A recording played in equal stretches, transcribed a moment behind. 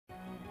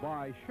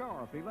by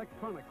Sharp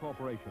Electronic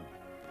Corporation.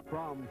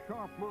 From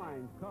sharp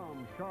minds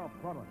come sharp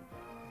products.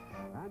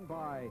 And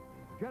by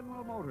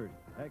General Motors,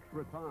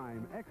 extra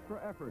time,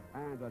 extra effort,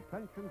 and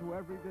attention to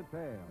every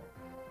detail.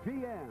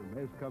 GM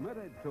is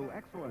committed to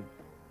excellence.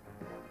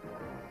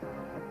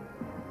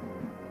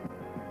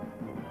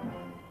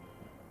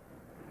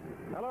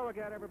 Hello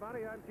again,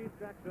 everybody. I'm Keith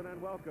Jackson,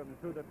 and welcome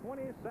to the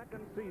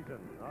 22nd season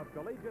of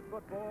collegiate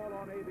football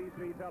on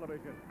ABC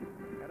television.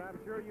 And I'm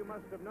sure you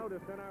must have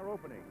noticed in our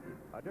opening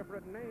a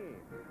different name,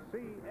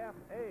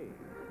 CFA.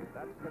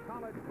 That's the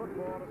College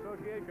Football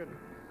Association.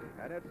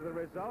 And it's the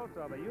result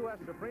of a U.S.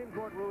 Supreme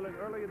Court ruling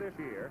earlier this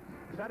year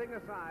setting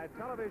aside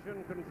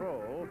television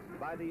control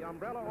by the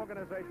umbrella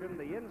organization,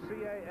 the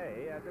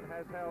NCAA, as it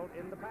has held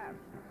in the past.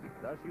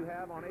 Thus, you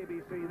have on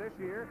ABC this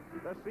year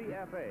the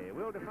CFA.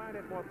 We'll define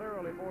it more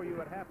thoroughly for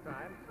you at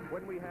halftime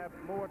when we have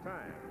more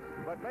time.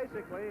 But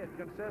basically, it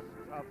consists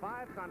of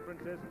 5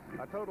 conferences,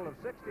 a total of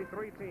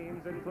 63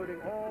 teams,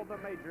 including all the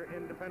major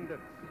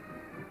independents.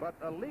 But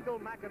legal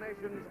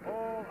machinations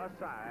all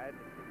aside,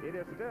 it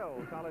is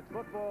still, college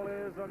football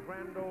is a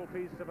grand old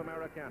piece of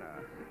Americana.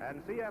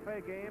 And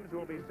CFA games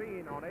will be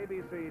seen on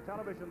ABC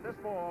television this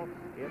fall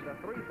in the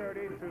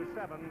 3:30 to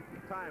 7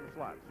 time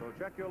slot. So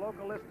check your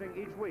local listing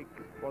each week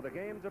for the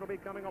games that will be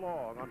coming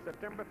along. On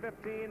September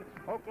 15,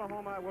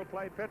 Oklahoma will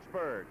play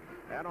Pittsburgh.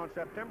 And on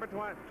September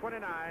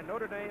 29,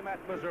 Notre Dame at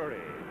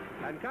Missouri.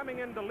 And coming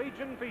into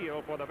Legion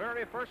Field for the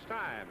very first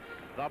time,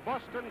 the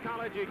Boston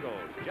College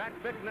Eagles. Jack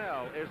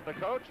Bicknell is the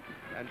coach,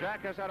 and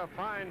Jack has had a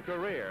fine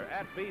career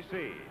at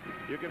BC.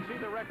 You can see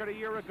the record a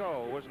year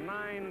ago was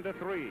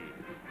 9-3.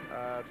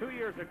 2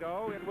 years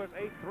ago, it was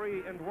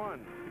 8-3-1.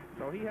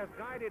 So he has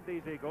guided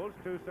these Eagles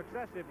to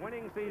successive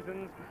winning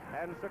seasons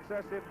and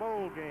successive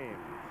bowl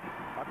games.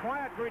 A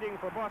quiet greeting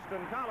for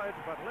Boston College,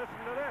 but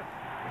listen to this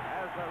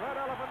as the Red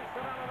Elephants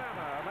of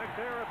Alabama make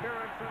their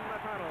appearance in the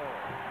tunnel.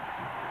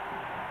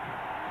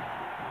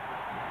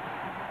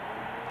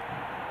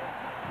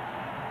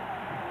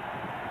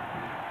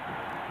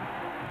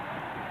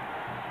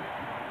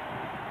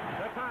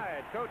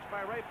 Coached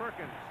by Ray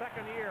Perkins,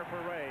 second year for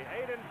Ray.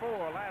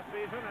 8-4 last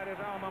season at his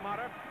alma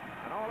mater.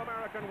 An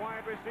All-American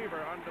wide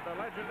receiver under the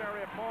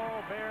legendary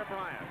Paul Bear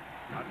Bryant.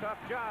 A tough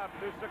job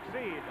to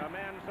succeed a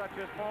man such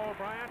as Paul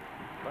Bryant,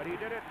 but he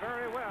did it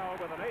very well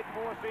with an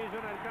 8-4 season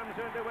and comes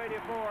into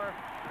 84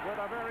 with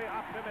a very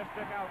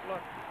optimistic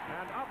outlook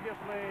and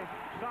obviously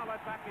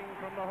solid backing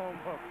from the home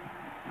folks.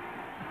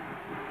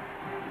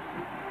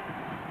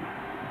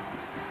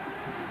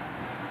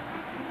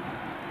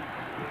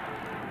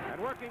 And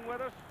working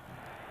with us,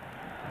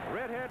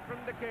 redhead from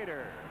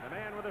Decatur, the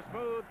man with a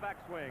smooth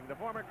backswing, the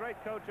former great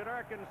coach at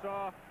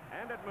Arkansas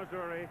and at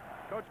Missouri,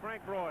 Coach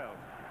Frank Broyles.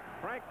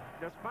 Frank,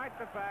 despite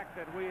the fact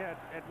that we had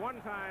at one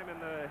time in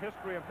the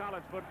history of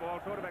college football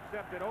sort of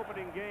accepted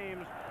opening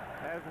games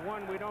as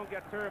one we don't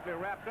get terribly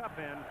wrapped up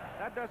in,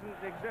 that doesn't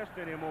exist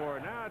anymore.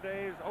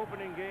 Nowadays,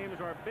 opening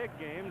games are big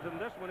games, and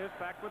this one is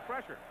packed with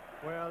pressure.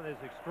 Well, there's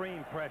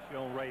extreme pressure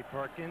on Ray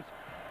Perkins.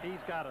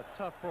 He's got a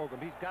tough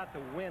program. He's got to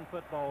win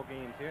football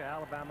games here.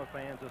 Alabama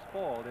fans are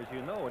spoiled, as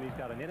you know, and he's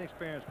got an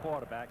inexperienced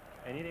quarterback,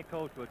 and any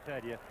coach will tell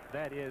you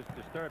that is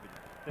disturbing.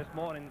 This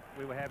morning,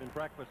 we were having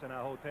breakfast in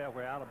our hotel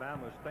where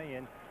Alabama was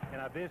staying,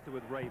 and I visited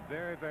with Ray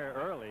very, very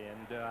early,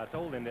 and I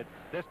told him that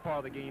this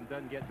part of the game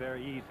doesn't get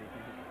very easy.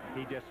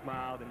 He just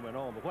smiled and went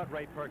on. But what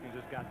Ray Perkins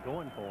has got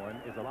going for him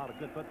is a lot of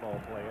good football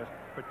players,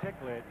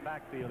 particularly at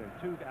backfield, and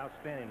 2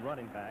 outstanding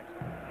running backs.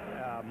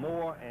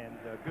 Moore and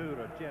Good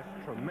are just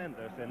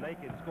tremendous, and they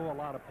can score a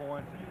lot of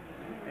points.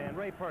 And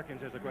Ray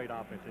Perkins is a great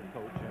offensive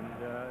coach,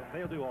 and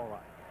they'll do all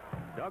right.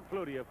 Doug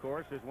Flutie, of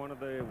course, is one of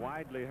the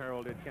widely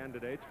heralded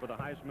candidates for the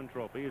Heisman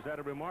Trophy. He's had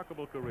a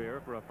remarkable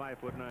career for a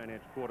 5'9"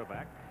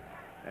 quarterback.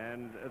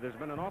 And there's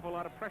been an awful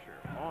lot of pressure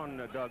on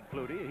Doug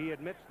Flutie. He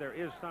admits there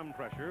is some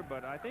pressure,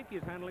 but I think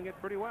he's handling it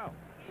pretty well.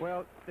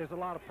 Well, there's a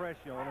lot of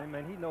pressure on him,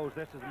 and he knows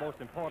this is the most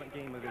important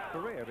game of his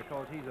career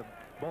because he's a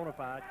bona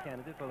fide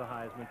candidate for the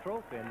Heisman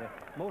Trophy. And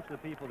most of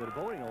the people that are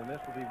voting on this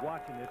will be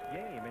watching this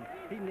game, and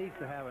he needs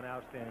to have an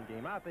outstanding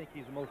game. I think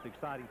he's the most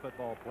exciting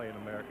football player in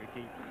America,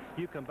 Keith.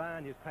 You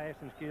combine his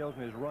passing skills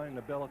and his running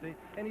ability,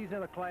 and he's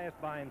in a class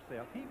by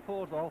himself. He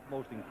pulls off the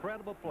most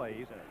incredible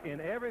plays in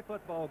every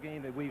football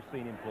game that we've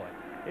seen him play.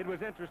 It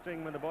was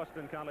interesting when the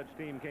Boston College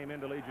team came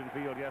into Legion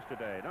Field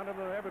yesterday. None of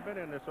them had ever been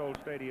in this old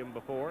stadium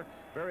before.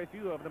 Very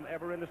few of them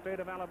ever in the state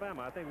of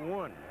Alabama. I think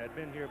one had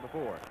been here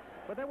before.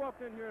 But they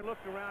walked in here and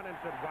looked around and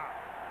said, wow,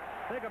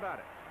 think about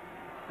it.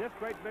 This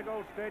great big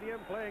old stadium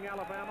playing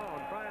Alabama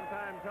on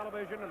primetime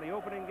television, and the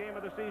opening game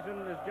of the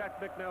season, as Jack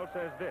Bicknell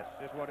says, this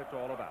is what it's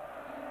all about.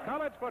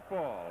 College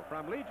football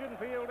from Legion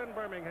Field in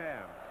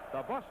Birmingham.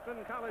 The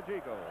Boston College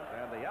Eagles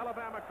and the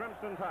Alabama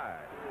Crimson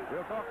Tide.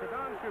 We'll talk to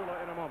Don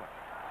Shula in a moment.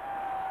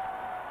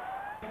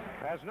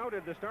 As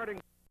noted, the starting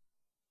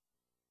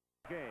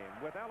game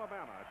with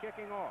Alabama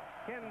kicking off.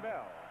 Ken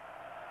Bell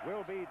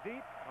will be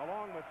deep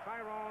along with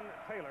Tyrone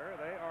Taylor.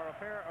 They are a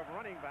pair of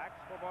running backs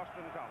for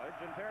Boston College,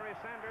 and Terry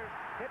Sanders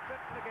hits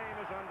it and the game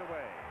is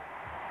underway.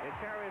 It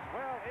carries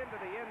well into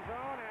the end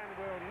zone and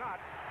will not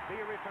The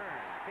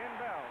return. Ken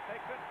Bell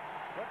takes it,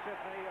 puts it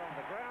on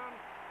the ground,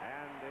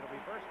 and it'll be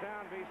first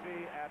down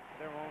BC at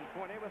their own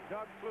 20 with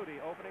Doug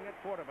Flutie opening at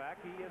quarterback.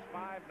 He is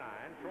 5'9".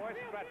 Troy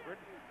Stratford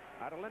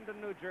out of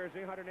Linden, New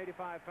Jersey,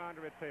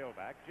 185-pounder at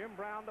tailback. Jim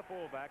Brown, the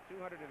fullback,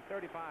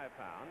 235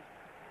 pounds.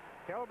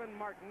 Kelvin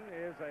Martin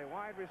is a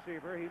wide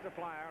receiver. He's a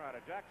flyer out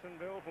of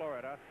Jacksonville,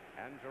 Florida.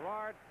 And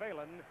Gerard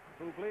Phelan,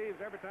 who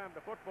believes every time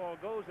the football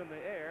goes in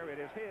the air,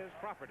 it is his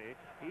property.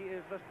 He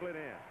is the split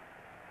end.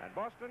 And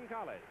Boston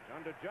College,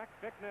 under Jack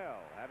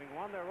Bicknell, having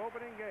won their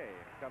opening game,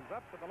 comes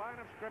up to the line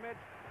of scrimmage,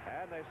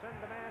 and they send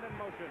the man in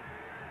motion.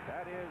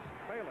 That is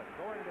Phelan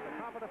going to the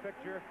top of the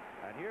picture,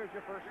 and here's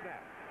your first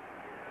snap.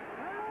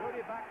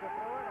 Flutie back to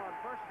throw it on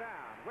first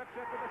down. Whips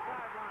it to the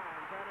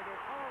sidelines, and it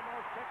is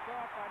almost picked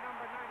off by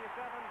number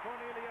 97,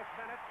 Cornelius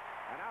Bennett,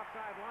 an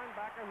outside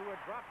linebacker who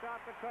had dropped out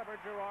to cover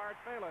Gerard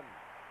Phelan.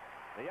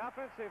 The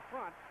offensive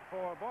front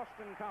for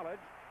Boston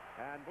College,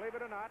 and believe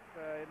it or not,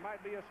 it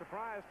might be a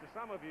surprise to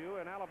some of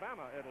you in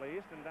Alabama, at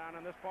least, and down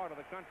in this part of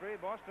the country,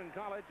 Boston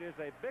College is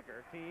a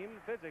bigger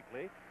team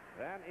physically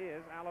than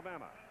is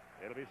Alabama.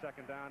 It'll be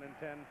second down and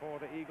 10 for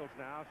the Eagles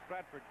now.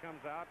 Stratford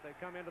comes out. They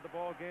come into the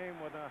ball game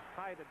with a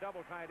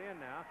double tight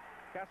end now.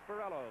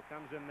 Casparello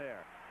comes in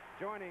there,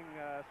 joining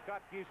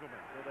Scott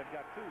Gieselman. So they've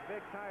got two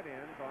big tight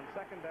ends on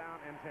second down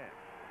and 10.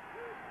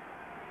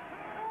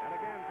 And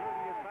again,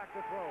 Flutie is back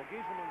to throw.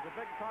 Gieselman's a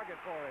big target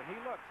for him. He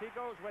looks. He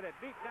goes with it.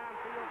 Deep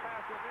downfield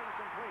pass is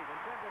incomplete.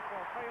 Intended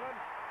for Phelan.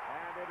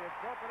 And it is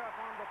broken up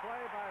on the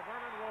play by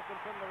Vernon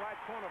Wilkinson, the right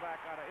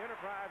cornerback out of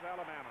Enterprise,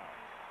 Alabama.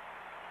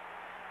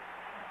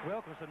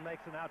 Wilkinson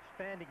makes an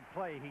outstanding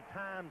play. He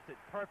times it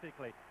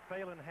perfectly.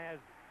 Phelan has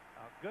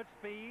good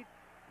speed.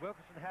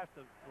 Wilkinson has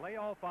to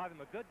lay off of him,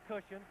 a good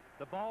cushion.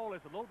 The ball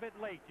is a little bit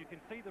late. You can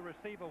see the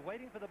receiver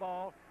waiting for the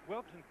ball.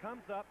 Wilkinson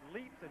comes up,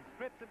 leaps, and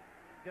strips it.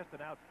 Just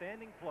an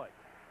outstanding play.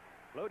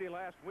 Flutie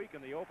last week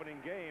in the opening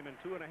game in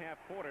 2.5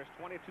 quarters,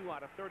 22 out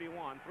of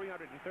 31,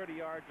 330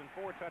 yards and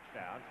 4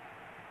 touchdowns.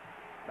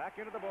 Back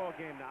into the ball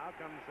game now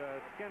comes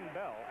Ken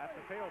Bell at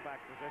the tailback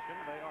position.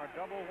 They are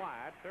double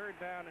wide, third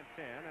down and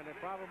 10, and it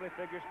probably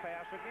figures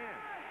pass again.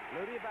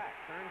 Flutie back,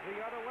 turns the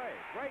other way.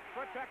 Great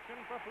protection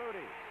for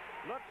Flutie.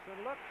 Looks and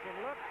looks and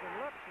looks and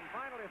looks and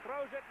finally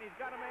throws it, and he's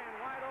got a man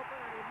wide open,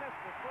 and he missed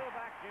his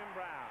fullback, Jim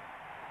Brown.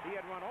 He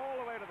had run all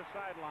the way to the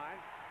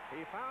sidelines.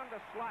 He found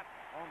a slot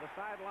on the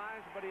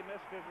sidelines, but he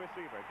missed his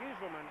receiver.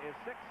 Gieselman is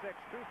 6'6",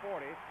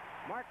 240.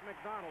 Mark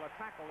McDonald, a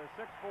tackle, is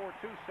 6'4",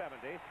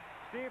 270.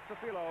 Steve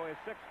Trufillo is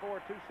 6'4",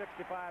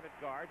 265 at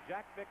guard.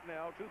 Jack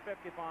Bicknell,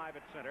 255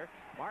 at center.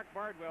 Mark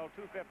Bardwell,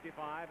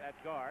 255 at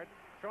guard.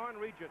 Sean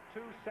Regent,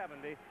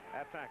 270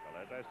 at tackle.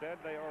 As I said,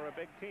 they are a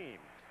big team.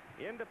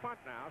 Into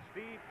punt now,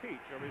 Steve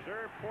Peach, a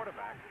reserve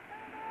quarterback,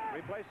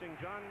 replacing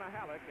John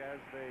Mahalik as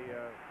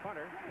the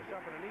punter. He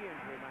suffered a knee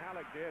injury,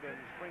 Mahalik did, in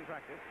spring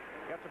practice.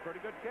 Gets a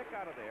pretty good kick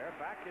out of there.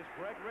 Back is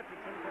Greg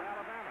Richardson for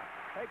Alabama.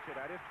 Takes it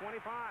at his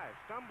 25.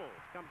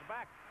 Stumbles. Comes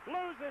back.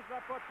 Loses the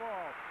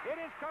football. It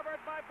is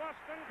covered by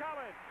Boston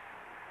College.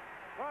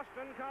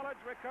 Boston College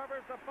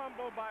recovers the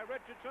fumble by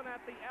Richardson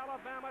at the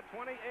Alabama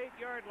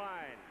 28-yard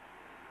line.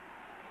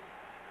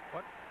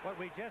 What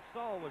we just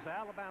saw was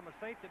Alabama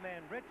safety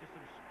man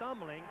Richardson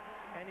stumbling,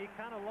 and he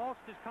kind of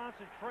lost his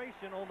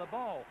concentration on the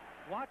ball.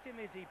 Watch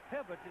him as he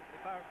pivots.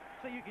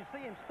 So you can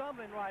see him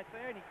stumbling right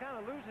there, and he kind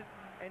of loses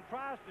and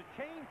tries to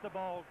change the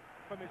ball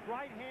from his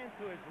right hand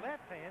to his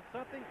left hand,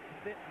 something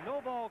that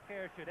no ball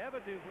carrier should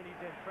ever do when he's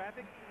in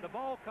traffic. The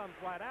ball comes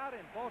right out,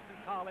 and Boston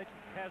College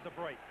has a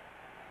break.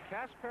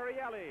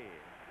 Casparello,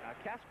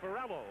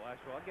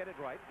 I'll get it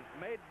right,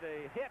 made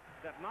the hit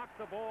that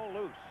knocked the ball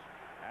loose.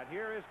 And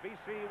here is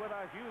BC with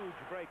a huge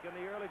break in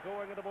the early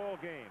going of the ball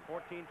game.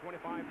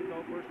 14:25 to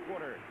go, first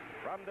quarter.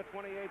 From the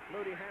 28,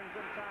 Flutie hands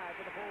inside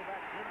to the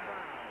fullback, Jim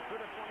Brown, to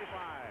the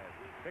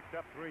 25. Picked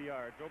up 3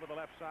 yards over the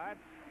left side,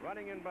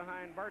 running in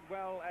behind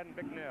Bardwell and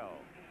Bicknell.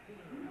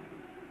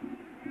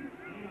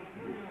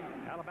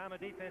 Alabama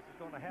defense is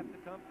going to have to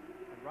come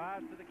and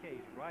rise to the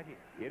occasion right here.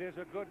 It is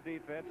a good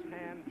defense.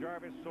 Hand,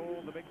 Jarvis,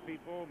 Soule, the big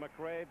people,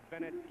 McRae,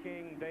 Bennett,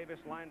 King,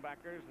 Davis,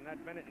 linebackers, and that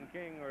Bennett and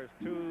King are as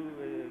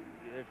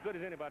good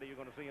as anybody you're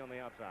going to see on the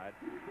outside.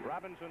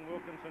 Robinson,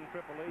 Wilkinson,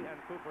 Tripoli, and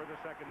Cooper, the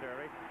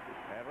secondary.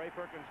 And Ray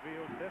Perkins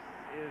feels this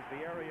is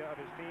the area of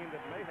his team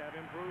that may have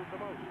improved the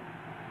most.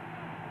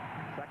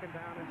 Second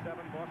down and 7,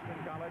 Boston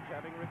College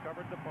having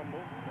recovered the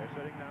fumble. They're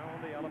sitting now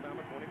on the Alabama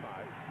 25.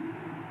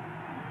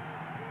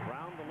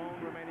 Brown, the lone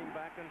remaining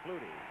back, and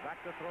Flutie. Back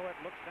to throw it,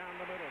 looks down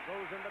the middle,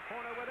 goes in the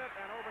corner with it,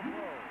 and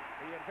overthrows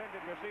the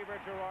intended receiver,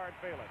 Gerard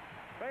Phelan.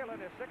 Phelan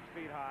is 6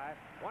 feet high,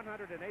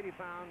 180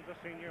 pounds, a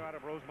senior out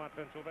of Rosemont,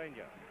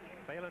 Pennsylvania.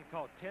 Phelan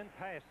caught 10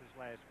 passes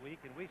last week,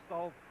 and we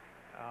saw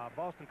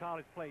Boston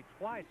College play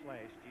twice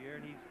last year,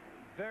 and he's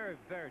very,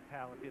 very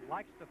talented,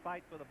 likes to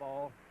fight for the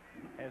ball,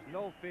 has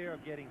no fear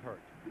of getting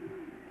hurt.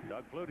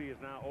 Doug Flutie is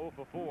now 0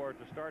 for 4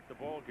 to start the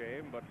ball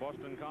game, but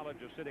Boston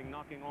College is sitting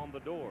knocking on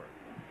the door.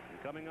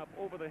 Coming up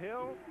over the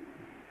hill,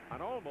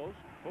 an almost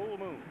full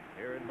moon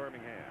here in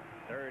Birmingham.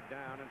 Third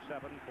down and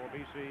 7 for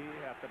BC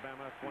at the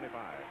Bama 25.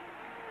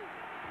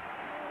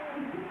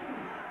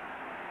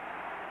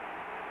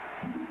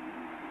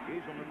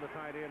 Musselman, the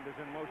tight end, is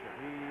in motion.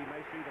 He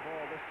may see the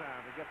ball this time.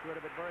 He gets rid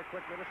of it very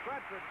quickly to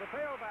Stratford, the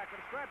tailback,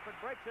 and Stratford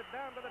breaks it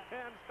down to the 10,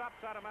 stops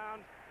out of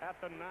bounds at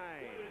the 9.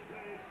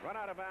 Run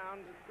out of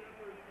bounds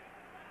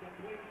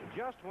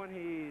just when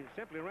he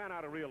simply ran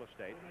out of real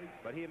estate,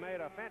 but he made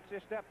a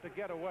fancy step to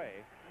get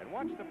away. And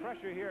watch the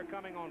pressure here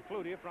coming on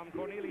Flutie from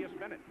Cornelius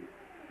Bennett.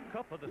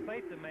 Cooper, the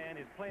safety man,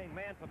 is playing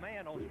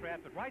man-to-man on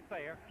Stratford right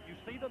there. You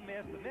see the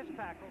missed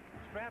tackle.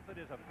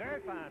 Stratford is a very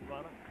fine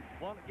runner.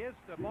 One gives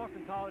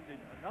Boston College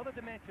another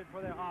dimension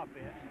for their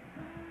offense.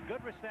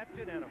 Good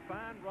reception and a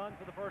fine run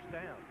for the first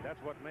down. That's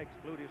what makes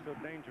Flutie so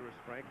dangerous,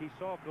 Frank. He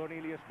saw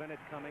Cornelius Bennett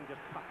coming,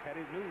 just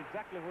knew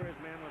exactly where his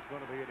man was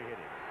going to be to hit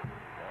him.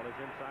 Ball is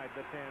inside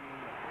the 10.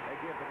 They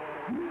give the ball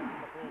away to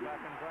the fullback,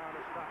 and Brown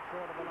is stopped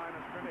short of the line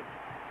of scrimmage.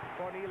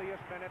 Cornelius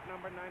Bennett,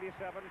 number 97,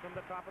 from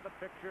the top of the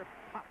picture,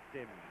 popped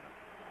him.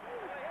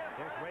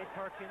 There's Ray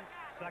Perkins,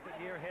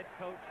 second-year head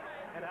coach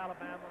at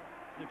Alabama,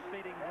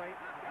 succeeding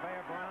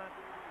Bear Bryant.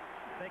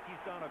 I think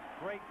he's done a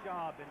great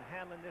job in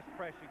handling this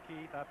pressure,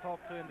 Keith. I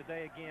talked to him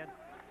today again.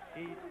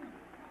 He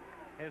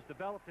has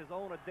developed his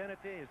own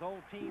identity, his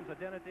own team's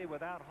identity,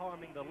 without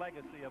harming the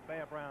legacy of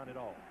Bear Bryant at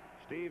all.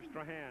 Steve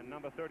Strahan,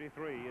 number 33,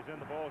 is in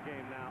the ball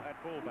game now at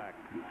fullback.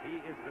 He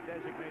is the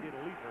designated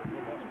leaper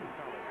for Boston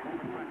College.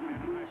 Former trackman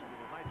in high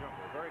school, high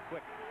jumper, very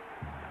quick.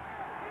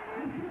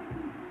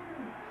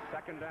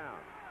 Second down.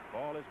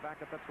 Ball is back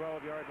at the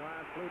 12-yard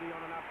line. Flutie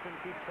on an option,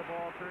 keeps the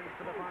ball, turns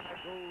to the front,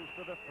 goes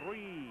to the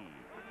 3.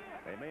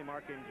 They may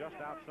mark him just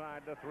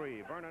outside the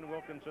 3. Vernon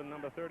Wilkinson,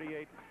 number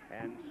 38,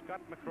 and Scott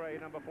McCray,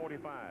 number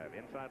 45.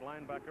 Inside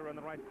linebacker in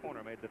the right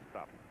corner made the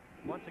stop.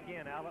 Once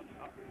again,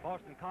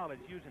 Boston College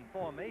using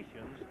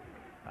formations,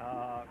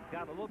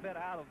 got a little bit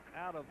out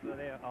of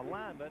their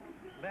alignment,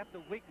 left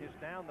the weakness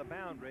down the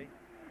boundary.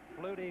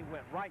 Flutie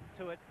went right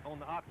to it on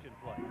the option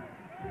play.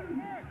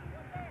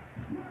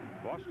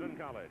 Boston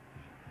College,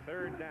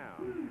 third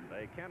down.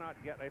 They cannot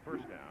get a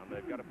first down.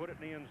 They've got to put it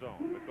in the end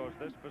zone because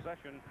this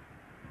possession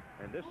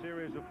and this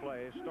series of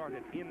plays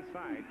started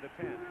inside the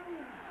 10.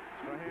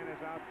 Strahan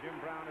is out. Jim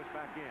Brown is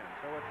back in.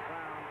 So it's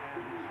Brown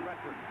and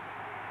Stratford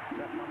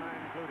set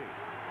behind Flutie.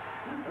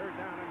 Third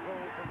down and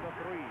goal from the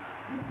 3.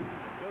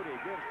 Flutie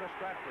gives to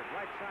Stratford.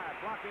 Right side,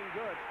 blocking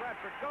good.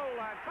 Stratford, goal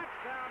line,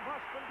 touchdown,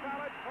 Boston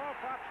College. Ball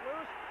pops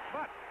loose,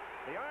 but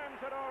the arms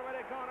had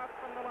already gone up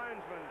from the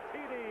linesman.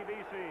 TD,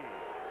 BC.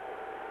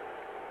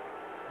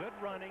 Good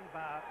running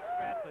by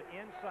Stratford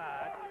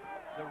inside.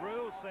 The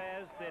rule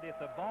says that if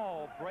the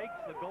ball breaks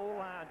the goal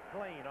line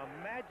plane,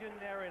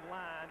 imaginary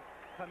line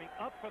coming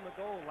up from the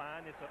goal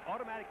line, it's an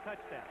automatic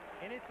touchdown.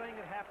 Anything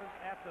that happens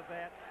after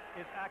that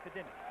is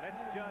academic. Let's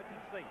judge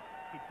and see.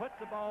 He puts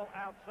the ball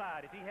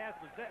outside. If he has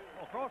possession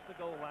across the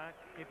goal line,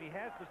 if he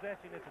has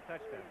possession, it's a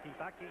touchdown. Keith,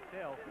 I can't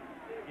tell.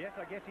 Yes,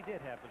 I guess he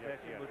did have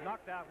possession. Yes. He was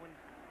knocked out when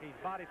his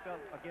body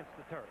fell against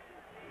the turf.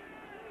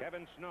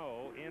 Kevin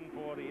Snow in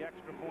for the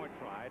extra point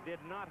try. Did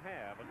not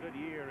have a good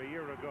year a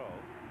year ago.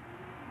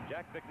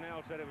 Jack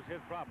Bicknell said it was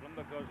his problem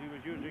because he was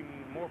using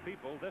more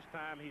people. This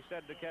time he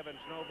said to Kevin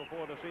Snow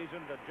before the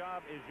season, the job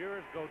is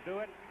yours, go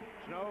do it.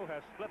 Snow has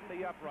split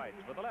the uprights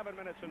with 11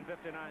 minutes and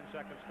 59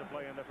 seconds to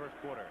play in the first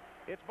quarter.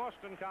 It's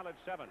Boston College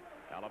 7,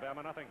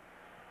 Alabama nothing.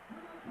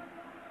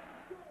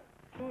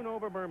 Soon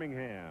over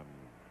Birmingham.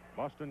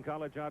 Boston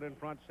College out in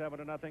front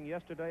 7-0.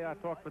 Yesterday I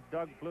talked with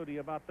Doug Flutie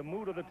about the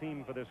mood of the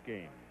team for this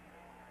game.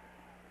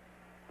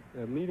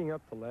 Leading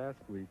up to last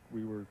week,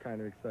 we were kind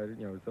of excited,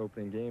 you know, it's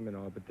opening game and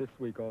all, but this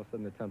week all of a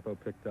sudden the tempo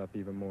picked up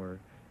even more,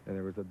 and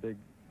there was a big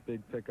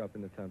pickup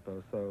in the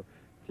tempo, so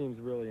the team's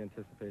really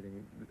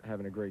anticipating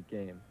having a great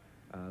game.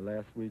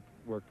 Last week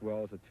worked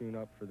well as a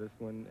tune-up for this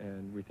one,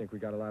 and we think we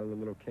got a lot of the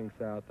little kinks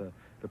out,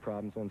 the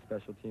problems on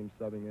special teams,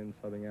 subbing in,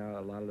 subbing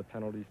out, a lot of the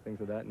penalties, things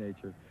of that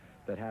nature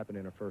that happen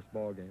in a first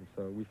ball game.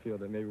 So we feel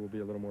that maybe we'll be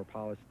a little more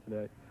polished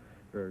today,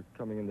 or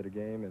coming into the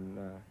game,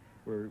 and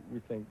we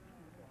think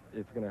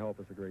it's going to help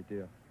us a great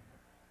deal.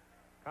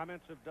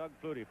 Comments of Doug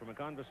Flutie from a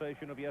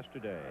conversation of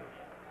yesterday.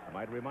 I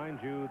might remind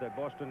you that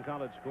Boston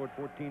College scored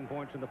 14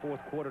 points in the fourth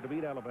quarter to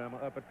beat Alabama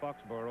up at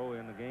Foxborough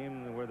in the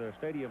game where the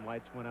stadium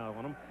lights went out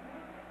on them.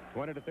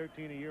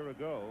 20-13 a year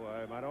ago.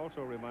 I might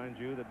also remind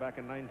you that back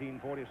in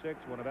 1946,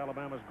 one of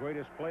Alabama's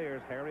greatest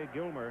players, Harry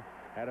Gilmer,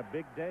 had a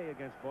big day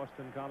against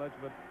Boston College,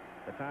 but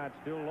the Tide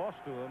still lost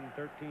to them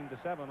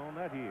 13-7 on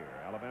that year.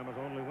 Alabama's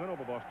only win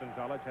over Boston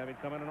College having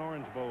come in an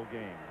Orange Bowl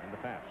game in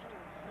the past.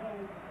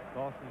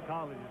 Boston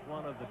College is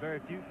one of the very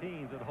few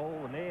teams that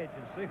hold an edge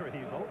in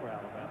series over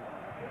Alabama.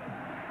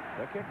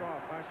 The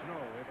kickoff by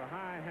Snow is a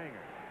high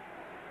hanger.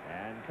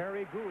 And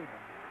Terry Good,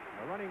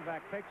 the running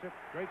back, takes it.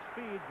 Great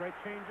speed, great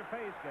change of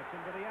pace. Gets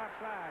into the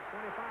outside.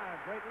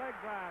 25, great leg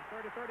drive.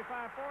 30,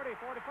 35, 40,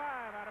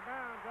 45. Out of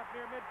bounds up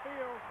near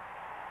midfield.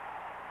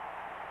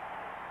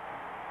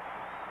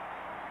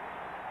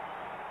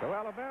 So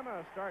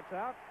Alabama starts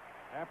out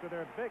after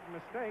their big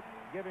mistake,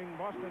 giving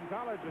Boston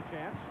College a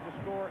chance to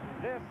score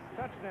this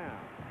touchdown.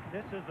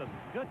 This is a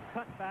good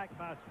cutback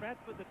by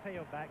Stratford, the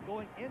tailback,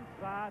 going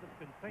inside of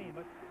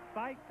containment,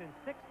 fights and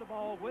sticks the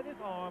ball with his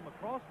arm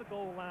across the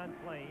goal line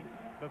plane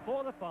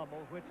before the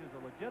fumble, which is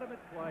a legitimate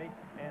play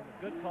and a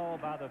good call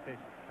by the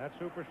official. That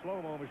super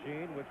slow-mo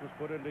machine, which was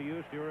put into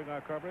use during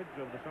our coverage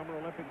of the Summer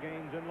Olympic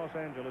Games in Los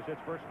Angeles, it's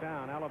first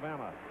down,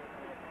 Alabama.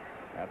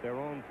 At their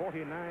own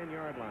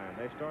 49-yard line.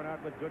 They start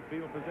out with good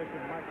field position.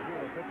 Mike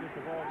Shula pitches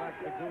the ball back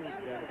to Good.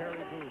 And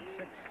Kerry Good,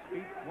 6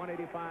 feet,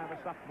 185, a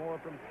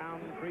sophomore from Town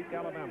Creek,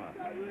 Alabama.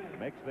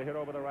 Makes the hit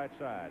over the right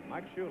side.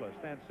 Mike Shula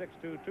stands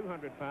 6'2",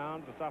 200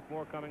 pounds, a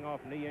sophomore coming off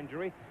knee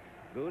injury.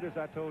 Good, as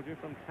I told you,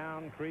 from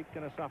Town Creek,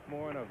 and a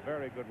sophomore, and a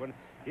very good one.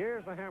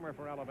 Here's the hammer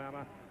for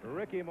Alabama.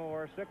 Ricky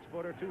Moore,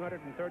 6-footer,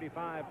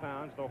 235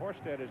 pounds. The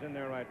Horsted is in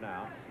there right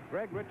now.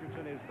 Greg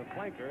Richardson is the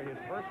flanker. His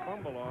first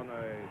fumble on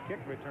a kick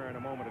return a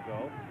moment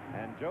ago.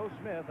 And Joe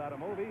Smith out of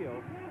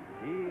Mobile.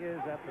 He is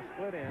at the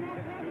split end,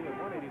 6'2" and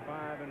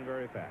 185, and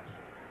very fast.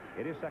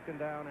 It is second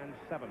down and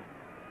 7.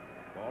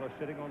 Ball is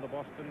sitting on the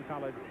Boston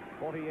College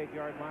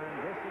 48-yard line.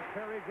 This is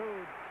Kerry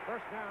Good.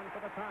 First down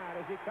for the Tide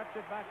as he cuts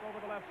it back over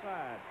the left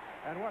side.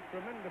 And what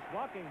tremendous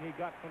blocking he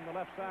got from the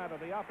left side of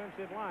the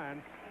offensive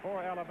line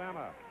for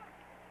Alabama.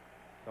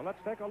 So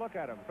let's take a look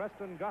at him.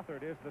 Preston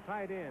Gothard is the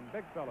tight end.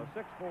 Big fella,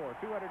 6'4",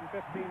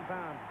 215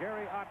 pounds.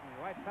 Gary Otten,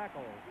 right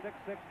tackle,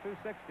 6'6",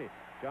 260.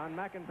 John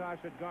McIntosh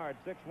at guard,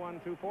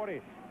 6'1",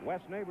 240. Wes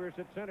Neighbors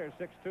at center,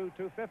 6'2",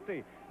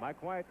 250.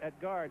 Mike White at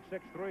guard,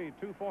 6'3",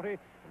 240.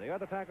 The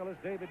other tackle is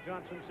David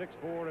Johnson,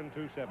 6'4", and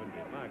 270.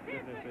 My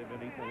goodness, they've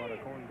been eating a lot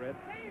of cornbread.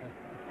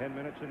 10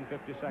 minutes and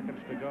 50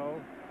 seconds to go.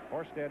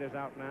 Horsted is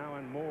out now,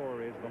 and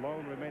Moore is the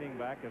lone remaining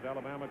back as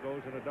Alabama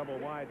goes in a double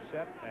wide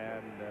set.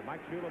 And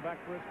Mike Shula back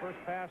for his first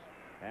pass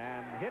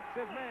and hits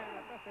his man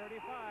at the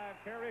 35.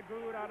 Kerry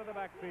Good out of the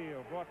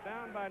backfield, brought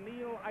down by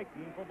Neil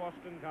Eichen for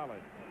Boston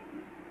College.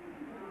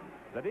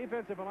 The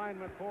defensive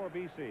alignment for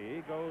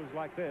BC goes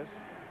like this.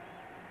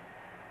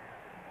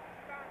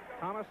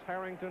 Thomas,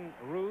 Harrington,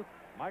 Ruth,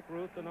 Mike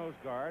Ruth, the nose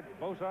guard,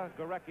 Bosa,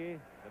 Gorecki,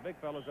 the big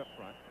fellows up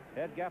front.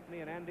 Ed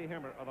Gaffney and Andy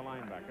Hemmer are the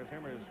linebackers.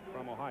 Hemmer is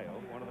from Ohio,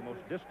 one of the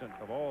most distant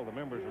of all the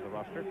members of the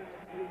roster.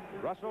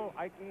 Russell,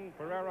 Eichen,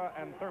 Pereira,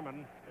 and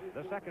Thurman,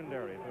 the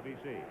secondary for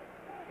BC.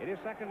 It is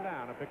second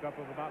down, a pickup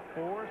of about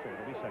 4, so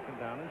it'll be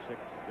second down and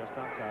 6, just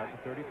outside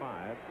the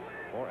 35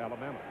 for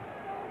Alabama.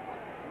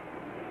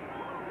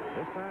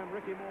 This time,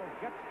 Ricky Moore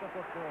gets the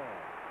football.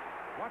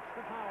 Watch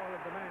the power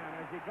of the man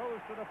as he goes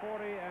to the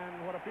 40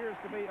 and what appears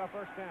to be a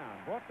first down.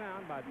 Brought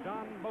down by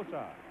John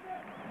Bosa.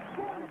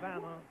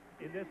 Alabama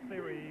in this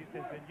series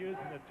has been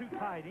using the 2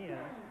 tight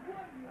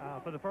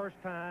ends for the first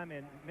time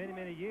in many,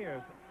 many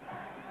years.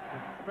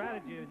 The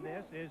strategy in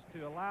this is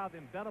to allow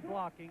them better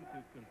blocking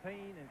to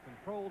contain and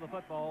control the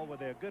football with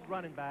their good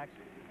running backs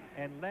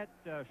and let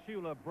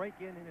Shula break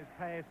in his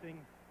passing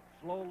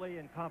slowly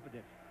and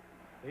confidently.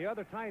 The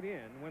other tight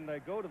end, when they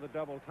go to the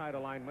double tight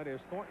alignment,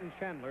 is Thornton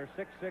Chandler,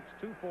 6'6",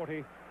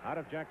 240, out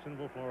of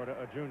Jacksonville, Florida,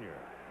 a junior.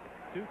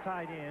 2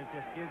 tight ends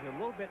just gives you a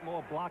little bit more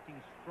blocking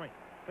strength.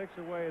 Takes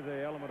away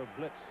the element of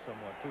blitz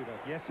somewhat, too,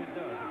 doesn't it? Yes, it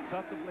does. It's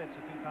tough to blitz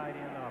a 2 tight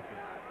end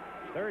offense.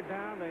 Third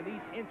down, they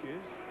need inches,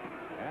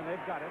 and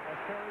they've got it as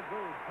Kerry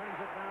Good brings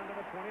it down to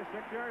the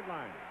 26-yard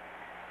line.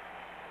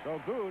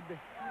 So Good,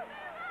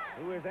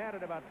 who has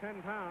added about 10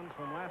 pounds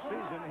from last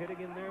season,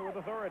 hitting in there with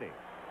authority.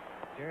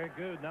 Kerry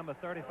Good, number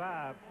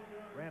 35,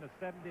 ran a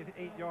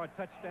 78-yard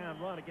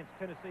touchdown run against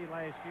Tennessee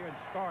last year and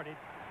started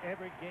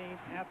every game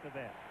after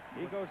that.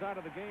 He goes out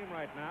of the game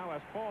right now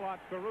as Paul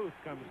Ott-Caruth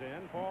comes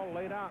in. Paul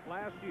laid out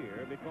last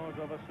year because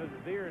of a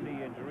severe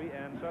knee injury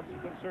and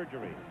subsequent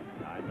surgery.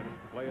 9 minutes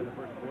to play in the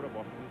first quarter.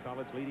 Boston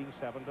College leading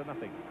 7-0.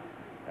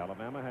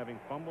 Alabama having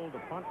fumbled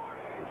a punt,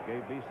 which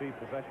gave BC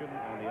possession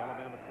on the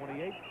Alabama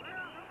 28.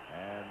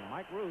 And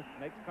Mike Ruth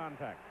makes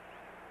contact.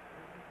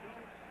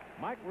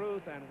 Mike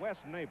Ruth and Wes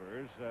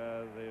Neighbors,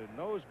 the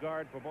nose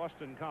guard for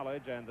Boston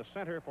College and the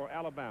center for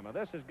Alabama.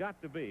 This has got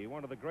to be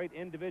one of the great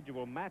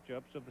individual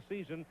matchups of the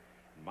season.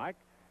 Mike,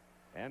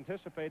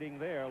 anticipating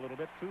there a little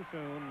bit too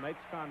soon, makes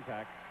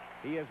contact.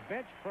 He is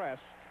bench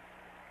pressed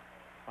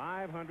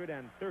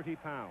 530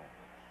 pounds.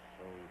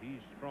 So he's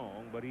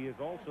strong, but he is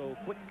also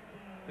quick.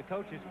 The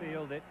coaches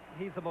feel that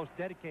he's the most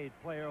dedicated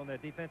player on their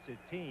defensive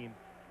team.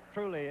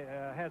 Truly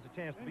has a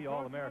chance to be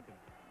All-American.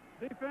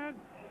 Defense,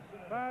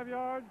 5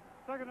 yards.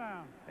 Second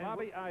down.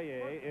 Bobby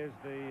Aye is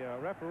the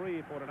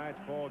referee for tonight's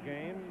ball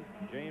game.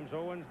 James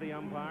Owens, the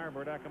umpire.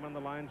 Bert Ackerman, the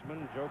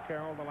linesman. Joe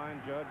Carroll, the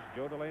line judge.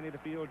 Joe Delaney, the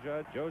field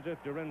judge. Joseph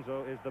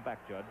Dorenzo is the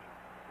back judge.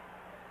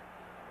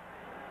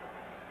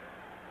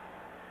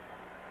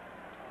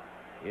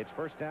 It's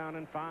first down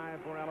and 5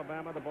 for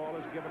Alabama. The ball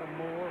is given to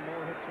Moore.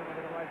 Moore hits him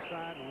over the right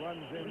side,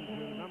 runs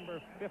into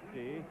number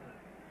 50,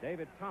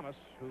 David Thomas,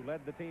 who led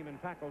the team in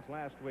tackles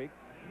last week.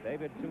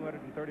 David,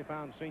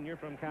 230-pound senior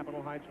from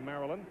Capitol Heights,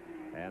 Maryland.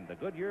 And the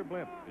Goodyear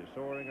blimp is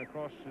soaring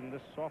across in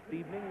this soft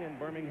evening in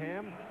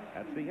Birmingham.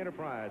 That's the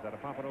Enterprise out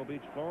of Pompano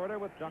Beach, Florida,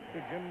 with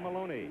Dr. Jim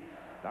Maloney.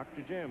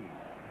 Dr. Jim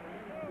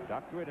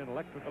doctorate in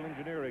electrical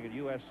engineering at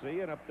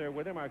USC, and up there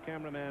with him, our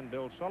cameraman,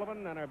 Bill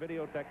Sullivan, and our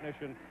video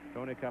technician,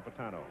 Tony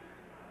Capitano.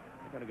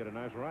 They're going to get a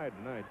nice ride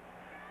tonight.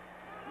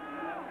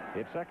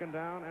 It's second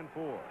down and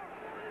 4.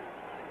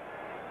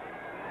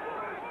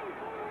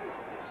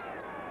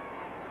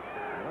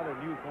 Another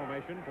new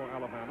formation for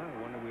Alabama,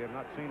 one that we have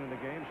not seen in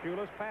the game.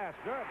 Shula's pass,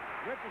 good.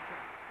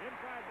 Richardson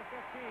inside the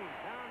 15,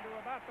 down to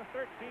about the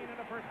 13 and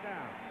a first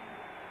down.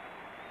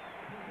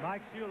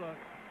 Mike Shula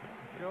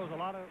shows a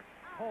lot of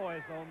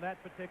poise on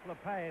that particular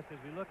pass as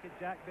we look at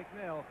Jack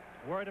Bicknell,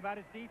 worried about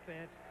his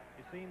defense.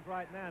 It seems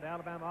right now the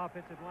Alabama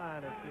offensive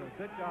line is doing a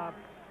good job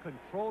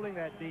controlling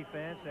that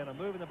defense and are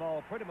moving the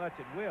ball pretty much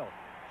at will.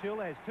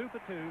 Shula has 2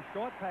 for 2,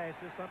 short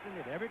passes, something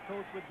that every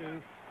coach would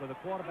do with a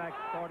quarterback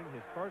starting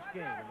his first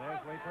game. And there's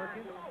Ray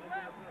Perkins.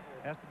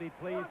 Has to be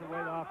pleased the way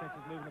the offense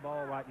is moving the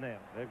ball right now.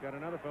 They've got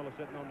another fellow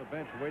sitting on the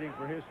bench waiting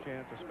for his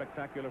chance, a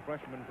spectacular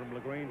freshman from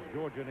LaGrange,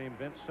 Georgia, named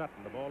Vince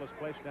Sutton. The ball is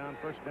placed down,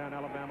 first down,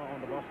 Alabama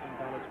on the Boston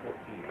College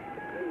 14.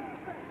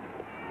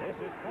 This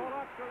is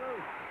Paulette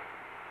Caruth.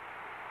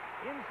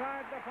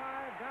 Inside the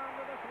 5, down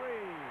to the 3.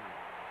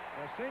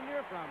 The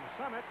senior from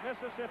Summit,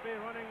 Mississippi,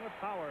 running with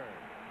power.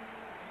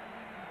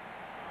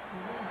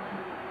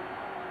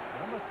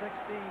 Number 16,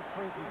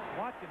 Cruz,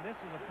 watching. This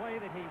is a play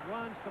that he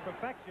runs to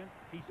perfection.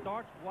 He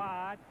starts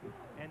wide,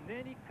 and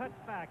then he cuts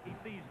back. He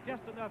sees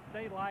just enough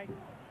daylight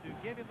to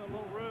give him a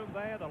little room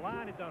there. The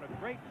line has done a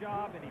great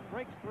job, and he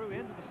breaks through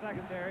into the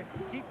secondary,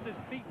 keeps his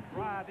feet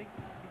driving.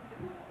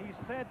 He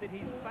said that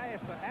he's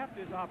faster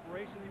after his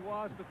operation than he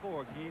was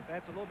before, Keith.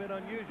 That's a little bit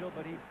unusual,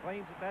 but he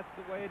claims that that's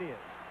the way it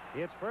is.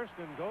 It's first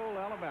and goal,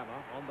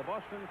 Alabama, on the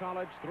Boston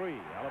College 3.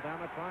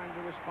 Alabama trying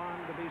to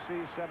respond to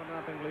BC's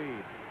 7-0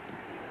 lead.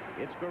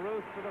 It's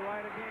Caruth to the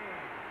right again.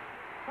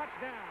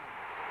 Touchdown.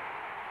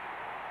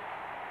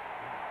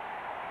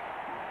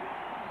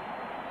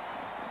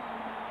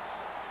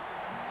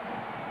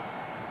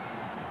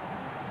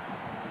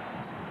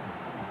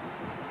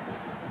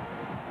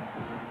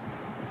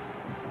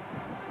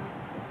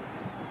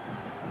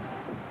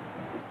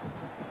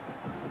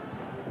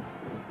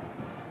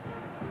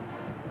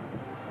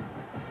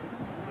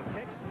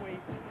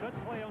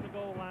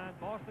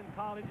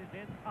 College is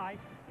in tight,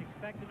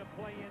 expecting to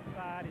play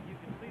inside, and you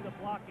can see the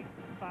blocking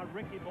by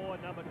Ricky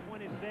Boyd, number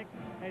 26,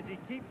 as he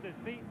keeps his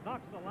feet,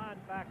 knocks the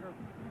linebacker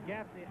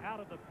Gaffney out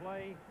of the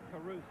play.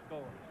 Caruth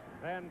scores.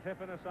 Van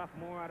Tiffin, a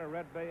sophomore out of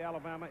Red Bay,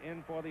 Alabama,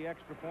 in for the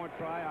extra point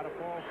try out of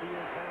Fall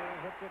Field.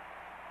 Hits it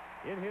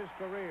in his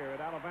career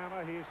at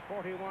Alabama. He's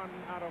 41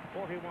 out of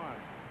 41.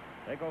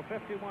 They go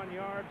 51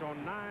 yards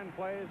on 9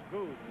 plays.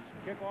 Goods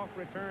kickoff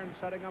return,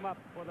 setting them up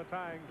for the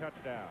tying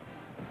touchdown.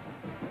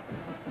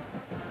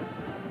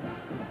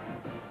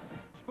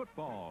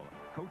 Football.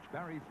 Coach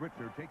Barry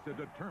Switzer takes a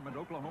determined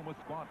Oklahoma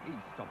squad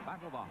east to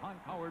battle the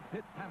high-powered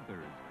Pitt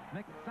Panthers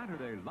next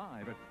Saturday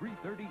live at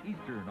 3:30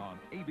 Eastern on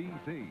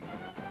ABC.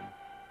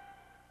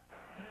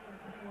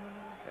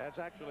 That's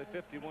actually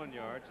 51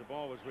 yards. The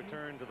ball was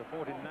returned to the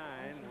 49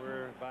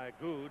 by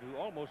Good, who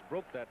almost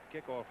broke that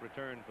kickoff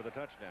return for the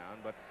touchdown.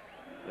 But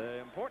the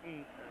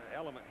important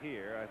element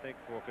here, I think,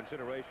 for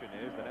consideration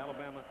is that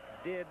Alabama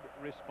did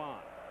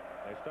respond.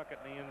 They stuck it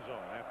in the end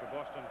zone after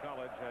Boston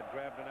College had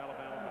grabbed an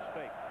Alabama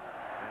mistake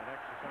and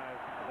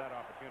exercised that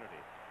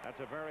opportunity. That's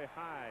a very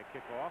high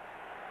kickoff.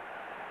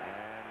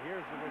 And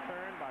here's the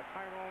return by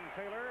Tyrone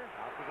Taylor.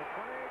 Out to the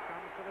 20,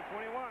 comes to the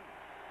 21.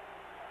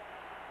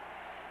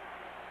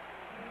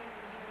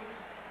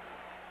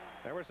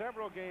 There were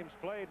several games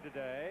played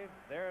today.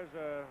 There's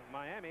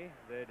Miami,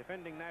 the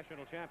defending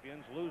national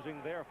champions,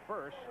 losing their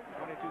first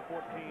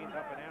 22-14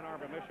 up in Ann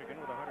Arbor, Michigan,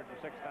 with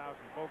 106,000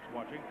 folks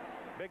watching.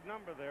 Big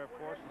number there, of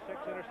course, the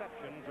 6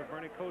 interceptions of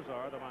Bernie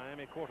Kosar, the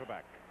Miami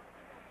quarterback.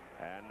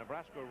 And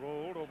Nebraska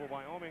rolled over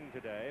Wyoming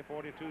today,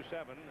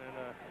 42-7, and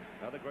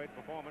another great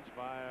performance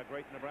by a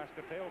great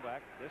Nebraska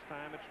tailback. This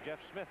time it's Jeff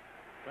Smith.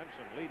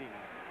 Clemson leading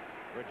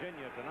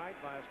Virginia tonight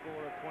by a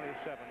score of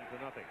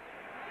 27-0.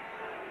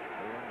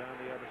 We'll run down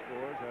the other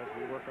scores as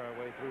we work our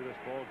way through this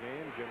ball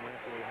game. Jim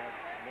Lanter will have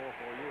more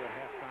for you at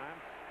halftime.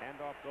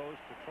 Handoff goes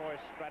to Troy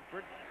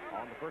Stratford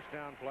on the first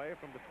down play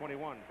from the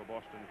 21 for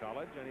Boston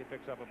College, and he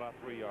picks up about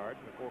 3 yards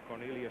before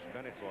Cornelius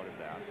Bennett brought him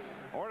down.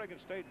 Oregon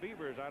State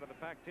Beavers out of the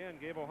Pac-10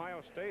 gave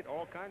Ohio State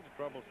all kinds of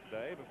troubles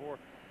today before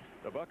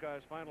the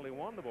Buckeyes finally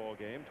won the ball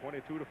game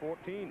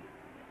 22-14.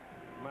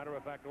 Matter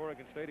of fact,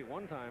 Oregon State at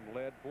one time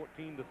led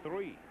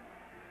 14-3.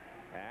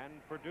 And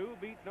Purdue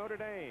beat Notre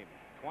Dame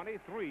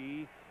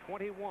 23-21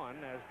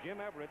 as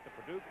Jim Everett, the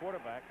Purdue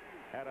quarterback,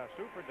 had a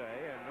super day,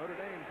 and Notre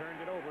Dame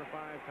turned it over 5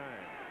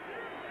 times.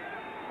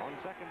 On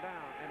second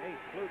down and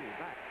 8, Flutie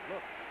back,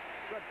 looks,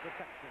 good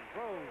protection,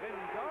 throws in,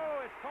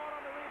 it's caught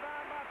on the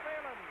rebound by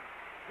Phelan.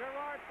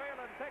 Gerard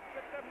Phelan takes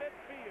it to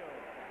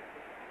midfield.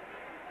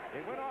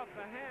 It went off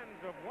the hands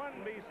of one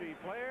BC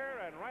player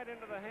and right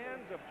into the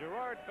hands of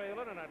Gerard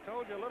Phelan, and I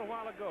told you a little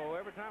while ago,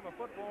 every time a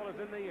football is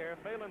in the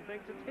air, Phelan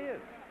thinks it's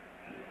his.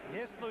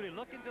 Here's Flutie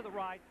looking to the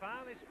right,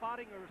 finally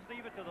spotting a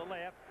receiver to the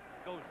left,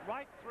 goes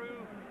right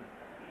through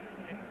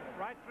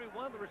right through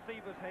one of the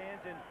receiver's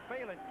hands, and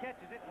Phelan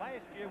catches it.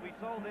 Last year we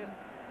saw this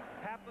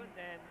happen,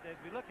 and as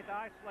we look at the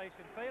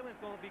isolation, Phelan's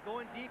going to be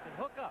going deep and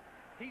hook up.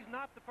 He's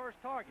not the first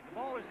target. The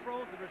ball is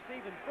thrown to the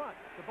receiver in front.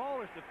 The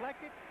ball is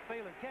deflected.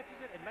 Phelan catches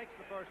it and makes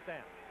the first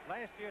down.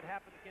 Last year it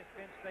happened against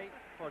Penn State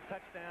for a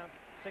touchdown,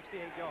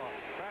 68 yards.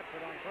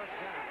 Bradford on first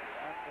down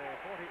at the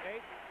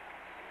 48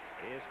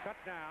 is cut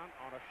down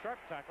on a sharp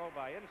tackle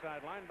by inside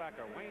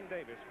linebacker Wayne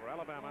Davis for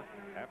Alabama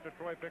after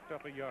Troy picked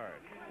up a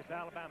yard. This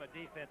Alabama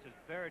defense is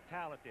very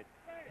talented.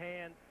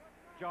 Hand,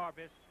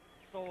 Jarvis,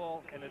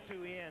 Sowell, and the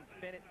two ends,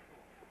 Bennett.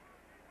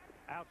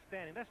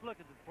 Outstanding. Let's look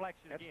at the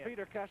deflection That's again.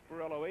 Peter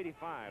Casparello,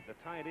 85, the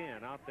tight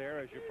end out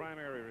there as your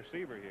primary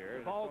receiver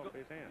here. The ball off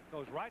his hand.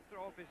 goes right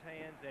through off his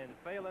hands, and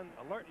Phelan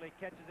alertly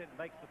catches it and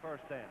makes the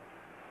first down.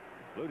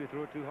 Flutie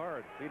threw it too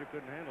hard. Peter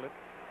couldn't handle it,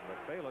 but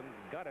Phelan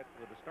got it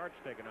with the starch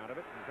taken out of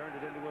it and turned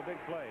it into a big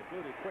play.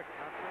 Flutie quick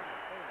out front.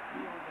 Phelan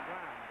knee on the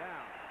ground,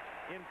 down.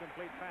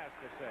 Incomplete pass,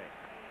 they say.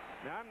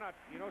 Now, I'm not,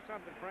 you know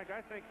something, Frank?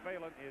 I think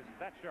Phelan is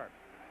that sharp.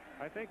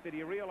 I think that he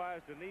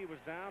realized the knee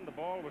was down, the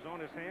ball was on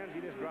his hands,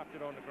 he just dropped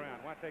it on the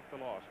ground. Why take the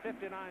loss?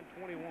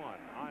 59-21,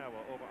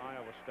 Iowa over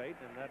Iowa State,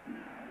 and that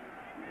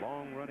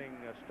long-running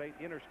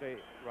interstate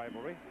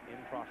rivalry in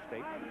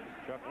Cross-State.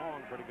 Chuck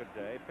Long, pretty good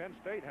day. Penn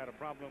State had a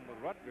problem with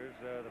Rutgers.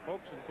 The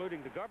folks, including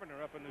the governor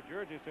up in New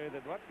Jersey, say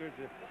that Rutgers,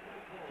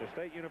 the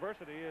state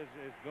university,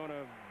 is going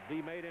to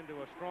be made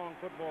into a strong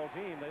football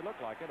team. They look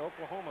like it.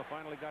 Oklahoma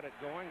finally got it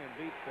going and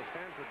beat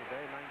Stanford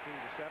today,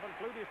 19-7.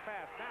 Flutie's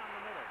pass down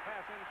the middle,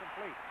 pass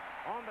incomplete.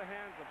 On the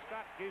hands of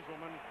Scott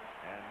Gieselman,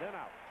 and then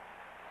out.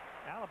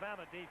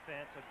 Alabama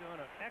defense are doing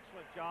an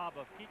excellent job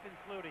of keeping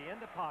Flutie in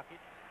the pocket.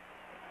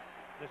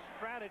 The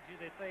strategy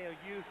that they are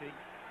using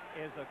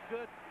is a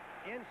good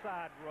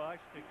inside rush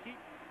to keep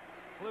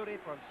Flutie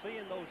from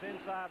seeing those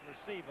inside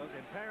receivers,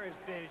 impair his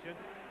vision,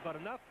 but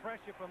enough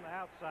pressure from the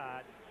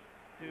outside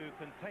to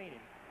contain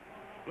him.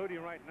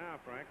 Flutie right now,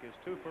 Frank, is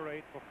 2 for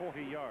 8 for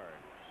 40 yards.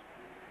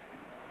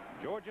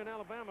 Georgia and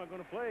Alabama are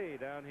going to play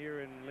down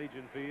here in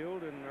Legion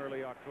Field in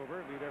early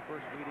October. It'll be their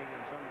first meeting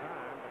in some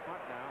time. The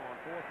punt now on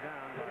 4th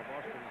down by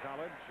Boston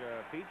College,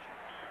 Peach.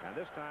 And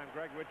this time,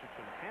 Greg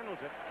Richardson handles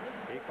it.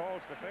 He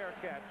calls the fair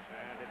catch,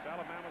 and it's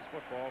Alabama's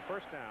football.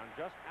 First down,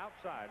 just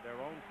outside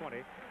their own 20.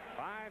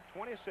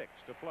 5:26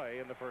 to play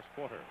in the first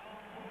quarter.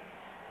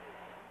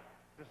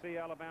 To see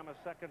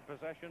Alabama's second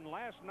possession.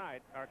 Last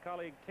night, our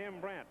colleague Tim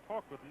Brandt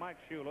talked with Mike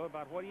Shula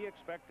about what he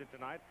expected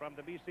tonight from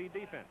the BC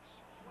defense.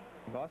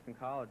 Boston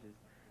College is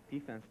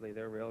defensively,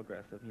 they're real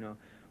aggressive. You know,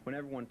 when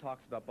everyone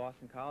talks about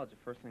Boston College, the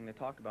first thing they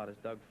talk about is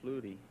Doug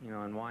Flutie. You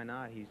know, and why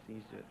not? He's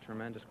a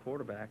tremendous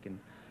quarterback,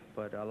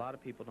 but a lot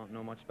of people don't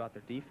know much about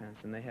their defense,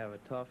 and they have a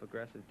tough,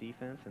 aggressive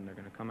defense, and they're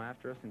going to come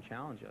after us and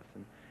challenge us,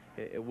 and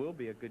it will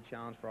be a good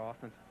challenge for our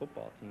offensive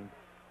football team.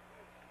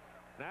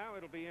 Now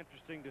it'll be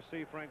interesting to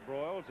see, Frank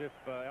Broyles, if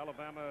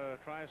Alabama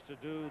tries to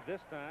do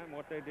this time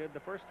what they did the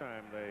first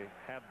time they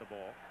had the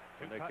ball.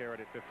 And they carried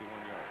it 51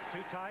 yards.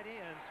 Two tight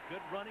ends, good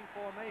running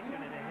formation,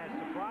 and it has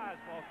surprised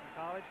Boston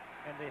College,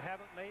 and they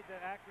haven't made the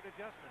accurate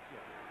adjustments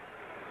yet.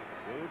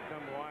 Good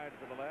come wide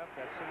to the left.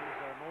 That seems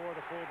Moore,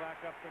 the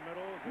fullback, up the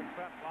middle. Good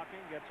trap blocking,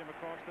 gets him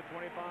across the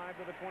 25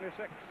 to the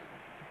 26.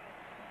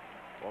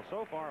 Well,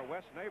 so far,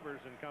 Wes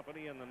Neighbors and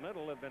company in the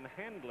middle have been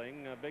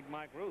handling Big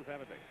Mike Ruth,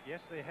 haven't they?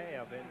 Yes, they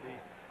have, and the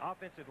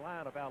offensive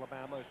line of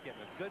Alabama is getting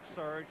a good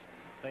surge.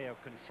 They are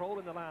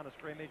controlling the line of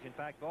scrimmage. In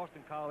fact,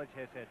 Boston College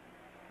has had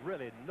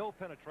really no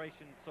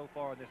penetration so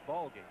far in this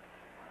ball game.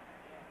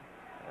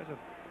 That's an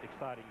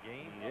exciting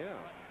game. Yeah,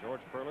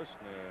 George Perlis,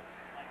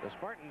 the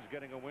Spartans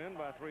getting a win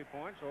by 3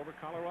 points over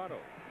Colorado.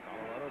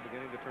 Colorado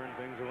beginning to turn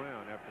things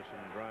around after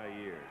some dry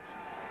years.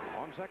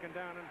 On second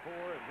down and 4,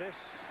 this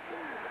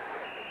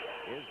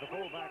is the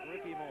fullback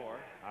Ricky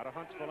Moore out of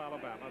Huntsville,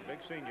 Alabama, big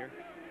senior.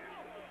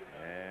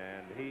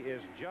 And he is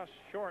just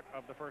short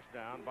of the first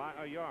down by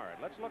a yard.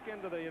 Let's look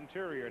into the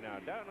interior now,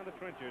 down in the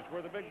trenches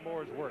where the big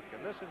boys work.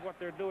 And this is what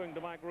they're doing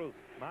to Mike Ruth.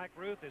 Mike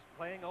Ruth is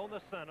playing on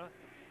the center.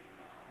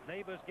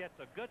 Neighbors gets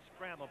a good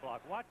scramble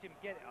block. Watch him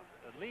get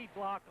a lead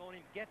block on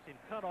him, gets him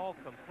cut off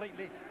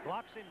completely,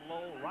 blocks him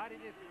low, right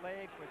in his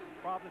legs, which is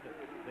probably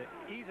the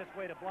easiest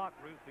way to block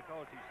Ruth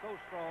because he's so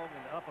strong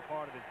in the upper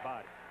part of his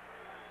body.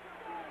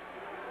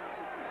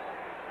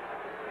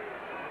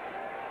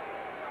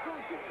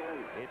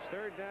 It's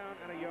third down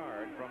and a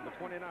yard from the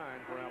 29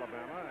 for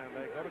Alabama, and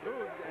they go to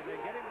Good, and they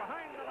get him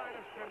behind the line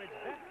of scrimmage.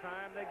 That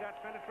time they got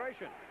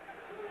penetration.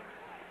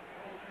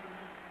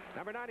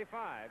 Number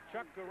 95,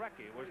 Chuck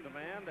Gurecki, was the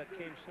man that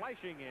came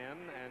slashing in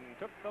and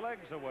took the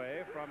legs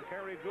away from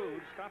Kerry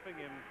Good, stopping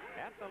him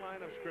at the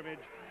line of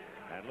scrimmage.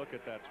 And look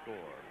at that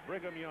score.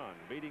 Brigham Young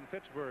beating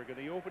Pittsburgh in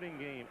the opening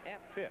game at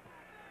Pitt.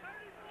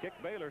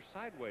 Kicked Baylor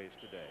sideways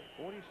today,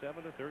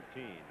 47-13.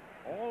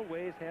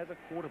 Always has a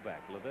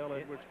quarterback. Lavelle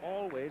Edwards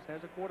always has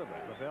a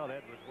quarterback. Lavelle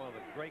Edwards, one of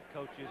the great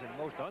coaches and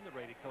most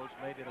underrated coach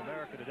maybe in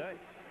America today.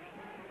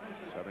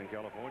 Southern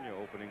California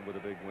opening with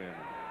a big win.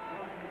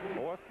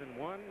 4th and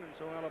 1, and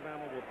so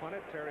Alabama will punt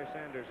it. Terry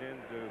Sanders in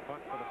to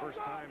punt for the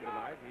first time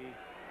tonight. He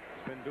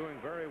been doing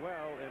very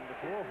well in the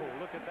Whoa,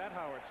 look at that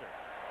howitzer.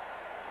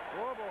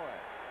 Oh, boy.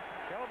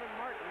 Kelvin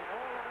Martin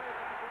all the way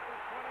back at the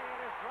 20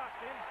 and is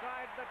dropped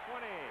inside the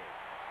 20.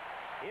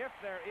 If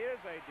there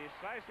is a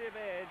decisive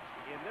edge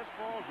in this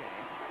ball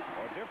game,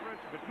 or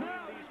difference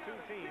between these two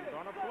teams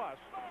on a plus,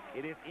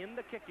 it is in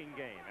the kicking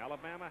game.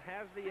 Alabama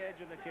has the edge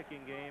in the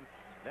kicking game.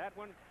 That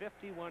one,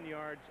 51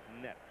 yards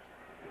net.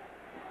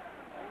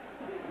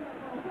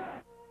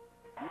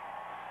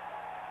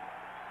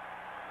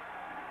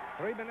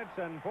 Three minutes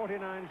and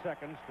 49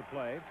 seconds to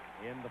play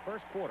in the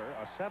first quarter,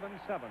 a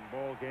 7-7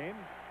 ball game.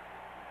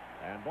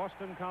 And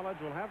Boston College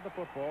will have the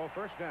football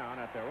first down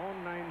at their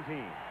own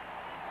 19.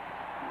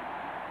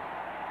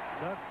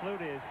 Doug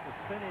Flutie's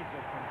percentage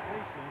of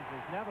completions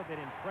has never been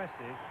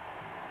impressive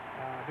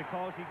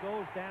because he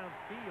goes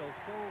downfield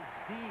so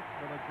deep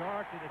the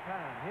majority of the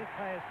time. His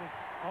passes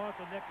aren't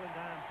the nickel and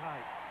dime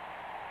type.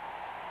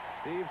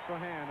 Steve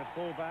Strahan at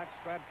fullback,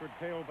 Stratford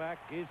tailback,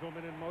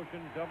 Gieselman in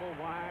motion, double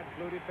wide.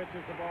 Flutie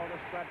pitches the ball to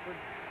Stratford.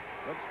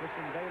 Looks for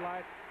some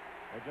daylight.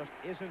 There just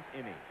isn't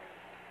any.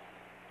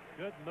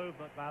 Good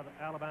movement by the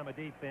Alabama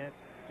defense.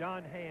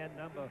 John Hand,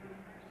 number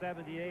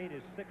 78,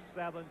 is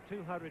 6'7",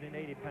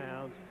 280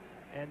 pounds.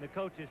 And the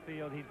coaches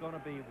feel he's going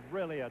to be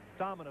really a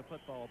dominant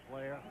football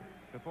player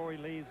before he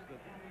leaves the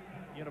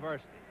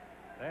university.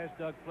 There's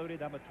Doug Flutie,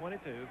 number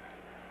 22.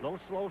 Little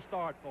slow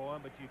start for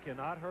him, but you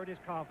cannot hurt his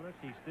confidence.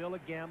 He's still a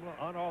gambler,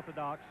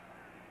 unorthodox,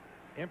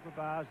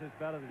 improvises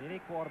better than any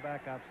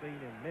quarterback I've seen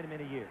in many,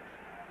 many years.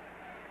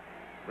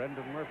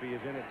 Brendan Murphy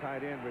is in at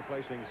tight end,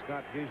 replacing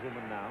Scott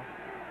Gieselman now.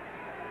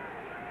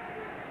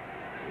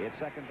 It's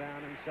second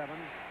down and 7.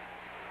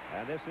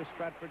 And this is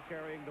Stratford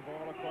carrying the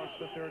ball across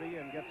the 30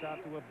 and gets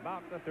out to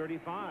about the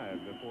 35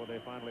 before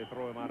they finally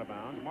throw him out of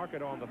bounds. Mark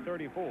it on the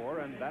 34,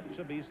 and that's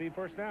a BC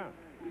first down.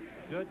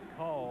 Good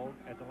call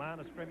at the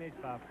line of scrimmage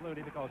by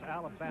Flutie because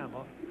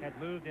Alabama had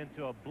moved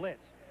into a blitz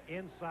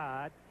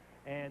inside,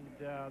 and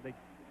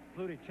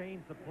Flutie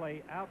changed the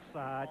play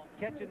outside,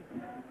 catching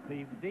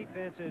the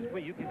defenses.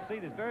 Well, you can see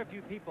there's very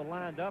few people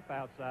lined up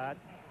outside,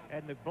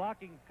 and the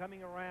blocking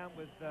coming around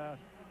with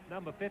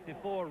number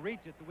 54 reach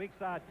at the weak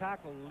side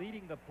tackle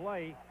leading the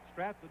play.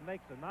 Stratford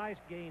makes a nice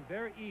gain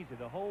very easy.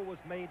 The hole was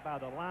made by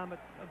the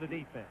alignment of the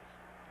defense.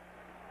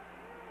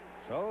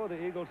 So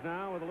the Eagles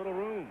now with a little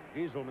room.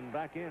 Gieselman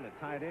back in at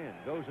tight end,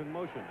 goes in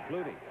motion.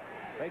 Flutie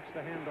fakes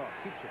the handoff,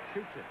 keeps it,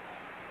 shoots it,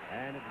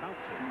 and it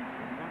bounces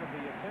in front of the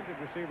intended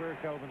receiver,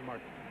 Kelvin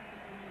Martin.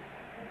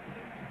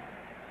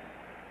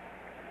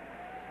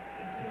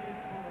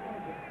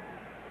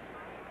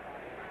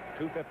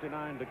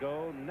 .259 to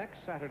go. Next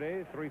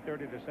Saturday,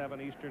 3:30 to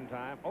 7 Eastern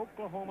Time,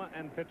 Oklahoma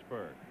and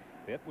Pittsburgh.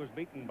 Pitt was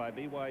beaten by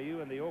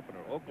BYU in the opener.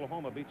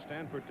 Oklahoma beat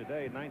Stanford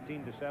today,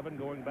 19-7,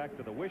 going back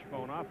to the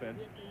wishbone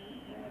offense.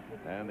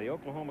 And the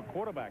Oklahoma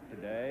quarterback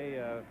today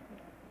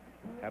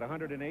had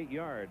 108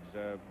 yards.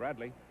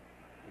 Bradley,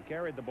 he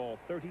carried the ball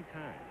 30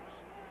 times.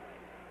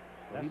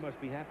 So he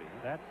must be happy.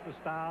 That's the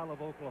style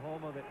of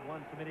Oklahoma that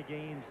won so many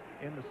games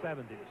in the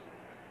 70s.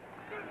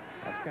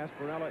 That's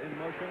Casparella in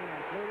motion,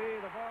 and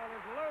Flutie, the ball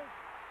is loose.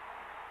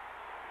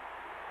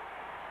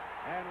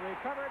 And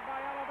recovered by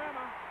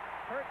Alabama.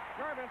 Kurt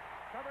Jarvis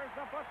covers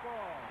the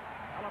football.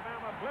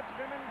 Alabama blitzed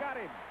him and got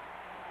him.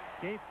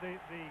 Keith, the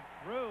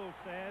rule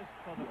says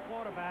for the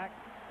quarterback,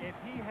 if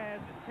he has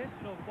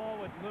intentional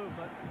forward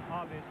movement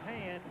of his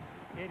hand,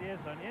 it is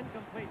an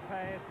incomplete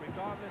pass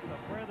regardless of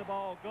where the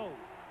ball goes.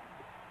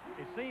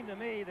 It seemed to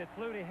me that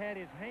Flutie had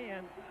his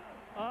hand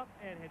up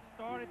and had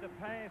started to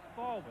pass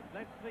forward.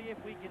 Let's see if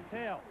we can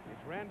tell.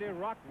 It's Randy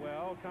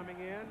Rockwell coming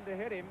in to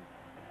hit him.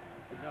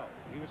 No,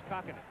 he was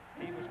cocking it.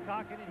 He was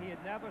cocking it. He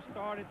had never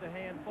started the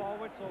hand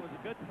forward, so it was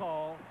a good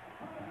call.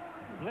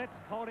 Blitz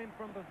caught him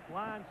from the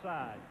blind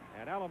side.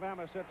 And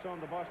Alabama sits on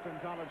the Boston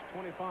College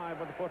 25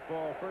 with the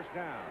football, first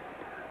down.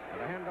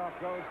 And the handoff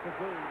goes to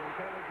Gould, and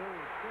Taylor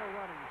Gould still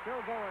running,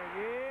 still going.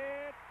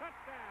 It's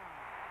touchdown!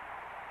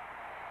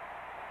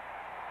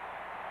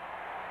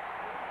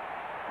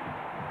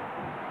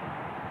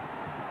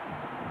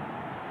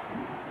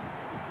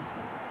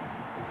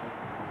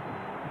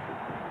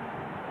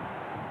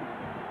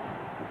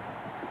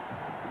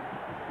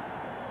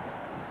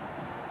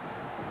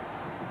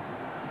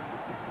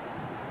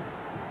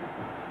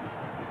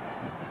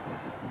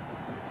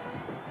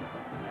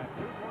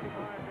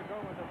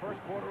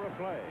 Quarter of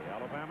play.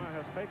 Alabama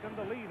has taken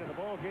the lead in the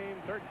ball game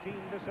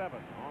 13-7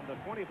 on the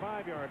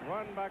 25-yard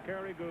run by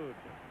Kerry Gould.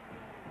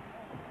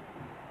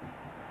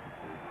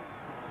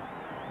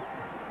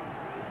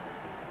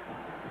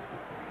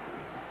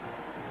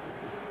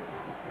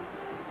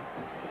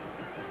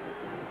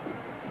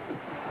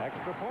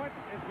 Extra point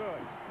is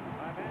good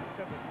by Van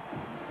Tippett.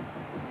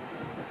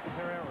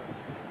 Herrera.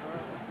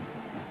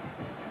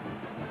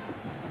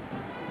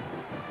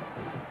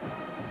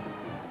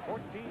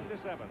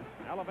 14-7.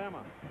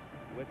 Alabama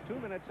with 2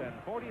 minutes and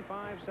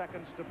 45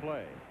 seconds to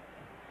play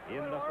in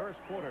the first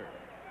quarter.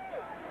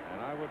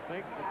 And I would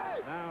think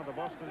that now the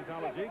Boston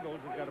College Eagles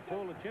have got to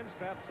pull the chin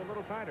straps a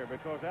little tighter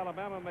because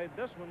Alabama made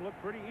this one look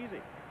pretty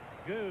easy.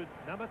 Good,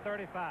 number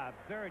 35,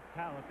 very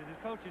talented. His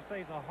coaches say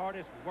he's the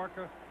hardest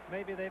worker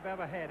maybe they've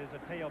ever had as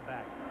a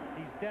tailback.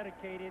 He's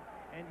dedicated,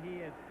 and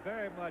he is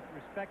very much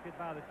respected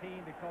by the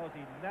team because he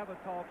never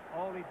talks.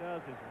 All he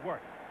does is work.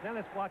 Now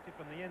let's watch it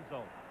from the end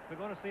zone. We're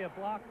going to see a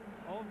block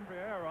on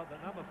Pereira, the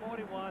number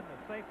 41,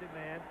 the safety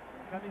man,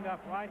 coming up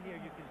right here.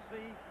 You can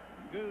see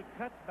Good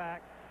cuts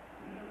back.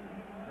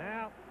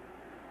 Now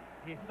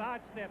he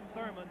sidesteps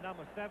Thurman,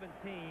 number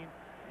 17.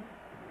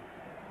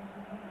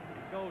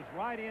 Goes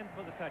right in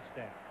for the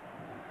touchdown.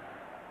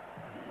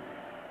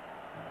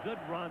 Good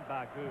run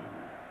by Good.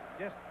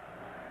 Just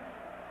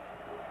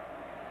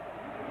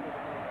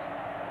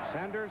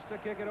Sanders to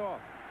kick it off.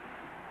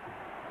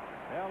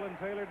 Bell and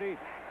Taylor deep.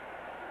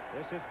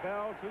 This is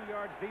Bell 2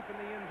 yards deep in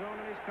the end zone,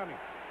 and he's coming.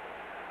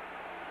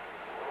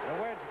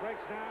 The wedge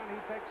breaks down.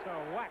 He takes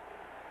a whack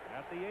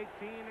at the 18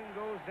 and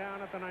goes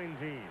down at the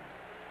 19.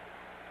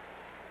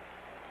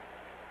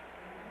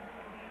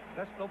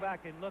 Let's go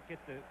back and look at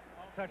the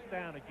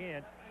touchdown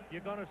again.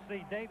 You're going to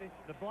see David,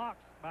 the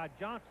blocks by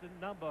Johnson,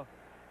 number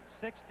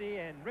 60,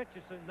 and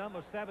Richardson,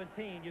 number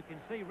 17. You can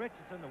see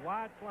Richardson, the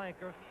wide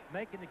flanker,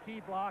 making the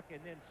key block,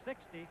 and then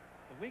 60, the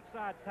weak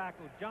side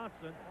tackle,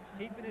 Johnson,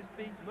 keeping his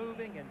feet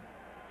moving and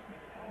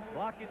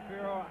blocking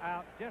Pereira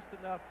out just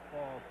enough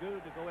for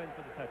Good to go in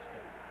for the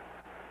touchdown.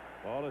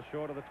 Ball is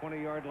short of the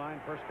 20-yard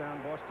line. First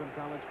down, Boston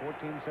College,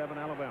 14-7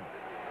 Alabama.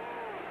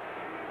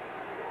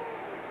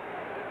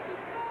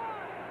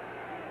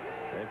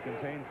 They've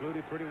contained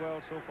Flutie pretty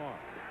well so far.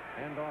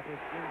 Handoff is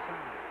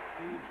inside.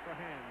 Steve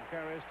Strahan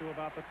carries to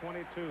about the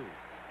 22.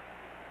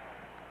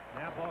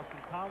 Now Boston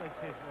College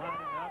is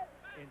lining up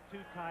in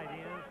two tight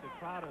ends to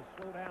try to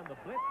slow down the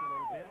blitz a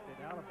little bit that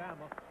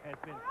Alabama has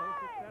been so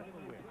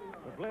successful with.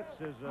 The blitz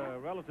is a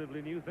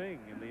relatively new thing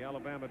in the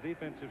Alabama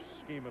defensive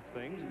scheme of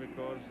things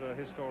because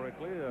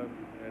historically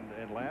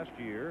and last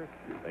year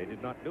they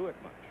did not do it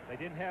much. They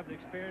didn't have the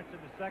experience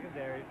in the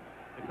secondary.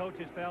 The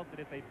coaches felt that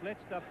if they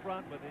blitzed up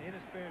front with an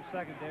inexperienced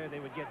secondary, they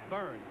would get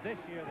burned. This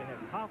year they have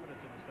confidence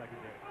in the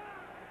secondary.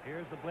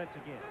 Here's the blitz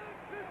again.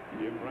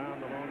 Jim Brown,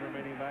 the lone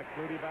remaining back.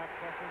 Flutie back,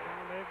 pressures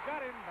on. They've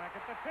got him back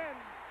at the 10.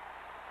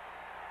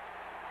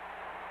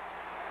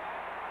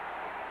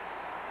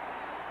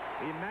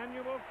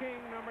 Emmanuel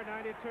King, number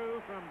 92,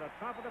 from the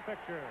top of the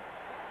picture.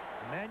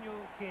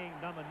 Emmanuel King,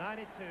 number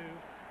 92,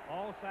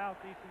 all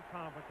Southeastern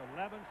Conference,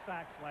 11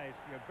 sacks last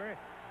year. Very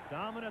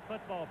dominant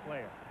football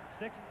player.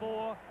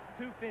 6'4",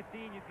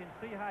 215. You can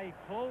see how he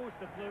closed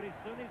the Flutie as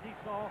soon as he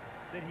saw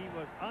that he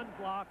was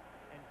unblocked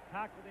and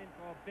tackled in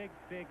for a big,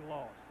 big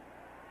loss.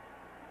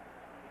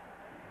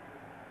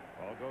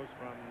 Ball goes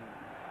from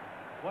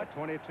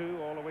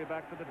 22 all the way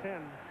back to the 10.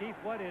 Keith,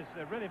 what is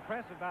really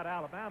impressive about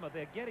Alabama,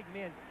 they're getting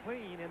men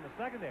clean in the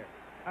secondary.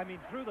 I mean,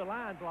 through the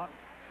line block.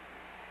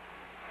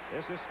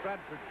 This is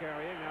Stratford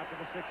carrying out to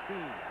the 16.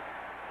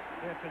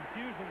 They're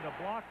confusing the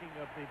blocking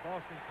of the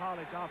Boston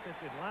College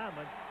offensive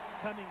lineman,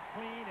 coming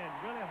clean and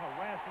really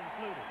harassing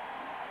Flutie.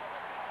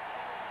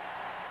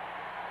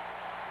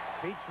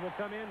 Peach will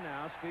come in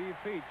now. Steve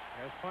Peach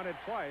has punted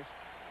twice.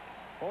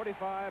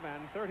 45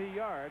 and 30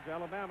 yards.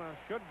 Alabama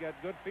should get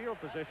good field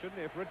position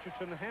if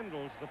Richardson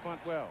handles the punt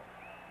well.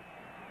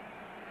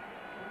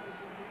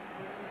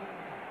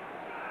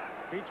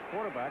 Peach,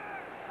 quarterback,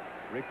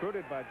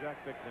 recruited by Jack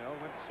Bicknell,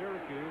 went to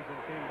Syracuse and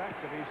came back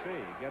to V.C.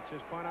 Gets his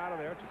punt out of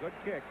there. It's a good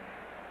kick.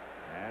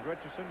 And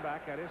Richardson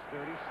back at his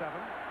 37.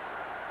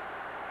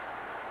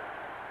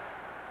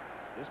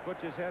 This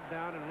puts his head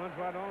down and runs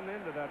right on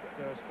into that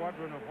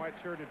squadron of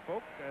white-shirted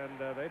folk,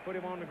 and they put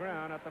him on the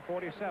ground at the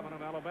 47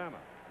 of Alabama.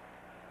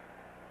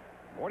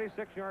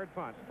 46-yard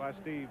punt by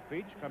Steve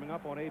Peach, coming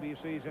up on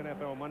ABC's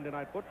NFL Monday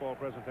Night Football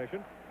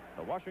presentation.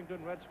 The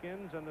Washington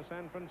Redskins and the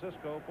San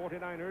Francisco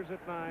 49ers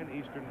at 9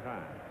 Eastern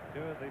Time.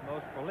 Two of the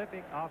most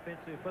prolific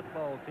offensive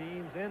football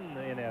teams in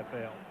the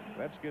NFL.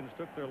 Redskins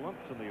took their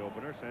lumps in the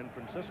opener. San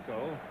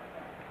Francisco,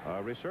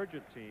 a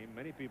resurgent team,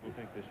 many people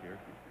think this year.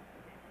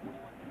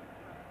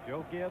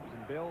 Joe Gibbs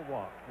and Bill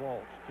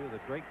Walsh, two of the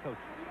great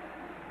coaches.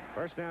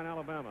 First down,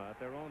 Alabama at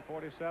their own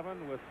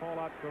 47 with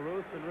Paulette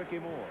Carruth and Ricky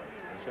Moore.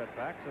 The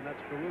setbacks, and that's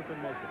Carruth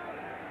in motion.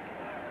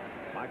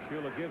 Mike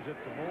Shula gives it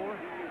to Moore,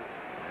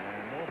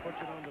 and Moore puts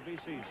it on the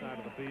VC side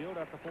of the field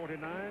at the 49,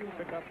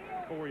 pick up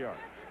 4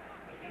 yards.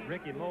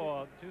 Ricky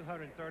Moore,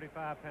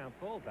 235-pound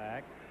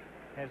fullback,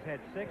 has had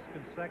 6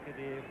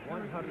 consecutive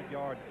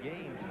 100-yard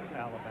games for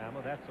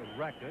Alabama. That's a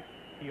record.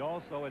 He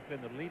also has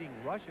been the leading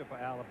rusher for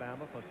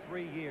Alabama for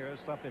 3 years,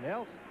 something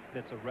else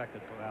that's a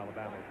record for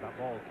Alabama about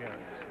ball carries.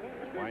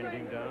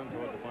 Winding down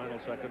toward the final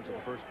seconds of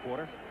the first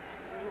quarter.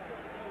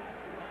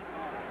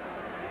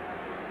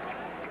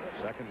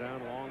 Second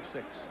down, long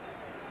 6.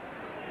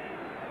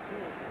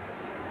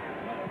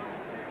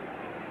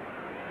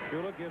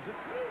 Shula gives it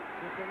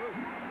to Carruth.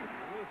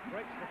 Carruth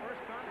breaks the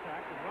first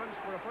contact and runs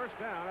for a first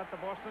down at the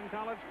Boston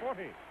College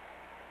 40.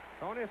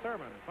 Tony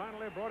Thurman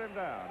finally brought him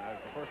down as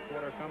the first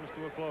quarter comes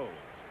to a close.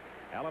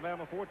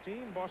 Alabama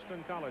 14,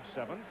 Boston College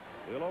 7.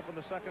 We'll open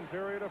the second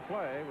period of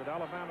play with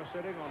Alabama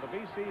sitting on the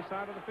BC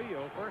side of the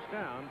field. First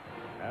down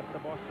at the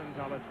Boston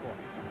College 40.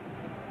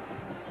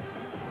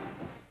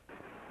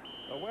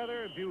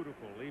 weather,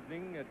 beautiful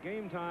evening. At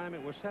game time,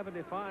 it was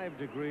 75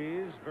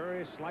 degrees,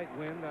 very slight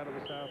wind out of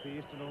the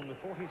southeast, and only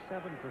 47%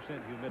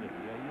 humidity.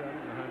 I don't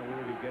know how in the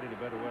world you get any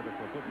better weather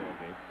for a football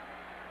game.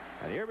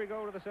 And here we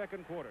go to the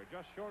second quarter,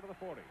 just short of the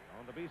 40.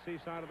 On the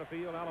BC side of the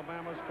field,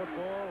 Alabama's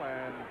football,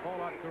 and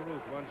Paul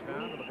Carruth runs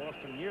down to the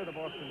Boston, near the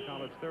Boston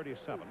College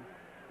 37,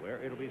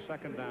 where it'll be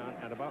second down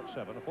and about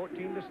 7. A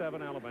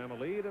 14-7 Alabama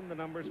lead, and the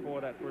numbers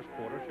for that first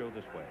quarter show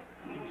this way.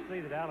 You can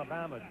see that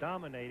Alabama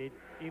dominated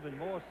even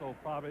more so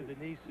probably than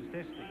these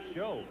statistics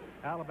show.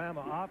 Alabama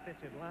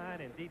offensive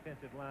line and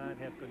defensive line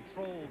have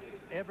controlled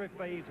every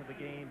phase of the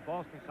game.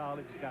 Boston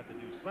College has got to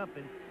do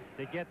something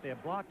to get their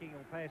blocking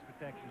on pass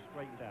protection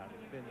straightened out.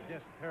 It's been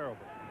just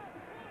terrible.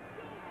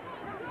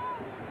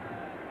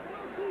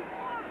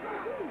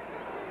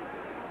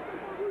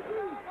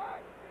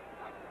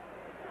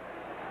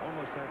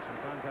 Almost had some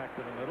contact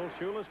in the middle.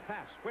 Shula's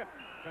pass, whipped,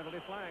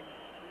 penalty flag,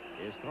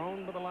 is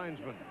thrown by the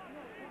linesman.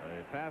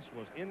 The pass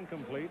was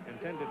incomplete,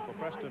 intended for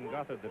Preston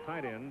Gothard, the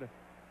tight end.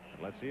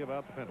 And let's see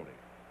about the penalty.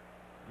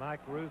 Mike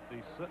Ruth,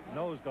 the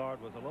nose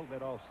guard, was a little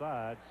bit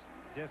offsides.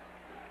 Just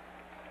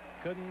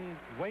couldn't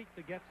wait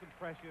to get some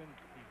pressure.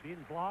 He's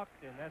being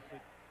blocked, and that's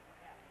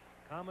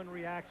a common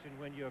reaction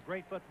when you're a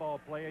great football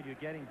player. You're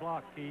getting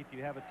blocked, Keith.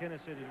 You have a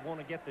tendency to want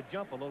to get the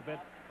jump a little bit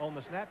on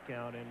the snap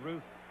count, and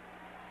Ruth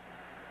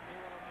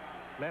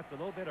left a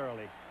little bit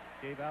early.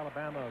 Gave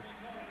Alabama a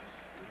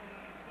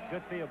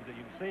good field, but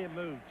you can see him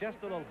move just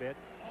a little bit.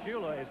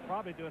 Shula is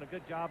probably doing a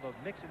good job of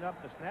mixing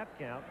up the snap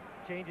count,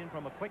 changing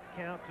from a quick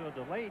count to a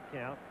delayed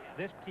count.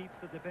 This keeps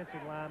the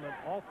defensive lineman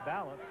off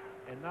balance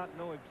and not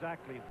know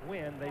exactly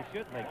when they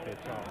should make their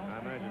charge. I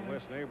imagine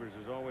Wes Neighbors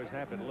is always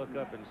happy to look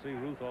up and see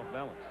Ruth off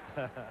balance.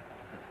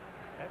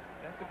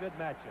 That's a good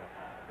matchup.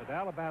 But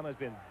Alabama has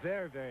been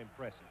very, very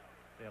impressive.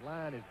 Their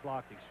line is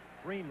blocked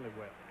extremely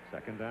well.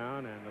 Second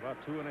down and about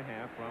 2.5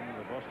 from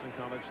the Boston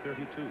College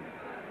 32.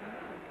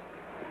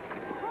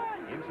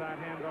 Inside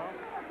handoff,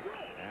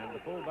 and the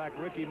fullback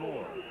Ricky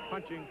Moore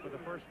punching for the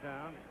first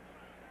down.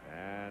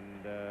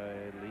 And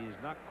he's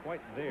not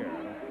quite there,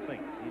 I don't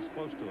think. He's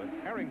close to it.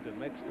 Harrington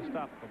makes the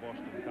stop for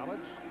Boston College.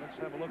 Let's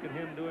have a look at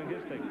him doing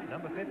his thing.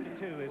 Number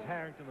 52 is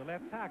Harrington, the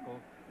left tackle.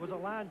 Was a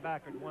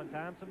linebacker at one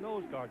time, some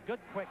nose guard. Good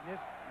quickness,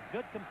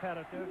 good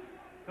competitor.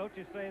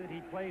 Coaches say that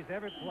he plays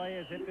every play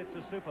as if it's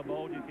a Super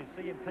Bowl. You can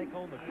see him take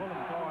on the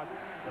pulling guard,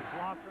 the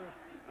blocker.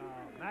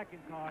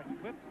 McIntosh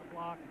whips the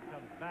block and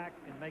comes back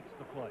and makes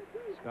the play.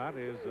 Scott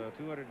is a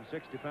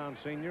 260-pound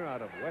senior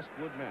out of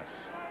Westwood, Mass.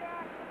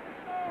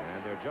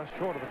 And they're just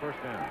short of the first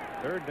down.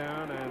 Third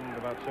down and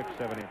about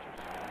 6-7 inches.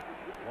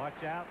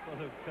 Watch out for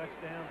the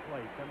touchdown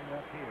play coming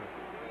up here.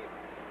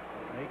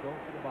 They go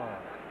for the ball.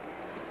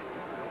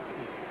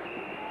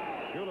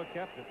 Shula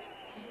kept it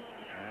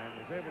and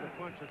was able to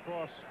punch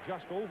across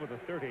just over the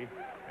 30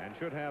 and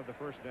should have the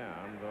first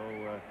down,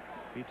 though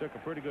he took a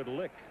pretty good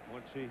lick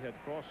once he had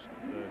crossed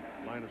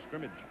the line of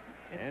scrimmage.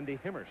 Andy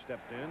Himmer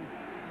stepped in,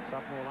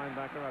 sophomore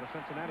linebacker out of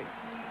Cincinnati.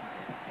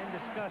 In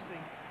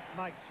discussing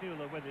Mike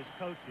Shula with his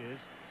coaches,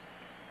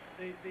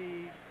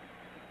 the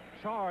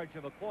charge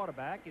of a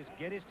quarterback is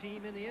get his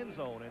team in the end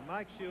zone, and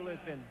Mike Shula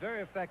has been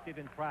very effective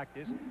in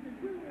practice,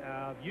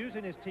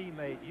 using his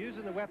teammate,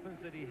 using the weapons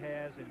that he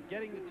has, and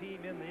getting the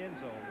team in the end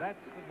zone. That's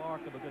the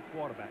mark of a good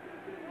quarterback.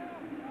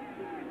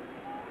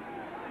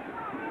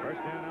 First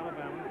down,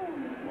 Alabama.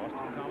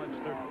 Boston College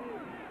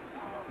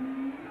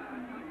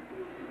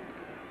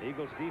 30.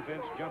 Eagles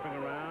defense jumping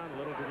around, a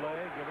little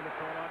delay, giving the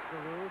call out to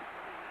Ruth,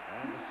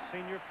 and the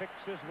senior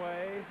picks his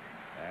way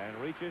and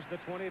reaches the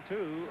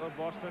 22 of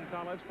Boston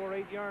College for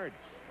 8 yards.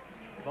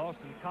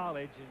 Boston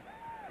College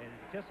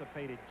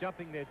anticipated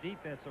jumping their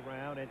defense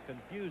around and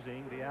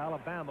confusing the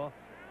Alabama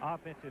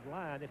offensive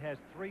line. It has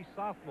 3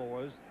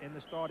 sophomores in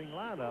the starting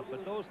lineup,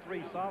 but those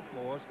 3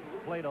 sophomores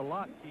played a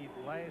lot, Keith,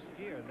 last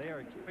year. They are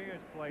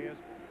experienced players,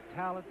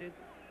 talented,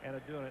 and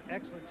are doing an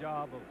excellent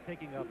job of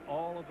picking up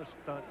all of the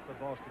stunts for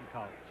Boston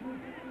College.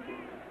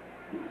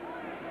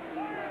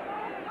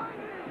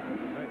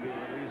 It might be a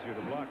little easier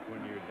to block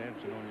when you're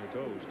dancing on your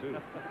toes, too.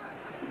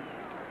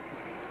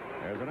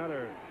 There's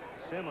another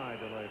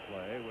semi-delay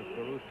play with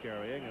Carruth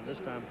carrying, and this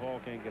time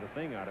Paul can't get a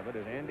thing out of it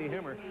as Andy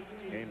Himmer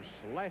came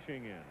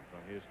slashing in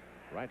from his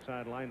right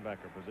side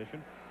linebacker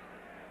position.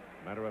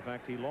 Matter of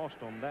fact, he lost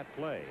on that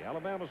play.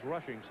 Alabama's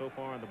rushing so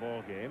far in the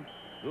ball game.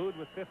 Good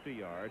with 50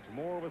 yards,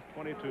 Moore with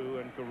 22,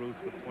 and Carruth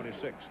with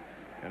 26.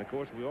 And, of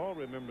course, we all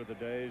remember the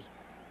days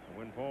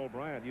when Paul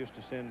Bryant used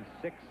to send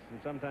 6 and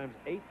sometimes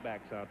 8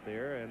 backs out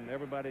there, and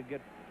everybody'd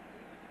get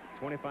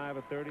 25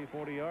 or 30,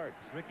 40 yards.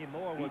 Ricky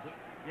Moore was,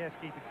 yes,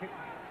 Keith,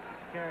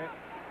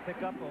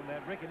 pick up on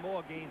that. Ricky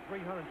Moore gained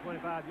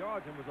 325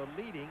 yards and was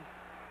a leading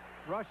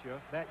rusher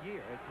that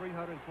year at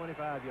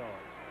 325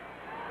 yards.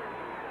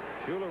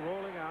 Shula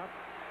rolling out,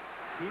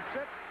 keeps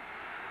it,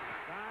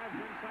 dives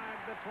inside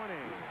the 20,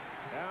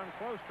 down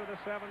close to the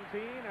 17,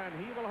 and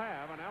he will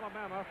have an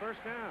Alabama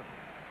first down.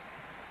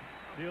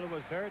 Shula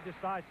was very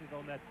decisive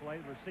on that play.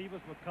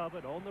 Receivers were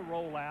covered on the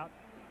rollout.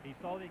 He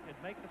saw that he could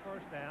make the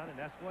first down, and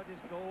that's what his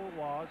goal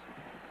was.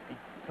 He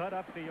cut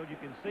upfield. You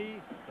can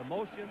see the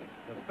motion,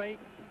 the fake.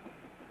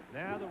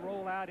 Now the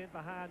roll out in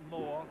behind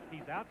Moore.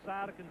 He's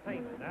outside of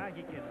containment. Now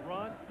he can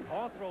run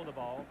or throw the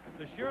ball.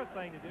 The sure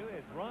thing to do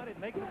is run and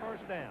make the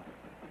first down.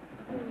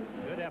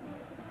 Good effort.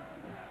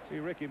 See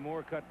Ricky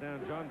Moore cut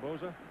down John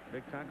Boza.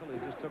 Big tackle. He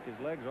just took his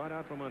legs right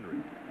out from under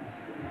him.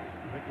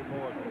 Ricky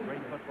Moore is a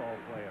great football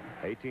player.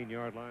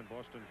 18-yard line,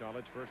 Boston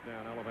College. First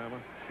down, Alabama.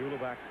 Shula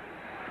back.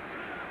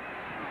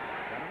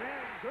 Got him in.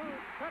 Good.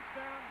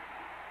 Touchdown.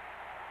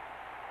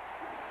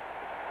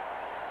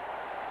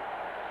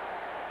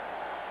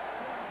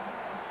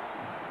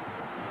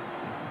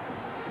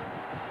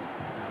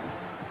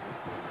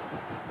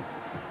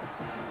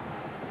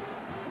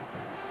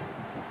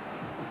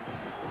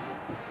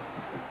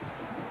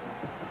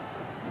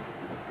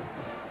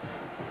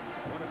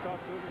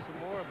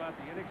 About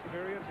the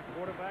inexperience at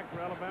quarterback for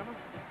Alabama?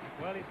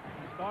 Well, he's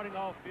starting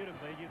off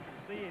beautifully. You can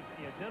see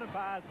he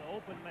identifies the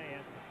open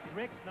man.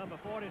 Ricks, number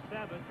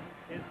 47,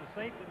 is the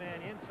safety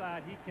man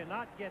inside. He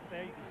cannot get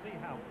there. You can see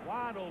how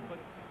wide open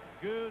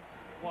Good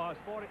was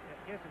 40. I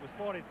guess it was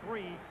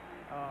 43.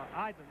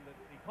 Eisen, the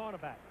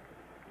cornerback.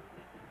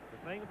 The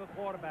thing of a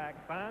quarterback: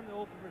 find the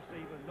open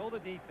receiver, know the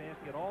defense,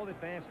 get all the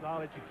advanced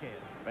knowledge you can.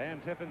 Van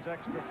Tiffin's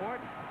extra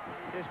point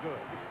is good.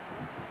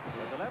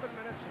 With 11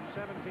 minutes and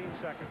 17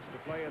 seconds to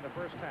play in the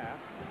first half,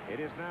 it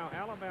is now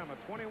Alabama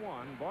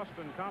 21,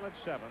 Boston College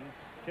 7.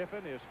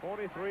 Tiffin is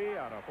 43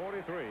 out of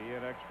 43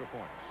 in extra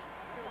points.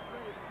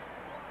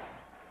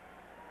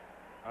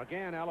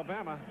 Again,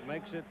 Alabama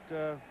makes it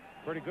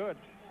pretty good.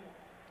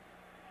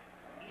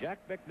 Jack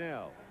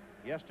Bicknell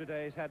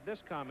yesterday's had this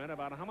comment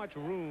about how much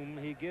room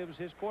he gives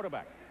his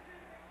quarterback.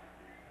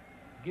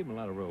 Give him a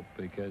lot of rope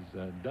because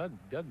Doug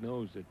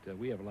knows that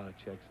we have a lot of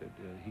checks that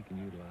he can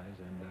utilize,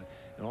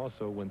 and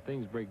also when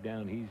things break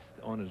down, he's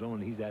on his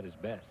own. He's at his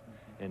best,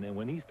 and then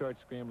when he starts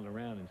scrambling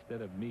around,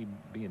 instead of me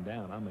being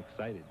down, I'm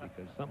excited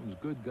because something's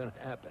good going to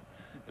happen.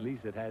 At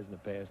least it has in the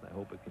past, and I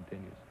hope it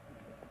continues.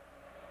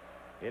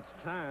 It's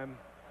time.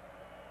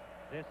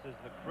 This is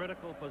the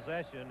critical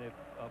possession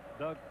of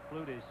Doug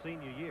Flutie's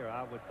senior year,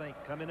 I would think,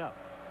 coming up.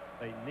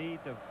 They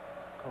need to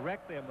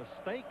correct their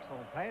mistakes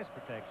on pass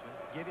protection,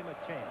 give him a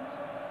chance.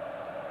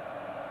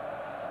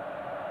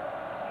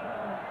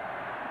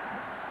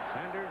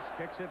 Sanders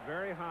kicks it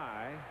very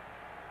high.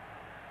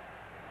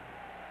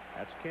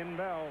 That's Ken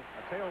Bell,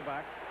 a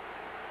tailback.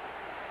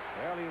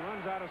 Well, he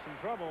runs out of some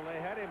trouble. They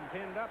had him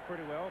pinned up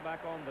pretty well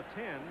back on the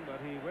 10, but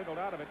he wiggled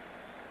out of it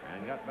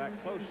and got back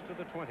close to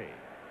the 20.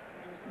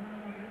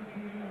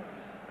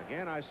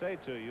 Again, I say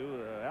to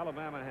you,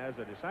 Alabama has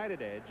a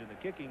decided edge in the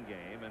kicking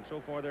game, and so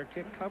far their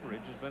kick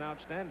coverage has been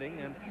outstanding,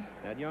 and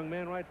that young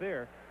man right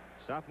there,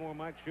 sophomore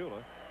Mike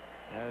Shula,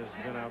 has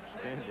been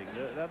outstanding.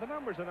 The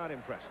numbers are not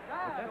impressive,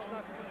 but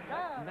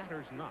that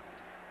matters not.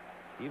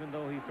 Even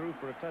though he threw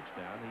for a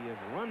touchdown, he has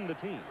run the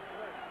team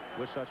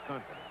with such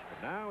confidence.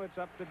 But now it's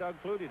up to Doug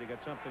Flutie to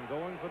get something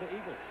going for the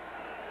Eagles.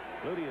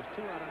 Flutie is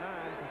 2 out of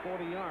 9 for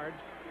 40 yards,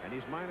 and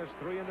he's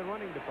 -3 in the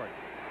running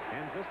department.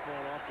 Hands this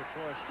ball off to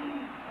Troy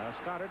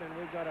Stoddard, and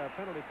we've got a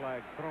penalty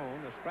flag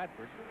thrown.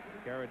 Stratford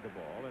carried the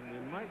ball, and we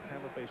might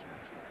have a face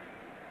mask.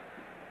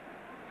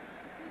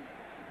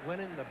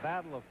 Winning the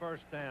battle of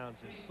first downs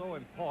is so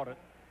important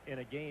in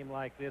a game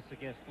like this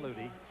against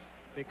Flutie,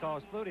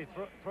 because Flutie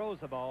throws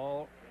the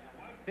ball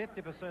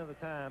 50% of the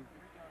time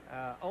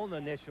on the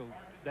initial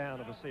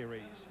down of a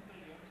series.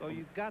 So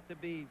you've got to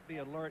be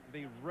alert and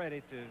be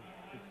ready to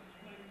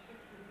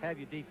have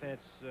your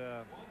defense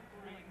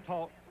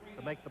taught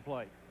to make the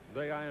play.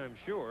 They, I am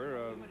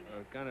sure,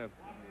 kind of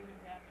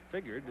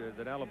figured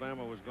that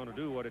Alabama was going to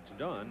do what it's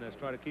done. That's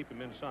try to keep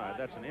him inside.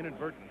 That's an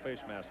inadvertent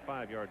face mask,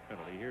 5-yard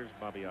penalty. Here's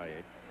Bobby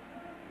Ayade.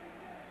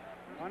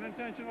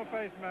 Unintentional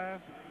face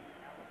mask,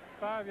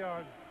 5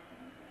 yards.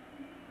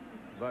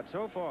 But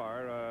so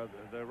far,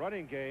 the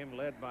running game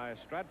led by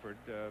Stratford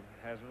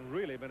hasn't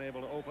really been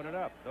able to open it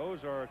up.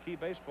 Those are key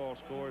baseball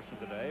scores for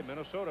the day.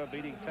 Minnesota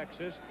beating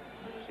Texas,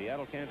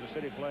 Seattle, Kansas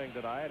City playing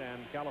tonight,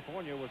 and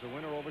California was a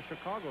winner over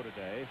Chicago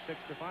today,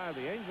 6-5.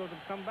 The Angels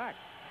have come back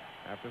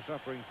after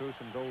suffering through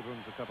some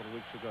doldrums a couple of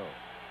weeks ago.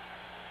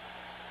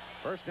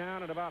 First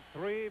down at about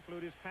 3.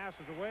 Flutie's pass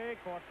is away,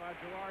 caught by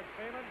Gerard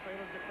Phelan.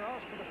 Phelan's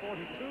across for the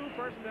 42.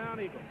 First down,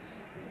 Eagles.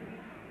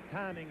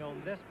 Timing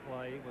on this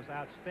play was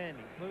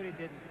outstanding. Flutie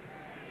didn't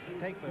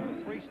take the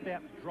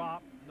 3-step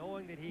drop,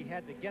 knowing that he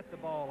had to get the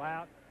ball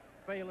out.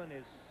 Phelan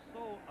is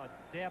so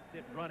adept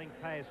at running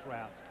pass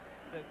routes.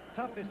 The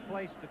toughest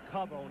place to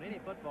cover on any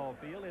football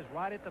field is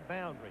right at the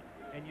boundary.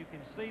 And you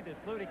can see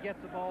that Flutie gets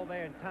the ball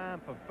there in time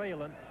for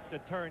Phelan to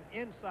turn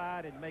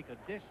inside and make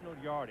additional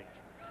yardage.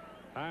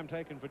 Time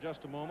taken for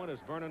just a moment as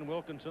Vernon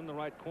Wilkinson, the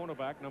right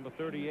cornerback, number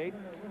 38,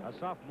 a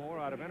sophomore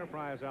out of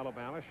Enterprise,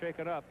 Alabama,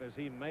 shaken up as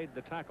he made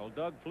the tackle.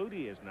 Doug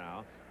Flutie is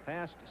now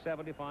past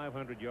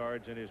 7,500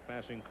 yards in his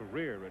passing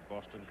career at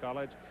Boston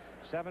College,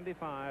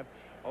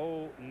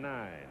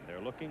 75.09.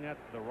 They're looking at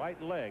the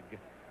right leg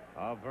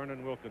of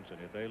Vernon Wilkinson.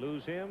 If they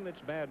lose him,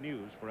 it's bad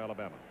news for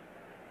Alabama.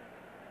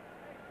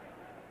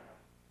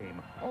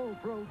 game,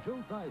 All-Pro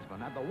Joe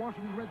Theismann and the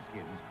Washington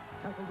Redskins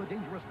tackle the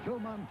dangerous Joe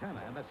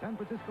Montana and the San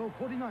Francisco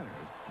 49ers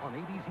on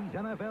ABC's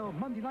NFL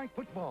Monday Night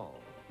Football.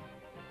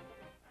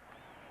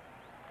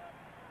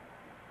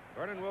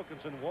 Vernon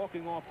Wilkinson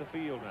walking off the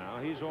field now.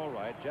 He's all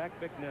right. Jack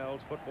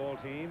Bicknell's football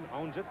team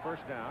owns it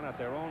first down at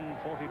their own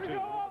 42. Bad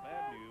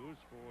news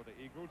for the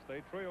Eagles.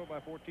 They trail by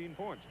 14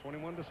 points,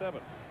 21-7.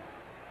 For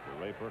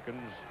Ray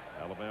Perkins,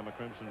 Alabama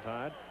Crimson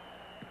Tide.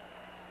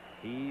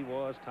 He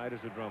was tight as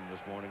a drum this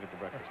morning at the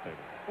breakfast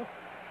table.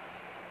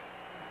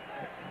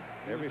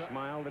 Every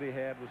smile that he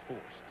had was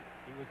forced.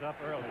 He was up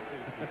early,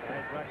 too. He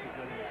had breakfast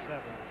with him at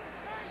 7.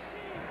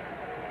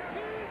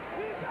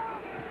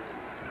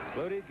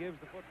 Flutie gives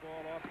the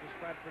football off to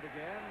Stratford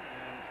again,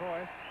 and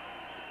Troy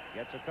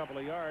gets a couple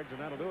of yards,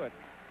 and that'll do it.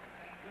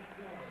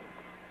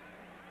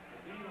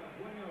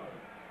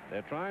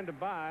 They're trying to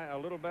buy a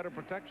little better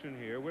protection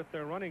here with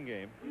their running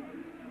game.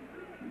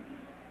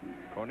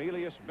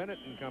 Cornelius Bennett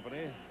and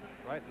company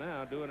right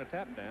now doing a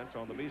tap dance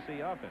on the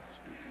BC offense.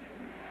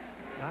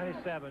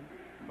 97,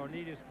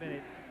 Cornelius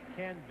Bennett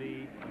can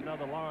be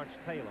another Lawrence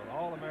Taylor,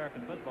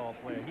 All-American football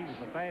player. He was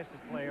the fastest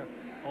player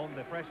on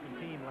the freshman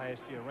team last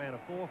year, ran a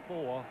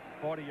 4.4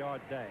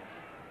 40-yard dash.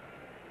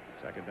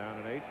 Second down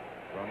and 8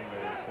 from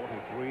the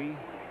 43.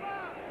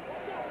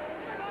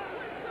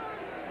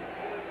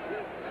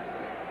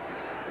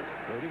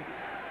 Flutie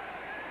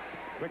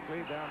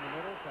quickly down the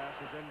middle, pass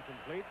is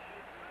incomplete.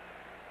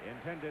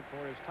 Intended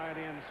for his tight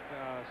ends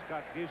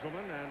Scott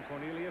Gieselman and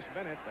Cornelius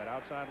Bennett. That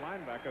outside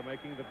linebacker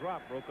making the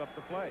drop broke up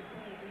the play.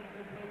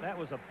 That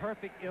was a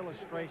perfect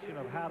illustration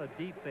of how to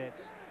defense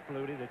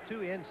Flutie. The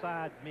two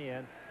inside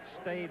men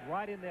stayed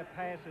right in their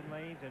passing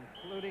lanes, and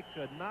Flutie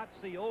could not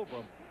see over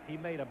them. He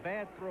made a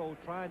bad throw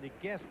trying to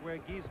guess where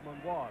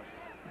Gieselman was.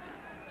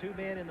 Two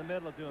men in the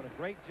middle are doing a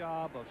great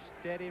job of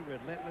steady,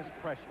 relentless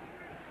pressure.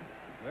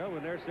 Well,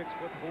 when they're 6'4"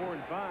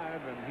 and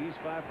 5, and he's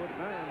 5'9",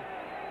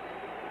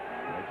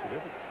 makes a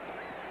difference.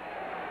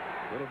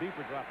 A little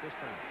deeper drop this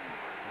time.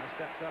 Now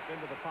steps up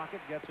into the pocket,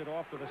 gets it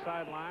off to the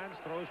sidelines,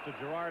 throws to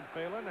Gerard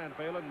Phelan, and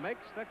Phelan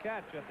makes the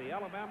catch at the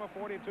Alabama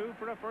 42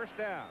 for a first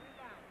down.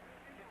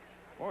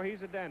 Boy,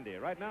 he's a dandy.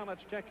 Right now,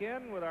 let's check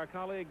in with our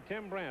colleague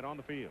Tim Brandt on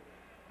the field.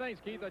 Thanks,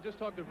 Keith. I just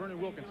talked to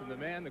Vernon Wilkinson, the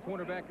man, the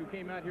cornerback who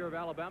came out here of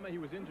Alabama. He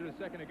was injured a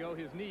second ago.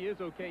 His knee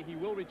is okay. He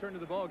will return to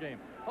the ball game.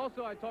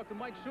 Also, I talked to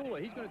Mike Shula.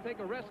 He's going to take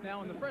a rest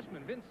now, and the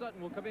freshman, Vince Sutton,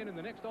 will come in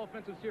the next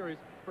offensive series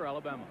for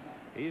Alabama.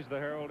 He's the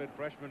heralded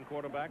freshman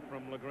quarterback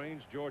from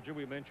LaGrange, Georgia,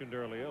 we mentioned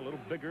earlier. A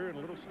little bigger and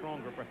a little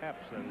stronger,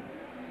 perhaps, than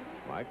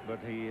Mike, but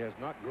he has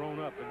not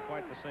grown up in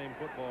quite the same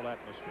football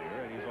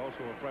atmosphere, and he's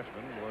also a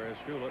freshman, whereas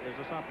Shula is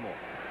a sophomore.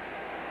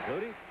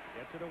 Flutie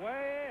gets it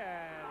away,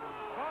 and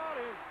ball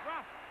is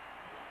dropped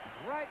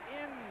right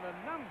in the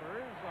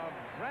numbers of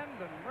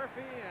Brandon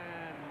Murphy,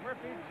 and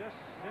Murphy just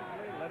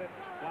simply let it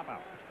flop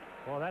out.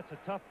 Well, that's a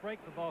tough break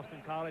for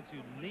Boston College.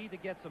 You need to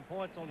get some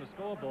points on the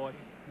scoreboard.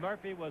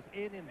 Murphy was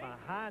in and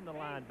behind the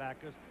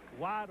linebackers,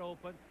 wide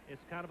open.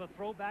 It's kind of a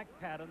throwback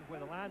pattern where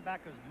the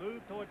linebackers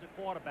move towards the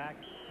quarterback.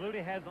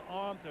 Flutie has the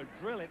arm to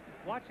drill it.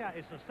 Watch out,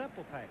 it's a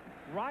simple pass.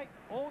 Right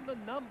on the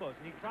numbers.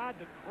 And he tried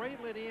to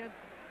cradle it in,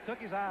 took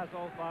his eyes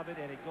off of it,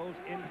 and it goes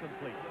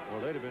incomplete.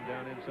 Well, they'd have been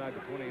down inside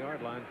the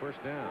 20-yard line, first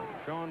down.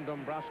 Sean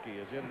Dombrowski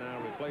is in now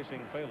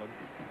replacing Phelan.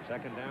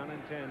 Second down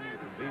and 10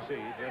 from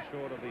BC, just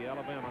short of the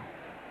Alabama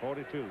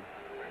 42.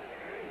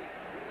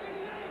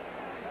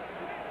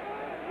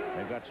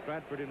 They've got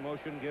Stratford in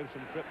motion, gives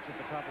some trips at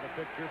the top of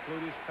the picture.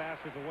 Flutie's pass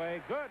is away.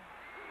 Good.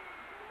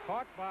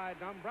 Caught by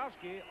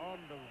Dombrowski on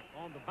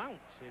the bounce.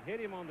 It hit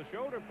him on the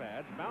shoulder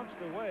pads, bounced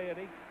away, and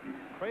he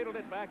cradled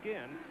it back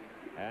in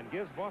and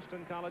gives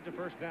Boston College a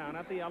first down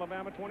at the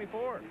Alabama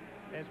 24.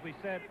 As we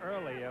said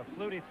earlier,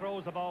 Flutie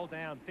throws the ball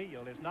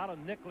downfield. It's not a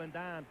nickel and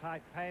dime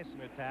type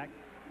passing attack.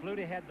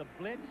 Flutie had the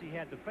blitz. He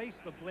had to face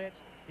the blitz.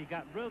 He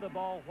got rid of the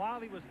ball while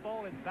he was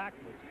falling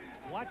backwards.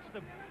 Watch the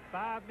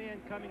 5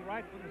 men coming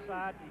right from the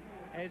side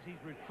as he's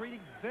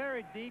retreating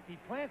very deep. He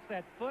plants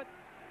that foot,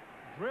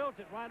 drills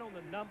it right on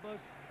the numbers.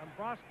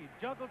 Dombrowski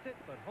juggles it,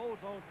 but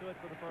holds on to it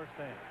for the first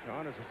down.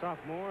 Sean is a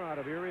sophomore out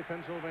of Erie,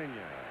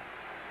 Pennsylvania.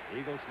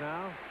 Eagles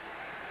now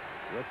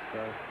with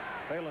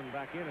Phelan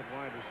back in at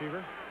wide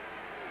receiver.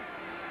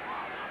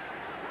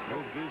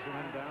 Move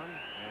Gieselman down,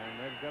 and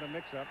they've got a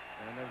mix-up,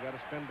 and they've got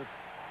to spend it.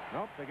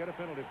 Nope, they get a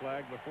penalty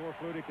flag before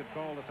Flutie could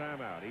call the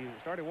timeout. He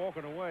started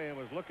walking away and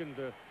was looking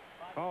to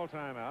call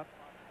timeout,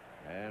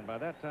 and by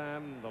that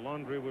time, the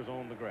laundry was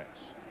on the grass.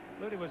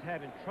 Flutie was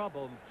having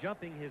trouble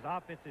jumping his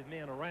offensive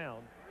men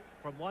around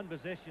from one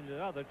position to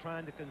the other,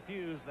 trying to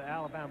confuse the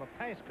Alabama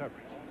pass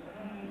coverage.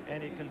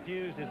 And it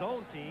confused his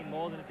own team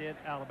more than it did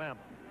Alabama.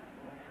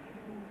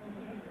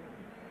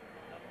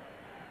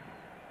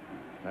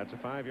 That's a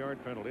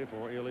 5-yard penalty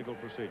for illegal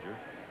procedure.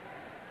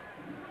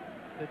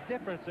 The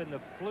difference in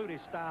the Flutie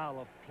style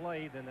of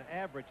play than the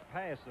average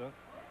passer,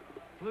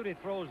 Flutie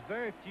throws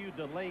very few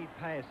delayed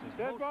passes.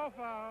 Dead ball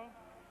foul,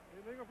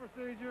 illegal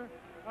procedure,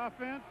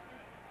 offense,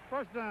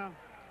 first down.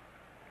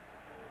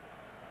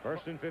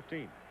 First and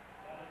 15.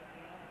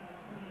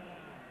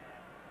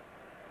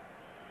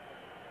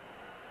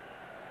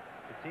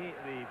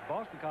 the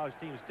Boston College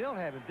team is still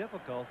having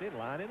difficulty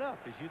lining up.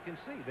 As you can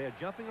see, they're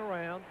jumping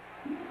around,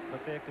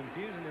 but they're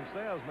confusing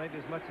themselves maybe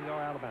as much as they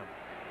are Alabama.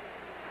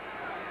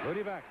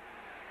 Flutie back.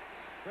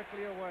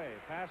 Quickly away.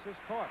 Pass is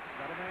caught.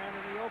 Got a man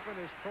in the open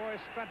is Troy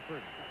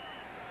Stratford.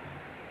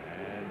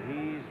 And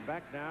he's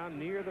back down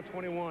near the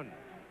 21.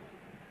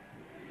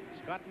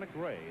 Scott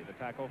McRae, the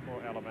tackle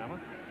for Alabama,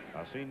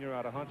 a senior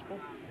out of Huntsville.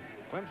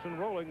 Clemson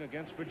rolling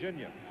against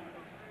Virginia.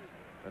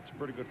 That's a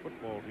pretty good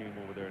football team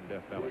over there in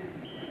Death Valley.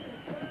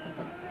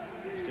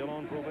 Still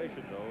on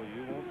probation, though.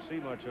 You won't see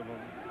much of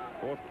them.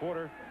 Fourth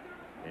quarter,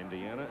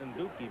 Indiana and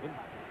Duke even.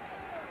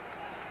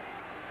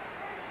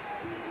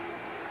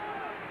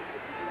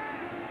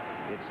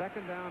 It's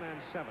second down and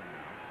 7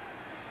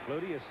 now.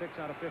 Flutie is 6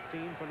 out of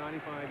 15 for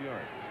 95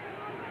 yards.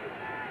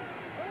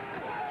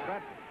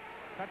 Stratford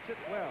cuts it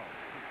well.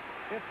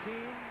 15,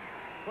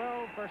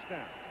 12, first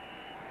down.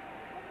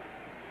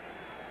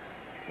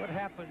 What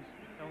happens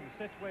on a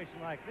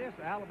situation like this,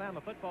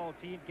 Alabama football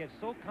team gets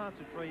so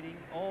concentrating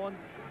on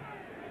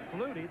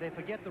Flutie, they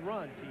forget the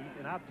run, Keith,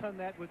 and I've done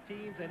that with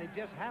teams, and it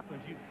just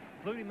happens.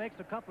 Flutie makes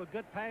a couple of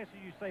good passes,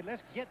 you say,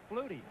 let's get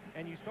Flutie,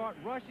 and you start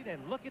rushing,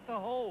 and look at the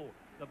hole.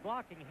 The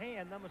blocking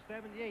hand, number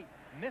 78,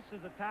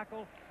 misses the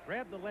tackle,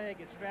 grabbed the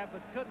leg at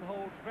Stratford, couldn't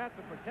hold.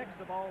 Stratford protects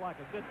the ball like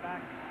a good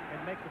back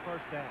and makes the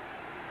first down.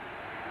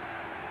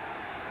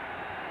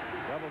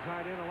 Double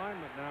tight end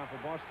alignment now for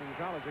Boston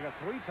College. They got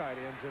 3 tight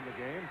ends in the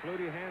game.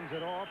 Flutie hands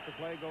it off. The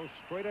play goes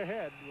straight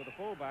ahead with the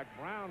fullback,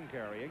 Brown,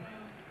 carrying.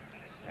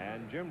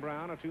 And Jim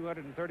Brown, a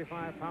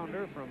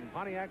 235-pounder from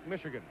Pontiac,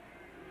 Michigan,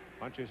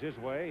 punches his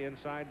way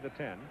inside the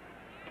 10.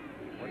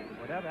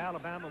 Whatever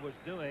Alabama was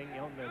doing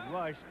on the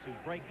rush to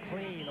break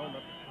clean on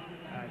the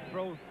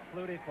throw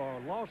Flutie for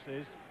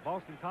losses,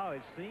 Boston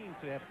College seemed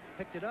to have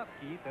picked it up,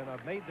 Keith, and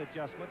have made the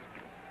adjustments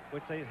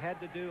which they had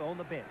to do on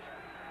the bench.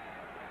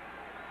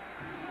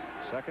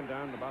 Second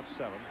down and about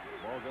 7.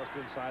 Ball just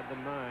inside the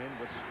 9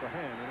 with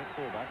Strahan in at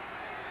fullback.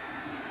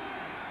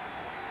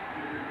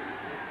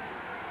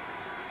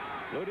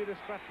 Flutie to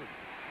Stratford.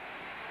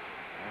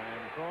 And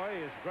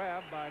Troy is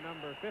grabbed by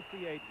number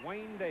 58,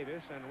 Wayne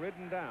Davis, and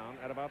ridden down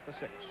at about the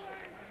 6.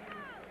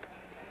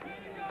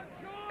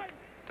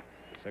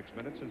 6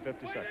 minutes and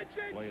 50 seconds.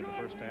 Play in the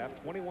first half.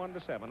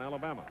 21-7,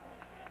 Alabama.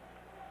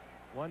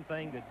 One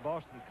thing that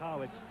Boston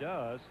College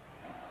does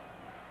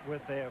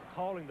with their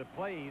calling the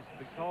plays,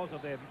 because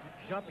of their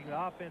jumping the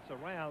offense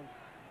around,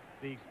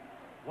 the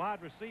wide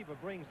receiver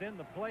brings in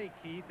the play,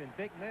 Keith, and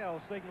Dick Nell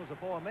signals a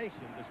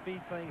formation to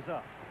speed things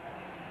up.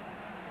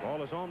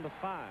 Ball is on the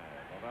 5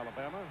 of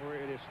Alabama, where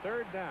it is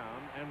third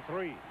down and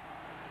 3.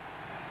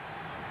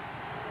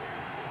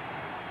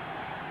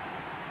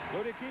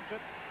 Flutie keeps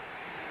it.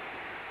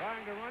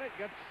 Trying to run it,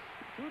 gets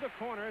to the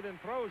corner, then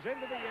throws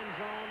into the end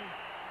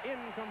zone.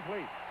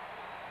 Incomplete.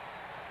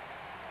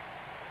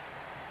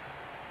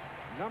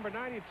 Number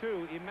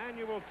 92,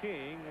 Emmanuel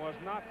King, was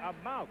not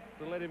about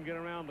to let him get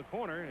around the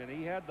corner, and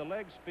he had the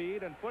leg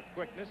speed and foot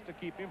quickness to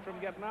keep him from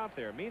getting out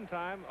there.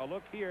 Meantime, a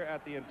look here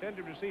at the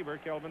intended receiver,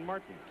 Kelvin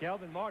Martin.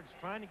 Kelvin Martin's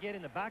trying to get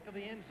in the back of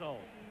the end zone.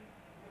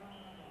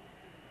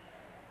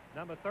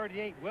 Number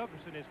 38,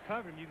 Wilkerson, is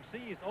covering. You can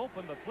see he's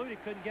open, but Flutie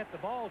couldn't get the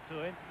ball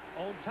to him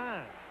on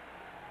time.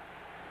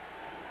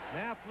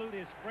 Now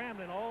Flutie is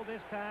scrambling all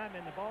this time,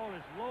 and the ball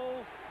is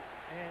low,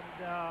 and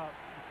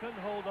he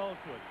couldn't hold on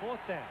to it. Fourth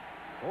down.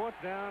 Fourth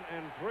down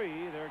and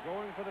 3. They're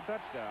going for the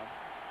touchdown.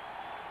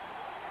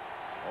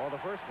 Or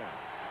the first down.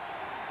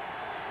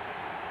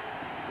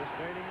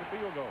 Sustaining the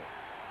field goal.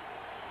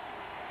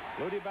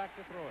 Flutie back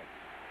to throw it.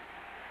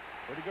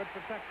 Pretty good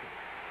protection.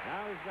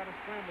 Now he's got to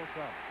scramble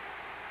some.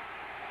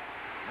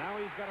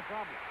 Now he's got a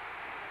problem.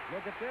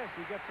 Look at this.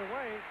 He gets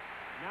away.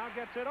 Now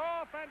gets it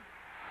off, and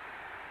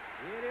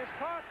it is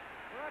caught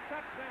for a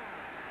touchdown.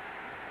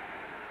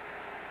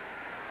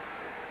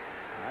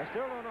 I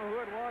still don't know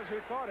who it was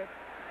who caught it.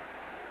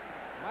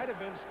 Might have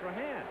been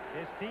Strahan.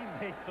 His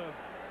teammates are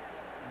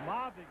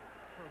mobbing.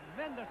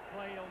 Tremendous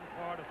play on the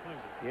part of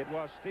Flutie. It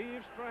was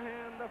Steve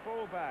Strahan, the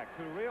fullback,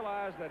 who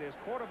realized that his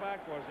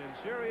quarterback was in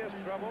serious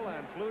trouble,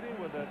 and Flutie,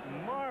 with a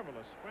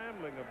marvelous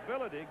scrambling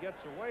ability, gets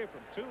away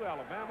from 2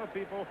 Alabama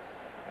people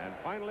and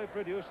finally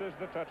produces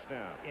the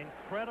touchdown.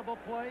 Incredible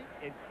play,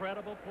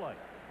 incredible play.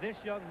 This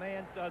young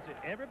man does it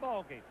every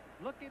ball game.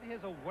 Look at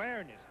his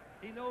awareness.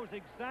 He knows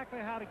exactly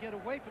how to get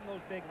away from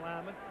those big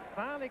linemen.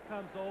 Finally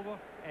comes over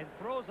and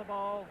throws the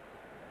ball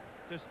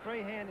to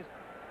Strahan,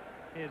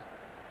 his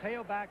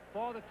tailback,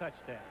 for the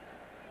touchdown.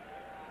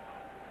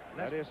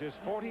 That is his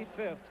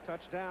 45th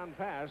touchdown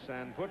pass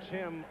and puts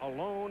him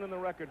alone in the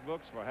record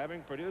books for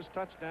having produced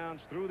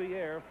touchdowns through the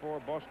air for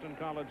Boston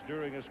College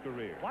during his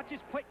career. Watch his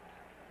quick.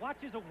 Watch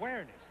his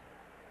awareness.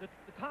 The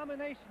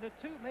combination of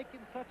the two make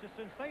him such a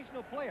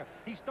sensational player.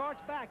 He starts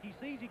back. He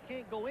sees he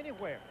can't go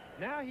anywhere.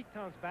 Now he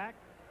comes back,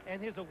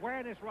 and his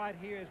awareness right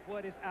here is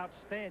what is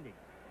outstanding.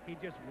 He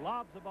just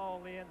lobs the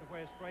ball in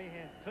where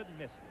Strahan couldn't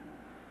miss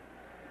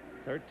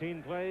it.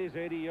 13 plays,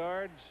 80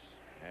 yards,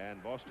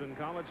 and Boston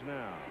College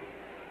now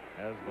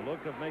has the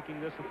look of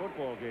making this a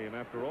football game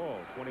after all.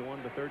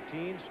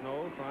 21-13,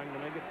 Snow trying to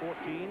make it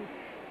 14.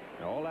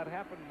 Now, all that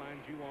happened, mind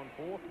you, on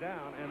 4th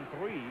down and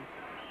 3.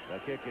 The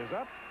kick is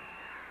up,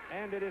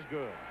 and it is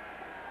good.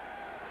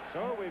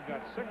 So we've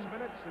got 6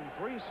 minutes and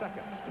 3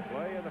 seconds to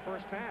play in the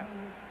first half.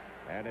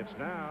 And it's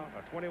now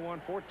a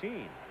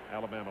 21-14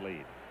 Alabama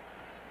lead.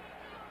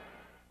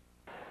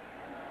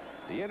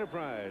 The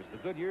Enterprise, the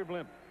Goodyear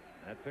blimp.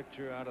 That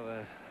picture out of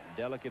the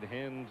delicate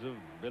hands of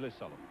Billy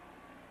Sullivan.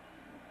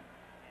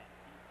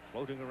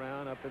 Floating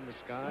around up in the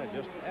sky,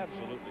 just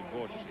absolutely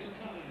gorgeous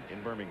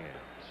in Birmingham.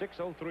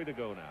 6:03 to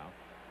go now.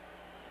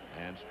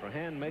 And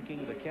Strahan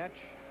making the catch.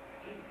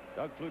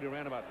 Doug Flutie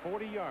ran about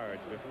 40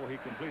 yards before he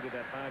completed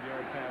that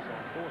 5-yard pass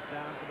on 4th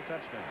down for the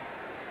touchdown.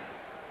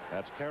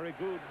 That's Kerry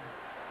Good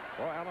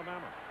for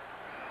Alabama.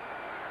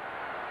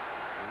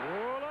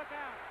 Oh, look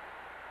out!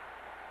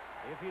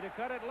 If he'd have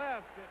cut it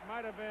left, it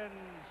might have been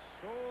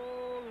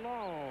so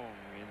long.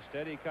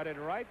 Instead, he cut it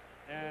right,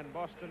 and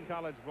Boston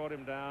College brought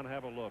him down.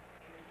 Have a look.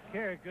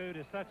 Kerry Good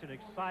is such an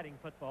exciting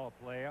football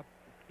player.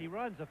 He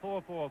runs a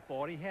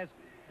 4.44. He has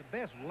the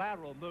best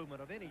lateral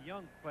movement of any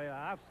young player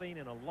I've seen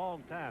in a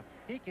long time.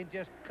 He can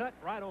just cut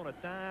right on a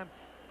dime,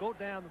 go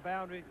down the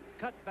boundary,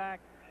 cut back,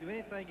 do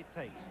anything it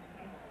takes.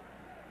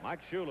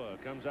 Mike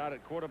Shula comes out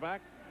at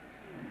quarterback.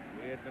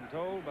 We had been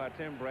told by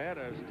Tim Brad,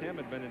 as Tim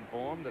had been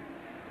informed, that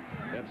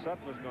Ben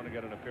Sutton was going to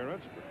get an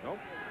appearance, but nope.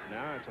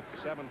 Now it's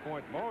a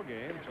 7-point ball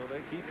game, so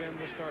they keep in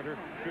the starter,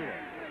 Shula.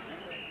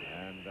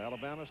 And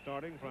Alabama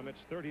starting from its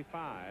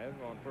 35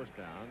 on 1st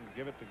down.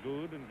 Give it to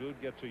Good, and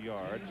Good gets a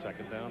yard.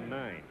 2nd down,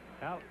 9.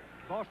 Now,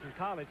 Boston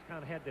College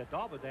kind of had their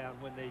double down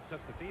when they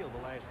took the field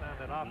the last time,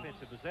 that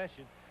offensive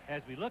possession.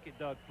 As we look at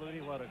Doug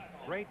Flutie, what a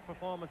great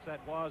performance that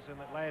was in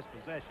that last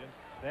possession.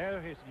 There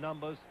are his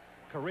numbers,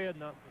 career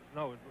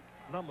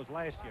numbers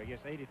last year. Yes,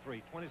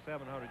 83,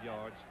 2,700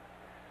 yards.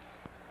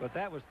 But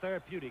that was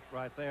therapeutic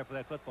right there for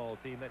that football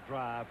team, that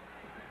drive.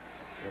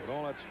 Yeah, but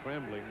all that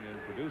scrambling and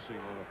producing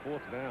on a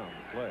 4th down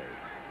play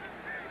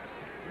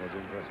was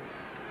impressive.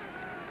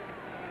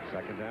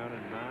 2nd down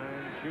and 9.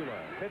 Shula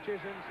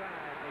pitches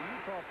inside the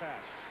Utah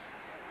pass.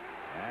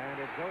 And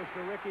it goes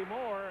to Ricky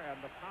Moore,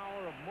 and the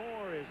power of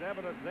Moore is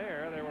evident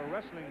there. They were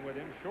wrestling with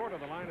him short of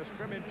the line of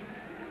scrimmage,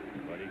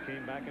 but he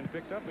came back and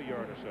picked up a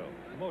yard or so.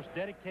 The most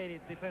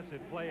dedicated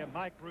defensive player,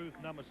 Mike Ruth,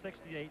 number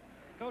 68.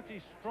 Coach,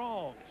 he's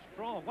strong.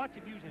 Watch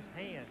him use his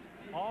hands.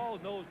 All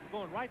those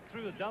going right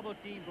through the double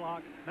team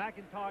block.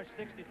 McIntosh,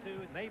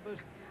 62. Neighbors,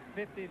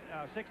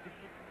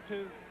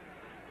 62.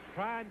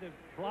 Trying to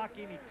block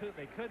him.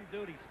 They couldn't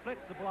do it. He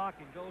splits the block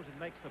and goes and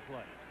makes the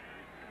play.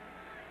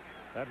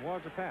 That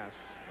was a pass,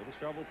 a little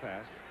shovel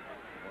pass.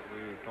 What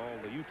we call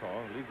the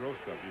Utah. Lee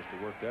Grosscup used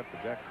to work that for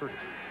Jack Curtis.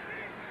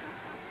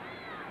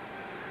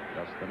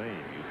 That's the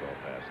name, Utah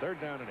pass. 3rd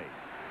down and 8.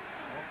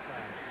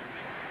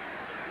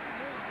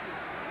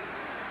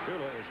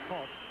 Shula is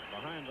caught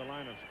behind the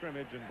line of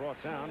scrimmage and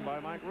brought down by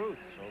Mike Ruth.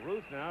 So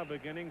Ruth now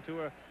beginning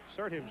to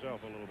assert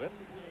himself a little bit.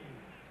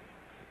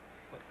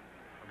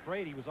 I'm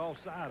afraid he was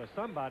offside, or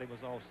somebody was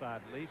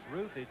offside at least.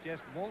 Ruth, it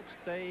just won't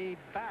stay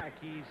back.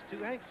 He's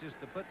too anxious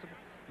to put some...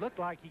 Looked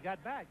like he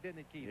got back, didn't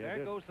it, Keith? Yeah,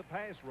 there goes the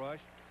pass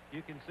rush.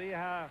 You can see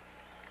how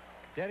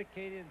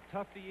dedicated and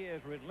tough he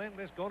is,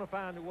 relentless, going to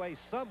find a way,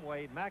 some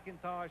way.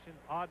 McIntosh and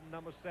Auden,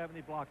 number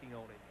 70, blocking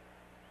on it.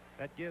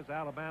 That gives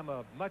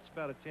Alabama a much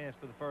better chance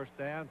for the 1st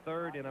down.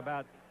 3rd in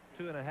about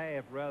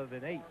 2.5 rather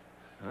than 8.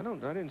 I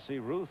didn't see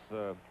Ruth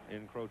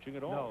encroaching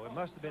at all. No, it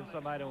must have been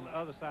somebody on the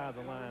other side of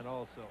the line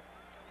also.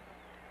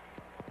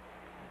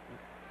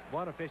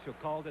 One official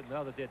called it and the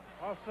other didn't.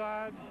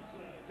 Offside,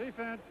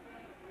 defense,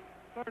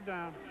 3rd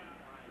down.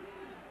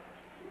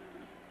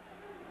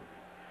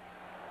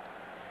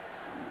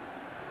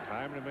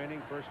 Time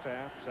remaining, 1st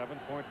half.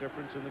 7-point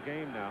difference in the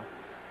game now.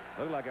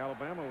 Looked like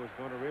Alabama was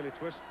going to really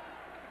twist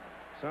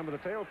some of the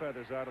tail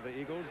feathers out of the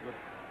Eagles, but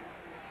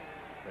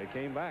they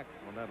came back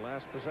on that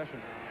last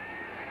possession.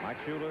 Mike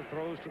Shula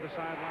throws to the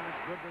sidelines.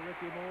 Good to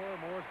Ricky Moore.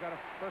 Moore's got a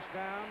 1st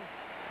down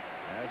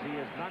as he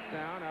is knocked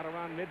down out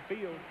around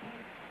midfield.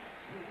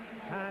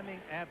 Timing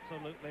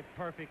absolutely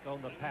perfect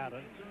on the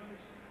pattern.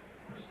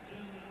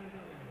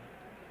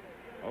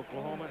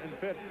 Oklahoma and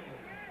Pitt.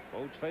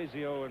 Coach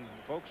Fazio and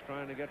folks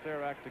trying to get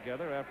their act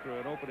together after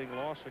an opening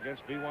loss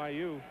against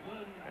BYU.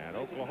 And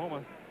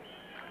Oklahoma,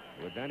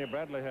 with Danny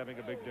Bradley having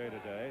a big day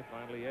today,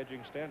 finally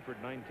edging Stanford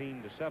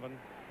 19-7.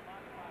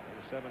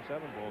 A 7-7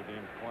 ball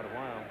game for quite a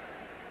while.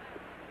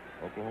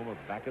 Oklahoma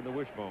back in the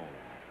wishbone.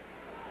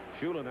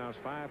 Shula now is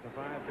 5 for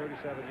 5,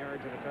 37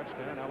 yards and a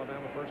touchdown.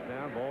 Alabama 1st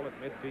down, ball at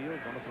midfield,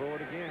 going to throw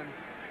it again.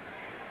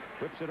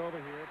 Whips it over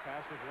here,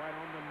 passes right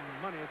on the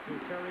money to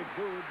Kerry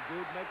Good.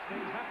 Good makes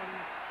things happen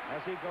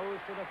as he goes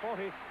to the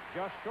 40,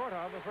 just short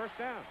of the 1st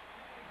down.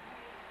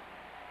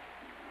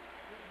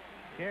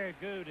 Kerry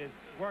Good has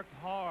worked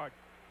hard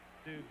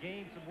to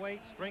gain some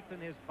weight, strengthen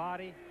his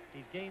body.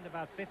 He's gained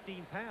about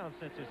 15 pounds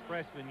since his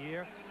freshman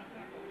year.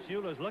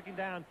 Shula's looking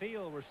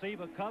downfield,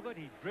 receiver covered.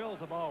 He drills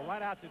the ball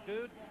right out to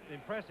Good. The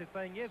impressive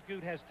thing is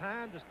Good has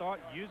time to start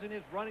using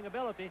his running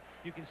ability.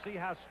 You can see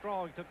how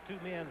strong it took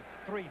 2 men,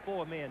 3,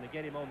 4 men to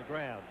get him on the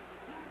ground.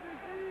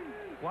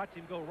 Watch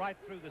him go right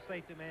through the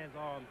safety man's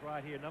arms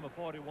right here, number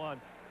 41,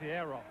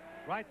 Piero.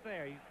 Right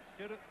there, he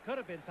could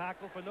have been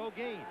tackled for no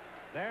gain.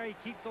 There he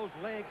keeps those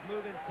legs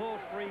moving, pulls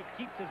free,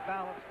 keeps his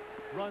balance,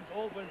 runs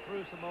over and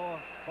through some more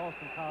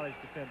Boston College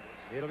defenders.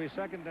 It'll be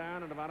second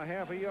down and about a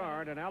half a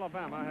yard, and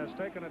Alabama has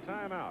taken a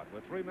timeout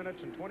with 3 minutes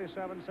and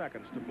 27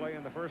 seconds to play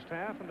in the first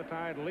half, and the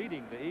Tide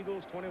leading the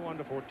Eagles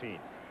 21-14.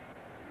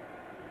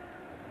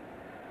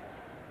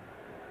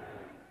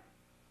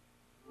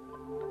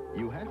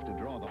 You have to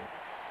draw the...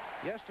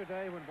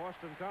 Yesterday, when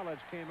Boston College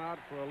came out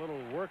for a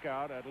little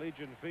workout at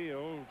Legion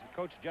Field,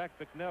 Coach Jack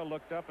Bicknell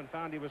looked up and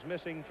found he was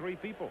missing 3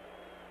 people.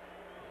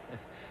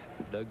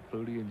 Doug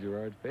Flutie and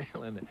Gerard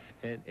Phelan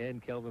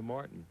and Kelvin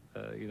Martin.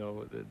 You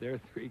know,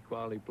 they're 3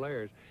 quality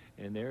players,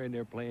 and they're in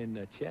there playing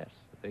chess.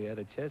 They had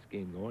a chess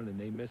game going, and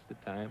they missed the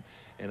time.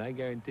 And I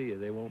guarantee you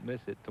they won't miss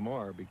it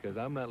tomorrow, because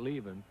I'm not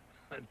leaving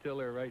until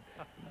they're right.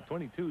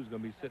 22 is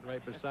going to be sitting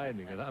right beside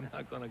me, because I'm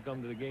not going to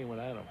come to the game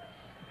without them.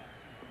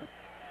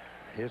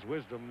 His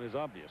wisdom is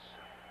obvious.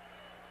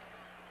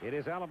 It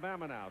is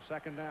Alabama now,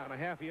 second down, a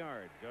half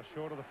yard, just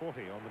short of the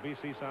 40 on the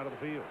BC side of the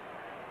field.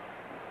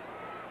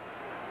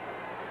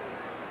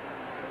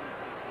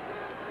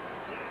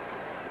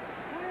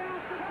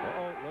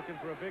 Looking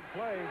for a big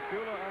play.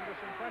 Shula under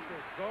some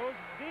pressure. Goes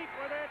deep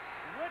with it.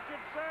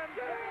 Richardson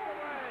gets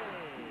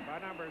away by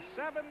number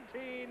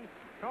 17,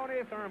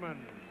 Tony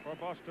Thurman for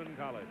Boston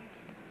College.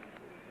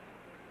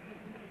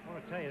 I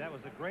want to tell you, that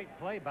was a great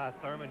play by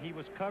Thurman. He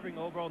was covering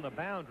over on the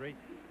boundary.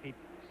 He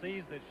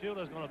sees that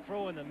Shula's going to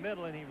throw in the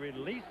middle, and he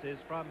releases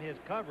from his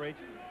coverage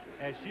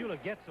as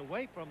Shula gets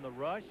away from the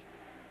rush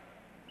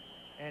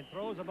and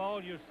throws the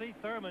ball. You'll see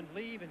Thurman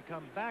leave and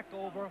come back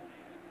over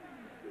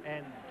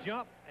and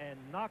jump and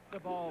knock the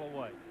ball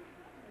away.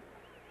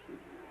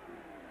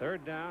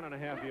 Third down and a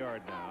half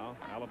yard now.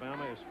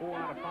 Alabama is 4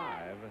 out of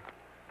 5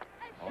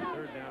 on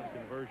third down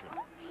conversion.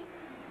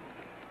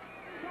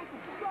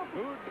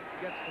 Good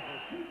gets the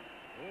first.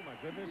 Oh, my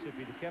goodness. If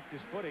he'd kept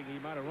his footing, he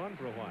might have run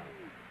for a while.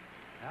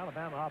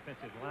 Alabama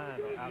offensive line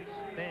are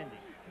outstanding.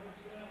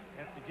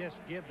 Have to just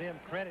give them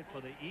credit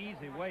for the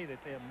easy way that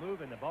they're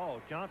moving the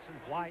ball. Johnson,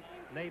 White,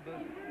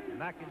 Neighbors,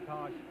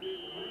 McIntosh.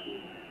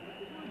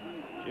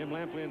 Jim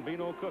Lampley and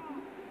Beano Cook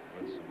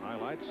with some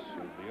highlights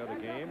of the other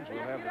games.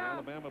 We'll have the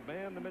Alabama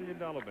Band, the $1 Million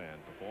Band,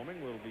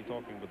 performing. We'll be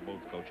talking with both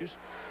coaches,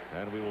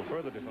 and we will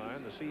further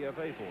define the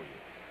CFA for you.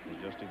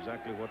 It's just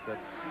exactly what that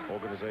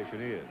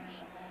organization is.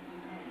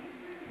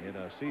 In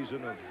a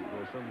season of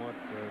somewhat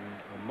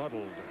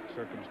muddled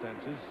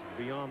circumstances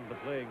beyond the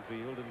playing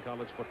field in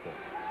college football.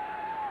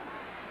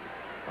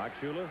 Mike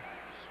Shula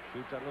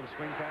shoots that little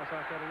swing pass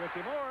out there to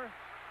Ricky Moore.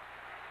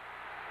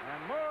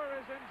 And Moore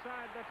is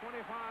inside the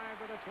 25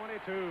 to the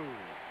 22.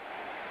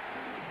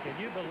 Can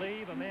you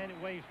believe a man who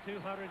weighs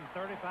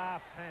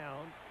 235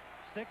 pounds,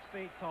 6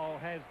 feet tall,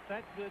 has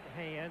that good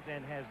hands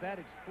and has that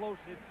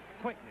explosive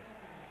quickness?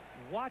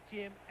 Watch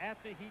him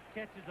after he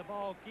catches the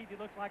ball. Keith, he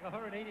looks like a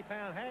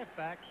 180-pound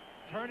halfback,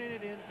 turning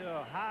it into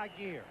a high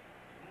gear.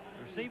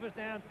 Receivers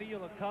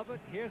downfield are covered.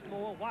 Here's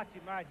Moore. Watch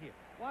him right here.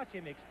 Watch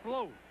him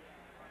explode.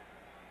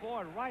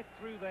 Boy, right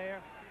through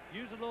there.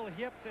 Use a little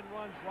hips and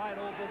runs right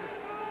over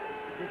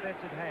the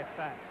defensive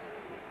halfback.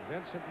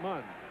 Vincent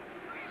Munn,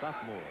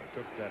 sophomore,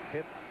 took that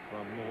hit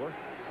from Moore.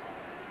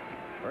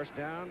 First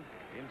down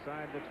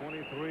inside the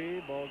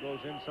 23. Ball goes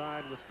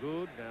inside with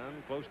Good,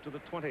 down close to the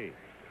 20.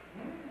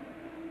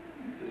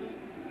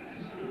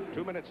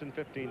 2 minutes and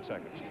 15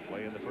 seconds to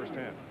play in the first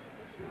half.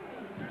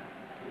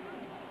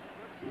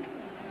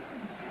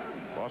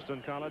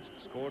 Boston College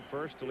scored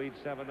first to lead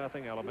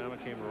 7-0. Alabama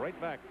came right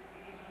back.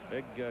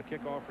 Big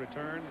kickoff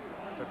return.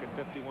 Took it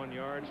 51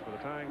 yards for the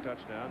tying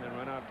touchdown, then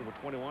ran out to a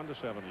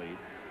 21-7 lead.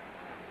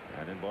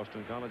 And then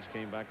Boston College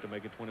came back to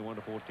make it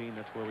 21-14.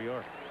 That's where we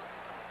are.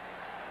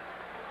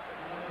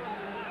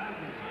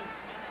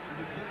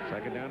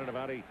 Second down at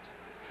about 8.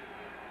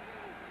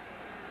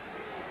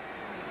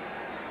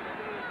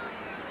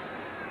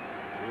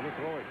 Shula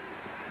throwing.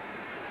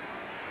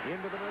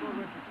 Into the middle,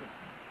 Richardson.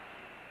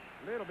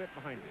 A little bit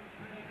behind him.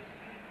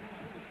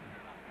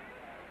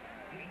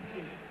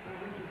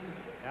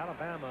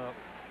 Alabama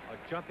are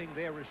jumping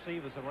their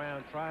receivers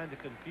around, trying to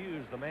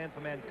confuse the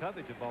man-for-man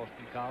coverage of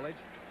Boston College.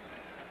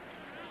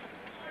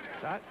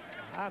 So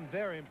I'm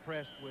very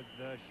impressed with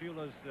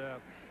Shula's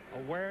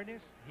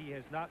awareness. He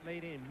has not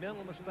made any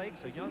mental mistakes.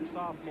 A young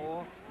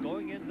sophomore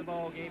going into the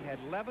ball game had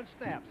 11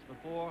 snaps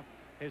before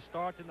his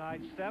start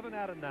tonight, 7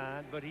 out of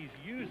 9, but he's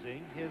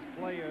using his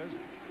players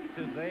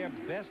to their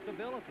best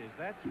abilities.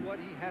 That's what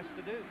he has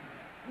to do.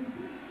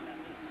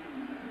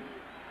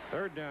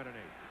 Third down and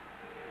 8.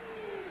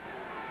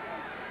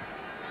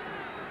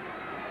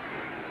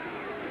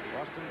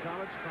 Boston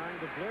College trying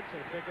to blitz.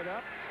 They pick it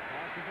up.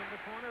 Passes in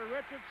the corner.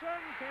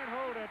 Richardson can't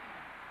hold it.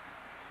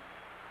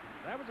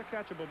 That was a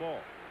catchable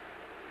ball.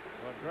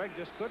 But Greg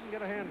just couldn't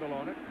get a handle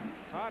on it.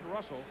 Todd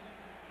Russell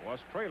was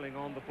trailing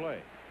on the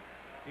play.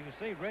 You can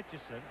see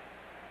Richardson.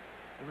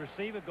 The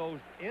receiver goes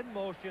in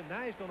motion.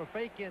 Now he's going to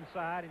fake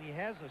inside, and he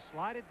has a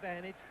slight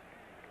advantage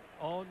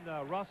on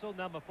Russell,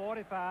 number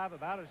 45,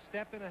 about a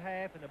step and a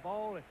half, and the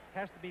ball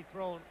has to be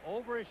thrown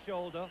over his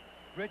shoulder.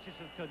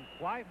 Richardson couldn't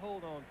quite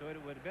hold on to it.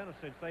 It would have been a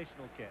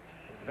sensational catch.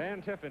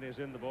 Van Tiffin is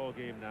in the ball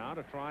game now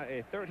to try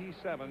a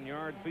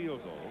 37-yard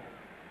field goal.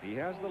 He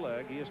has the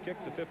leg. He has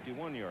kicked a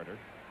 51-yarder.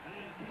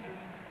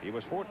 He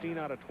was 14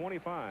 out of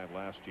 25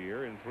 last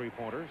year in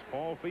three-pointers.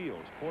 Paul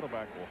Fields,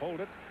 quarterback, will hold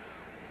it.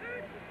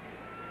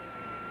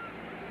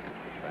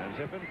 Van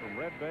Tiffin from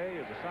Red Bay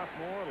is a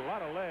sophomore. A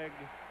lot of leg.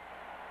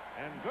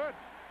 And good.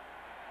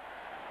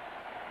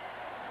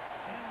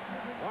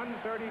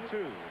 1:32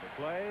 to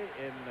play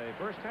in the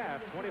first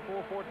half.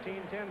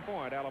 24-14,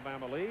 10-point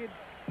Alabama lead.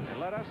 And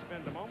let us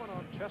spend a moment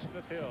on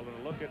Chestnut Hill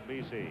and a look at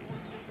BC.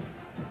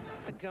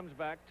 It comes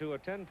back to a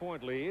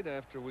 10-point lead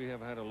after we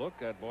have had a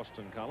look at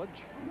Boston College.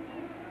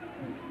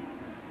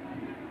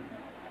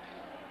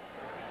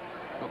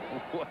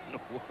 What in the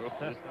world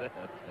is that?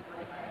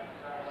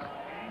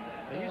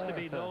 They used to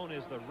be known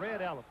as the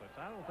Red Elephants.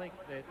 I don't think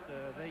that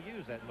they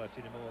use that much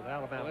anymore with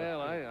Alabama.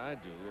 Well, I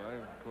do.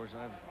 Of course,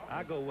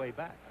 I go way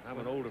back. I'm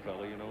an older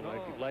fellow, you know,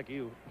 like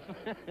you.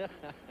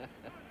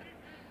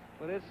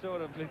 But it's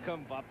sort of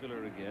become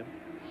popular again.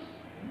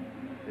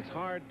 It's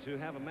hard to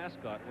have a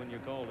mascot when you're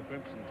called the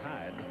Crimson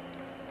Tide.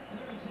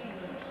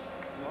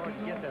 Hard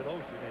to get that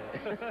ocean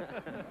in it.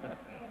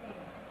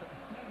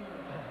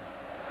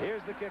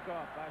 Here's the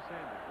kickoff by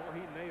Sanders. Oh,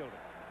 he nailed it.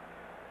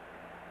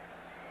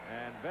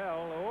 And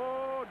Bell,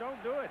 oh,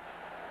 don't do it.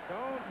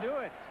 Don't do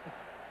it.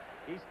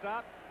 He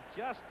stopped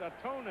just a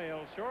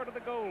toenail short of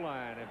the goal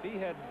line. If he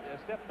had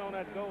stepped on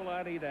that goal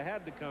line, he'd have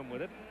had to come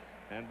with it.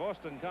 And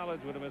Boston College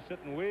would have been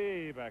sitting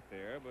way back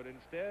there. But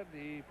instead,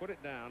 he put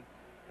it down,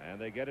 and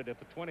they get it at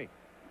the 20.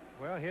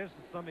 Well, here's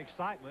some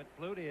excitement.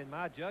 Flutie, in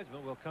my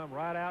judgment, will come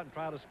right out and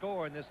try to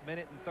score in this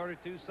minute and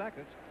 32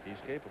 seconds. He's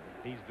capable.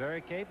 He's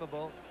very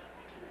capable.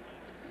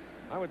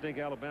 I would think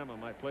Alabama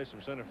might play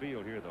some center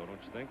field here, though,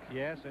 don't you think?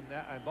 Yes, and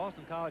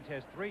Boston College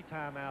has 3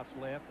 timeouts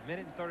left, a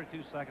minute and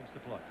 32 seconds to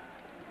play.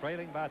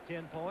 Trailing by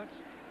 10 points.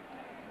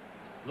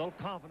 A little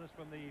confidence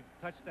from the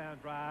touchdown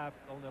drive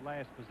on the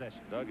last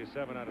possession. Doug is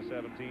 7 out of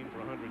 17 for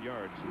 100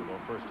 yards in the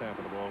first half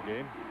of the ball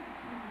game.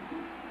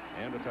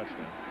 And a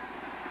touchdown.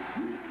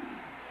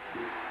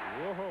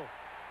 Whoa.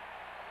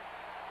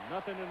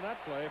 Nothing in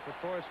that play for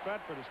Troy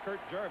Stratford as Kurt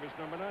Jarvis,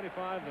 number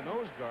 95, the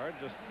nose guard,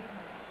 just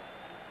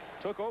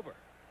took over.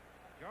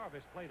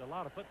 Jarvis played a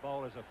lot of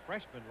football as a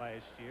freshman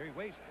last year. He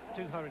weighs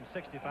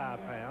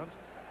 265 pounds.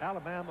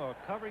 Alabama are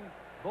covering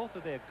both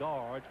of their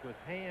guards with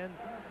Hand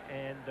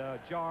and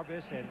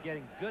Jarvis and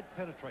getting good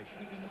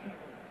penetration.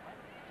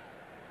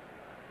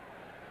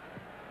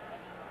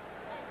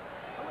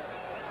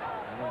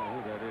 I don't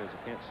know who that is.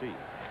 I can't see.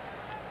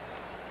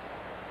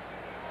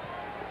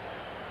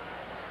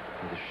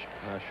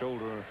 The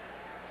shoulder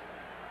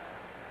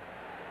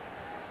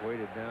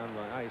weighted down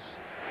by ice.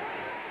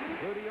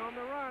 Flutie on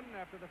the run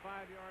after the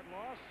 5-yard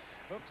loss.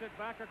 Hooks it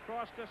back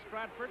across to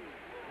Stratford.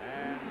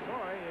 And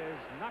Troy is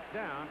knocked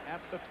down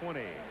at the 20.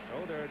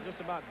 So they're just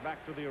about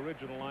back to the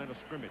original line of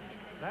scrimmage.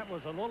 That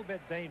was a little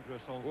bit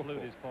dangerous on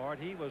Flutie's part.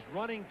 He was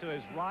running to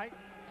his right,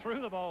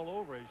 threw the ball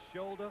over his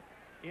shoulder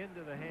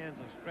into the hands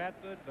of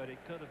Stratford, but it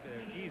could have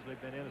easily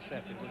been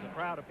intercepted. There was a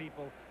crowd of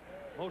people,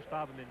 most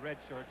of them in red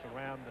shirts,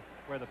 around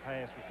where the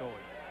pass was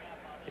going.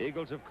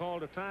 Eagles have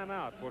called a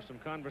timeout for some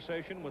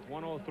conversation with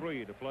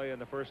 1:03 to play in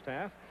the first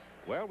half.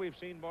 Well, we've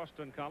seen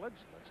Boston College.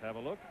 Let's have a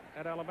look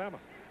at Alabama.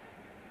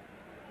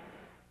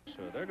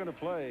 So they're going to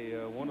play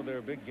one of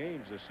their big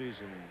games this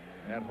season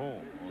at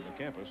home on the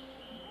campus.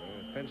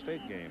 Penn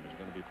State game is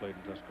going to be played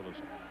in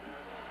Tuscaloosa.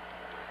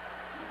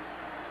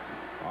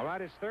 All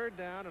right, it's 3rd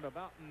down and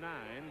about 9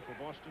 for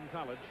Boston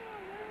College.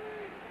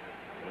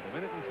 With a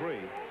minute and 3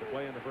 to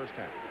play in the first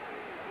half.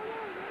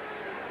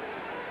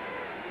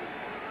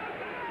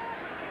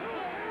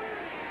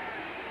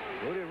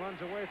 Flutie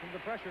runs away from the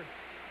pressure.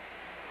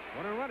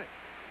 Want to run it.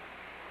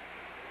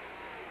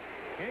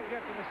 Can't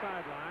get to the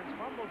sidelines.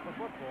 Fumbled for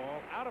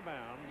football. Out of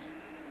bounds.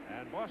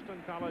 And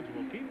Boston College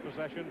will keep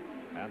possession.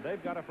 And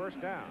they've got a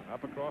first down.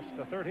 Up across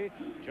the 30.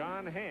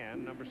 John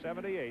Hand, number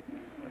 78.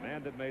 The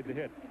man that made the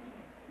hit.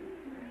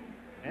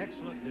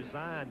 Excellent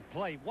design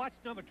play. Watch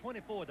number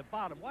 24 at the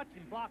bottom. Watch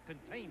him block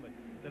containment.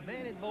 The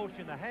man in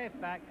motion, the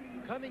halfback,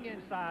 coming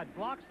inside,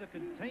 blocks the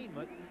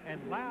containment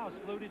and allows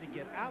Flutie to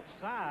get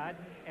outside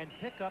and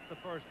pick up the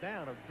first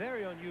down. A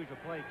very unusual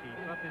play, Keith.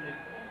 Something that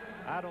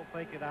I don't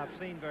think that I've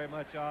seen very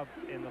much of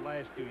in the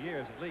last 2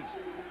 years, at least.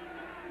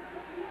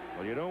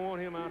 Well, you don't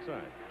want him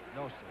outside.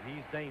 No, sir.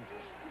 He's dangerous.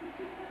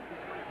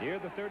 Near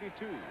the 32.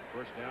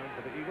 First down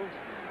for the Eagles.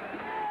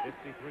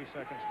 53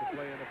 seconds to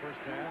play in the first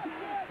half.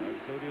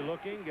 Flutie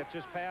looking, gets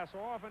his pass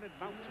off, and it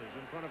bounces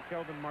in front of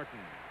Kelvin Martin.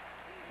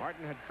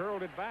 Martin had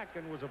curled it back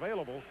and was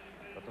available,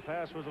 but the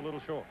pass was a little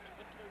short.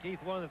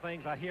 Keith, one of the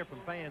things I hear from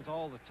fans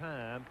all the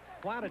time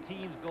why do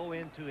teams go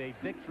into a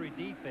victory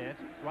defense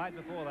right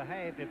before the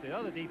half if the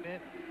other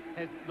defense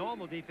has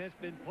normal defense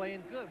been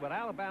playing good? But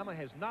Alabama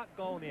has not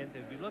gone in.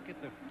 If you look at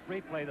the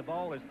replay, the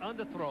ball is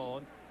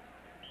underthrown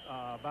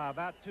by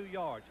about 2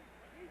 yards.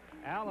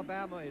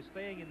 Alabama is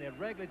staying in their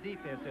regular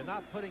defense. They're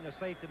not putting a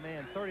safety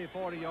man 30 or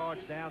 40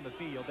 yards down the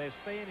field. They're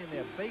staying in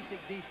their basic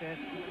defense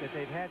that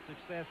they've had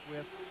success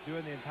with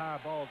during the entire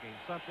ball game,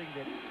 something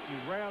that you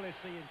rarely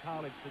see in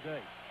college today.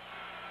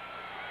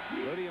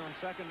 Flutie on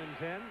 2nd and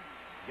 10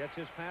 gets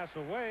his pass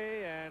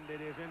away, and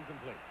it is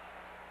incomplete.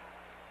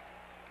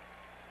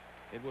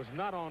 It was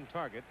not on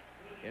target,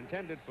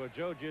 intended for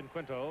Joe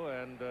Gianquinto,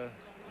 and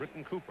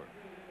Britton Cooper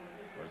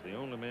was the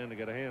only man to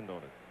get a hand on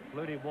it.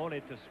 Flutie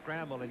wanted to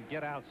scramble and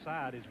get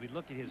outside. As we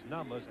look at his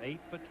numbers, 8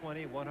 for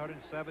 20,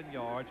 107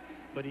 yards,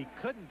 but he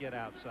couldn't get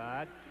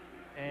outside,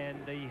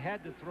 and he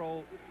had to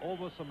throw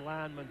over some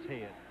linemen's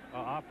heads,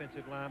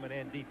 offensive linemen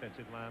and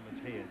defensive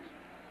linemen's heads.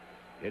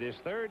 It is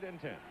 3rd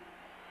and 10.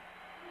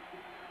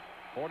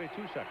 42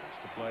 seconds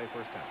to play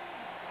first half.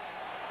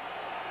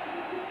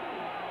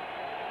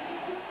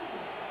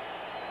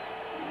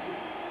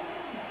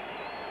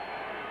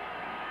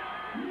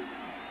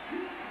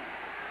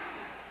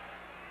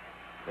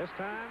 This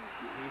time,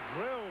 he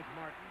drills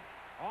Martin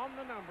on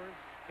the numbers.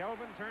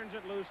 Kelvin turns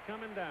it loose,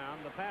 coming down.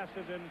 The pass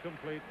is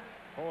incomplete.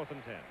 4th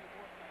and 10.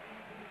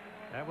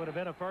 That would have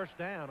been a first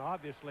down,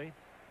 obviously.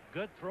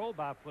 Good throw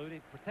by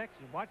Flutie.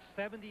 Protection. Watch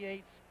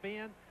 78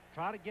 spin.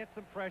 Try to get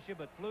some pressure,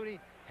 but Flutie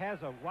has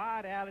a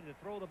wide alley to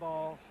throw the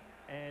ball,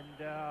 and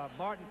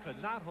Martin could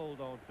not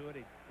hold on to it.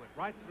 It went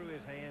right through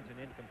his hands and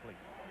incomplete.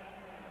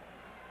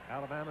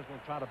 Alabama's going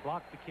to try to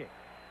block the kick.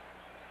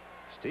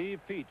 Steve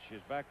Peach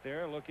is back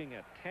there looking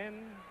at 10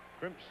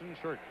 crimson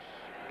shirts.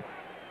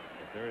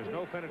 But there is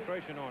no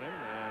penetration on him,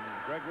 and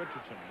Greg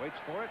Richardson waits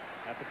for it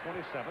at the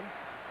 27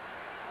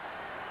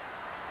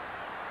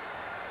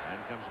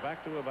 and comes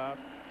back to about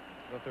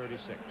the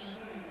 36.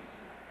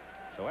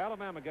 So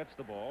Alabama gets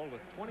the ball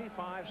with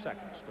 25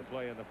 seconds to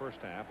play in the first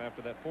half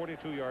after that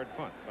 42-yard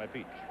punt by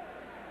Peach.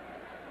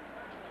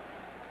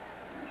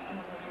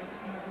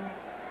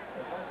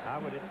 I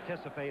would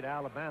anticipate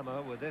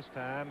Alabama with this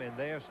time in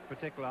their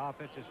particular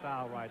offensive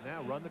style right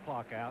now, run the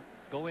clock out,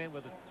 go in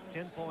with a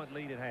 10-point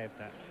lead at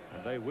halftime.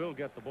 And they will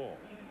get the ball.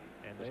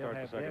 And they'll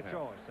have their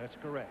choice. That's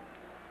correct.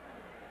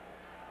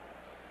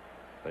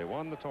 They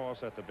won the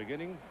toss at the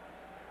beginning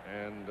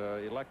and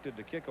elected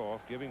to kick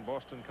off, giving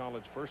Boston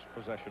College first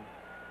possession.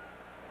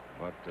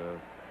 But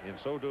in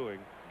so doing,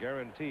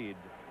 guaranteed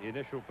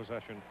initial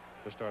possession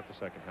to start the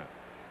second half.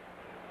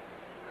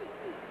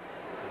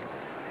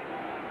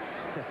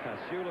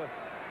 Shula.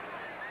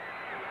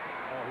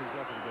 Oh, he's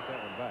lucky to get that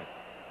one back.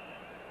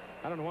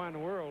 I don't know why in the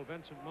world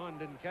Vincent Munn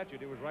didn't catch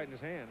it. It was right in his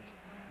hands.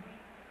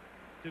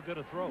 Too good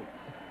a throw.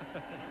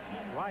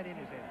 Right in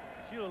his hand.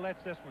 Shula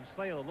lets this one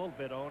sail a little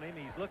bit on him.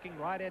 He's looking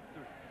right at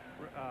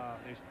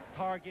his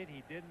target.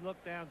 He didn't look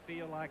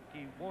downfield like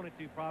he wanted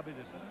to probably.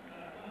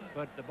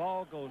 But the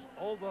ball goes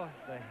over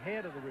the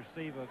head of the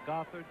receiver,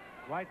 Gothard,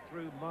 right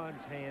through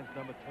Munn's hands,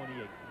 number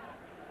 28.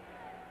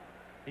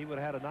 He would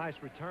have had a nice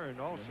return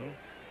also.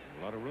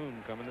 A lot of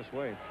room coming this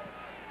way.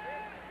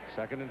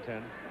 2nd and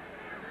 10.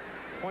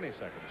 20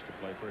 seconds to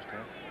play first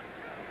half.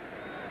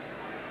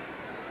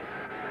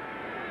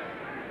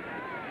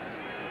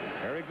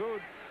 Very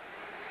good.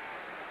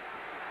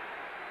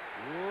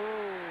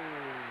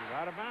 Whoa,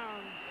 out of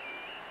bounds.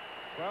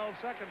 12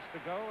 seconds to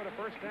go and a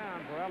first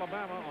down for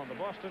Alabama on the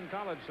Boston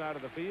College side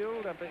of the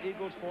field at the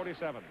Eagles'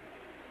 47.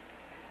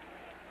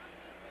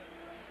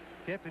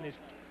 Kiffin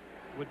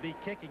would be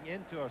kicking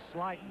into a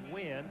slight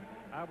wind.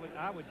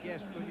 I would guess,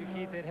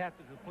 Keith, they'd have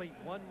to complete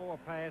one more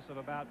pass of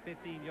about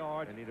 15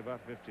 yards. They need about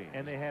 15.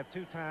 And they have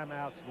 2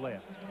 timeouts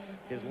left.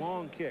 His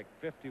long kick,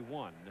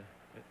 51.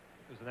 It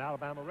was an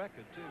Alabama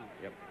record, too.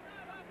 Yep.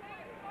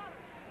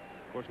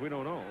 Of course, we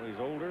don't know. He's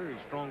older, he's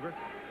stronger.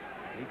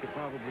 He could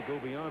probably go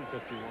beyond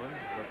 51,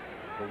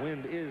 but the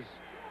wind is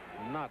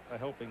not a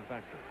helping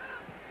factor.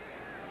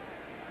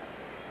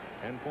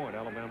 10-point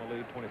Alabama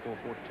lead,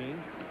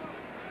 24-14.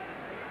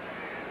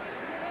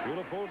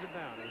 Shula pulls it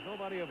down. There's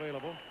nobody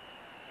available.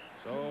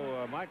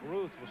 So Mike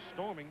Ruth was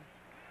storming,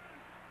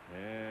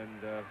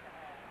 and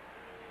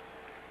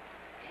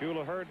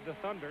Shula heard the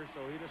thunder,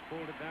 so he just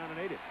pulled it down and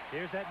ate it.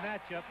 Here's that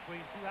matchup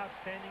between 2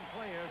 outstanding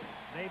players.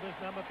 Neighbors,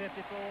 number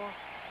 54,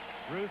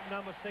 Ruth,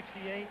 number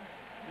 68.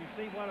 You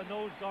see what a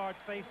nose guard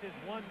faces.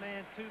 1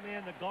 man, 2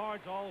 men. The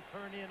guards all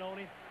turn in on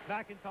him.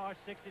 McIntosh,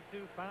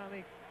 62,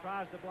 finally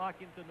tries to block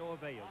him to no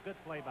avail. Good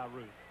play by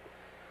Ruth.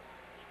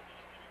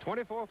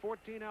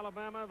 24-14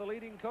 Alabama. The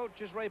leading coach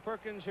is Ray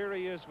Perkins. Here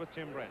he is with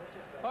Tim Brent.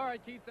 All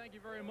right, Keith, thank you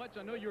very much.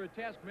 I know you're a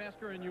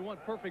taskmaster and you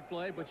want perfect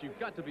play, but you've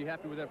got to be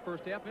happy with that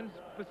first half, and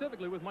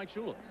specifically with Mike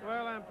Shula.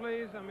 Well, I'm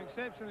pleased. I'm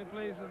exceptionally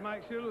pleased with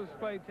Mike Shula's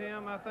play,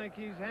 Tim. I think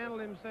he's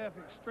handled himself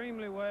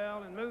extremely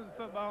well and moved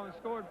the football and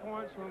scored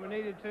points when we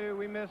needed to.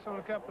 We missed on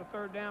a couple of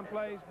third-down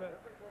plays,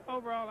 but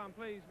overall, I'm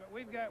pleased. But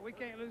we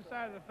can't lose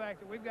sight of the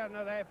fact that we've got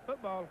another half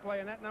football to play,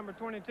 and that number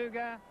 22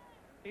 guy,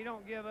 he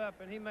don't give up,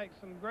 and he makes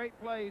some great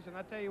plays, and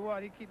I tell you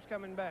what, he keeps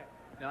coming back.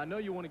 Now, I know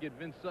you want to get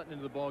Vince Sutton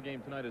into the ball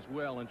game tonight as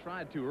well, and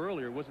tried to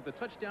earlier. Was it the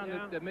touchdown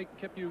that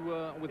kept you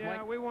with Mike?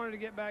 Yeah, we wanted to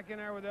get back in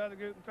there with the other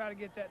group and try to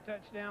get that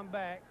touchdown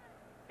back.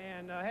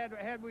 And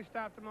had we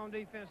stopped them on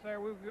defense there,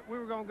 we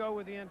were going to go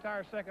with the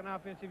entire second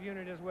offensive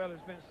unit as well as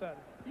Vince Sutton.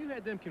 You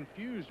had them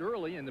confused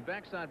early, and the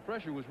backside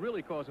pressure was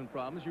really causing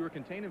problems. You were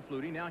containing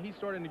Flutie. Now he's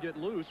starting to get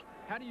loose.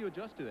 How do you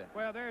adjust to that?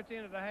 Well, there at the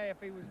end of the half,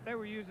 they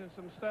were using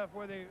some stuff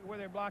where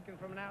they're blocking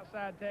from an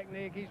outside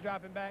technique. He's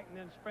dropping back and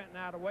then sprinting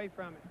out away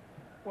from it.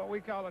 What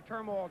we call a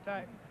turmoil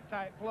type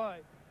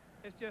play.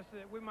 It's just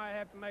that we might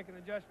have to make an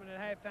adjustment at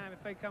halftime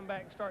if they come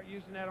back and start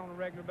using that on a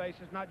regular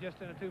basis, not just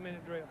in a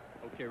 2-minute drill.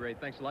 Okay, Ray,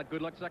 thanks a lot.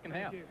 Good luck second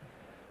half. Thank you.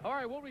 All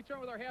right, we'll return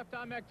with our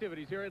halftime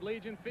activities here at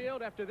Legion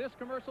Field after this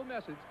commercial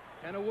message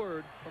and a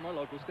word from our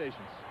local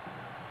stations.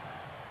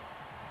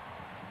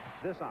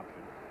 This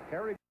option,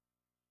 Kerry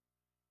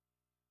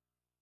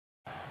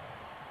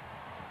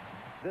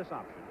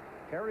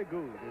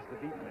Gould is the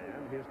deep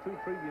man. His 2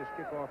 previous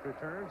kickoff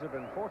returns have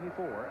been 44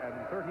 and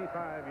 35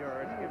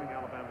 yards, giving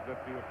Alabama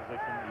good field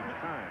position each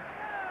time.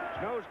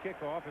 Snow's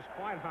kickoff is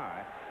quite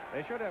high.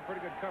 They should have pretty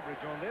good coverage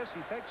on this.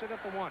 He takes it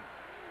at the 1.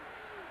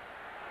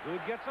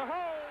 Gould gets a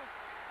hold.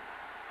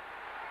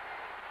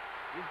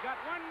 He's got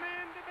one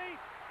man to beat.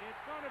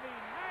 It's going to be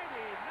 99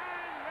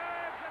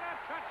 yards and a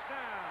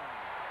touchdown.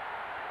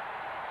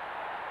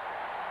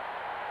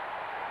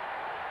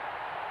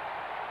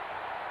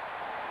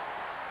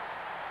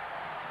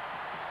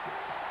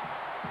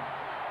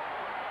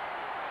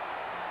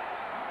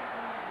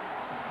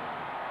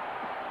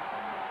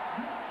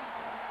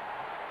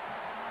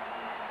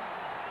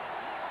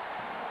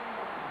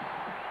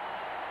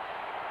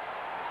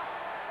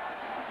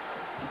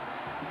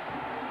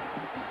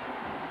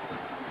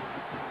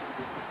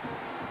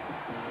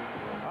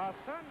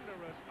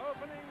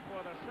 Opening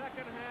for the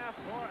second half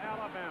for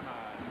Alabama.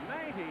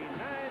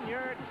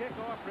 99-yard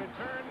kickoff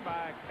return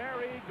by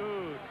Kerry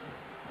Gould.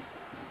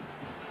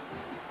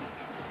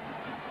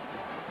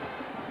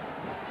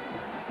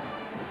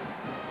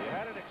 You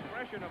had an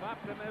expression of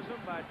optimism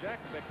by Jack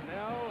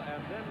McNell,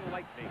 and then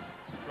lightning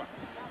struck.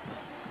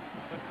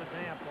 Puts the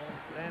damper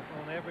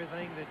on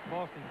everything that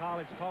Boston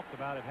College talked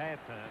about at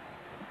halftime.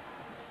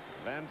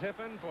 Van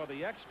Tiffen for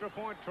the extra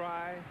point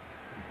try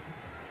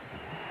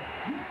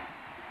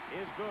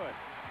is good.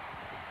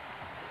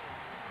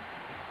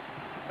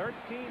 13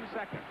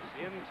 seconds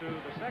into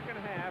the second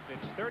half.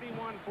 It's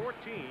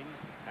 31-14,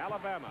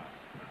 Alabama.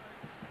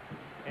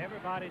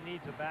 Everybody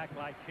needs a back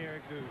like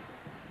Kerry Gould.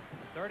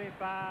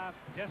 35,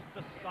 just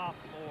a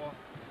sophomore.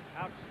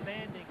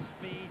 Outstanding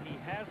speed. He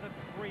has a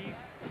crease.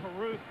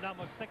 Caruth,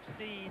 number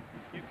 16.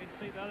 You can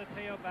see the other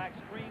tailback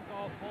screens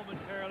off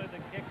momentarily, the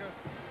kicker.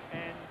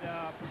 And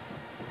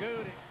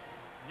Gould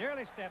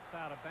nearly steps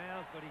out of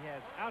bounds, but he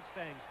has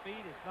outstanding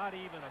speed. It's not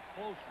even a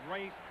close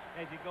race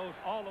as he goes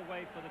all the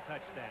way for the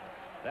touchdown.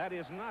 That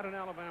is not an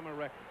Alabama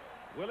record.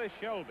 Willis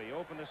Shelby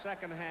opened the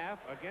second half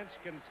against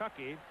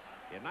Kentucky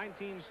in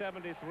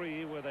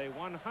 1973 with a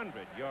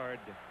 100-yard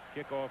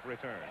kickoff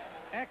return.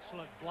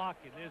 Excellent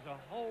blocking. There's a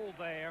hole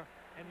there.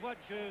 And what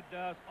Gould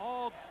does,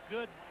 all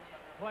good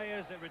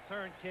players that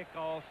return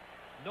kickoffs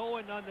know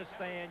and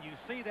understand. You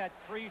see that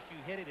crease, you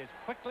hit it as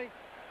quickly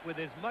with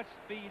as much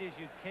speed as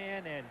you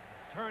can and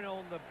turn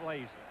on the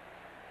blazer.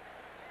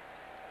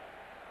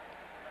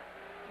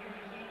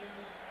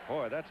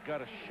 Boy, that's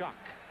got a shock.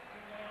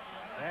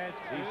 That's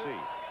DC.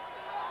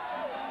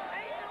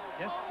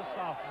 Just the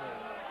sophomore.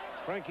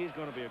 Frankie's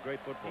going to be a great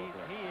football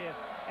player. He is.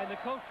 And the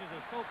coaches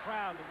are so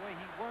proud the way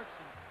he works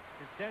and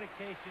his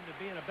dedication to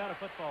being a better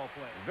football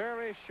player.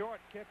 Very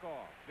short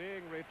kickoff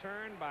being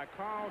returned by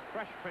Carl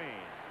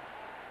Creshpain.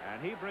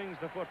 And he brings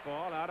the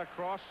football out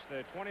across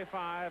the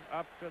 25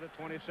 up to the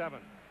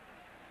 27.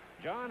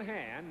 John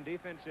Hand,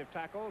 defensive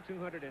tackle,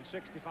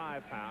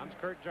 265 pounds.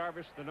 Kurt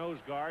Jarvis, the nose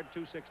guard,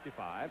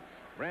 265.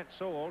 Brent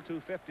Sowell,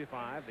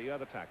 255, the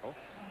other tackle.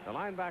 The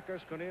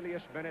linebackers,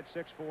 Cornelius Bennett,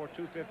 6'4",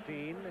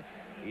 215.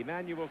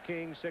 Emmanuel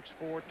King,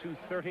 6'4",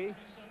 230.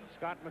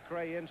 Scott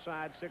McCray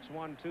inside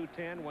 6'1",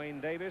 210.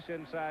 Wayne Davis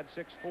inside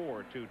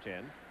 6'4",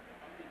 210.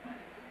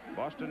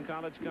 Boston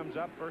College comes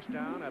up first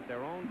down at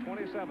their own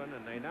 27,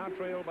 and they now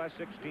trail by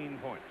 16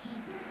 points.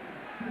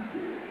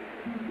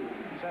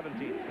 17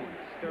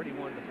 points, 31-14.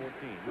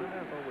 Well,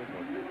 that's always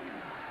working.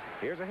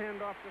 Here's a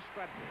handoff to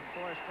Stratford.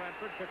 Troy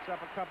Stratford picks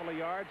up a couple of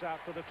yards out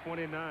to the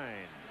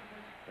 29.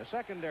 The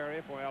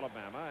secondary for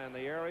Alabama, and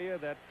the area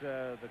that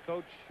the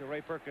coach,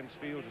 Ray Perkins,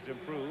 feels has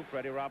improved.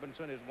 Freddie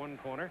Robinson is one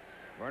corner.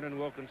 Vernon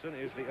Wilkinson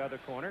is the other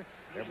corner.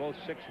 They're both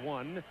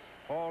 6'1".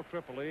 Paul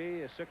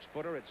Tripoli, a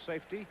 6-footer at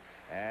safety,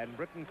 and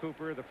Britton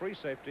Cooper, the free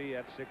safety,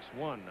 at 6'1",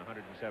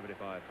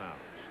 175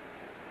 pounds.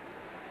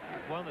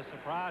 One of the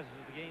surprises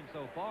of the game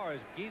so far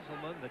is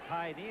Gieselman, the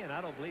tight end.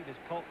 I don't believe he's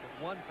caught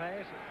but one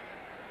pass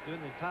during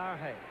the entire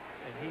half,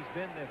 and he's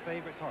been their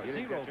favorite target.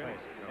 0 passes.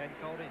 No.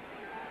 Hadn't caught in.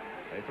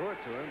 They threw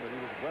it to him, but he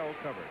was well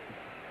covered.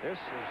 This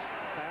is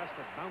a pass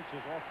that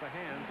bounces off the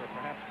hands, or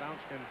perhaps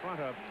bounced in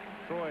front of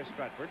Troy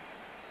Stratford.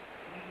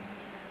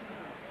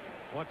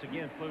 Once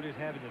again, Flutie's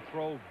having to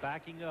throw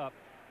backing up.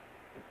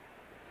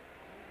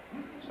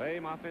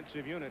 Same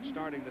offensive unit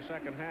starting the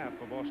second half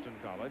for Boston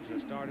College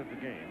that started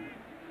the game.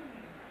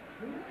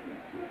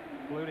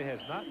 Flutie has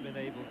not been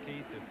able,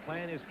 Keith, to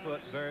plant his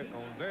foot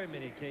on very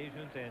many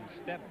occasions and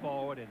step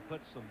forward and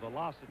put some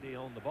velocity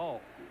on the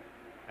ball.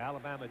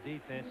 Alabama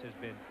defense has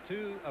been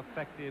too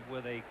effective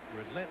with a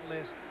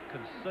relentless,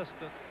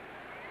 consistent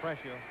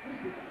pressure.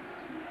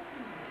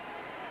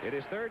 It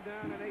is 3rd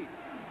down and 8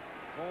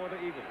 for the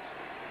Eagles.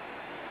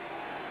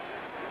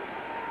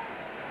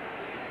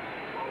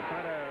 They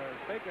try to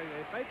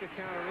fake a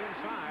counter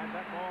inside.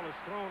 That ball is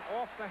thrown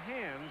off the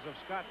hands of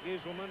Scott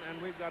Gieselman,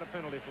 and we've got a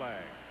penalty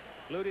flag.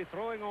 Flutie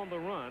throwing on the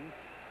run.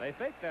 They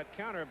fake that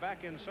counter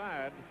back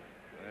inside,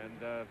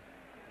 and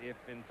if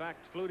in fact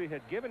Flutie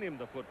had given him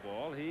the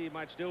football, he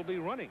might still be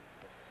running.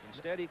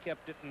 Instead, he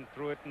kept it and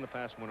threw it, and the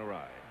pass went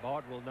awry.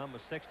 Bardwell, number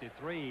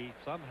 63,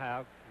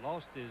 somehow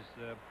lost his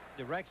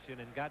direction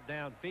and got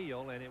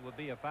downfield, and it would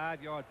be a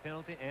 5-yard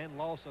penalty and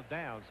loss of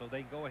down. So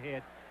they go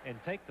ahead and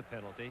take the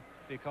penalty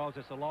because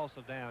it's a loss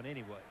of down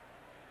anyway.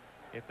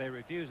 If they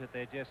refuse it,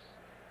 they just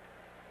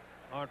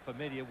aren't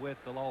familiar with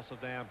the loss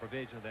of down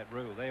provision of that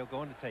rule. They are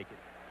going to take it.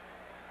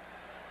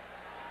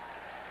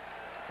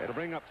 It'll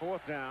bring up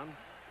 4th down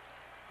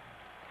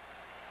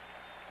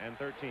and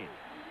 13.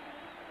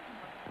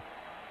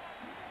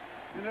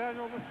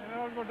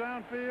 Ineligible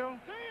downfield.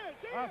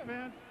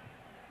 Offense.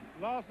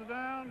 Loss of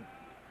down.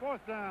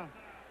 4th down.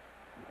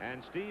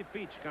 And Steve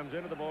Peach comes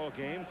into the ball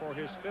game for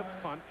his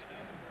 5th punt.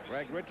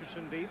 Greg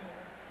Richardson deep.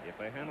 If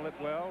they handle it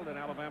well, then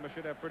Alabama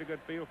should have pretty good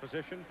field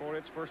position for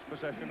its first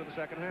possession of the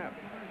second half.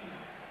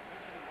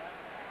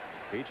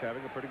 Peach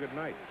having a pretty good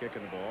night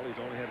kicking the ball. He's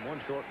only had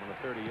one short one of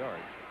 30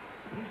 yards.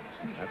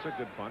 That's a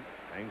good punt.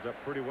 Hangs up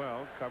pretty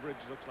well. Coverage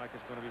looks like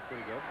it's going to be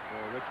pretty good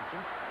for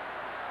Richardson.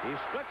 He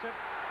splits it.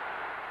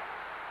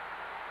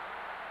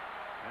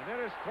 And then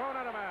it's thrown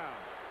out of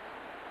bounds.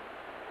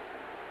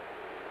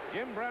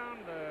 Jim Brown,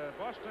 the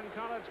Boston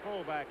College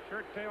fullback,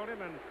 shirt-tailed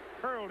him and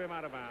curled him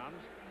out of bounds.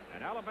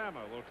 And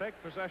Alabama will take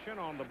possession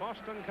on the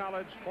Boston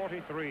College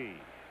 43.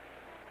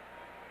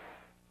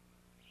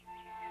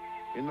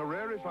 In the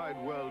rarefied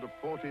world of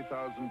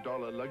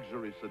 $40,000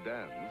 luxury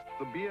sedans,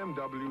 the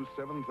BMW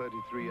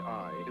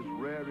 733i is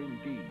rare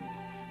indeed.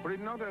 For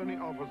it not only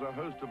offers a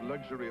host of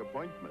luxury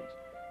appointments,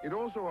 it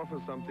also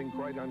offers something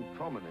quite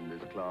uncommon in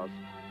this class,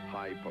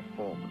 high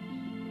performance.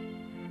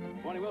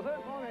 Morning, Wilson.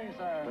 Morning,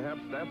 sir.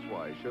 Perhaps that's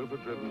why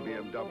chauffeur-driven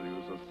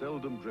BMWs are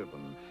seldom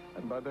driven,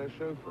 and by their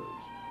chauffeurs.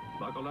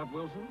 Buckled up,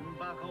 Wilson?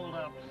 Buckled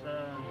up,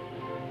 sir.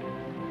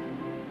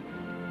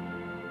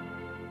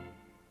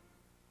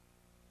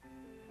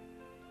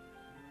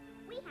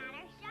 We had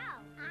our show.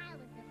 I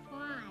was the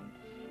swan.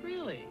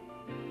 Really?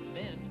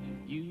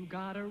 Then you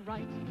got a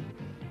right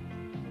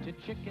to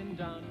chicken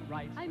done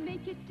right. I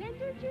make it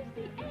tender,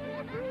 juicy,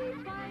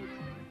 every bite.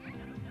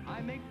 I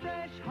make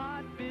fresh,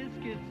 hot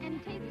biscuits.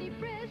 And tasty,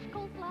 fresh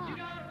coleslaw. You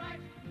got a right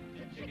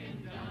to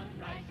chicken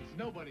done right.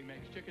 Nobody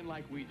makes chicken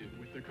like we do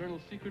with the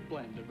Colonel's secret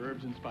blend of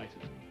herbs and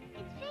spices.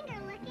 It's finger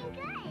looking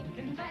good.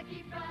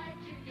 Kentucky Fried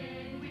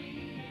Chicken,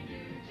 we do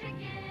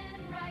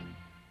chicken right.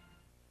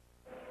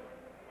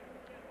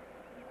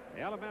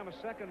 The Alabama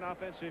second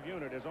offensive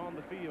unit is on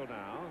the field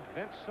now.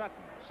 Vince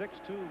Sutton,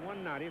 6'2",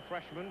 190,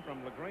 freshman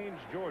from LaGrange,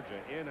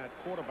 Georgia, in at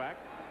quarterback.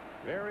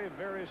 Very,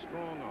 very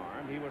strong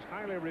arm. He was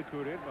highly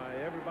recruited by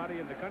everybody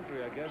in the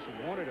country, I guess,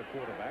 who wanted a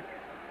quarterback.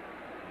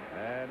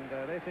 And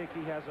they think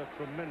he has a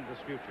tremendous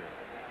future.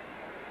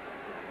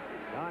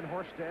 Don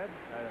Horsted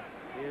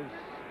is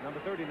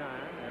number 39,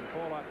 and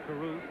Paul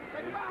Carruth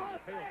is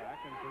the tailback,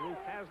 and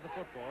Carruth has the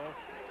football,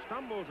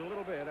 stumbles a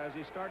little bit as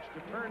he starts to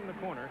turn the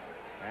corner,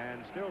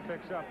 and still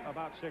picks up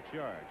about 6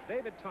 yards.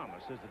 David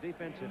Thomas is the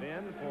defensive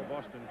end for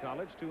Boston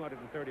College, 230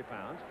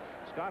 pounds.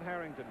 Scott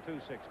Harrington,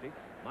 260.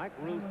 Mike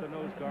Ruth, the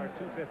nose guard,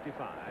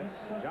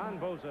 255. John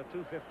Boza,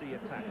 250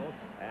 at tackle.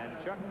 And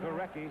Chuck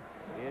Gorecki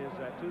is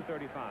at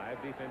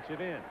 235,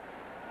 defensive end.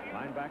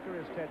 Linebacker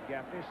is Ted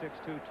Gaffney,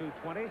 6'2",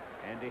 220.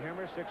 Andy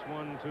Hemmer,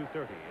 6'1",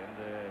 230. And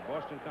the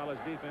Boston College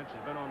defense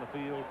has been on the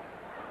field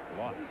a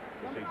lot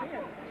this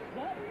season.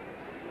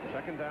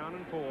 2nd down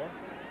and 4.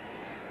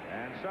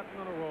 And Sutton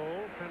on a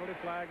roll. Penalty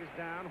flag is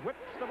down.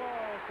 Whips the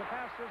ball. The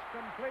pass is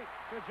complete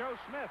to Joe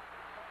Smith.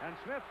 And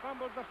Smith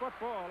fumbles the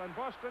football, and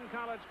Boston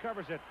College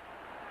covers it.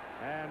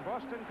 And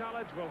Boston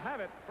College will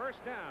have it first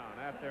down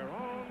at their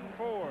own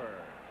 4.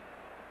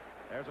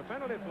 There's a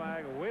penalty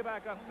flag way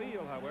back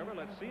upfield, however.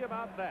 Let's see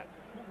about that.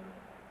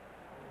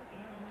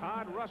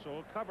 Todd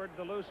Russell covered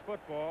the loose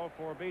football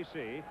for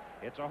BC.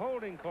 It's a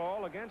holding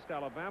call against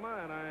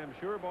Alabama, and I am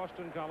sure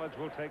Boston College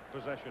will take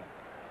possession.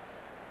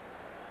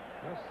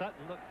 Well,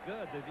 Sutton looked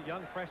good. The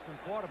young freshman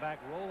quarterback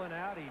rolling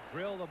out. He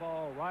drilled the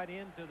ball right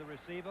into the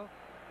receiver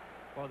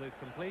for the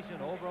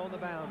completion over on the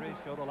boundary.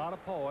 Showed a lot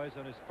of poise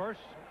on his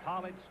first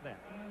college snap.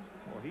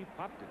 Well, he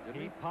popped it,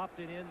 didn't he? He popped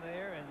it in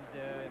there and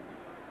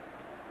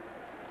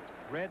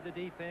read the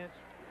defense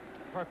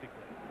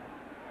perfectly.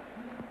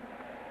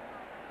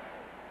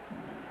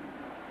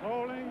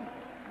 Holding,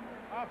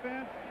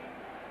 offense,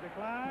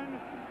 Decline.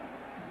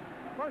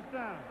 First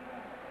down.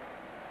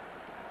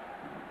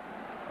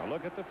 A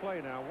look at the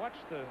play now. Watch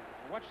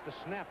the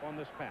snap on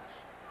this pass.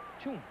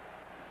 Choom.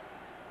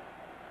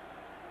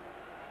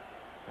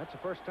 That's the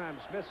first time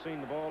Smith's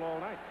seen the ball all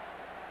night.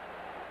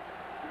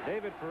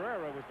 David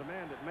Ferreira was the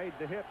man that made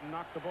the hit and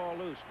knocked the ball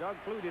loose. Doug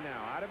Flutie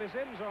now out of his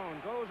end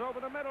zone, goes over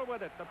the middle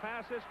with it. The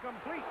pass is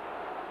complete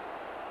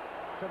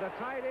to the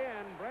tight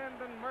end,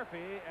 Brandon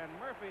Murphy, and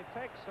Murphy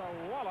takes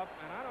a wallop,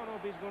 and I don't know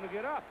if he's going to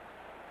get up.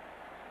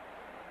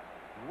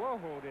 Whoa,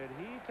 did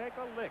he take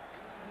a lick?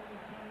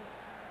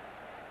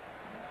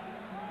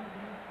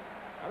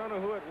 I don't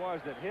know who it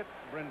was that hit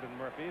Brendan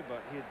Murphy,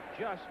 but he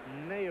just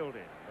nailed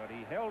it. But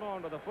he held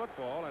on to the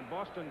football, and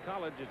Boston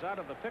College is out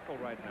of the pickle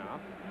right now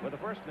with a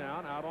first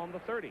down out on the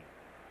 30.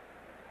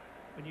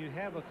 When you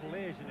have a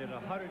collision at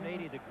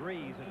 180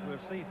 degrees, as we'll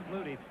see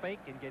Flutie fake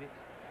and get it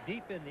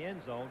deep in the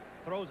end zone,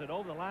 throws it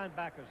over the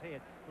linebacker's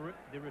head.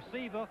 The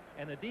receiver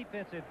and the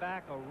defensive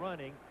back are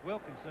running,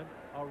 Wilkinson,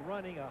 are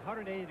running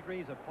 180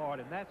 degrees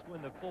apart, and that's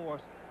when the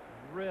force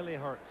really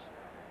hurts.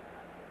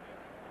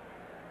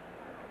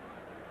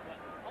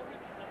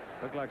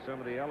 Looked like some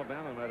of the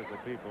Alabama medical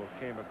people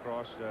came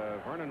across.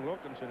 Vernon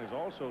Wilkinson is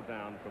also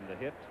down from the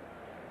hit.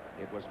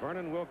 It was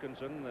Vernon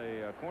Wilkinson,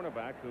 the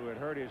cornerback, who had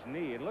hurt his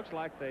knee. It looks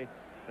like the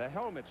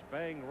helmets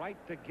bang right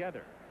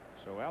together.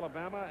 So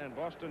Alabama and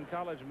Boston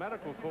College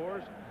medical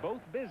corps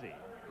both busy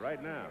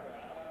right now.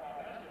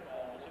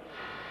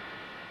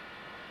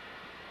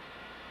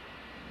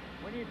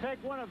 When you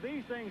take one of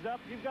these things up,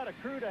 you've got a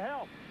crew to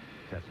help.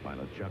 Test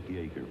pilot Chuck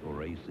Yeager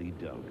for AC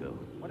Delco.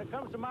 When it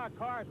comes to my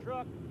car or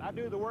truck, I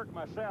do the work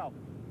myself.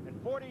 In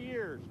 40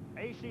 years,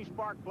 AC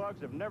spark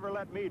plugs have never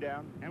let me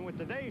down. And with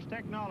today's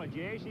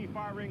technology, AC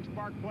Fire Ring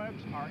spark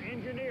plugs are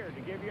engineered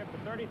to give you up to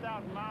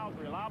 30,000 miles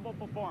reliable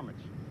performance.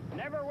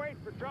 Never wait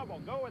for trouble.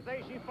 Go with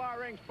AC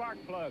Fire Ring spark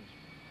plugs.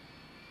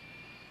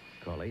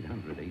 Call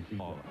 800 AC.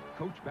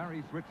 Coach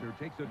Barry Switzer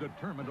takes a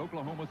determined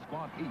Oklahoma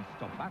squad east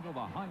to battle the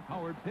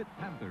high-powered Pitt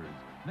Panthers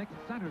next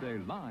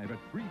Saturday live at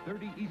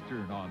 3:30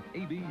 Eastern on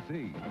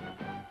ABC.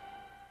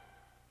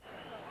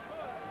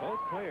 Both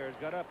players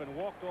got up and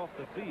walked off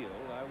the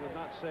field. I would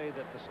not say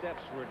that the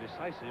steps were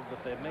decisive,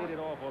 but they made it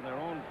off on their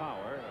own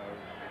power.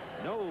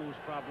 A nose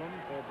problem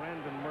for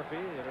Brandon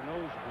Murphy at a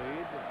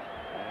nosebleed,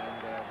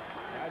 and the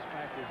ice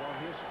pack is on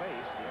his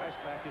face. The ice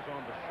pack is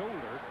on the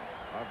shoulder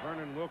of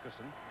Vernon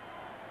Wilkinson.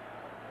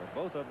 But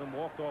both of them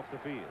walked off the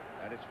field.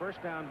 And it's first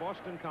down,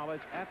 Boston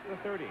College at the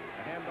 30.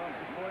 A handoff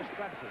to Troy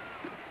Stratford.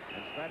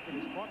 And Stratford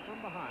is caught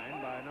from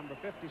behind by number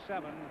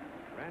 57,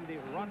 Randy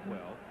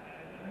Rockwell.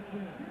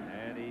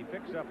 And he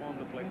picks up on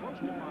the play close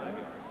to 5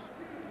 yards.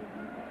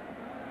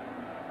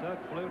 Doug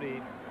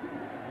Flutie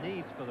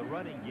needs for the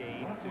running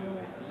game to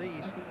at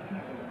least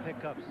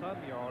pick up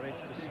some yardage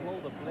to slow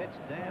the blitz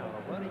down.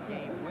 A running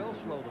game will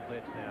slow the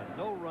blitz down.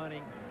 No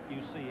running.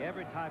 You see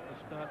every type of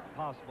stunt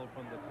possible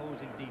from the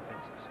opposing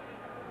defenses.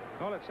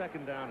 Call it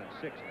second down and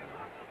 6.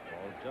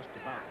 Ball just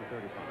about the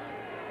 35.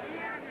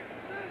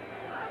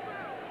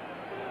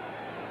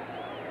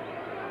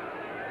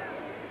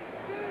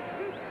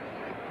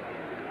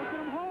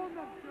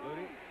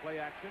 Flutie, play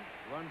action,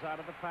 runs out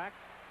of the pack,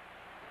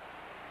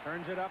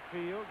 turns it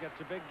upfield, gets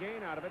a big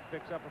gain out of it,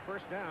 picks up a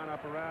first down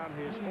up around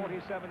his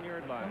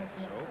 47-yard line.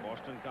 So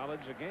Boston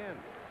College again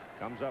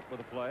comes up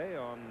with a play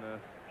on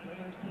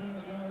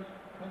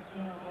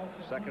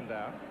second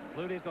down.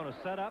 Flutie's going to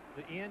set up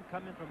the end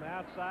coming from the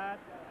outside,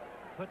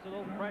 puts a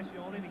little pressure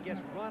on him. He gets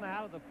run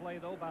out of the play,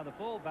 though, by the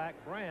fullback,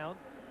 Brown.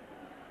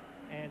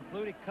 And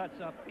Flutie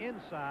cuts up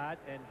inside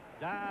and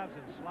dives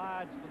and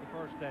slides for the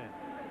first down.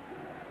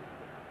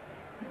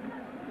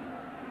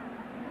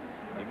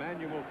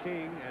 Emmanuel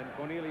King and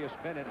Cornelius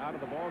Bennett out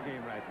of the ball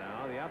game right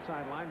now. The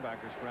outside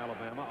linebackers for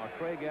Alabama are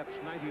Craig Epps,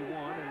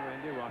 91, and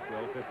Randy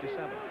Rockwell,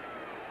 57.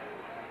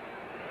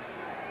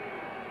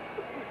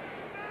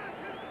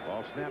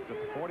 Ball snapped at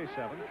the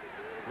 47.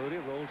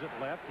 Flutie rolls it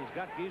left. He's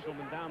got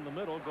Gieselman down the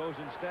middle. Goes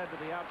instead to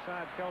the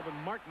outside, Kelvin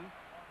Martin.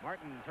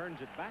 Martin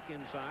turns it back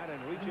inside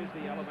and reaches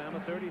the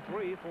Alabama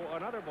 33 for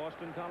another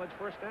Boston College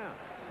first down.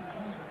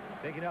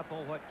 Picking up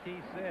on what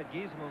Keith said,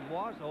 Gieselman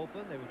was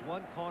open. There was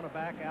one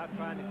cornerback out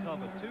trying to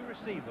cover 2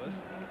 receivers.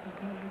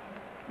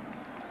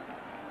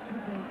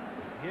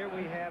 Here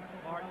we have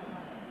Martin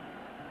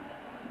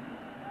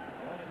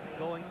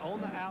going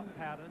on the out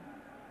pattern.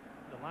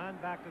 The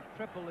linebacker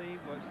Tripoli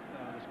was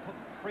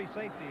free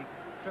safety.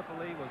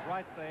 Tripoli was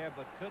right there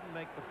but couldn't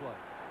make the play.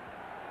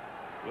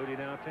 Flutie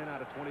now 10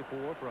 out of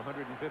 24 for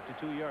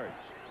 152 yards.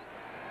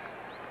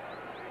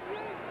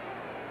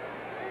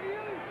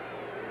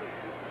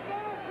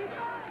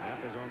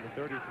 Snap is on the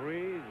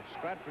 33.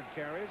 Stratford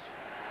carries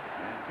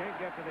and can't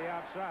get to the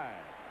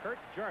outside. Kurt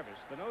Jarvis,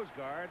 the nose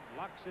guard,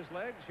 locks his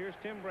legs. Here's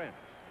Tim Brent.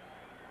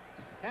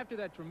 After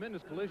that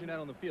tremendous collision out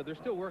on the field, they're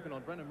still working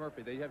on Brendan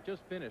Murphy. They have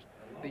just finished.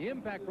 The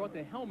impact brought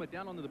the helmet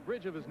down onto the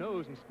bridge of his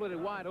nose and split it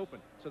wide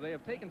open. So they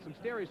have taken some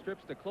steri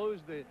strips to close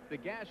the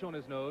gash on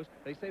his nose.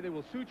 They say they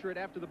will suture it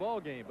after the ball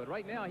game. But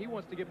right now, he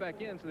wants to get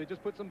back in, so they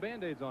just put some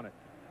Band-Aids on it.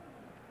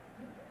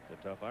 The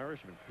tough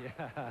Irishman.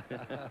 Yeah.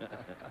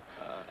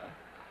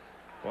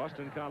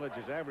 Boston College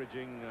is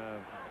averaging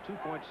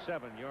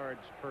 2.7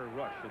 yards per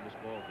rush in this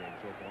ball game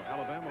so far.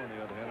 Alabama, on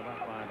the other hand, about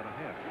 5.5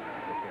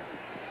 per carry.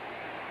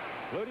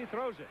 Flutie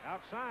throws it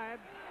outside.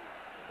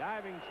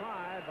 Diving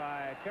try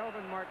by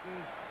Kelvin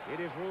Martin. It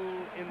is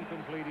ruled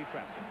incomplete. He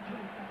trapped it.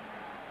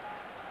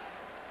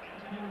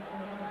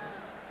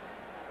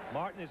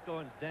 Martin is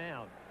going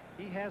down.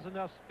 He has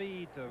enough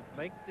speed to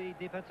make the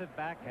defensive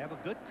back have a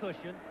good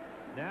cushion.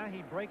 Now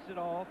he breaks it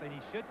off, and he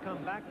should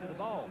come back to the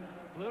ball.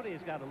 Flutie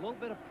has got a little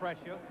bit of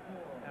pressure,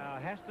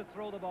 has to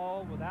throw the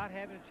ball without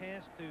having a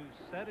chance to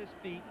set his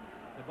feet.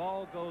 The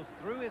ball goes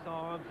through his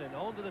arms and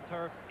onto the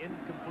turf.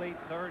 Incomplete.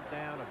 Third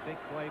down. A big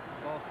play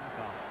from Boston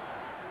College.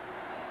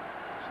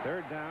 It's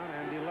third down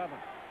and 11.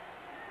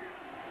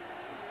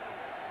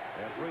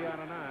 They have 3 out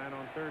of 9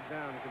 on third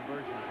down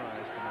conversion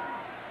tries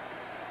tonight.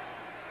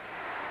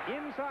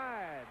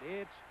 Inside,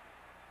 it's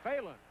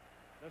Phelan.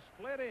 The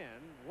split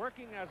in,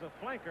 working as a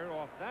flanker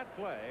off that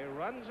play,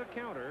 runs a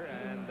counter,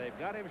 and they've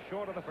got him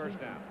short of the first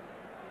down.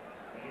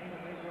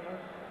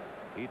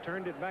 He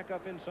turned it back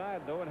up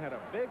inside, though, and had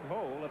a big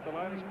hole at the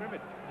line of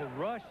scrimmage. The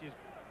rush is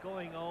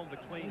going on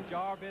between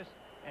Jarvis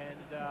and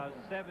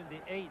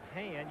 78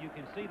 Hand. You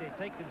can see they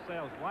take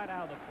themselves right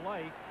out of the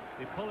play.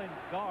 The pulling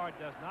guard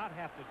does not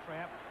have to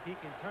trap. He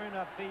can turn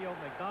upfield.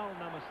 McDonald,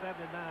 number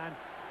 79,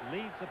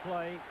 leads the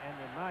play, and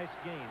a nice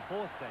gain.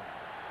 Fourth down.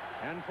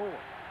 And 4.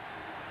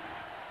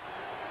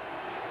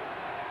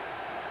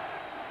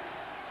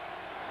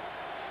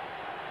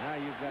 Now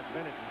you've got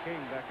Bennett and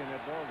King back in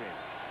that ball game.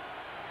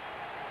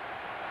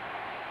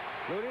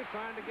 Flutie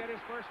trying to get his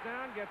first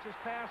down, gets his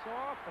pass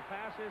off. The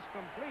pass is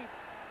complete.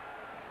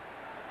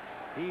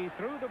 He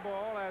threw the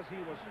ball as he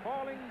was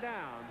falling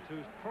down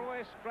to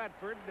Troy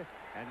Stratford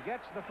and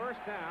gets the first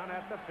down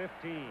at the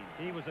 15.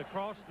 He was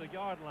across the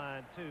yard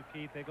line, too,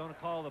 Keith. They're going to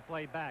call the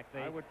play back.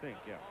 I would think,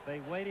 yeah. They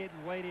waited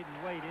and waited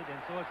and waited,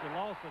 and so it's a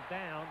loss of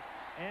down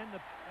and the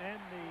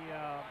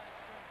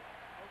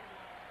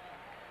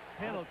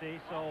penalty,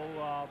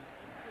 so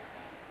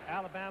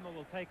Alabama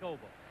will take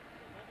over.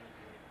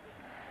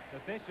 The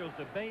officials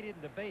debated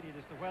and debated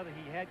as to whether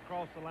he had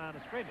crossed the line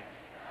of scrimmage.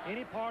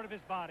 Any part of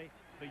his body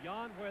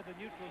beyond where the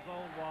neutral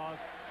zone was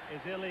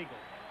is illegal.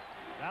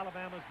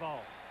 Alabama's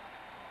ball.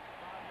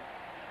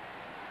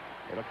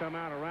 It'll come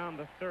out around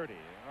the 30.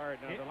 All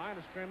right, now the line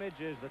of scrimmage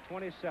is the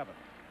 27th.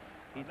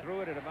 He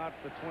threw it at about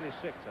the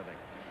 26th, I think.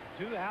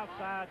 2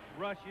 outside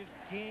rushes.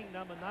 King,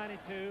 number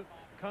 92,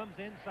 comes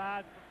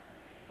inside,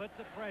 puts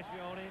the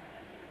pressure on him.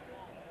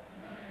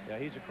 Yeah,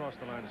 he's across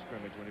the line of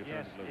scrimmage when he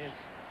turns it loose.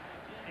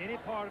 Any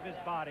part of his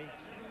body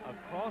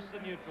across the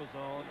neutral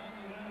zone,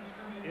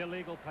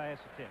 illegal pass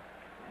attempt.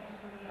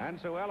 And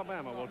so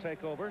Alabama will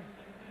take over,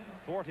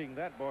 thwarting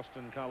that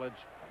Boston College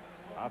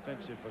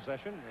offensive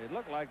possession. It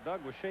looked like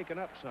Doug was shaken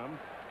up some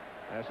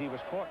as he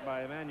was caught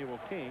by Emmanuel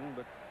King,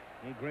 but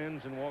he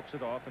grins and walks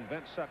it off, and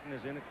Vince Sutton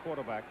is in at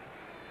quarterback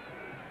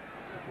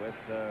with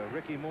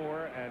Ricky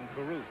Moore and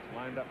Caruth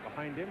lined up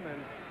behind him,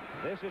 and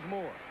this is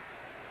Moore.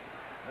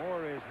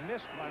 Moore is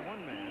missed by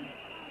one man.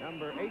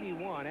 Number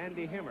 81,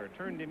 Andy Himmer,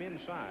 turned him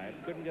inside,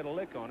 couldn't get a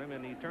lick on him,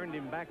 and he turned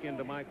him back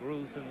into Mike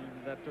Ruth, and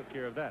that took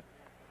care of that.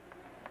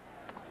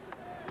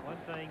 One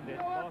thing that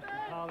Boston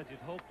College had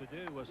hoped to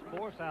do was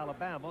force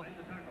Alabama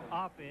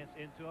offense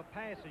into a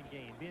passing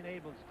game, being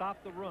able to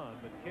stop the run.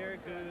 But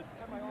Carrigood,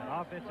 an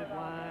offensive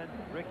line,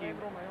 Ricky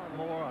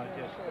Moore are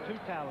just too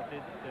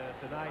talented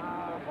tonight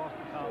for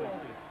Boston College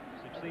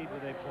to succeed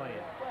with their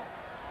plan.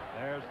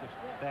 There's the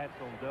stats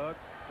on Doug.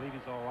 I believe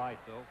he's all right,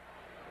 though.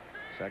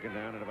 Second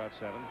down at about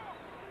 7.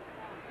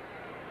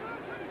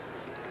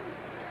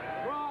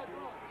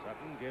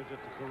 Sutton gives it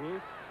to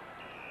Caruth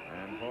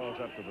and falls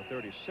up to the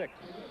 36.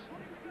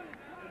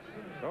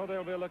 So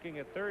they'll be looking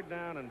at third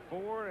down and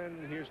 4,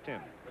 and here's Tim.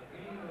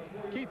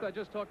 Keith, I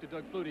just talked to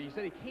Doug Flutie. He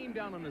said he came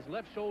down on his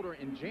left shoulder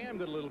and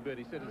jammed it a little bit.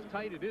 He said it's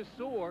tight, it is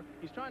sore.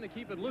 He's trying to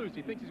keep it loose.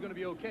 He thinks he's going to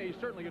be okay. He's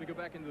certainly going to go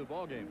back into the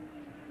ball game.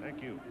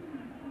 Thank you.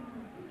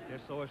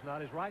 Just so it's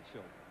not his right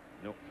shoulder.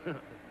 Nope.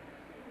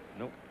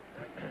 Nope.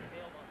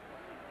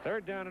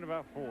 Third down and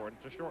about 4.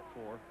 It's a short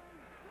 4.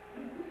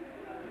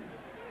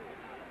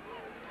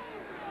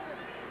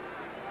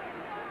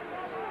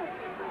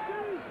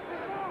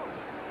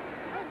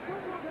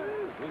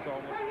 Ruth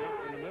almost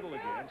jumped in the middle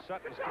again.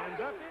 Sutton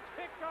stands up. It's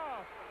picked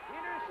off.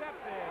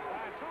 Intercepted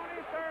by Tony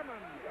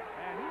Thurman.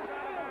 And he's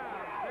out of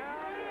bounds.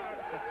 Down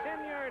at the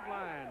 10-yard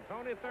line.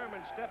 Tony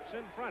Thurman steps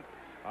in front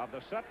of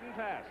the Sutton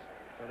pass.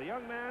 So the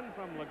young man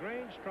from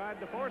LaGrange tried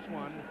to force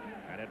one,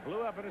 and it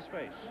blew up in his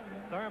face.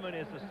 Thurman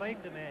is the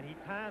safety man. He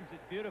times it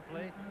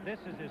beautifully. This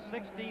is his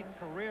 16th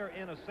career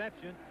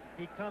interception.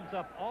 He comes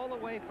up all the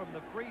way from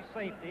the free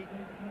safety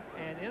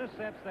and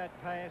intercepts that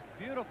pass.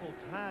 Beautiful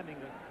timing.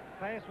 The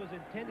pass was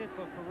intended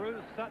for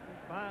Caruth. Sutton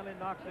finally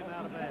knocks him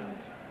out of bounds.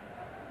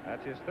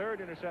 That's his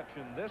 3rd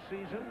interception this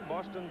season.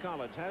 Boston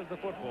College has the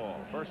football.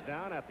 First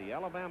down at the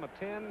Alabama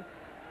 10,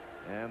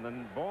 and the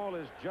ball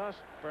is just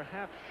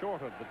perhaps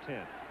short of the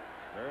 10.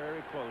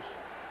 Very close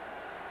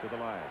to the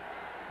line.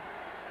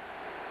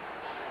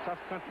 tough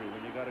country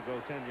when you got to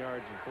go 10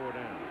 yards and 4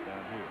 downs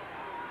down here.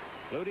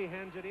 Flutie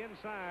hands it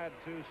inside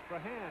to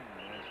Strahan,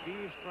 and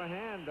Steve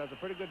Strahan does a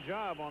pretty good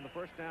job on the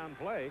first down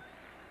play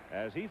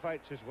as he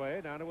fights his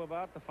way down to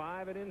about the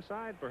 5 and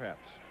inside,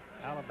 perhaps.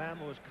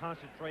 Alabama was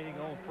concentrating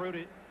on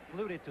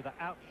Flutie to the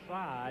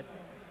outside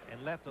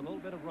and left a little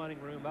bit of running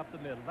room up the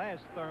middle.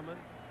 Last Thurman,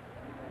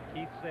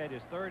 Keith said,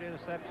 his 3rd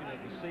interception of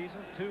the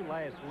season, 2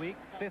 last week,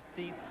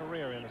 15th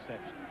career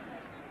interception.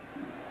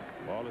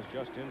 Ball is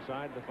just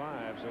inside the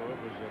 5, so it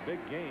was a big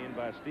gain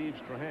by Steve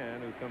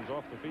Strahan, who comes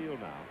off the field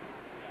now.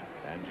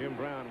 And Jim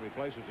Brown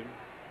replaces him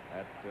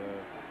at the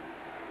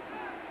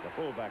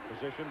fullback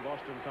position.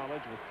 Boston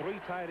College with 3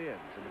 tight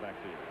ends in the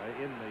backfield,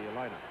 in the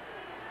lineup.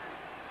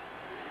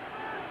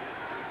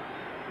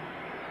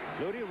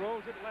 Flutie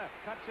rolls it left,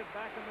 cuts it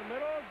back in the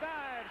middle,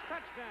 dives,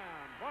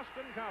 touchdown,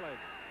 Boston College.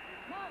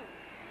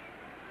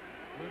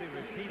 Flutie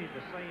repeated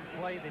the same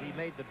play that he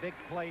made the big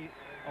play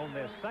on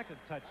their 2nd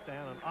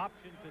touchdown, an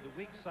option to the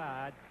weak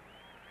side.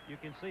 You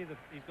can see that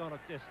he's going to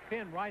just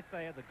spin right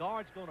there. The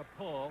guard's going to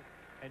pull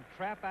and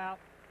trap out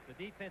the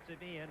defensive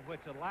end,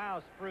 which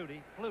allows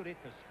Flutie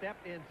to step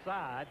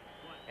inside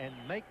and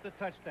make the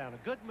touchdown. A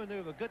good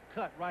maneuver, good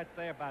cut right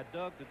there by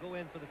Doug to go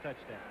in for the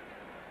touchdown.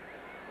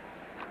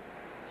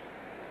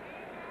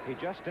 He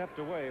just stepped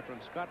away from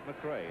Scott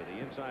McCray, the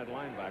inside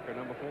linebacker,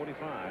 number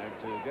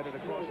 45, to get it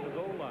across the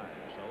goal line.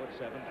 So it's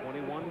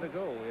 7:21 to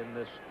go in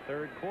this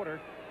 3rd quarter.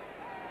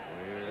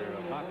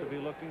 We're about to be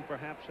looking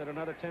perhaps at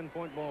another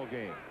 10-point ball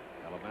game.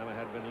 Alabama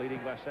had been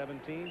leading by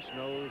 17.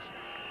 Snow's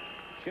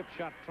chip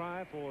shot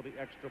try for the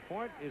extra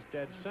point is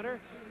dead center,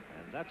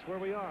 and that's where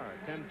we are.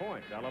 10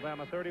 points.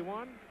 Alabama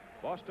 31,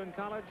 Boston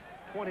College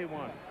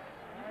 21.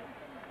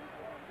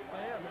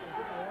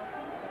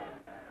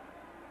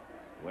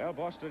 Well,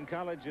 Boston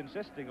College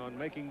insisting on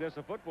making this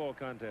a football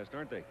contest,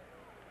 aren't they?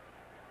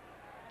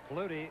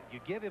 Flutie, you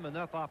give him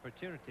enough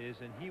opportunities,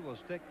 and he will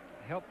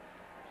help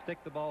stick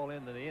the ball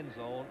into the end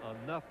zone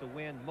enough to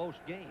win most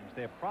games.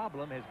 Their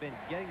problem has been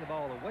getting the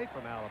ball away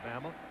from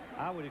Alabama.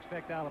 I would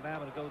expect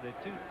Alabama to go to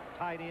 2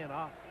 tight end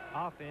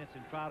offense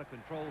and try to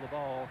control the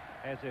ball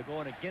as they're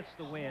going against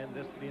the wind,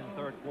 this being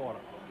the 3rd quarter.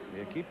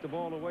 They keep the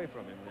ball away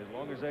from him as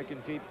long as they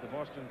can keep the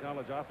Boston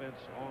College offense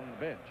on the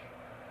bench.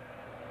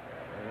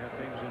 They have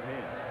things in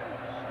hand.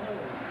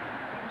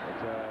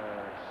 It's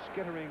a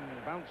skittering,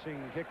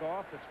 bouncing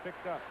kickoff that's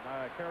picked up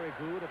by Kerry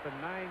Good at the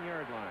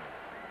 9-yard line.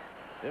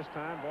 This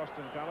time,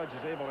 Boston College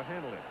is able to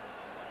handle it.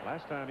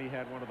 Last time he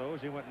had one of those,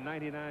 he went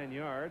 99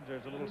 yards.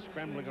 There's a little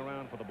scrambling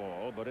around for the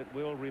ball, but it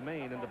will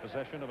remain in the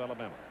possession of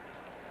Alabama.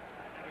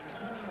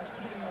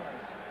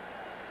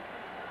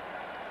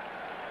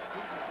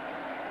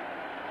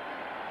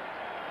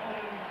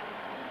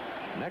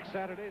 Next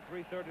Saturday,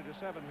 3:30 to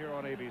 7 here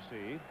on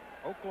ABC,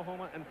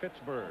 Oklahoma and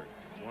Pittsburgh.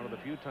 It's one of the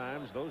few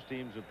times those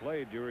teams have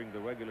played during the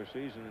regular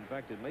season. In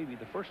fact, it may be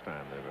the first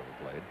time they've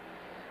ever played.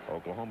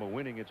 Oklahoma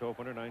winning its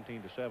opener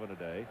 19-7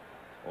 today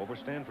over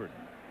Stanford.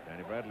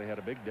 Danny Bradley had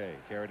a big day.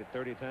 Carried it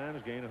 30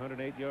 times, gained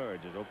 108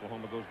 yards as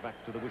Oklahoma goes back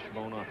to the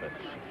wishbone offense.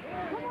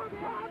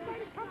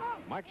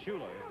 Mike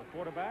Shula is the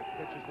quarterback,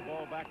 pitches the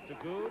ball back to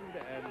Good,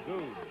 and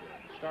Good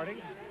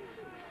starting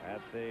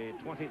at the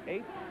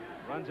 28,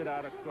 runs it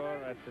out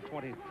across, at the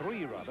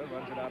 23 rather,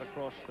 runs it out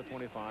across the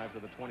 25 to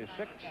the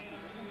 26,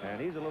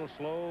 and he's a little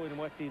slow in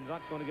what he's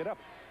not going to get up.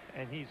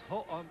 And he's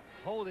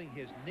holding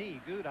his knee.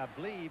 Good, I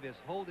believe, is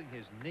holding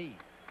his knee.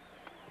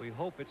 We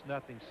hope it's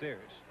nothing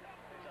serious.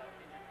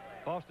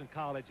 Boston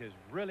College has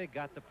really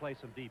got to play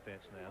some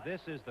defense now.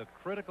 This is the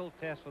critical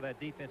test for that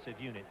defensive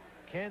unit.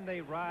 Can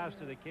they rise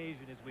to the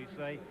occasion, as we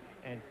say,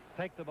 and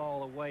take the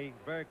ball away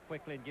very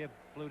quickly and give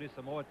Flutie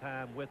some more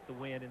time with the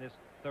win in this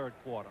 3rd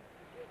quarter?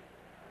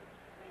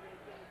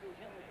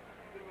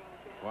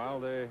 While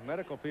the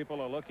medical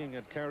people are looking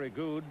at Kerry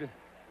Good,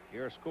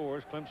 here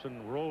scores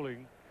Clemson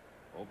rolling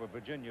over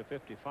Virginia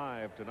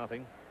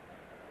 55-0.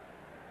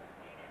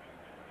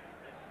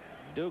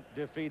 Duke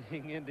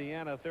defeating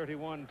Indiana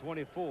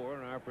 31-24,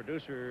 and our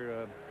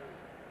producer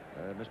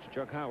Mr.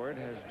 Chuck Howard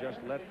has just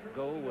let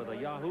go with a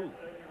Yahoo,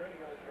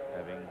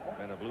 having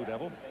been a Blue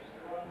Devil.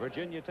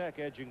 Virginia Tech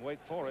edging Wake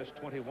Forest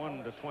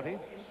 21-20,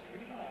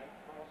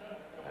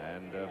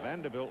 and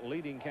Vanderbilt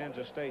leading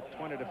Kansas State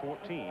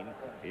 20-14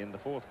 in the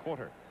 4th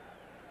quarter.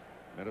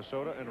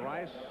 Minnesota and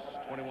Rice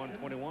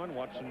 21-21.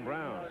 Watson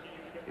Brown,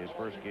 his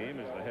first game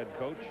as the head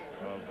coach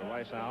of the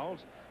Rice Owls.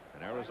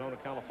 And Arizona,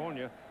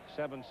 California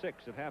 7-6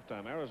 at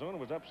halftime. Arizona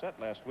was upset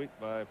last week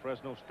by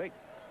Fresno State.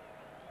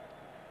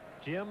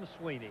 Jim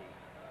Sweeney.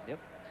 Yep.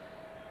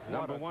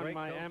 Number 1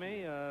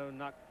 Miami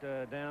knocked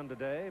down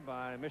today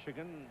by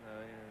Michigan.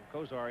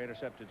 Kozar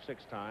intercepted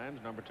 6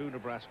 times. Number 2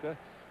 Nebraska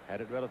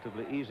had it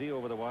relatively easy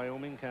over the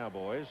Wyoming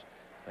Cowboys.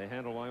 They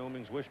handled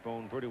Wyoming's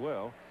wishbone pretty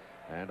well.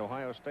 And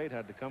Ohio State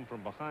had to come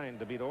from behind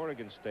to beat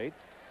Oregon State.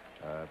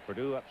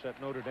 Purdue upset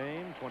Notre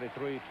Dame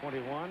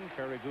 23-21.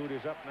 Kerry Good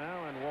is up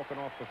now and walking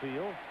off the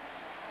field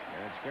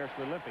and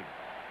scarcely limping.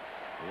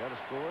 The other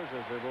scores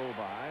as they roll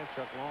by.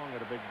 Chuck Long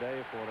had a big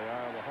day for the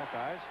Iowa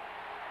Hawkeyes.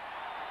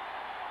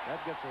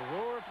 That gets a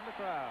roar from the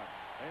crowd.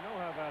 They know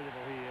how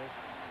valuable he is.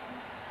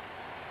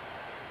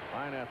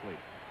 Fine athlete.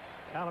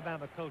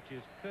 Alabama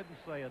coaches couldn't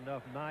say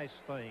enough nice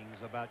things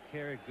about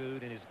Kerry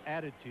Goode and his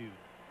attitude.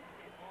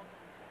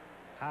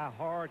 How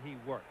hard he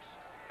works.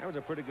 That was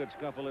a pretty good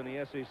scuffle in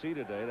the SEC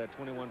today, that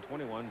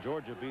 21-21.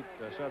 Georgia beat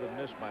Southern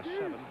Miss by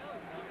 7.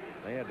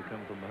 They had to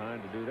come from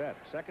behind to do that.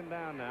 Second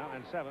down now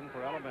and 7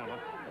 for Alabama.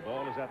 The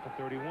ball is at the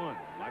 31.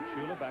 Mike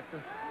Shula back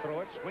to throw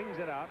it, swings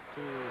it out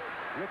to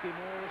Ricky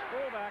Moore, his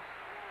fullback.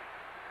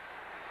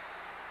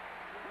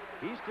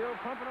 He's still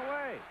pumping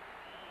away.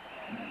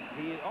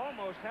 He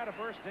almost had a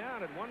first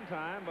down at one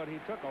time, but he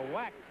took a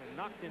whack and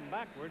knocked him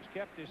backwards,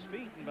 kept his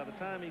feet, and by the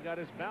time he got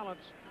his balance,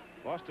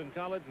 Boston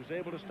College was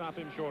able to stop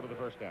him short of the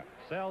first down.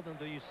 Seldom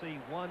do you see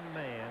one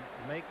man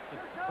make the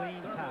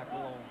clean tackle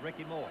on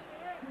Ricky Moore.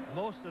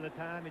 Most of the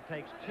time it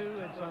takes 2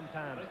 and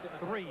sometimes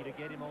 3 to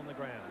get him on the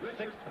ground.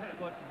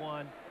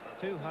 6'1",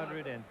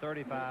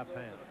 235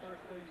 pounds.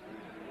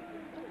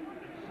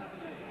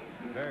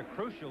 Very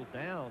crucial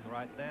down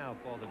right now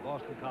for the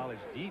Boston College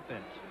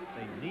defense.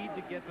 They need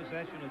to get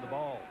possession of the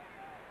ball.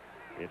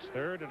 It's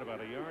third and about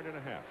 1.5 yards.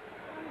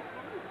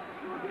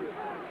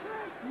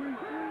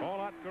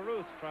 Paulette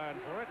Carruth trying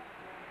for it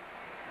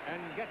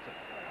and gets it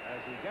as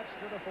he gets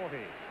to the 40.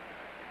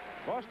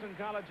 Boston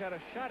College had a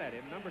shot at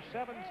him. Number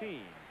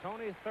 17,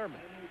 Tony Thurman,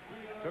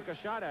 took a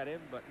shot at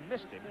him but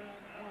missed him,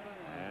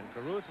 and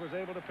Carruth was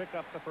able to pick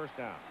up the first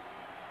down.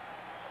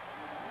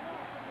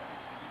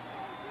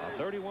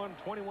 A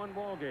 31-21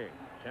 ball game.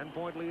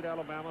 10-point lead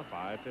Alabama,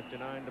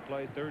 5:59 to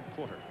play, third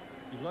quarter.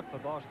 You look for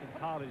Boston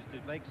College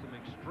to make some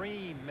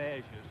extreme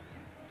measures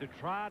to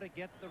try to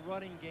get the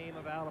running game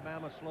of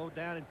Alabama slowed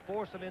down and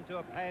force them into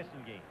a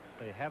passing game.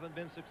 They haven't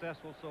been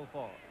successful so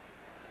far.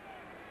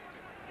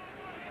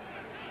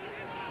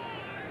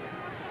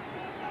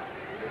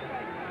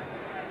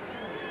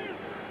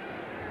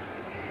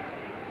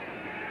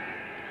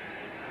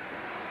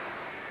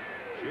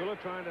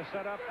 Shula trying to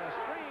set up a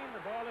screen.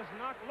 The ball is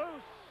knocked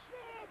loose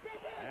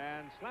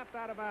and slapped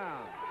out of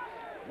bounds.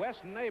 Wes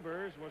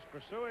Neighbors was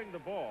pursuing the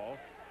ball,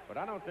 but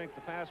I don't think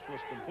the pass was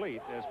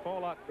complete as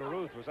Paulette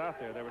Carruth was out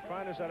there. They were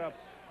trying to set up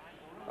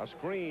a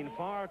screen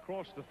far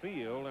across the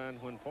field, and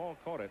when Paul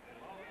caught it,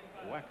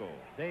 wacko.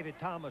 David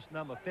Thomas,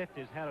 number 50,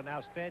 has had an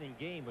outstanding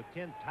game with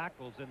 10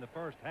 tackles in the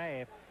first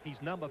half.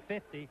 He's number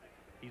 50.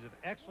 He's an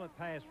excellent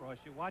pass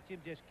rusher. Watch him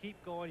just keep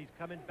going. He's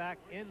coming back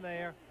in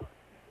there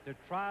to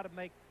try to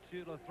make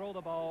Shula throw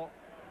the ball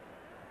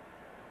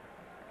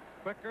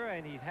quicker,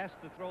 and he has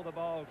to throw the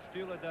ball.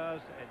 Shula does,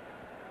 and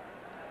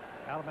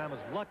Alabama's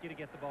lucky to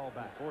get the ball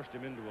back. Forced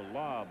him into a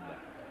lob.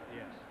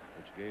 Yes.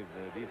 Which gave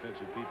the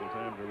defensive people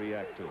time to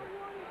react to it.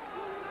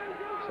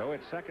 So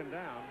it's second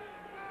down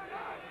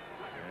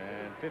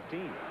and 15.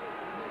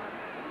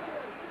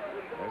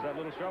 There's that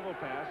little shovel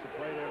pass, the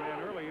play they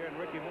ran earlier, and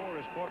Ricky Moore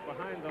is caught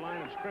behind the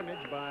line of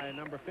scrimmage by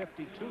number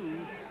 52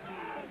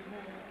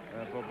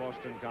 for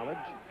Boston College.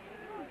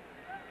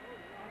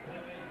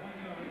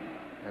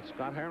 That's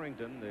Scott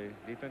Harrington, the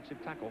defensive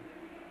tackle.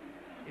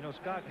 You know,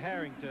 Scott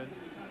Harrington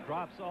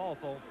drops off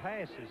on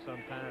passes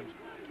sometimes,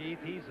 Keith.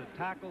 He's a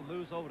tackle,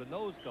 moves over to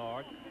nose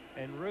guard,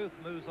 and Ruth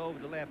moves over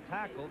to left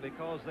tackle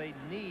because they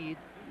need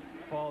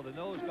for the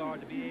nose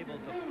guard to be able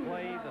to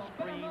play the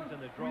screens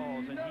and the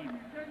draws, and he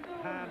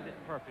timed it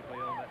perfectly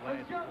on that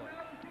last play.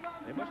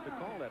 They must have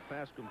called that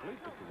pass complete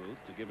to Carruth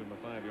to give him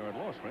a 5-yard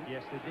loss, right?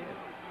 Yes, they did.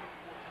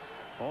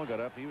 Paul got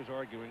up. He was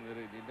arguing that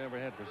he'd never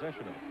had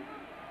possession of it.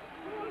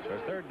 So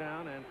it's third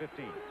down and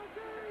 15.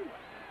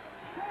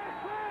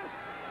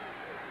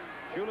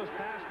 Shula's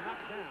pass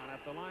knocked down at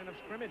the line of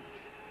scrimmage.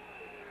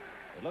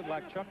 It looked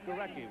like Chuck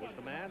Gorecki was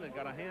the man that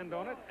got a hand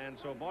on it, and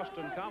so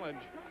Boston College,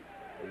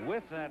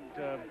 with that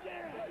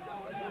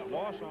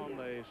loss on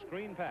the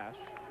screen pass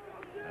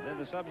and then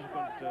the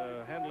subsequent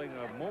handling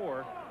of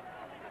Moore,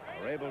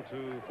 are able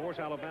to force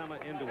Alabama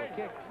into a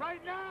kick.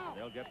 Right now!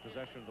 They'll get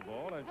possession of the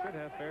ball and should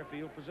have fair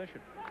field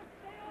position.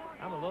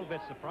 I'm a little bit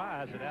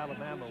surprised that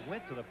Alabama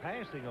went to the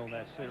passing on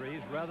that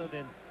series rather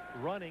than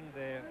running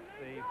the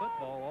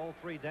football all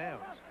 3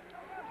 downs.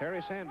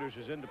 Terry Sanders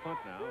is in to punt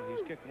now.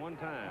 He's kicked 1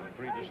 time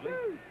previously.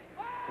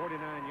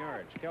 49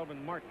 yards.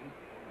 Kelvin Martin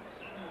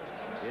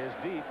is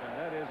deep, and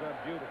that is a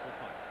beautiful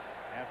punt.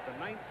 At the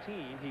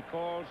 19, he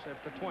calls at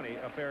the 20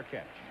 a fair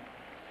catch.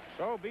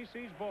 So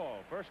BC's ball,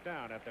 first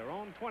down at their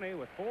own 20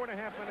 with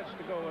 4.5 minutes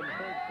to go in the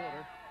third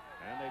quarter,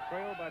 and they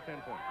trail by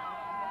 10 points.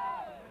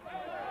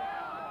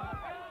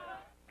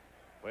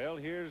 Well,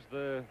 here's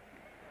the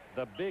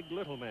big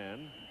little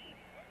man,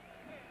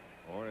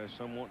 or as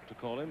some want to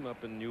call him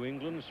up in New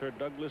England, Sir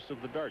Douglas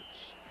of the Darts.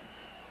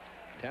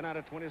 10 out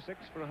of 26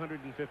 for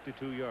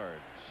 152 yards.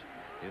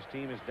 His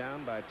team is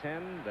down by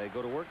 10. They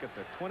go to work at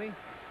the 20.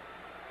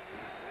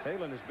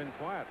 Talon has been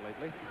quiet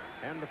lately.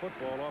 And the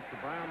football off to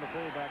Brown, the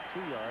fullback, 2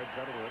 yards.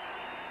 That'll do it.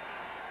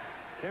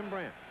 Tim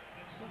Brandt.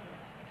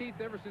 Keith,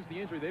 ever since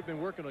the injury, they've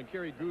been working on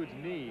Kerry Goode's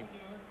knee.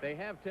 They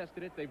have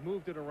tested it. They've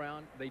moved it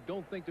around. They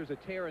don't think there's a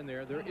tear in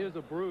there. There is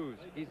a bruise.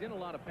 He's in a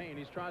lot of pain.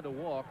 He's tried to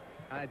walk.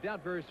 I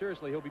doubt very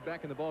seriously he'll be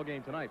back in the ball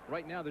game tonight.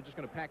 Right now, they're just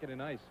going to pack it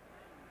in ice.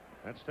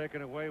 That's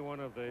taken away one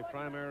of the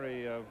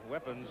primary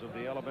weapons of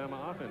the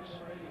Alabama offense.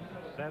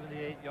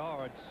 78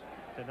 yards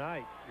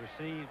tonight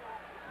received.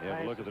 Yeah,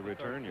 but look at the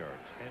return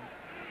yards. And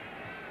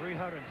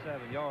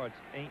 307 yards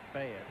ain't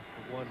bad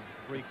for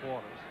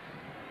 1.75.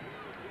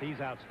 He's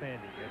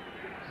outstanding.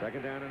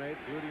 Second down and 8.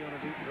 Flutie on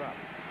a deep drop.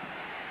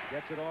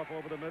 Gets it off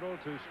over the middle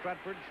to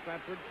Stratford.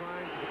 Stratford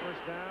trying for the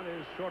first down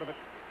is short of it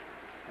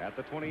at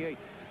the 28.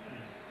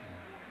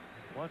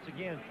 Once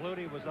again,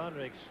 Flutie was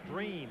under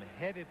extreme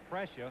heavy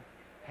pressure.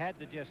 Had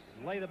to just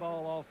lay the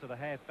ball off to the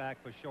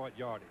halfback for short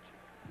yardage.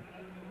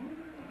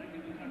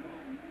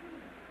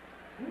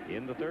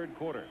 In the third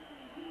quarter,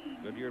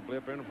 Goodyear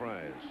Blimp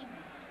Enterprise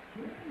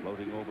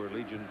floating over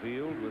Legion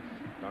Field with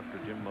Dr.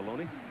 Jim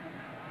Maloney.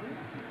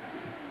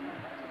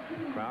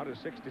 Crowd is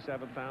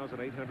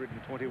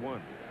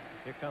 67,821.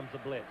 Here comes the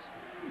blitz.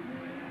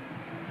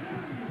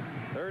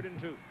 3rd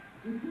and 2.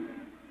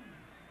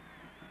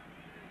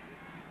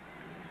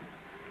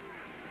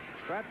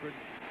 Stratford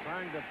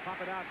trying to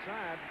pop it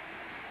outside,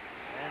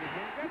 and he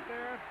can't get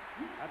there.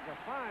 That's a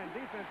fine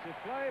defensive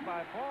play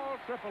by Paul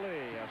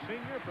Tripoli, a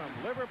senior from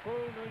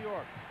Liverpool, New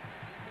York.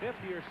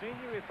 5th-year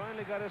senior. He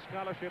finally got his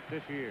scholarship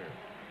this year,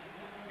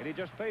 and he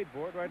just paid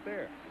for it right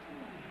there.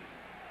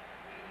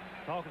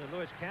 Talking to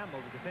Lewis Campbell,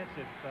 the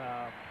defensive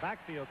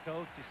backfield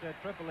coach, he said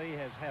Tripoli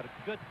has had a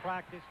good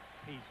practice.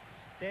 He's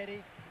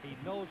steady. He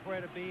knows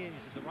where to be, and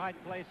he's at the right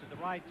place at the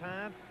right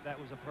time. That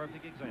was a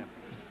perfect example.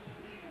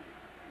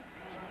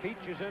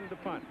 Peach is in to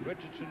punt.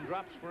 Richardson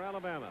drops for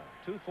Alabama.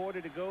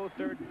 2:40 to go,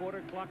 third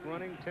quarter, clock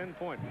running,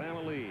 10-point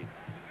Bama lead.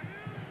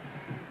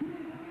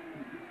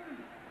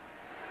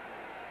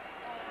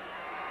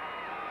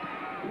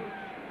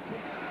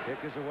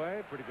 Kick is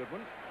away, pretty good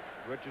one.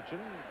 Richardson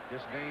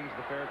just gains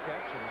the fair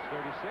catch and is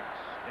 36,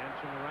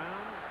 dancing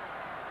around.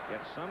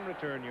 Gets some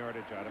return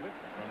yardage out of it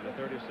from the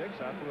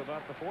 36 out to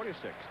about the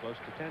 46, close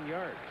to 10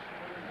 yards.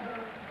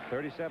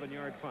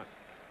 37-yard punt.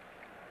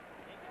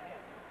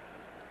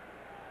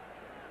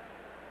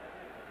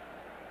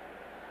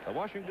 The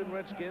Washington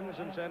Redskins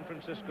and San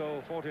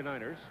Francisco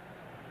 49ers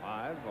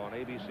live on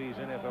ABC's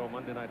NFL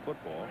Monday Night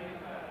Football.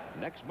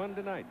 Next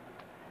Monday night,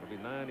 it'll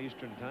be 9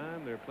 Eastern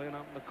time. They're playing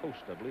out on the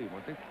coast, I believe,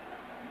 aren't they?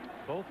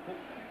 Both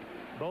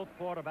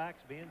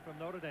quarterbacks being from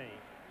Notre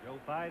Dame. Joe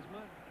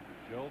Theismann,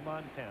 Joe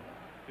Montana.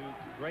 2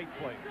 great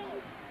players.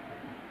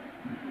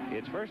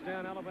 It's first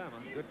down,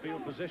 Alabama. Good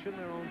field position.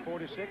 They're on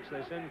 46.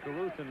 They send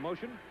Caruth in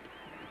motion.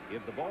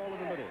 Give the ball in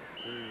the middle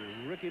to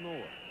Ricky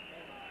Moore.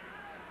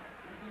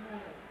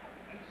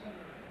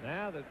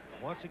 Now,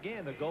 once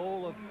again, the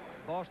goal of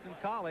Boston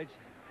College,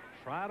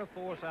 try to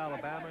force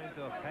Alabama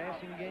into a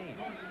passing game.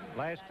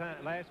 Last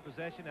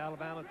possession,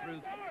 Alabama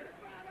threw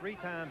 3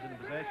 times in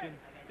possession,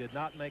 did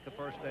not make a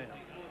first down.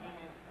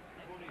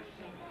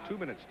 2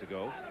 minutes to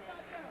go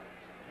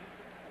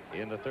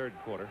in the third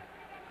quarter.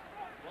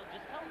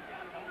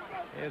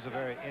 Here's a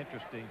very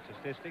interesting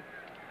statistic.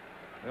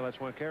 Well, that's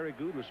why Kerry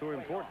Good was so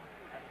important.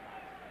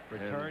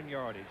 Return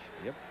yardage.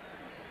 Yep.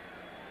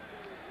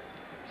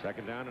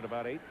 Second down at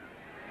about 8.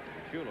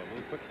 Shula, a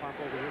little quick pop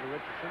over here to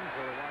Richardson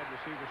for a wide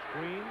receiver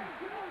screen.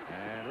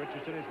 And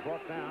Richardson is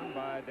brought down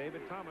by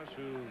David Thomas,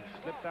 who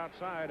slipped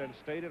outside and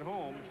stayed at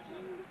home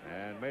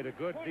and made a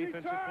good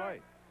defensive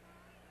play.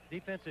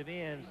 Defensive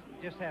ends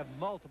just have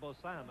multiple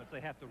assignments.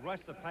 They have to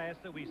rush the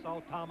passer. We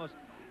saw Thomas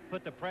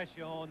put the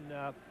pressure on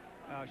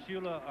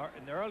Shula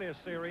in the earlier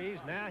series.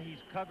 Now he's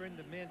covering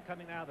the men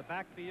coming out of the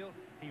backfield.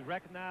 He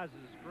recognizes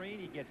the screen.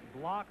 He gets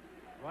blocked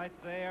right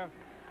there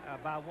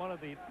by one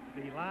of the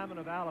linemen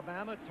of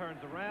Alabama,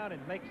 turns around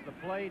and makes the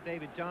play.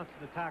 David Johnson,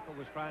 the tackle,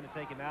 was trying to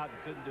take him out and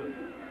couldn't do it.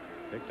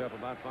 Picked up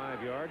about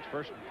 5 yards.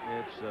 First,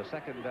 it's a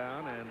second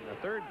down and a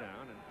third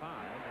down and 5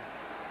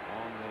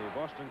 on the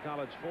Boston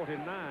College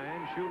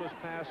 49. Shula's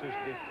pass is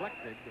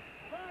deflected.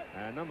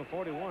 And number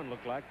 41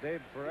 looked like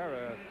Dave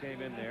Ferreira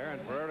came in there,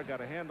 and Ferreira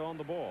got a hand on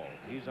the ball.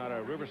 He's out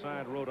of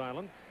Riverside, Rhode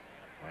Island.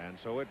 And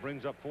so it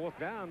brings up 4th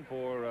down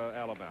for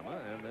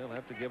Alabama, and they'll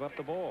have to give up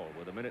the ball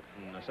with a minute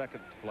and a second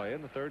to play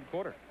in the third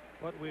quarter.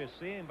 What we're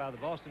seeing by the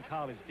Boston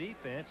College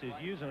defense is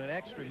using an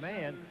extra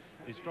man,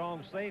 the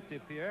strong safety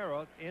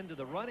Ferreira, into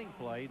the running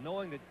play,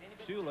 knowing that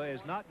Shula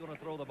is not going to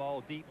throw the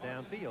ball deep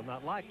downfield,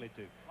 not likely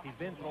to. He's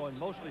been throwing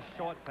mostly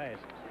short passes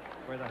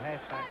where the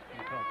halfbacks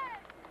can cover.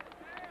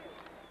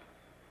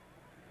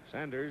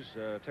 Sanders,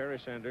 Terry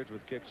Sanders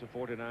with kicks of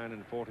 49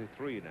 and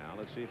 43 now.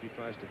 Let's see if he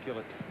tries to kill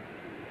it.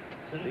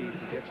 Deep,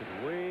 gets it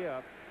way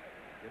up,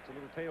 gets a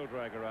little tail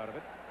dragger out of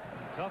it.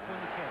 Tough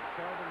one to catch.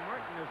 Sheldon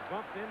Martin is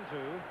bumped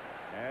into,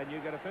 and you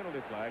get a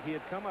penalty flag. He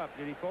had come up.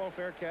 Did he call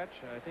fair catch?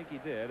 I think he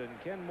did.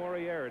 And Ken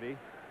Moriarty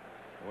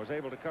was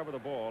able to cover the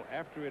ball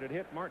after it had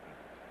hit Martin.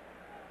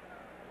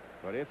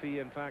 But if he,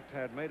 in fact,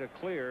 had made a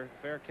clear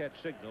fair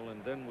catch signal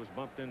and then was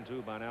bumped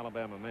into by an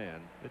Alabama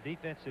man. The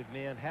defensive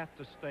men have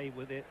to stay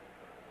with it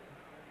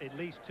at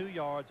least 2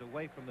 yards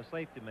away from the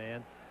safety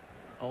man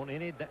on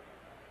any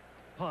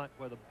punt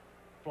where the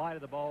flight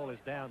of the ball is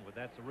downward.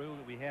 That's the rule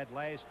that we had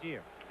last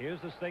year. Here's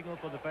the signal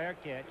for the fair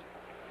catch.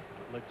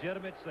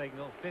 Legitimate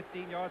signal,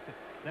 15 yards.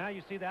 Now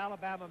you see the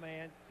Alabama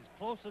man is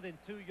closer than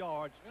 2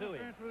 yards to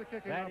him,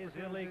 that is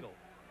illegal.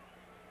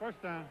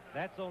 First down.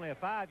 That's only a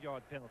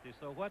 5-yard penalty.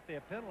 So what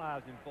they're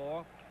penalizing him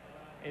for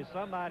is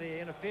somebody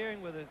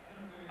interfering with an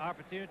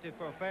opportunity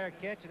for a fair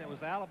catch, and it was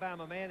the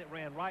Alabama man that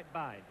ran right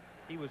by him.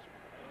 He was,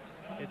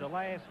 at the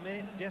last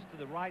minute, just to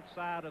the right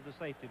side of the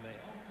safety man.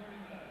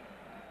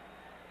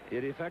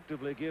 It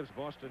effectively gives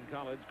Boston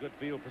College good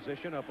field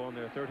position up on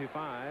their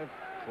 35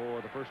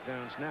 for the first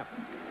down snap.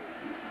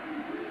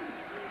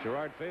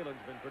 Gerard Phelan's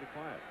been pretty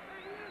quiet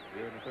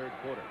here in the third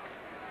quarter.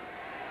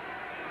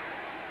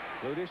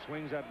 Flutie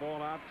swings that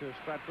ball out to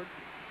Stratford,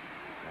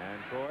 and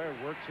Troy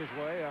works his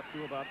way up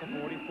to about the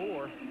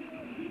 44.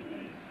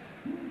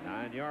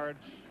 9 yards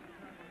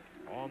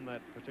on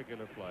that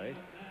particular play.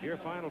 Here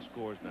final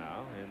scores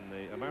now in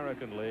the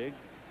American League,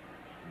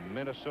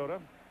 Minnesota,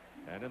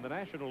 and in the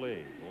National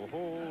League.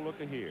 Oh,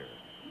 look at here.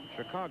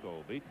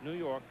 Chicago beat New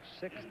York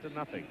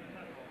 6-0.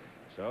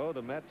 So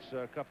the Mets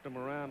cuffed them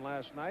around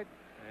last night,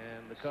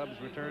 and the Cubs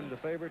returned the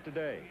favor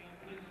today.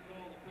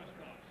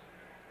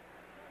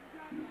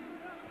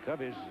 The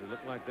Cubbies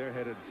look like they're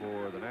headed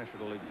for the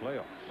National League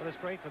playoffs. Well,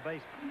 it's great for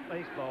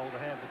baseball to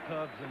have the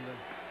Cubs and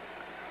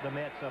the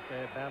Mets up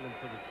there battling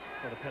for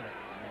the pennant.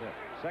 Yeah.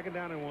 Second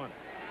down and 1.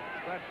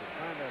 Stratford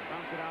trying to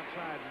bounce it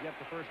outside and get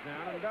the first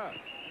down, and does.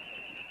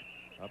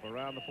 Up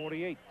around the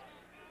 48.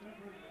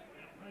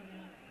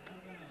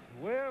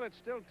 Well, it's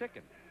still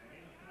ticking.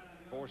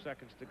 4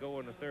 seconds to go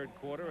in the third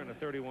quarter in a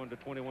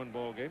 31-21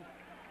 ball game.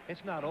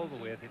 It's not over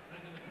with.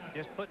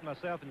 Just putting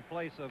myself in the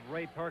place of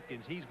Ray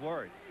Perkins, he's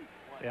worried.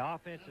 The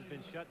offense has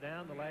been shut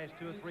down the last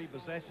 2 or 3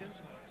 possessions.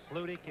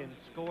 Flutie can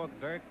score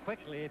very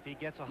quickly if he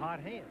gets a hot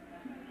hand.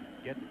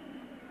 Get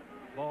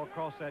the ball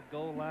across that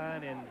goal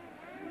line in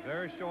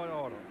very short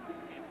order.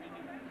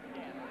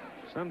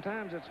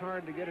 Sometimes it's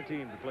hard to get a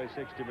team to play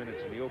 60 minutes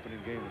in the opening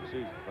game of the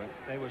season, Frank.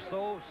 They were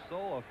so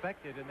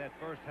effective in that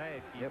first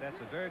half. Yep.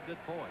 That's a very good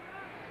point.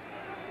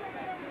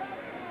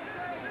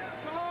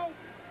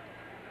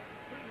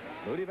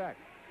 Flutie back.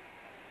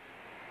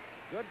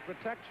 Good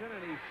protection,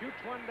 and he shoots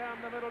one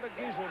down the middle to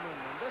Gieselman.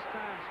 And this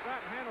time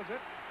Scott handles it,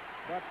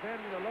 but then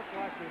it looked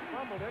like he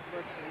fumbled it,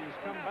 but he's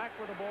come back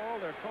with the ball.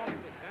 They're calling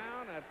it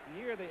down at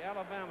near the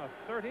Alabama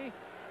 30,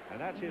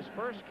 and that's his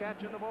first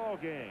catch in the ball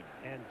game.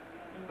 And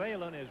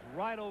Phelan is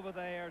right over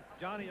there,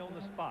 Johnny on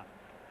the spot.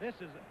 This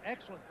is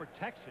excellent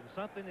protection,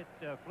 something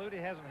that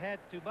Flutie hasn't had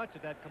too much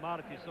of that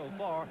commodity so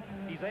far.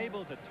 He's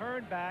able to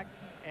turn back,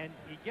 and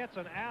he gets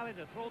an alley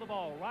to throw the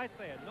ball right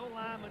there. No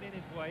lineman in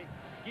his way.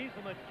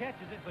 Gieselman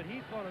catches it, but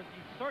he's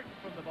searching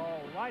for the ball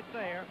right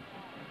there.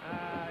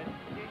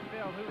 Can't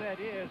tell who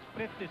that is.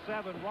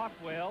 57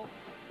 Rockwell.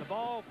 The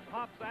ball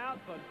pops out,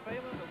 but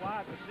Phelan, the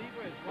wide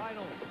receiver, is right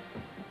on it.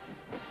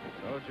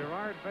 So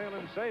Gerard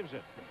Phelan saves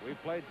it.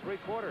 We've played 3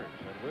 quarters,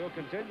 and we'll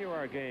continue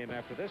our game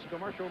after this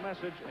commercial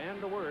message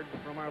and a word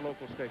from our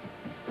local station.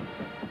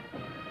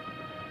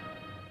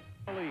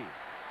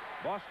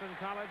 Boston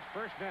College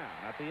first down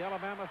at the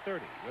Alabama 30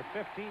 with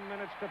 15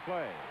 minutes to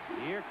play.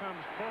 Here comes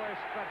Troy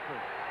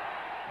Stratford,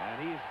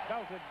 and he's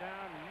belted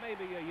down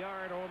maybe a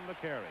yard on the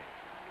carry.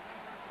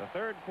 The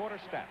third quarter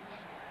stats.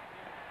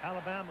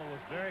 Alabama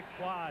was very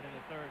quiet in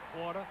the third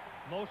quarter,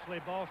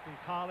 mostly Boston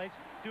College.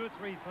 2 or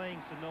 3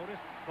 things to notice.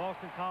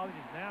 Boston College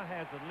now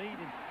has the lead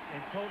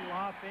in total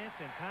offense,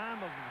 and time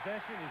of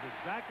possession is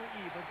exactly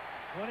even,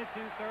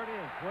 22-30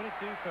 and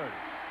 22-30.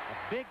 A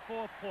big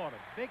fourth quarter.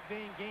 Big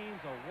games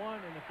are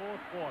won in the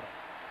fourth quarter.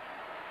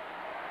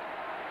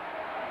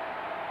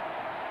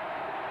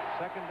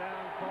 Second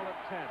down, call it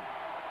 10.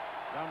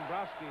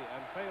 Dombrowski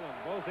and Phelan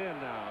both in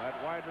now at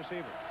wide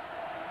receiver.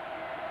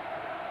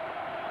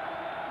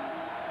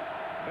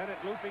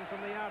 Bennett looping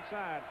from the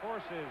outside,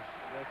 forces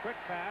the quick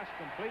pass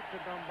complete to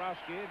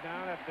Dombrowski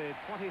down at the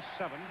 27.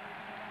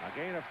 A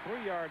gain of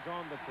 3 yards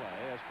on the play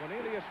as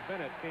Cornelius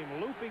Bennett came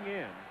looping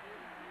in.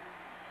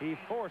 He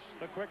forced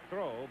the quick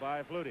throw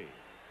by Flutie.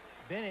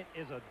 Bennett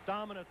is a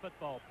dominant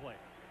football player.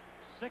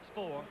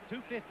 6'4",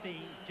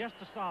 215, just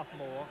a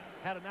sophomore,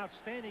 had an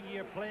outstanding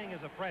year playing as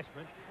a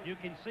freshman. You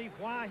can see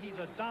why he's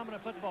a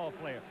dominant football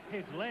player.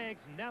 His legs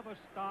never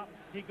stop.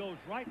 He goes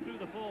right through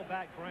the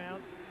fullback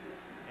ground,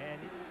 and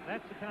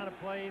that's the kind of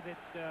play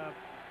that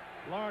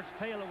Lawrence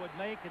Taylor would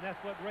make, and that's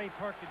what Ray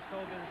Perkins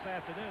told me this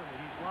afternoon, that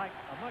he's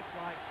much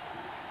like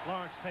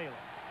Lawrence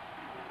Taylor.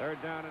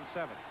 Third down and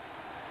 7.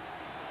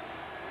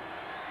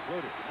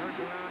 Flutie turns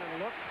around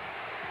and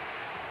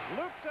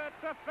looks at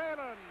the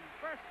Phelan.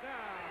 First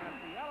down at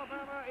the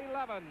Alabama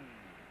 11.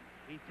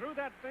 He threw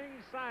that thing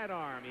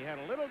sidearm. He had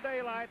a little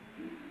daylight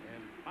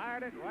and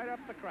fired it right up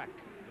the crack.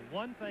 The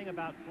one thing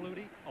about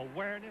Flutie,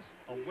 awareness,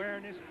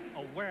 awareness,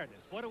 awareness.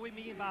 What do we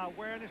mean by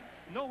awareness?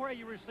 Know where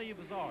your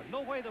receivers are.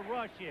 Know where the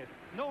rush is.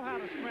 Know how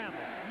to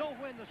scramble. Know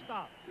when to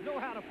stop. Know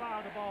how to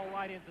fire the ball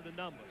right into the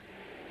numbers.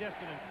 Just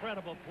an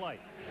incredible play.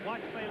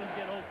 Watch Phelan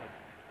get open.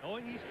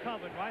 Knowing he's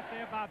covered right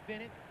there by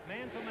Bennett,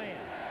 man for man.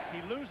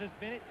 He loses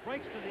Bennett,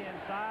 breaks to the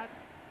inside,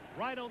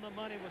 right on the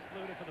money was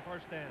Flutie for the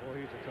first down. Oh,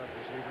 he's a tough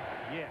receiver.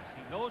 Yes,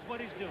 he knows what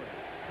he's doing.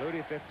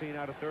 Flutie 15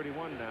 out of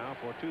 31 now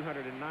for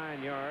 209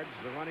 yards.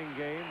 The running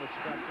game with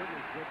Stratford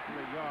is good for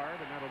a yard,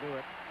 and that'll do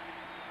it.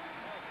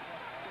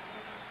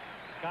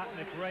 Scott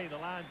McRae, the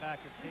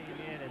linebacker, came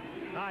in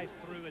and nice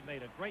through and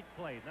made a great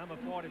play. Number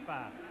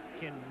 45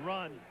 can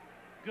run,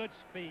 good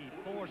speed,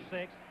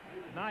 4.6,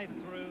 knife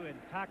through and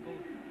tackled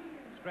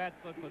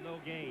Stratford for no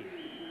gain.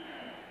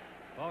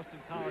 Boston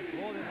College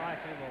more than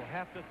likely will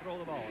have to throw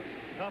the ball.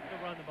 It's tough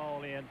to run the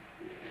ball in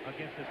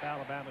against this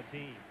Alabama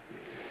team.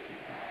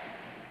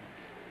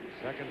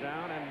 Second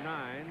down and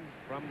 9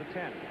 from the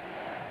 10.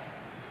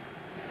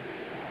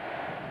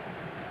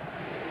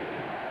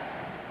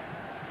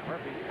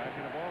 Murphy's back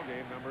in the ball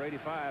game, number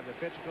 85. The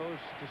pitch goes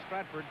to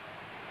Stratford.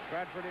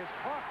 Stratford is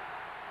caught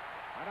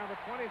by number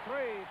 23,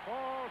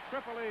 Paul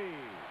Tripoli.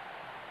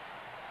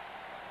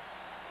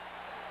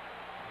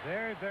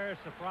 Very, very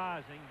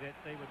surprising that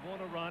they would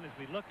want to run as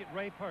we look at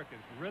Ray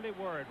Perkins. Really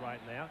worried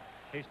right now.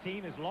 His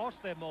team has lost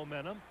their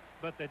momentum,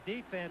 but the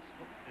defense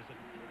is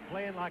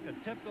playing like a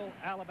typical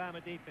Alabama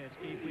defense,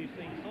 Keith. We've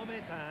seen so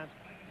many times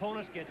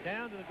opponents get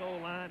down to the goal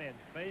line and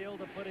fail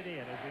to put it in.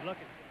 As we look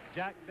at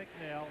Jack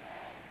Bicknell,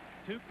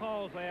 2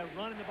 calls there,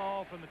 running the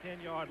ball from the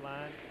 10-yard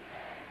line.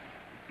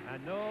 I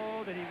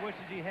know that he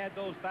wishes he had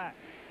those back.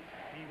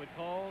 He would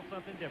call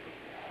something different.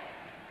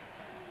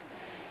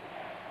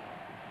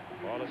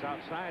 Ball is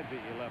outside the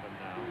 11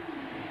 now.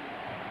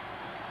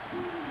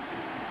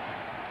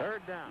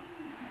 Third down.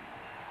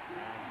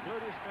 And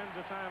Flutie spends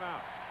a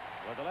timeout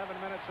with 11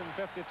 minutes and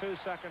 52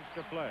 seconds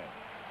to play.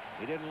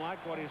 He didn't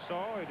like what he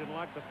saw. He didn't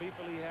like the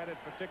people he had at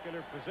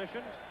particular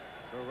positions.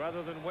 So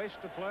rather than waste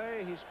a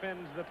play, he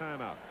spends the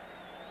timeout.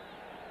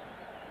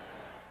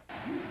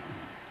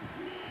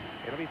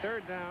 It'll be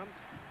third down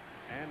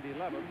and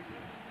 11.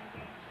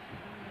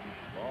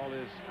 Ball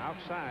is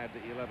outside the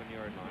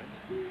 11-yard line.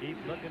 Keep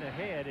looking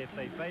ahead. If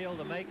they fail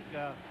to make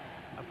a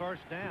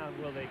first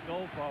down, will they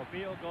go for a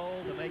field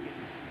goal to make it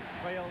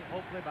trail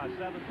hopefully by 7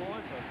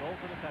 points, or go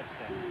for the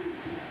touchdown?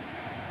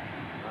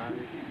 I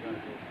think you've got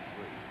to go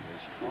for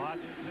 3. Oh, I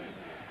do too.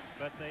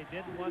 But they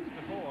didn't once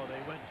before.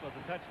 They went for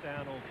the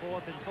touchdown on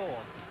 4th and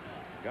 4.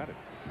 Got it.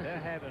 They're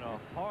having a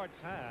hard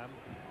time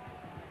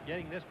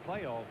getting this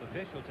play off.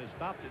 Officials have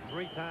stopped it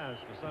 3 times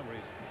for some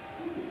reason.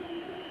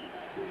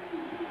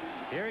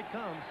 Here it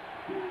comes.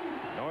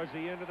 Towards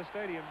the end of the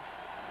stadium.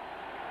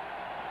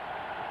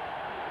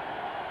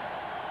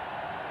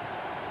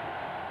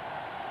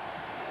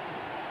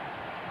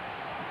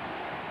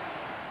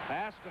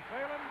 Pass to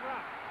Phelan,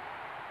 dropped.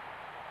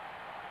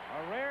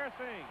 A rare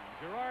thing.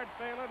 Gerard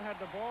Phelan had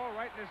the ball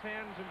right in his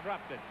hands and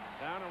dropped it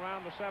down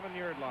around the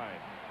 7-yard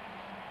line.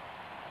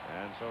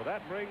 And so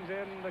that brings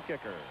in the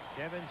kicker.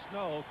 Kevin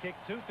Snow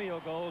kicked 2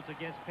 field goals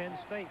against Penn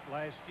State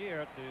last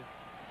year to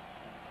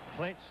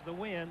clinch the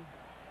win.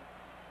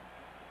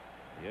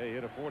 Yeah, he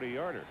hit a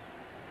 40-yarder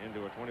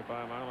into a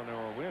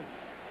 25-mile-an-hour wind.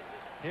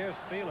 Here's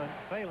Phelan.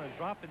 Phelan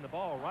dropping the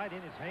ball right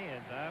in his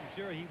hands. I'm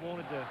sure he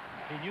wanted to,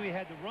 he knew he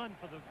had to run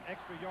for the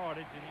extra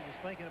yardage, and he was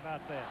thinking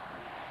about that.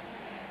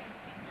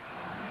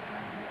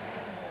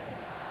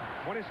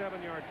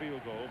 27-yard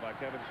field goal by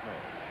Kevin Snow.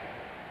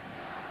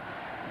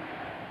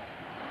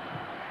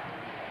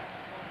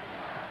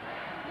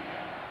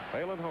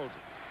 Phelan holds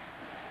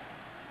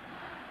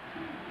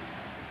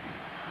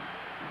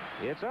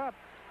it. It's up.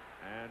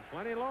 And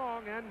plenty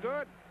long and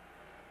good.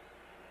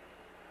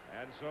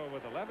 And so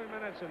with 11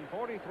 minutes and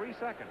 43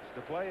 seconds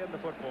to play in the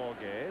football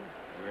game,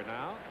 we're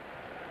now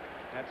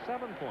at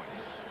 7 points.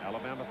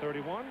 Alabama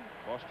 31,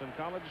 Boston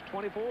College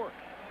 24.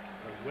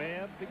 The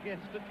web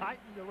begins to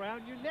tighten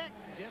around your neck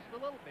just a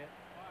little bit.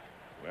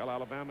 Well,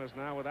 Alabama is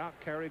now without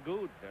Kerry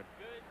Good,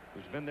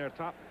 who's been their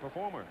top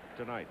performer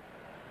tonight.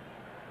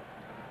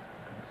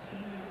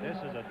 This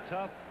is a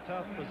tough,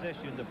 tough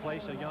position to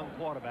place a young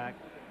quarterback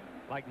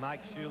like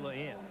Mike Shula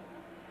in.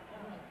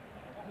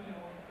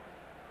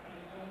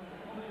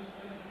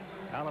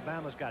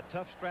 Alabama's got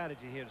tough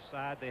strategy here to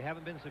decide. They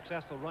haven't been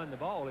successful running the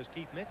ball, as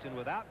Keith mentioned,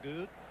 without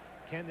Good.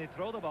 Can they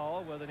throw the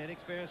ball with an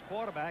inexperienced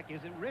quarterback?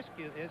 Is it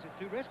risky? Is it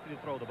too risky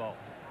to throw the ball?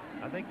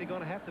 I think they're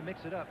going to have to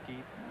mix it up,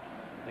 Keith.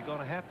 They're going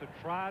to have to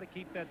try to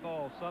keep that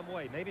ball some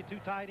way. Maybe 2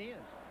 tight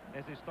ends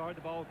as they start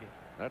the ball game.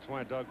 That's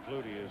why Doug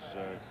Flutie is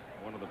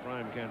one of the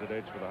prime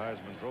candidates for the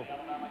Heisman Trophy.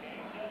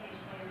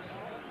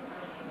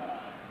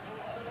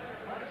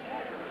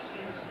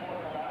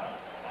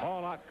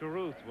 Paul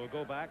Ott-Carruth will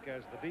go back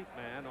as the deep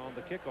man on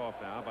the kickoff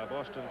now by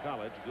Boston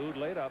College. Good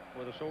laid up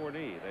with a sore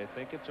knee. They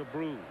think it's a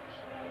bruise.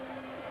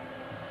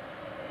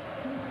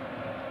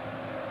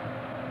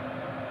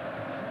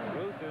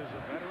 Ruth is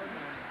a veteran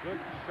and good,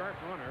 sharp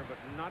runner, but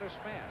not as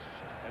fast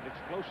and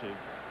explosive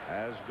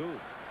as Good.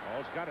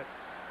 Paul's got it.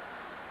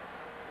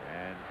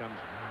 And comes.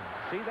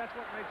 See, that's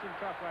what makes him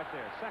tough right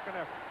there.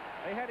 Second effort.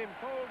 They had him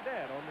cold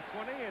dead on the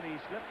 20, and he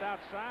slipped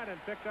outside and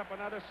picked up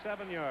another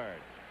 7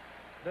 yards.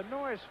 The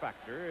noise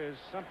factor is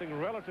something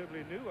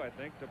relatively new, I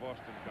think, to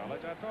Boston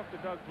College. I talked to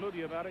Doug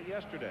Flutie about it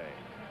yesterday.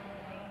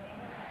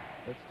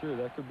 That's true.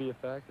 That could be a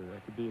factor.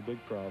 That could be a big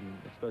problem,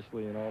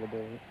 especially in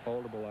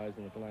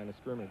audibleizing at the line of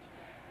scrimmage.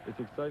 It's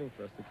exciting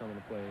for us to come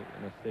into play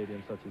in a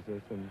stadium such as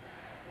this, and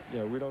you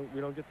know, we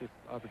don't get this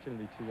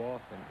opportunity too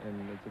often,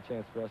 and it's a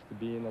chance for us to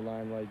be in the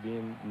limelight, be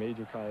in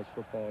major college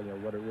football, you know,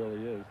 what it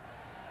really is.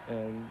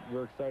 And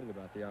we're excited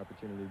about the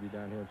opportunity to be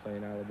down here and play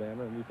in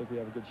Alabama, and we think we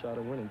have a good shot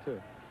at winning, too.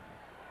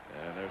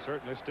 And they're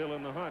certainly still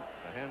in the hunt.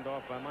 A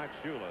handoff by Mike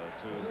Shula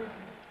to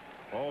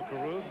Paul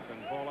Carruth,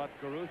 and Paul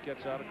Carruth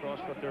gets out across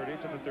the 30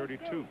 to the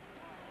 32.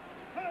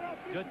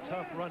 Good,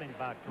 tough running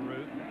by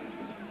Carruth.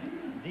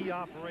 Knee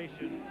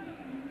operation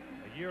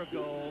a year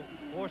ago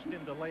forced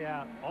him to lay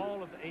out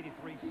all of the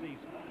 83 season.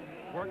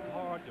 Worked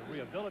hard to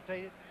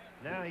rehabilitate it.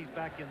 Now he's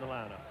back in the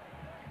lineup.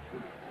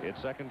 It's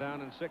 2nd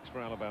down and 6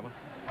 for Alabama.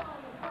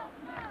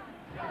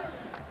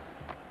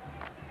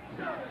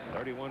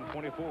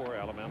 31-24,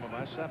 Alabama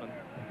by 7.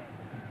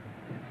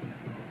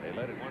 They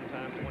led at one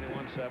time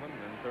 21-7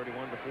 and 31-14.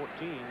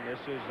 This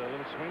is a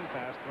little swing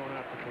pass thrown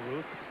out to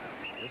Carruth.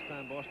 This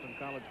time Boston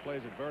College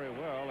plays it very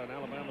well, and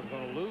Alabama's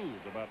going to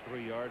lose about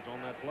 3 yards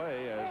on that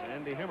play as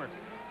Andy Himmer,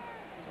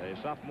 a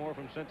sophomore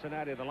from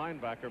Cincinnati, the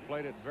linebacker,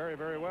 played it very,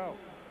 very well.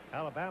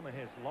 Alabama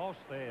has lost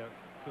their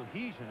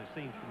cohesion, it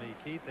seems to me,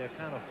 Keith. They're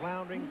kind of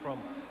floundering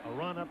from a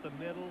run up the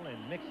middle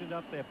and mixing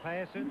up their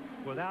passing.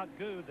 Without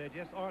Good, they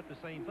just aren't the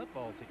same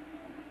football team.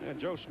 And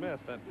Joe Smith,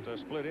 that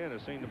split in,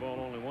 has seen the ball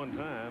only one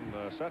time.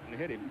 Sutton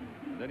hit him,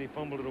 and then he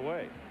fumbled it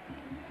away.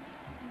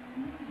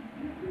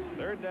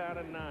 3rd down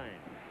and 9.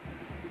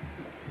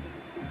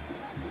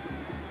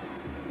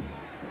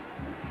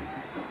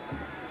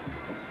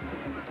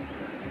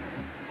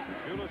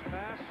 Shula's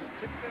pass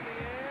tipped in the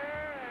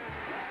air,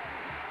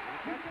 and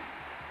he catch it.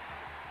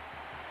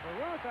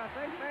 Carruth, I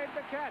think, made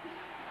the catch.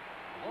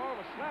 The ball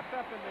was slapped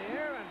up in the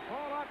air, and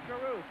Paul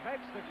Carruth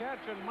makes the catch,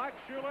 and Mike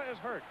Shula is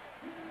hurt.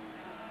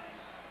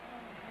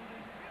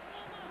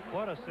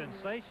 What a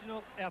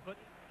sensational effort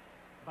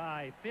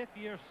by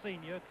fifth-year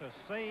senior to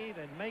save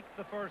and make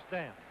the first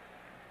down.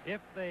 If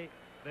they're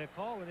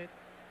calling it,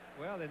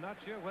 well, they're not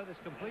sure whether it's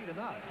complete or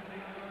not.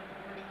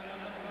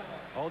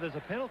 Oh, there's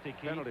a penalty,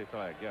 Keith. Penalty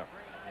flag, yeah.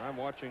 I'm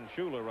watching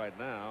Shula right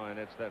now, and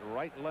it's that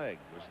right leg.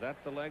 Was that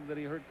the leg that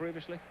he hurt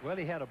previously? Well,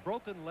 he had a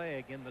broken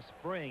leg in the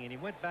spring, and he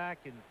went back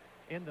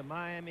in the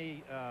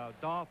Miami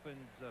Dolphins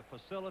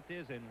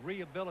facilities and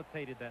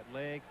rehabilitated that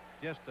leg.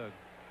 Just a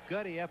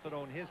gutty effort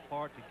on his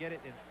part to get it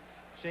in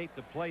shape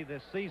to play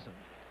this season.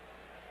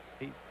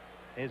 He,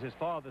 as his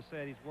father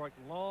said, he's worked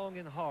long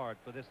and hard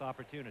for this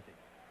opportunity.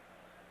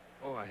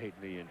 Oh, I hate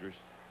knee injuries.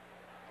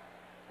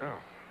 Oh.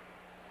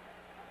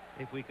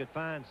 If we could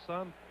find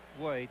some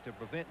way to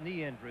prevent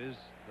knee injuries,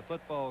 the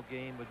football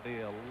game would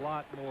be a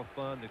lot more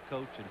fun to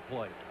coach and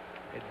play.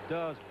 It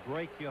does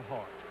break your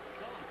heart.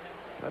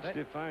 Let's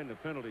define the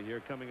penalty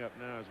here coming up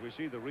now as we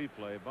see the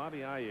replay.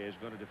 Bobby Aye is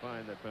going to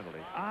define that penalty.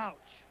 Ouch.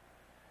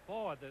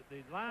 Boy, the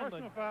lineman.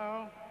 Personal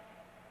foul.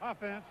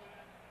 Offense.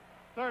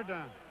 3rd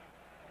down.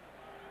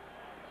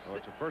 So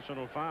it's a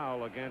personal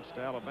foul against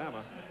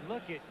Alabama.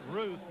 Look at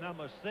Ruth,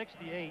 number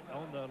 68,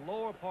 on the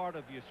lower part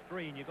of your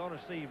screen. You're going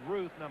to see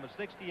Ruth, number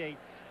 68,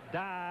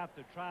 dive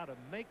to try to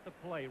make the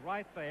play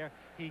right there.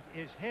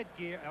 His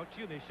headgear,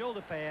 his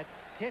shoulder pad,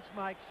 hits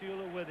Mike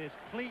Shula with his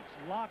cleats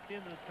locked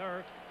into the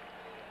turf.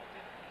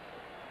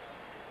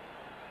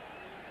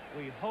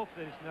 We hope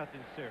that it's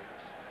nothing serious.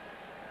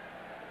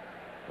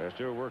 They're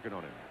still working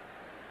on him.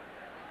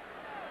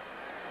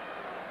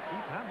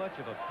 Keith, how much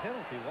of a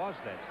penalty was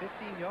that?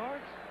 15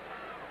 yards?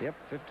 Yep,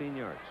 15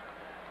 yards.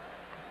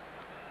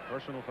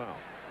 Personal foul.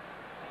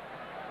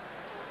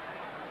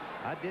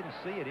 I didn't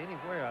see it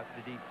anywhere.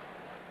 Did he?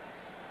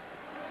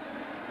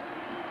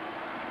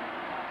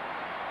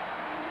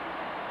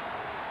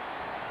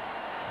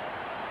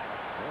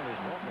 Well,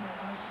 he's walking.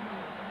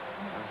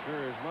 I'm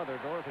sure his mother,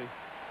 Dorothy,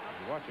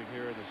 is watching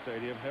here in the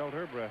stadium, held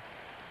her breath.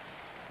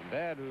 And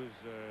Dad, who's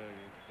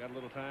got a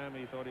little time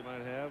he thought he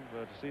might have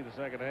to see the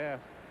second half,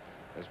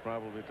 has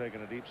probably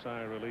taken a deep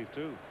sigh of relief,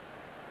 too.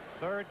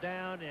 3rd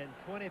down and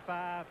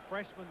 25.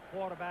 Freshman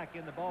quarterback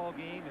in the ball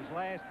game. His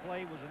last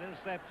play was an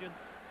interception.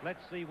 Let's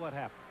see what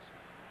happens.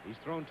 He's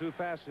thrown 2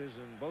 passes,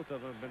 and both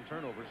of them have been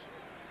turnovers.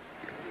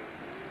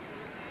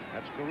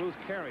 That's Carruth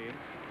carrying.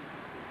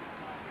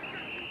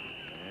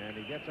 And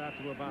he gets out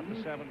to about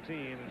the 17,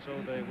 and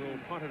so they will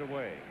punt it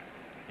away.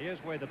 Here's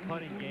where the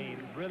punting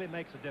game really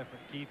makes a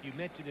difference, Keith. You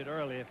mentioned it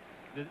earlier.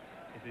 If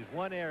there's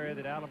one area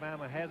that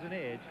Alabama has an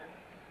edge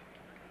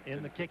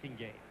in the kicking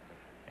game.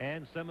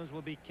 And Simmons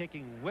will be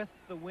kicking with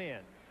the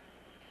wind.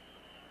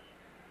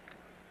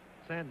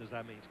 Sanders,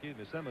 excuse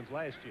me, Simmons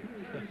last year.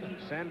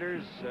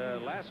 Sanders'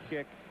 last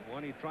kick,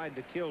 one he tried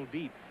to kill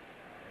deep,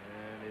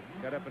 and it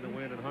got up in the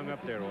wind and hung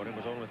up there on him. It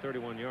was only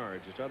 31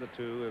 yards. His other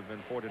 2 have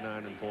been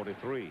 49 and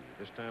 43.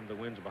 This time the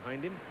wind's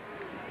behind him.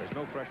 There's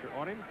no pressure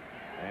on him,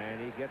 and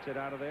he gets it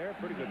out of there.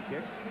 Pretty good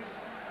kick.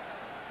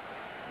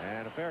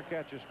 And a fair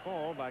catch is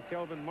called by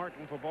Kelvin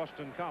Martin for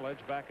Boston College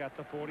back at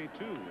the 42.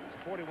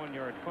 It's a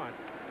 41-yard punt.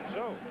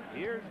 So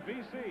here's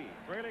BC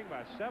trailing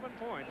by 7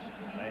 points.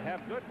 They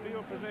have good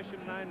field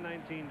position,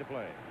 9:19 to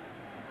play.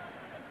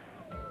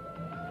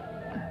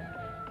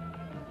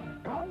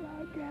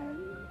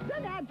 Culligan.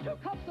 Then add 2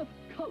 cups of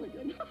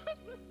Culligan.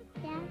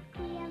 Dad,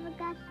 can we have a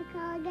glass of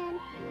Culligan?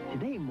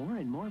 Today, more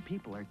and more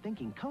people are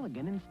thinking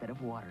Culligan instead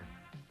of water.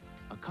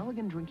 A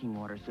Culligan drinking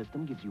water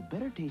system gives you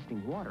better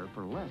tasting water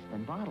for less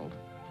than bottled.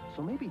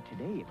 So maybe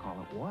today you call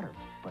it water,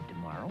 but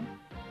tomorrow?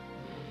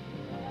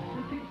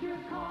 The teacher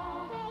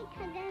calls.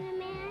 Hey, Banana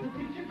Man. The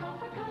teacher calls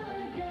for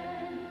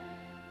Culligan.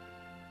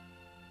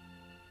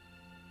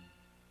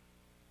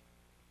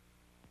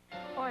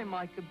 Buy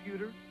my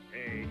computer.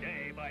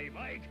 Hey, buy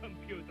my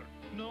computer.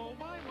 No,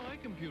 buy my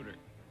computer.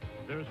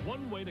 There's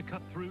one way to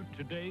cut through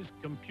today's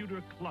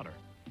computer clutter.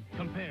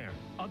 Compare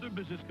other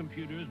business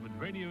computers with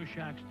Radio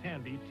Shack's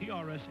Tandy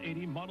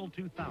TRS-80 Model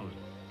 2000.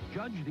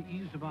 Judge the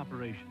ease of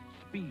operation,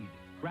 speed,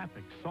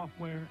 graphics,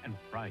 software, and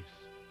price.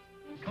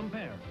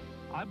 Compare.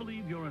 I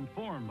believe your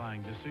informed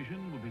buying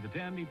decision will be the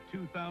Tandy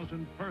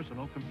 2000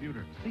 personal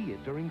computer. See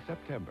it during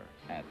September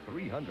at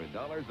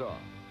 $300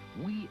 off.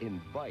 We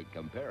invite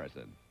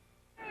comparison.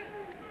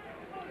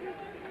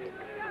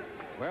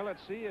 Well,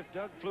 let's see if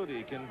Doug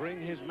Flutie can bring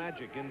his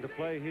magic into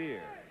play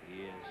here.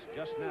 He is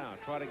just now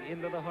trotting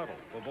into the huddle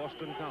for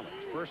Boston College.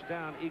 First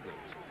down, Eagles.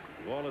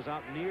 The ball is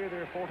out near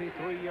their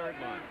 43-yard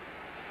line.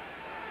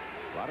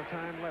 A lot of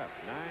time left.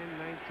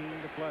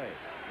 9:19 to play.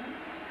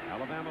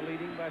 Alabama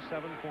leading by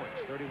 7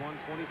 points,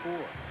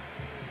 31-24.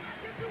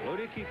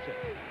 Flutie keeps it.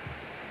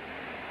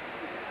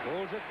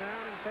 Pulls it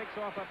down and takes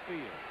off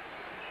upfield.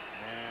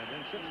 And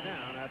then sits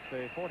down at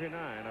the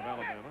 49 of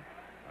Alabama.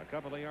 A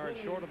couple of yards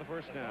short of the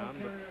first down,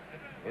 but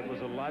it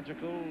was a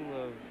logical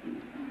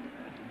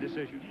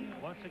decision.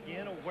 Once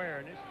again,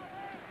 awareness.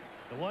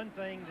 The one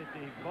thing that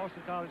the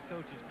Boston College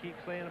coaches keep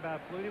saying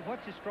about Flutie,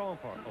 what's his strong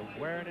part?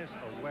 Awareness,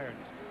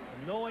 awareness.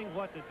 Knowing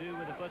what to do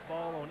with the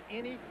football on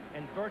any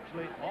and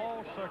virtually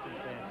all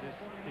circumstances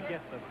to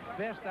get the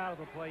best out of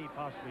the play he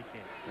possibly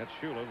can. That's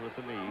Shula with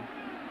the knee,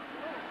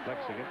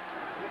 flexing it.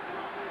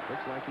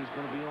 Looks like he's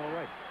going to be all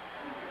right.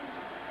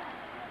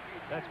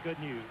 That's good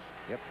news.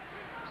 Yep.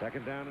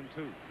 Second down and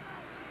 2.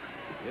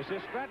 This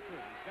is Stratford.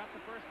 He's got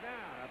the first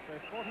down at the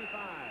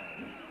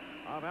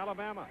 45 of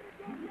Alabama.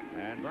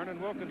 And Vernon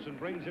Wilkinson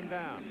brings him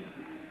down.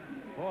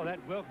 Boy, that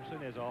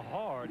Wilkinson is a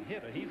hard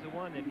hitter. He's the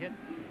one that hit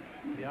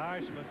the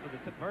Irishman for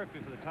the Murphy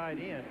for the tight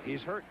end.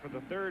 He's hurt for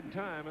the 3rd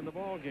time in the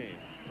ball game.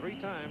 3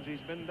 times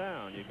he's been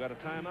down. You've got a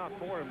timeout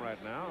for him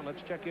right now. And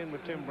let's check in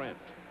with Tim Brent.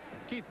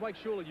 Keith, Mike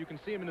Shula, you can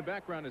see him in the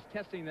background, is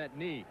testing that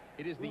knee.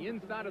 It is the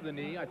inside of the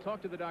knee. I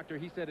talked to the doctor.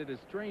 He said it is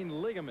strained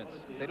ligaments.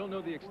 They don't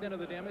know the extent of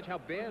the damage, how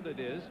bad it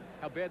is,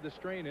 how bad the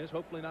strain is.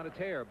 Hopefully not a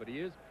tear, but he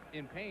is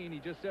in pain. He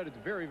just said it's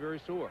very,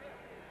 very sore.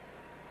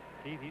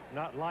 He's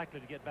not likely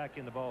to get back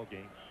in the ball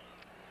game.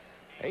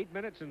 8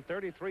 minutes and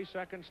 33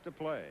 seconds to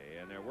play,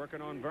 and they're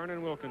working on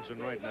Vernon Wilkinson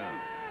right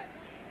now.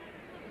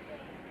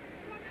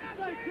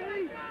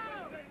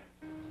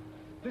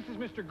 This is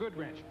Mr.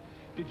 Goodwrench.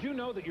 Did you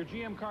know that your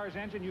GM car's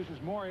engine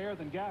uses more air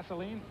than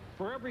gasoline?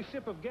 For every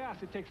sip of gas,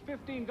 it takes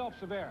 15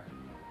 gulps of air.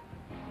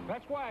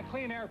 That's why a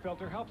clean air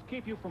filter helps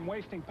keep you from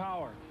wasting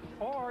power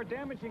or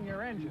damaging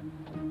your engine.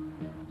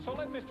 So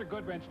let Mr.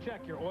 Goodwrench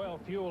check your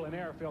oil, fuel, and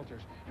air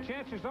filters.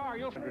 Chances are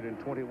you'll...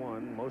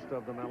 121, most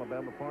of them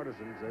Alabama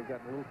partisans. They've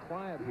gotten a little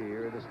quiet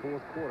here in this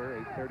 4th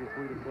quarter.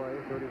 8:33 to play,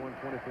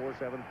 31-24,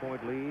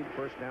 7-point lead.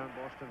 First down,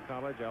 Boston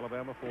College,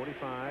 Alabama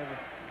 45.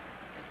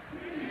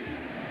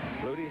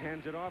 Flutie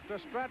hands it off to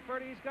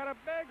Stratford. He's got a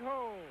big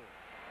hole.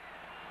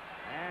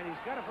 And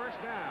he's got a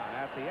first down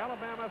at the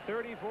Alabama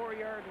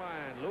 34-yard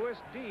line. Lewis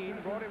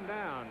Dean brought him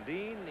down.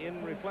 Dean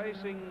in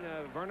replacing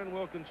Vernon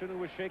Wilkinson, who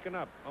was shaken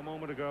up a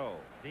moment ago.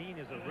 Dean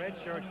is a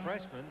redshirt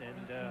freshman,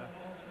 and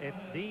if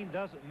Dean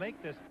doesn't make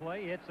this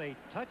play, it's a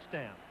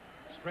touchdown.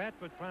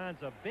 Stratford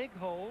finds a big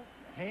hole.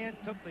 Hand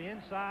took the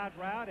inside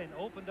route and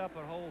opened up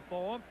a hole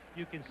for him.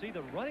 You can see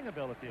the running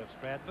ability of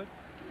Stratford.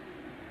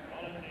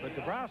 But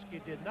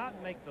Dabrowski did not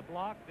make the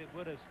block that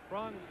would have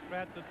sprung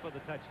Stratford for the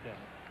touchdown.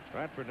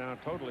 Stratford now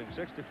totaling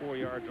 64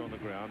 yards on the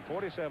ground,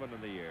 47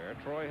 in the air.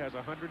 Troy has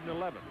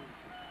 111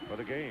 for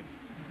the game.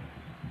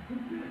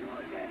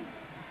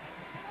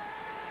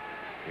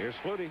 Here's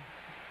Flutie.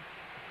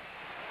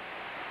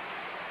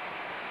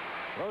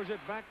 Throws it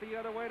back the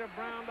other way to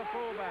Brown, the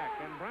fullback.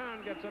 And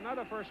Brown gets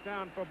another first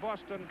down for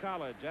Boston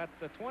College at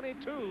the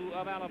 22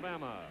 of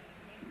Alabama.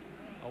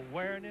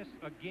 Awareness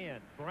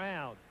again.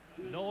 Brown,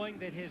 knowing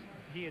that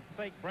he had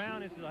faked.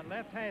 Brown is the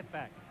left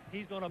halfback.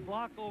 He's going to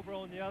block over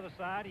on the other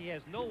side. He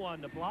has no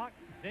one to block.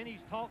 Then he's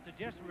taught to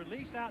just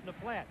release out in the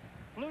flat.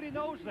 Flutie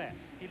knows that.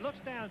 He looks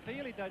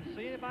downfield. He doesn't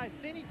see anybody.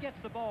 Then he gets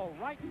the ball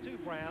right to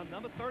Brown,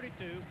 number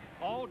 32.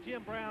 All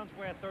Jim Browns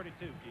wear 32,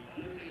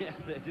 Keith. Yes,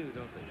 they do,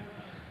 don't they?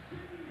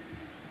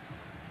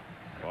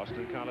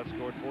 Boston College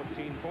scored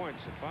 14 points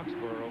at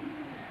Foxborough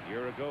a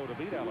year ago to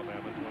beat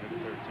Alabama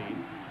 20-13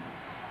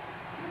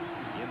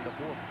 in the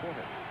 4th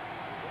quarter.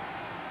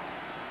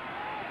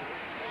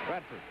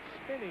 Stratford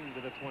spinning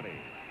to the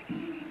 20.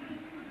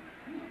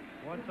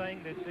 One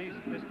thing that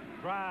this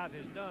drive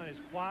has done is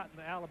quieten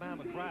the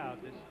Alabama crowd.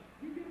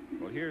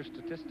 Well, here's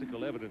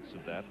statistical evidence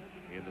of that.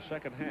 In the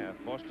second half,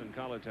 Boston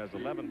College has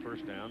 11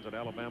 first downs and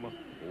Alabama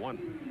 1.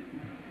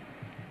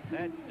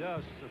 That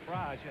does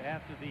surprise you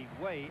after the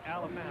way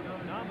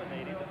Alabama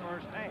dominated the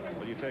first half.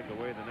 Well, you take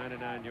away the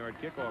 99-yard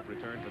kickoff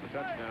return for the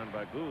touchdown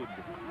by Good.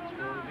 The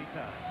score will be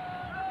tied.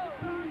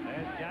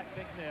 There's Jack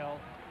Bicknell,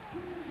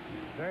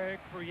 very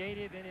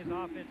creative in his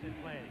offensive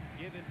planning,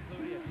 giving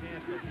Flutie a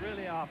chance to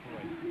really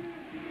operate.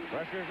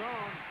 Pressure's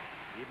on.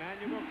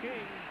 Emmanuel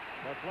King,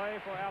 the play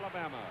for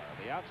Alabama,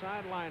 the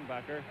outside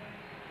linebacker,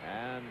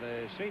 and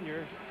the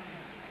senior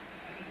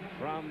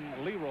from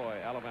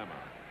Leroy, Alabama.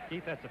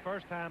 Keith, that's the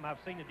first time I've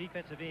seen the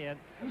defensive end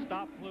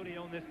stop Flutie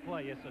on this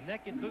play. It's a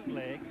naked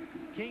bootleg.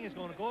 King is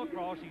going to go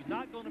across. He's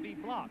not going to be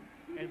blocked.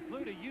 And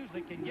Flutie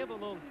usually can give a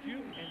little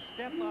juke and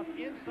step up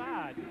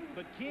inside.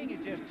 But King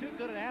is just too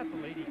good an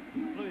athlete.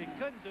 Flutie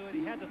couldn't do it.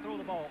 He had to throw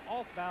the ball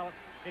off balance.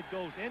 It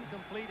goes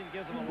incomplete and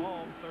gives him a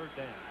long third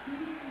down.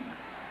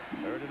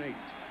 3rd and 8.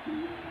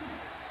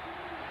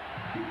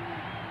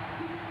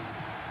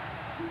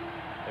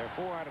 They're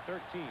 4 out of 13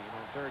 on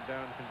third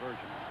down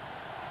conversions.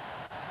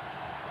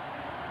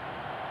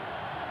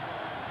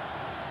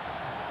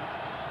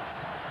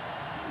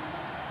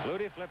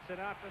 Flutie flips it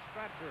out to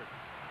Stratford.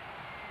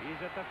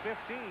 He's at the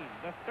 15,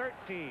 the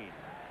 13.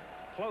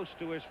 Close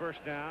to his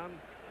first down.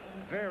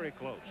 Very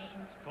close.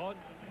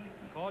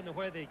 According to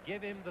where they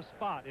give him the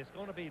spot, it's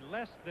going to be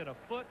less than a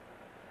foot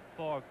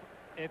for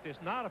if it's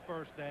not a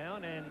first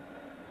down, and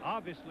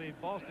obviously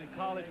Boston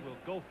College will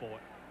go for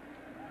it.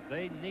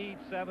 They need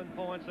 7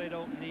 points. They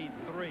don't need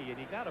 3, and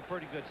he got a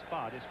pretty good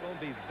spot. It's going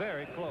to be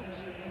very close.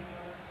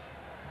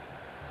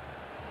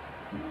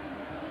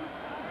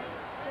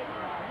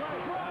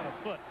 About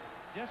a foot.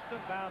 Just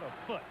about a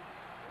foot.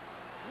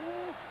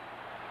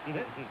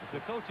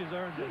 The coaches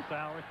earned their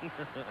salary.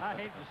 I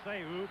hate to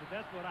say ooh, but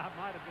that's what I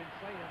might have been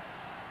saying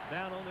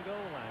down on the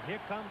goal line.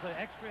 Here comes the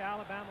extra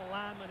Alabama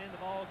lineman in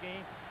the ball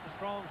game. The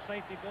strong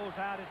safety goes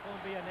out. It's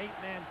going to be an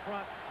 8-man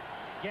front.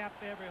 Gap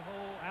every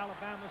hole.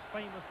 Alabama's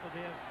famous for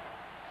this.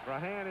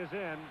 Strahan is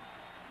in.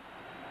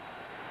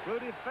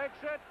 Flutie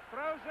fakes it,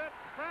 throws it,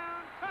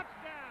 Brown,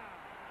 touchdown.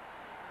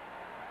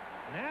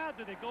 Now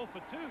do they go for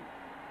 2?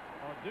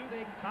 Or do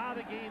they tie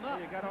the game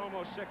up? You got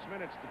almost 6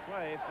 minutes to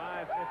play,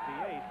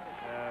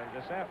 5:58.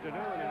 This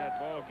afternoon in that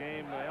ball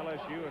game,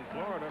 LSU and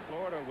Florida.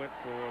 Florida went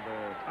for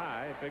the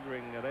tie,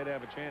 figuring they'd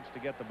have a chance to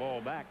get the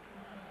ball back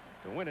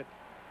to win it.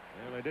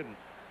 Well, they didn't.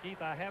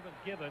 Keith, I haven't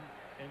given,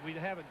 and we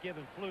haven't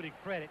given Flutie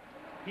credit.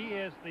 He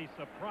is the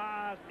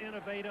surprise,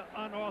 innovator,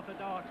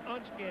 unorthodox,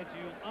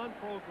 unscheduled,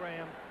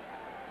 unprogrammed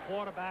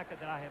quarterback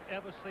that I have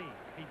ever seen.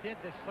 He did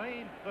the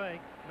same thing.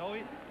 No,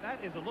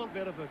 that is a little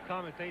bit of a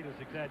commentator's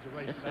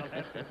exaggeration.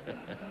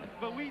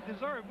 But we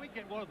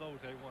get one of those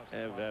every once in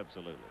a while.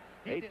 Absolutely.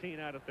 18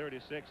 out of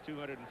 36,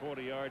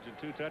 240 yards and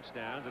 2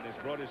 touchdowns, and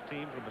he's brought his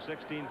team from a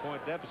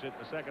 16-point deficit in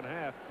the second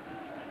half.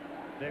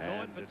 They're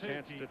going for 2.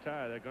 Chance to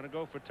tie. They're going to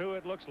go for 2,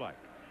 it looks like.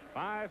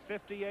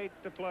 5:58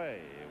 to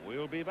play.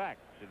 We'll be back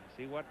to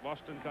see what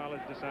Boston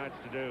College decides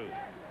to do.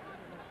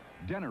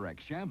 Denerex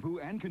shampoo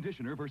and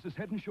conditioner versus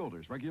Head &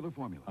 Shoulders regular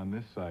formula. On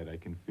this side, I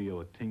can feel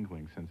a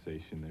tingling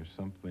sensation. There's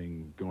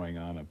something going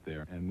on up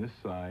there. And this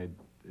side,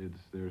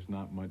 there's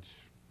not much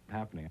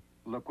happening.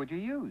 Look what you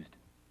used.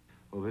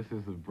 Well, this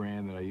is the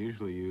brand that I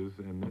usually use,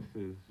 and this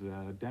is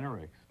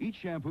Denerex. Each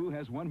shampoo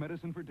has one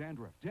medicine for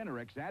dandruff.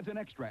 Denerex adds an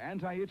extra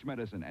anti-itch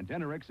medicine, and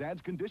Denerex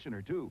adds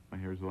conditioner, too. My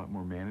hair is a lot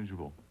more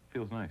manageable.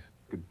 Feels nice.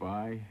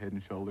 Goodbye, Head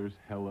 & Shoulders.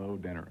 Hello,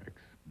 Denerex.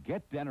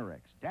 Get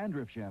Denerex,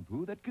 dandruff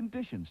shampoo that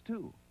conditions,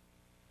 too.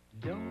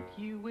 Don't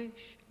you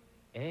wish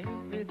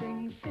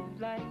everything fit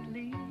like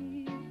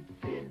Lee?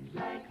 Fit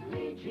like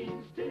Lee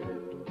jeans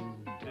do.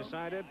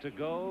 Decided to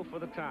go for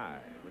the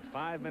tie with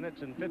 5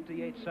 minutes and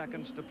 58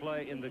 seconds to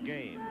play in the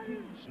game.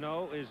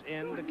 Snow is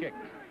in the kick.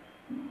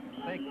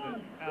 I think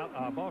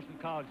that Boston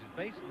College is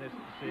basing this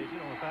decision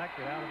on the fact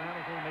that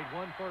Alabama's only made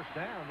 1 first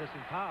down this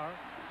entire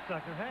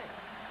second half.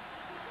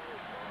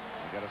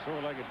 You got a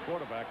sore-legged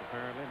quarterback,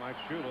 apparently. Mike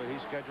Shula,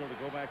 he's scheduled to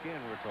go back in,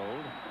 we're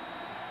told.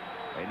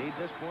 They need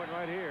this point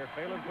right here.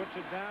 Phelan puts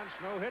it down.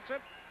 Snow hits it.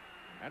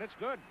 And it's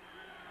good.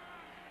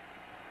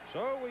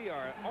 So we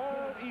are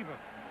all even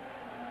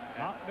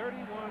at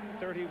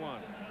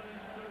 31-31.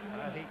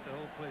 I hate the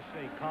old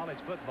cliche, college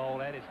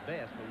football at its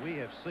best, but we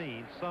have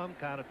seen some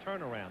kind of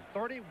turnaround.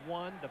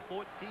 31-14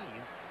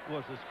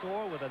 was the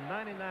score with a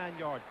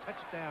 99-yard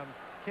touchdown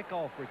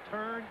kickoff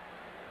return.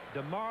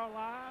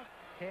 Demoralized?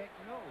 Heck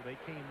no. They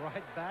came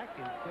right back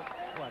and put,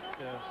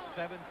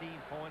 17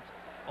 points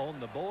on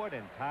the board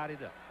and tied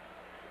it up.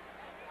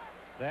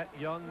 That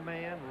young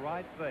man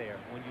right there,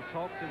 when you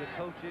talk to the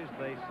coaches,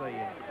 they say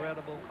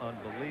incredible,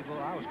 unbelievable.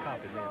 I was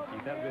copying them,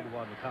 Keith. That really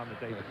wasn't a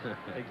commentator's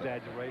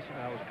exaggeration.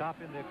 I was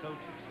copying their coaches.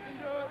 We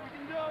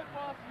can do it,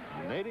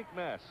 Boston. Natick,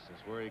 Mass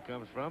is where he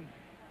comes from.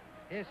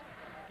 Keith,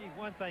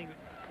 one thing,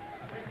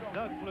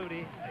 Doug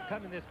Flutie,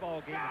 coming this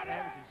ball game, is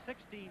averaging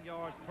 16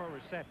 yards per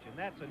reception.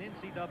 That's an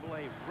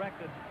NCAA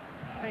record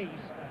pace.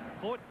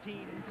 14-6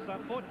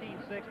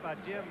 by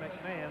Jim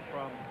McMahon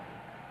from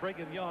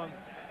Brigham Young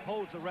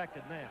holds the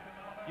record now.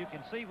 You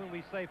can see when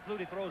we say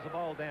Flutie throws the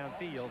ball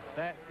downfield,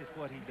 that is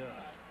what he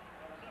does.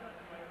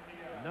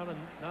 None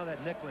of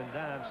that nickel and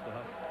dime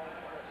stuff.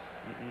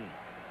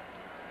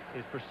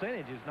 His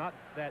percentage is not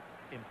that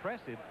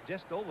impressive,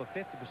 just over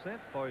 50%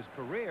 for his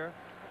career,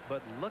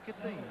 but look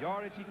at the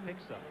yardage he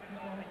picks up.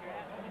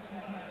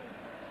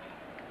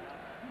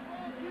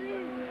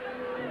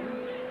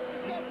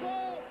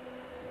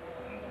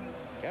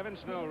 Kevin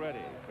Snow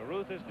ready.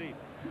 Caruth is deep.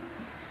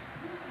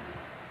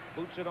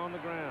 Boots it on the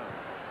ground.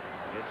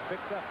 It's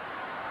picked up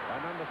by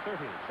number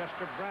 30,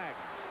 Chester Bragg.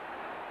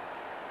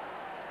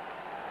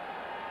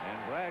 And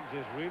Braggs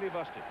is really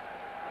busted.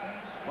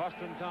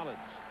 Boston College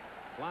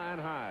flying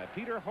high.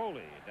 Peter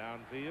Holy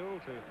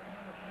downfield to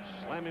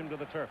slam him to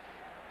the turf.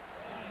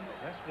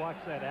 Let's watch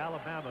that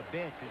Alabama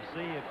bench and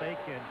see if they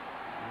can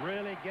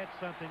really get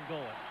something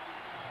going.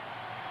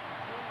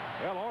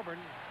 Well, Auburn,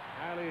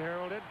 highly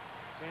heralded,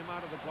 came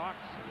out of the blocks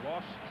and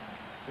lost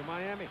to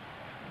Miami.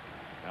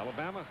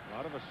 Alabama, a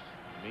lot of us,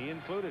 me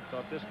included,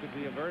 thought this could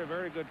be a very,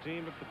 very good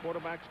team if the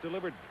quarterbacks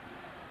delivered.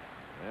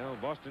 Well,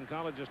 Boston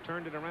College has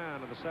turned it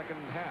around in the second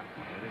half,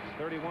 and it's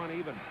 31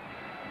 even.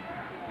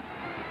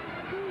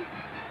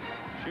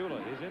 Shula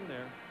is in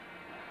there.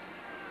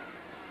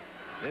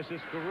 This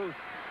is Caruth.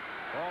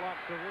 Ball up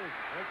Caruth.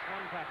 Breaks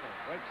one tackle.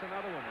 Breaks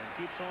another one and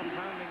keeps on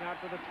pounding out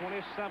to the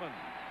 27.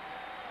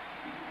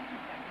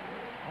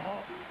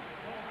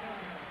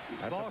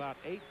 That's about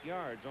 8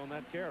 yards on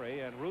that carry,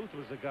 and Ruth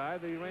was the guy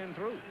that he ran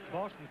through.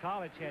 Boston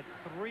College had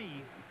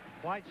 3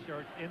 white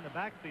shirts in the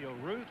backfield.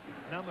 Ruth,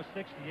 number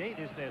 68,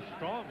 is their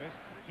strongest.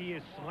 He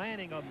is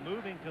slanting or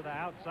moving to the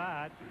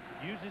outside,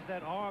 uses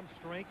that arm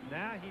strength.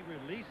 Now he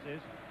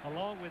releases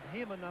along with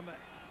him and number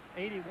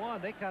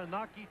 81. They kind of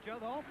knock each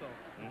other off,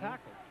 though.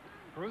 Tackle.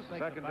 Caruth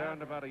makes second down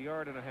to about 1.5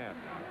 yards.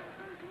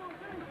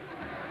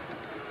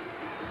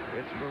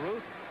 It's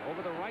Caruth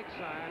over the right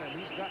side, and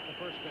he's got the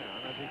first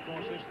down as he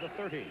crosses the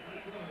 30.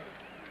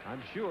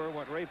 I'm sure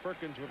what Ray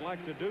Perkins would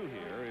like to do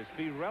here is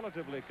be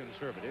relatively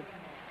conservative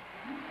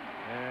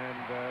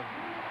and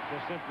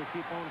just simply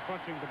keep on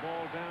punching the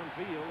ball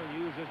downfield and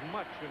use as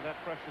much of that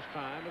precious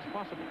time as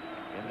possible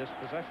in this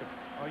possession.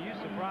 Are you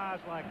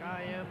surprised, like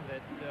I am,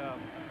 that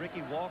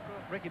Ricky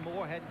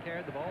Moore hadn't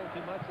carried the ball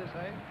too much this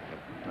half?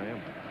 I am.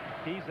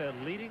 He's a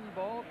leading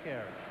ball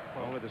carrier.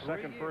 Only the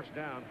second first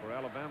down for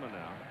Alabama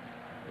now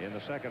in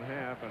the second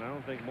half, and I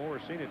don't think Moore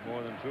has seen it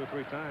more than 2 or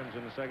 3 times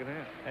in the second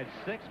half. At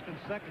 6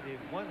 consecutive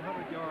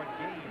 100-yard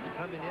games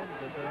coming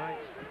into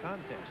tonight's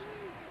contest.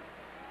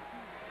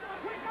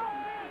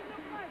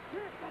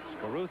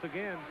 Caruth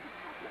again.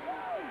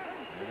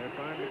 And they're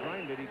trying to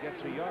grind it. He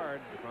gets a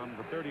yard from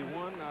the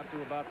 31 out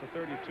to about the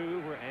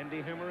 32, where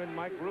Andy Himmer and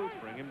Mike Ruth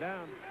bring him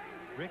down.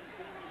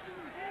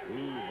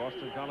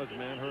 Boston College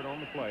man hurt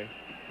on the play.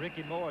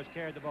 Ricky Moore has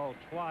carried the ball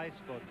twice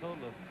for a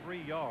total of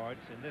 3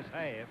 yards in this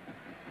half.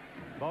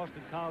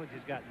 Boston College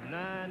has got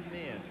 9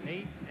 men,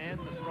 8 and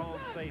the strong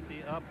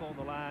safety up on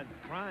the line,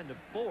 trying to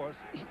force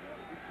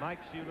Mike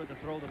Shula to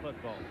throw the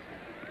football.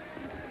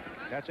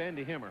 That's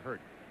Andy Himmer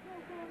hurt.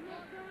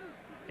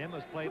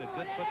 Himmer's played a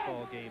good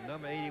football game.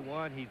 Number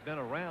 81, he's been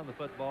around the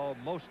football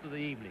most of the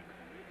evening.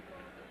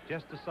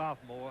 Just a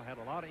sophomore, had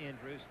a lot of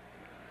injuries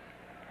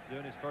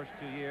during his first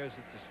 2 years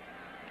at the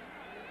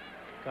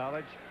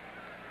college.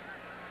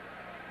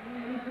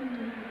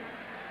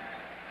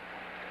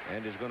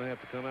 And he's going to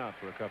have to come out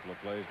for a couple of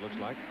plays, looks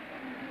like.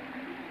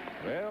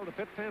 Well, the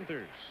Pitt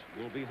Panthers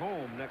will be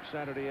home next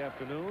Saturday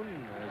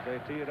afternoon as they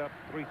tee it up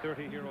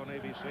 3:30 here on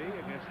ABC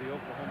against the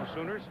Oklahoma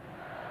Sooners.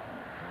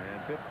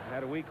 And Pitt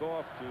had a week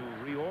off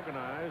to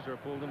reorganize or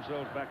pull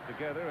themselves back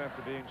together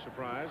after being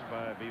surprised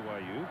by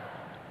BYU.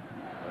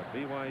 But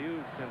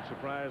BYU can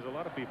surprise a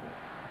lot of people,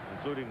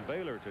 including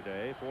Baylor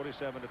today,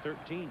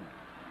 47-13.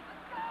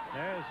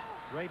 There's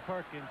Ray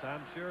Perkins.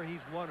 I'm sure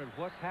he's wondering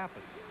what's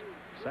happened.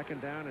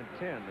 Second down and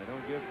 10. They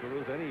don't give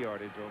Caruth any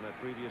yardage on that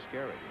previous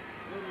carry.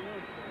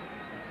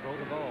 Throw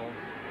the ball.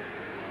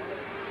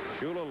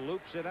 Shula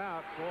loops it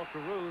out for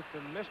Caruth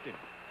and missed him.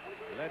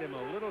 Led him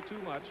a little too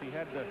much. He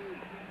had to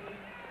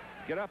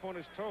get up on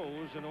his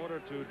toes in order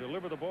to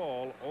deliver the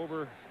ball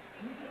over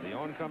the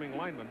oncoming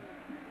lineman.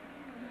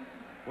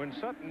 When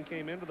Sutton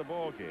came into the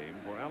ball game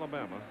for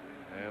Alabama,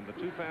 and the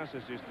 2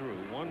 passes he threw,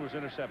 one was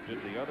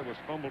intercepted, the other was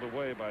fumbled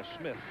away by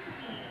Smith.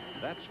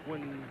 That's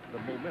when the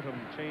momentum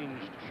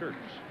changed shirts.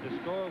 The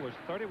score was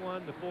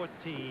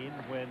 31-14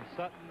 when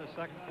Sutton, the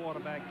second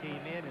quarterback,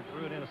 came in and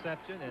threw an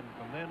interception, and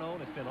from then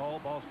on it's been all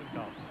Boston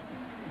College.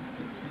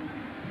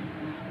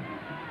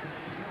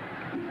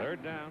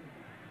 Third down,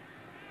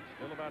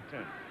 still about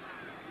 10.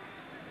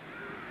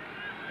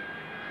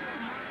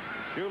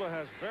 Shula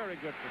has very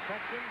good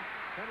protection.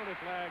 Penalty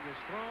flag is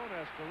thrown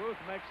as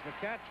Caruth makes the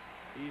catch.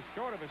 He's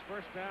short of his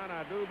first down,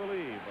 I do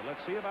believe, but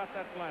let's see about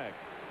that flag.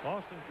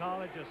 Boston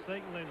College is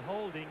signaling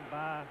holding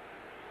by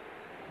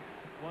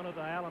one of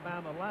the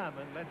Alabama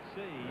linemen. Let's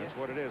see. That's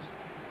what it is.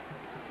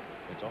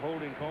 It's a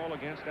holding call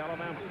against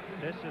Alabama.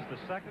 This is the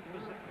second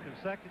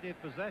consecutive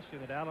possession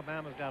that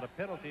Alabama's got a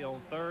penalty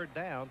on third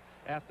down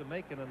after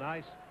making a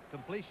nice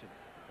completion.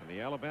 And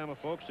the Alabama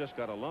folks just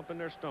got a lump in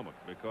their stomach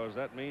because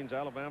that means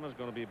Alabama's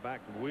going to be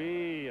back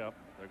way up.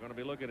 They're going to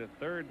be looking at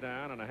 3rd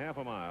down and a half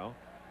a mile.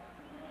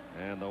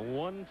 And the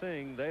one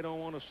thing they don't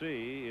want to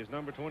see is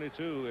number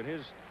 22 and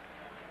his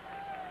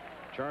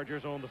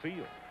Chargers on the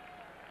field.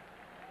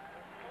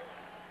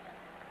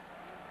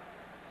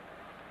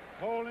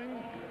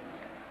 Holding,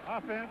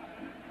 offense,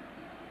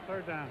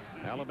 3rd down.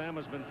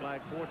 Alabama's been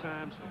flagged 4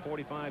 times for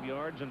 45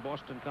 yards and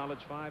Boston College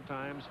 5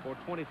 times for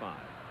 25.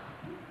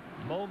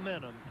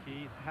 Momentum,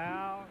 Keith,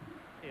 how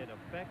it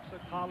affects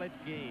a college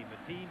game.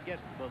 A team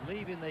gets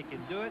believing they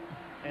can do it,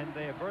 and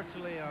they're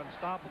virtually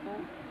unstoppable.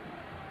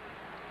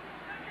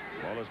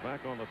 Ball is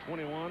back on the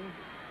 21.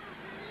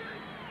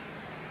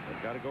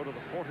 They've got to go to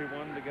the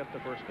 41 to get the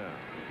first down.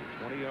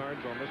 20 yards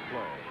on this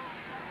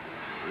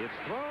play. It's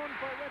thrown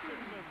for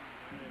Richardson,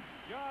 and it's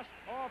just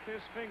off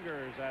his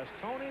fingers as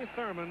Tony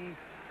Thurman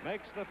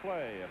makes the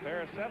play. A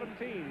pair of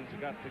 17s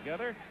got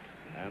together,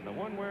 and the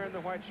one wearing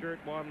the white shirt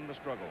won the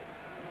struggle.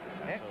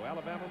 So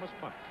Alabama must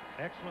punt.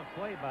 Excellent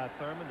play by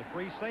Thurman. The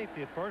free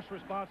safety at first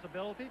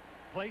responsibility,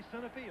 play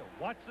center field.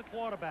 Watch the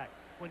quarterback.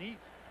 When he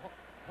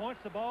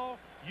points the ball,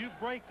 you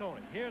break on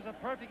it. Here's a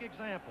perfect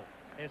example.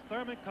 As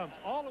Thurman comes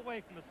all the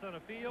way from the center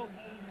field,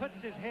 puts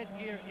his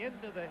headgear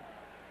into the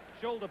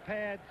shoulder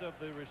pads of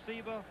the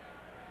receiver,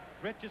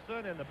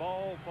 Richardson, and the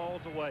ball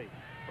falls away.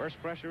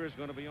 First pressure is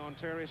going to be on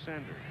Terry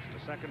Sanders.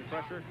 The second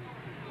pressure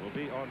will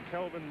be on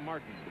Kelvin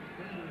Martin.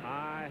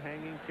 High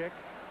hanging kick.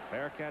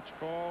 Fair catch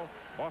call.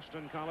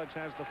 Boston College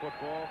has the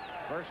football.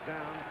 First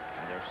down,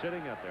 and they're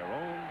sitting at their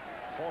own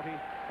 45.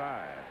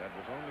 That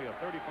was only a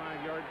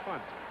 35-yard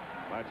punt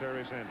by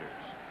Terry Sanders.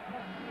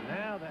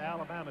 Now the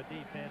Alabama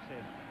defense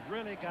has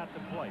really got to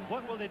play.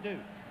 What will they do?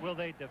 Will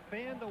they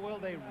defend or will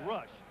they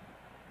rush?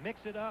 Mix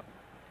it up.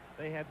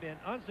 They have been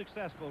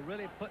unsuccessful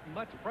really putting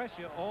much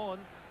pressure on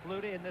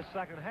Flutie in this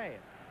second half.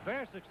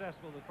 Very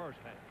successful in the first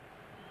half.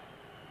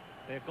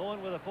 They're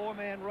going with a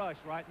 4-man rush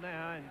right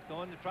now and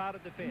going to try to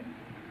defend.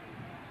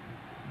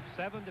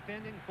 7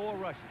 defending, 4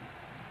 rushing.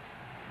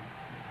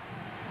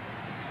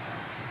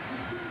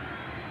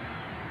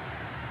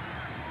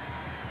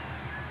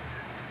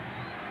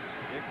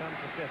 Here comes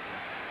the 50.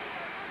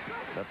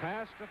 The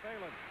pass to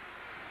Phelan.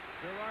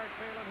 Gerard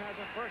Phelan has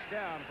a first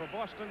down for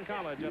Boston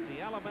College at the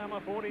Alabama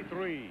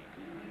 43.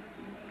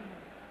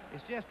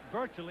 It's just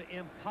virtually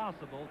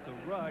impossible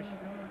to rush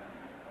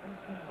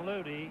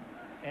Flutie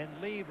and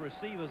leave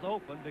receivers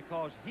open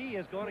because he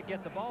is going to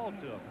get the ball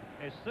to him.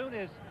 As soon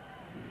as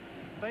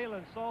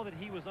Phelan saw that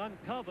he was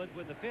uncovered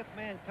with the 5th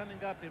man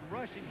coming up and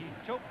rushing, he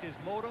choked his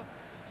motor,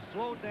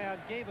 slowed down,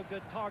 gave a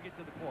good target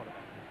to the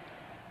quarterback.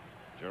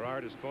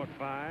 Gerard has caught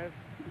 5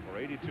 for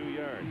 82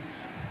 yards.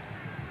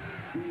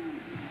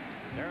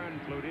 Darren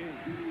Flutie,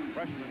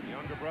 freshman,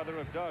 younger brother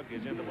of Doug,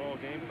 is in the ball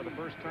game for the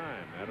first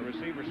time at a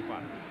receiver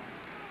spot.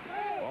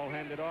 Ball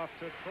handed off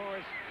to Troy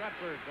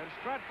Stratford, and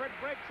Stratford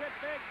breaks it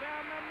big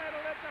down the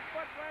middle. It's a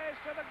foot race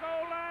to the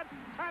goal line.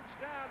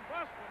 Touchdown,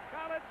 Boston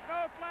College,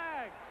 no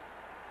flag.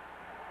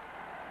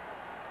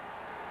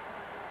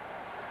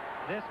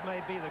 This may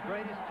be the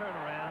greatest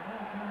turnaround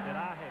that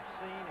I have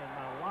seen in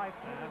my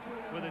lifetime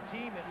with a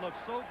team that looked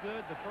so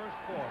good the first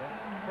quarter,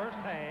 first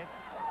half.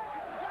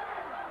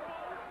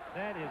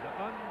 That is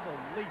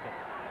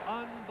unbelievable.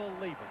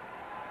 Unbelievable.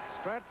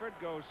 Stratford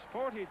goes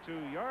 42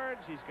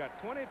 yards. He's got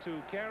 22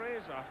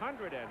 carries,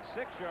 106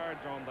 yards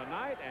on the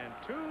night, and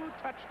 2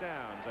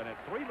 touchdowns. And at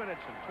 3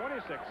 minutes and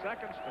 26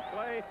 seconds to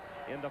play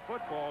in the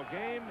football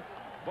game,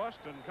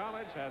 Boston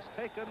College has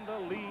taken the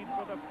lead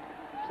for the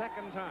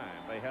second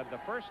time. They had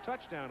the first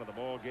touchdown of the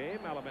ball game.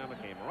 Alabama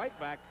came right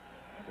back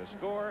to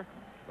score.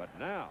 But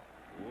now,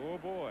 oh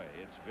boy,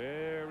 it's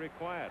very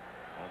quiet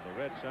on the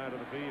red side of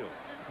the field.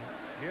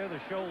 Here are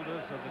the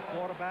shoulders of the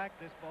quarterback.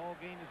 This ball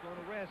game is going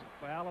to rest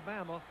for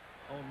Alabama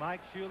on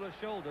Mike Schuler's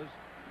shoulders.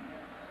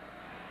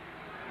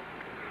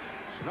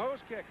 Snow's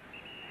kick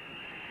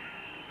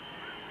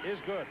is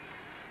good.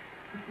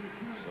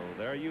 So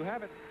there you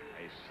have it.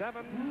 A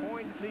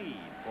 7-point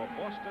lead for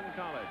Boston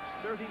College,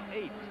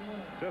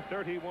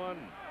 38-31.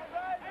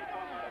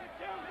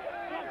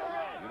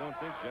 You don't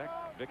think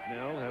Jack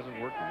Bicknell hasn't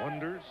worked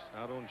wonders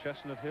out on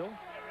Chestnut Hill?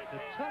 The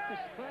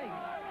toughest thing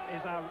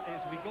is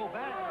as we go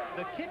back,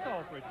 the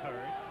kickoff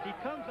return, he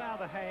comes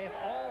out of the half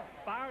all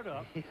fired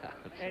up,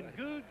 and right.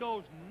 Good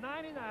goes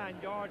 99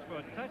 yards for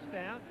a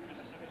touchdown.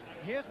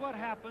 Here's what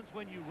happens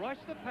when you rush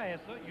the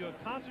passer. You're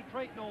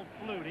concentrating on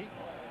Flutie.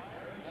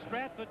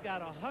 Stratford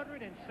got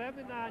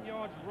 179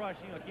 yards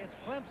rushing against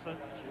Clemson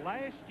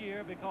last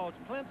year because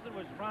Clemson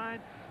was trying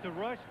to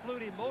rush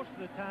Flutie most of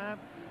the time,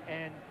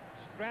 and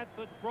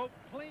Stratford broke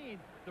clean.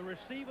 The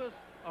receivers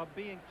are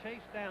being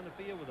chased down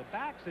the field with the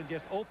backs and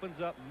just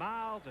opens up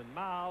miles and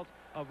miles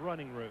of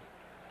running room.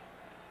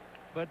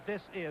 But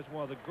this is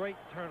one of the great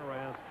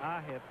turnarounds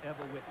I have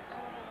ever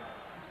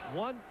witnessed.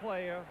 One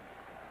player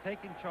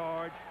taking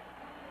charge,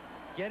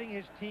 getting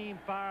his team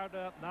fired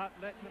up, not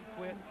letting them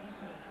quit.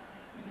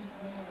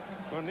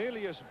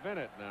 Cornelius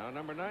Bennett now,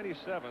 number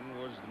 97,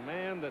 was the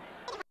man that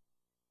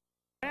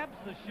grabs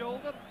the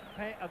shoulder,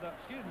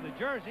 the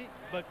jersey,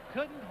 but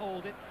couldn't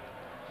hold it.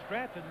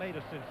 Stratford made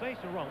a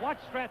sensational run. Watch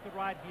Stratford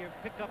right here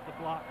pick up the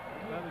block.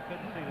 Well, we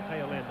couldn't see the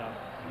tail end of it.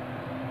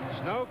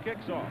 Snow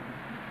kicks off.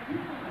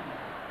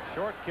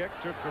 Short kick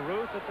to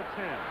Caruth at the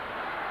 10.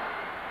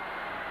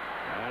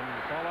 And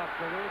call up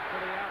Caruth to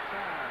the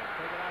outside.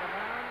 Take it out of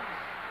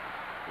bounds.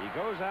 He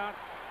goes out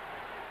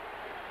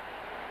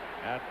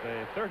at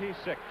the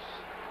 36.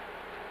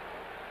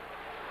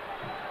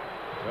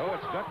 So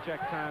it's gut check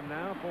time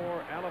now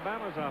for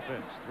Alabama's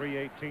offense.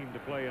 3:18 to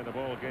play in the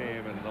ball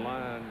game, and the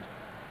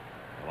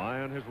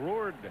Lion has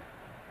roared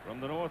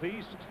from the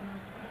northeast.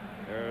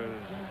 There's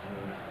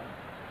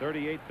a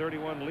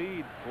 38-31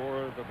 lead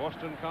for the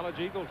Boston College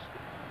Eagles.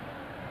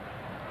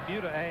 If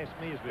you'd have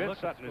asked me as we Vince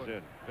Sutton is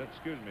in.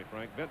 Excuse me,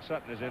 Frank. Vince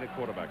Sutton is in at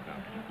quarterback now.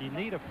 You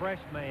need a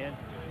fresh man.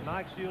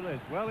 Mike Shula,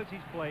 as well as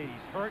he's played,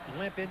 he's hurt,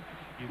 limping.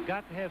 You've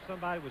got to have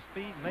somebody with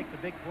speed and make the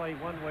big play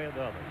one way or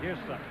the other. Here's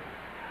Sutton.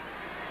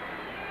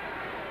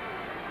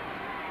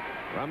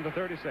 From the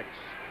 36.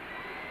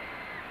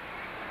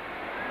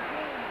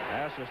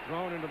 Pass is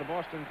thrown into the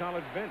Boston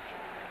College bench.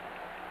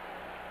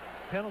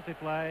 Penalty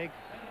flag.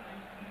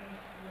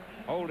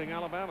 Holding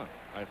Alabama,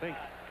 I think.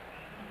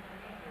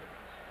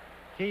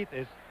 Keith,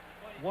 is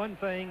one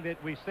thing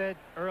that we said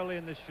early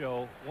in the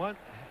show.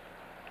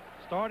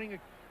 Starting a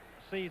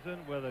season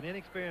with an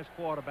inexperienced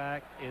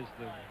quarterback is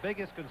the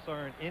biggest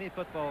concern any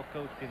football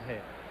coach can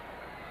have.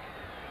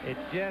 It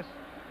just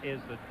is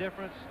the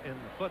difference in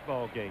the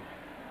football game.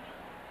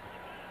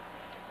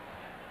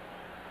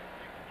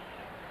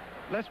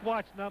 Let's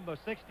watch number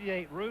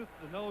 68, Ruth,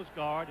 the nose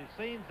guard. It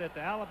seems that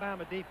the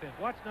Alabama defense,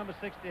 watch number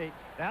 68,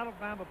 the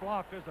Alabama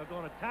blockers are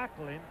going to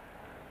tackle him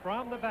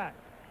from the back.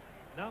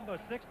 Number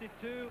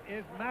 62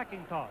 is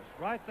McIntosh,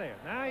 right there.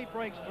 Now he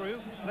breaks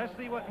through. Let's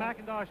see what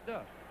McIntosh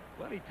does.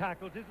 Well, he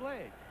tackles his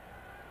leg.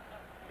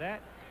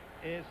 That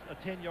is a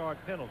 10-yard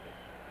penalty.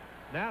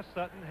 Now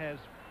Sutton has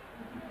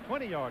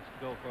 20 yards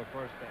to go for a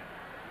first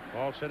down.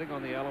 Ball sitting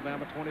on the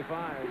Alabama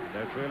 25.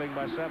 They're trailing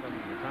by 7.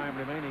 The time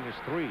remaining is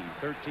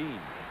 3:13.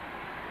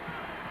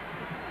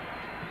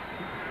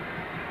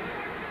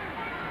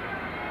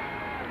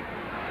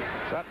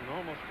 Sutton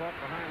almost caught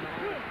behind the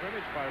line of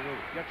scrimmage by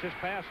Ruth. Gets his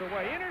pass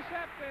away.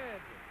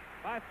 Intercepted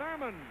by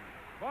Thurman.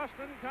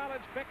 Boston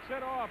College picks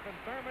it off, and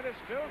Thurman is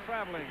still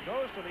traveling.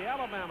 Goes to the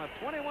Alabama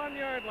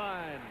 21-yard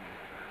line.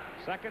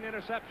 Second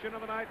interception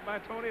of the night by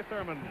Tony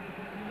Thurman.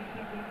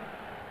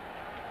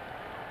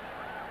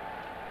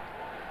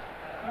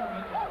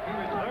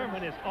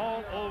 Thurman is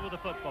all over the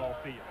football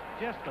field.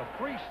 Just a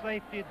free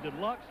safety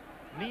deluxe,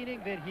 meaning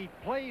that he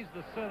plays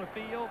the center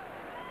field,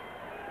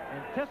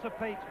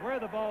 anticipates where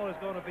the ball is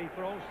going to be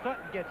thrown.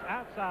 Sutton gets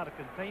outside of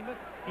containment.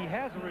 He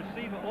has a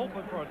receiver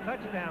open for a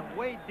touchdown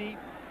way deep.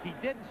 He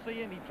didn't see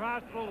him. He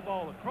tries to throw the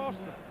ball across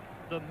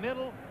the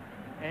middle.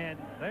 And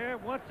there,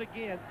 once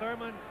again,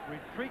 Thurman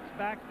retreats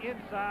back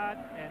inside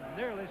and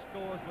nearly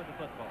scores with the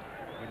football.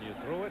 When you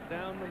throw it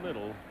down the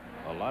middle,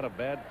 a lot of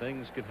bad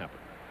things can happen.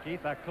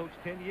 Keith, I coached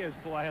 10 years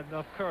before I had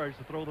enough courage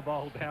to throw the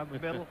ball down the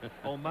middle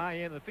on my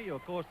end of the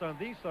field. Of course, under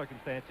these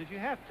circumstances, you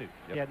have to. Yep.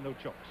 You had no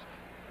choice.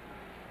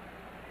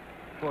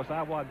 Of course,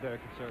 I wasn't very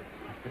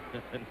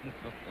conservative.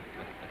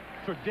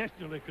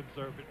 Traditionally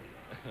conservative.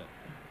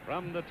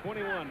 From the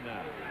 21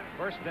 now.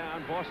 First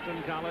down,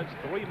 Boston College,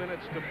 3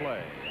 minutes to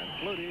play. And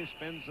Flutie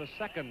spends the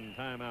second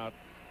timeout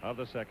of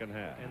the second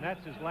half. And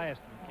that's his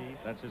last one, Keith.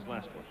 That's his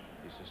last one.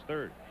 This is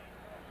third.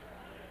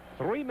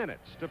 3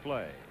 minutes to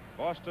play.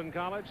 Boston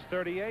College,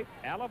 38.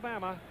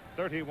 Alabama,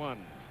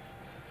 31.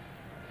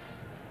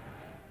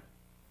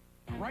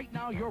 Right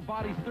now, your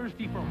body's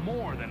thirsty for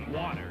more than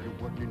water.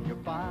 You're working your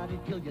body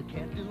till you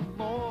can't do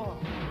more.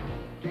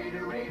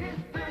 Gatorade is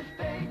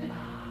thirsty.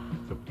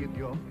 So give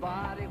your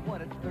body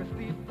what it's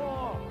thirsty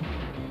for.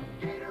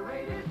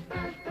 Gatorade is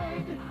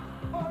thirsty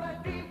for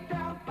that deep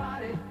down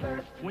body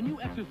thirst. When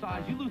you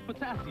exercise, you lose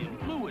potassium,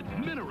 fluids,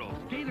 minerals.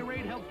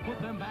 Gatorade helps put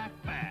them back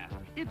fast.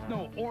 It's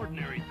no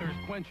ordinary thirst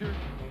quencher.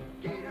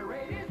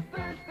 Gatorade is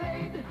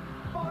thirsty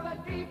for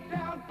that deep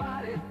down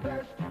body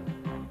thirst.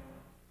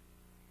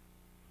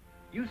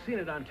 You've seen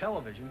it on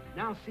television,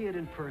 now see it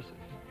in person.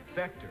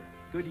 Vector,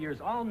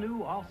 Goodyear's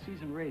all-new,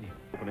 all-season radio.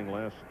 Opening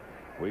last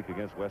week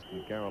against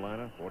Western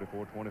Carolina,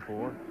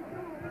 44-24.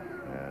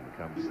 And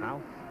comes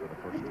south for the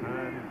first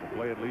time to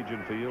play at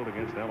Legion Field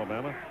against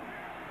Alabama.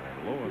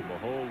 And lo and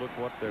behold, look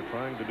what they're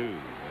trying to do.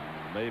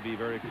 And may be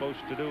very close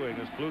to doing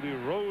as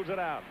Flutie rolls it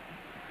out.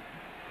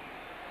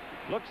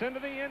 Looks into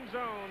the end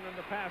zone, and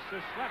the pass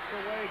is slapped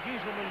away.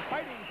 Gieselman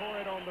fighting for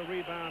it on the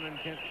rebound and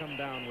can't come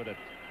down with it.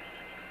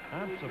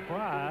 I'm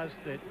surprised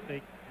that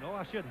no,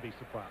 I shouldn't be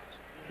surprised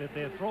that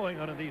they're throwing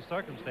under these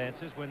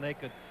circumstances when they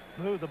could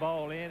move the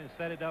ball in and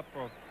set it up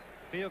for a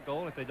field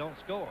goal if they don't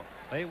score.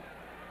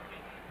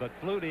 But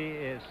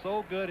Flutie is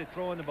so good at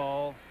throwing the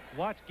ball.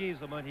 Watch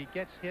Gieselman. He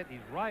gets hit.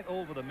 He's right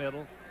over the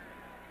middle.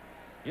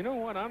 You know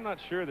what? I'm not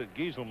sure that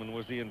Gieselman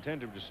was the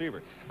intended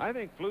receiver. I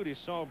think Flutie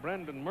saw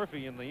Brendan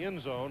Murphy in the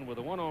end zone with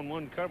a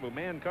one-on-one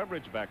man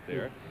coverage back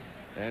there.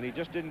 And he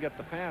just didn't get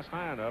the pass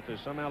high enough as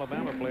some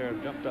Alabama player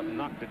jumped up and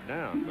knocked it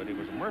down. But it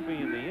was Murphy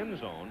in the end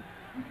zone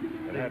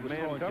that had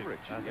man coverage.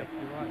 I think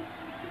you're right.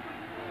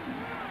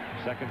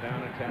 Second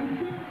down and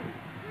 10.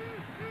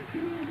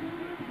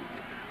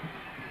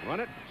 Run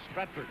it.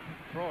 Stratford.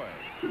 Troy.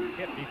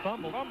 Hit. He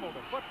fumbled. Fumbled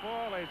the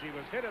football as he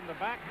was hit in the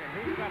back. And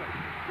who's got it?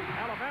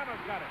 Alabama's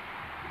got it.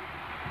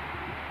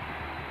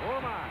 Oh,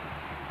 my.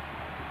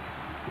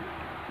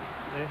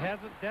 It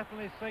hasn't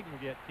definitely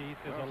signaled yet, Keith.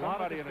 There's a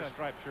lot of somebody in a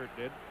striped shirt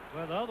did.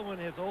 Well, the other one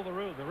has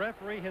overruled. The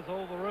referee has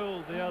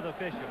overruled the other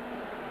official.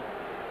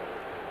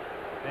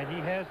 And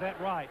he has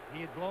that right.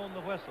 He had blown the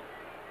whistle.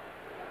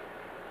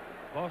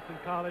 Boston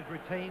College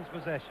retains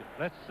possession.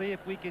 Let's see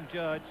if we can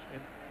judge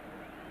and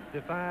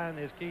define,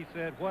 as Keith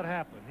said, what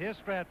happened. Here's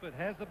Stratford,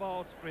 has the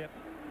ball stripped,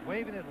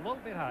 waving it a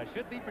little bit high,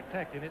 should be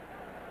protecting it.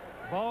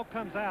 Ball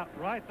comes out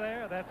right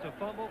there. That's a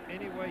fumble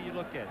any way you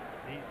look at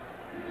it.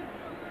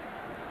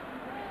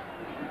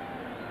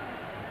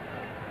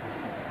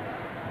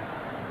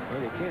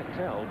 Well, you can't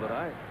tell, but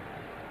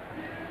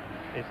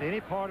Is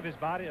any part of his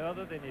body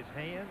other than his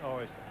hand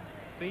or his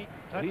feet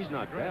touching he's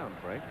not the ground?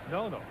 down, Frank.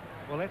 No.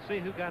 Well, let's see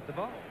who got the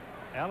ball.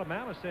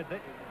 Alabama said they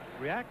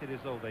reacted as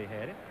though they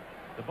had it.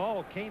 The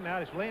ball came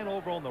out. It's laying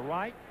over on the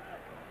right.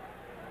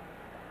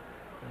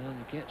 Well,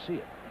 you can't see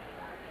it.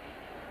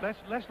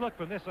 Let's look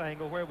from this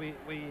angle where we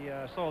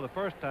saw the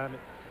first time.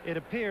 It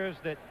appears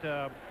that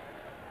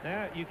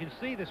now you can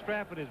see that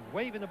Stratford is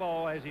waving the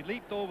ball as he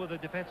leaped over the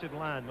defensive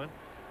lineman.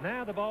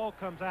 Now the ball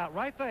comes out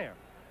right there.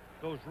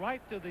 Goes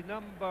right to the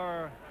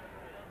number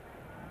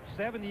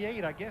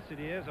 78, I guess it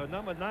is, or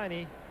number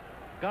 90.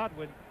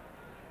 Godwin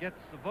gets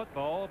the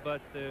football,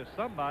 but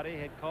somebody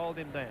had called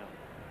him down.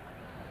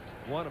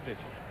 One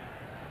official.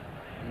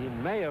 He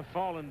may have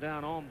fallen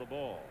down on the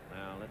ball.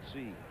 Now, let's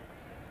see.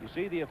 You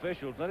see the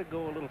officials let it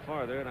go a little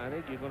farther, and I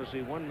think you're going to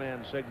see one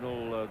man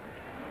signal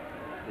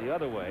the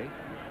other way.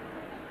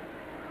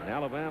 And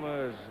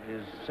Alabama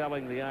is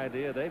selling the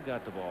idea they've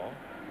got the ball.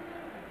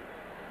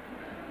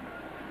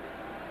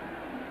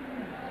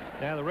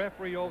 Now the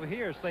referee over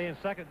here is saying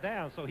second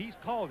down, so he's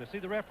called it. See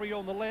the referee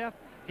on the left?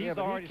 He's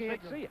already he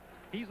can't see it.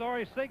 He's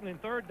already signaling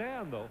third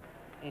down, though.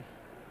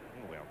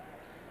 Well,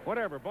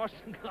 whatever.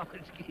 Boston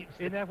College keeps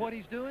it. Isn't that what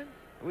he's doing?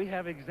 We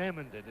have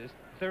examined it as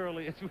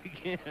thoroughly as we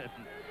can.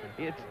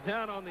 It's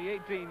down on the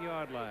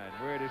 18-yard line,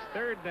 where it is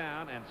third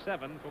down and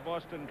 7 for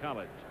Boston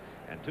College.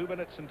 And 2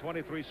 minutes and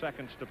 23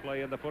 seconds to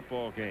play in the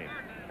football game.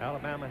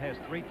 Alabama has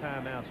 3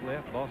 timeouts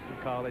left. Boston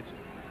College,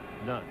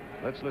 none.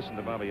 Let's listen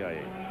to Bobby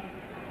Aye.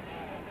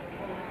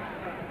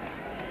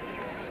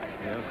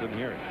 Yeah, couldn't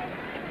hear it.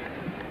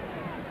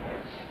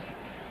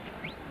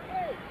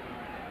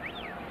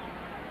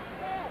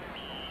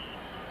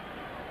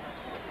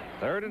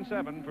 Third and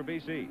 7 for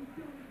BC.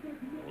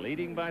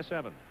 Leading by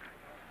 7.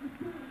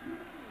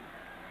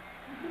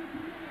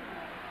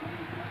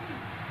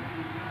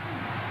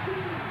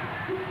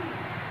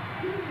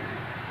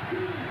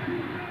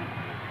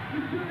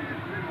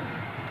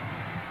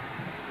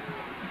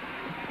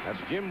 That's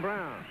Jim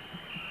Brown,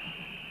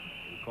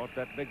 who caught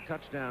that big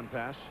touchdown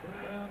pass,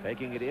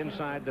 taking it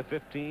inside the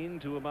 15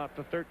 to about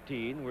the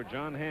 13, where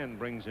John Hand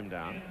brings him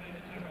down.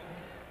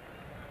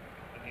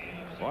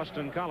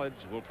 Boston College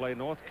will play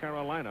North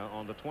Carolina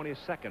on the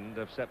 22nd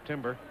of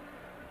September.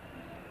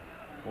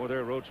 Or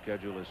their road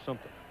schedule is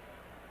something.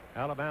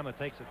 Alabama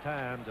takes the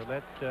time to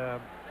let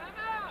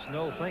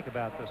Snow think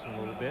about this a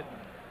little bit.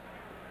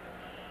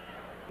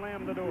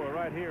 Slam the door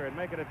right here and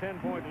make it a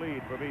 10-point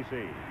lead for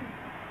BC.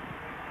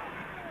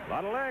 A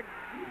lot of leg.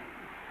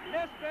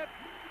 Missed it.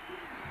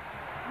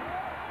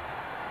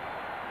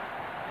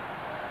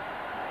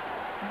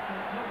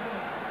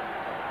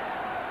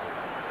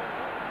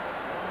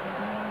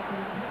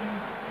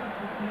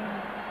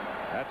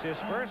 That's his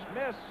first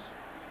miss.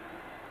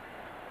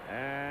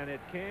 And it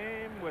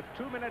came with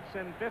 2 minutes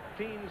and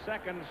 15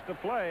 seconds to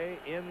play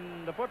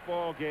in the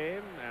football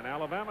game. And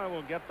Alabama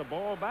will get the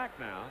ball back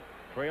now,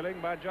 trailing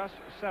by just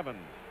 7.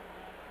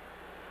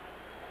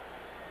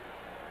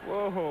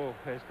 Whoa,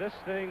 has this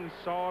thing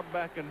sawed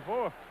back and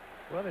forth?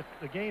 Well,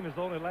 the game has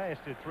only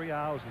lasted 3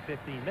 hours and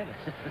 15 minutes.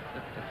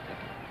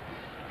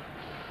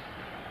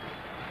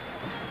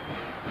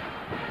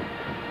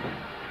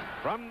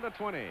 From the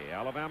 20,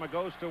 Alabama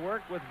goes to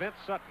work with Vince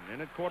Sutton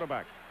in at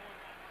quarterback.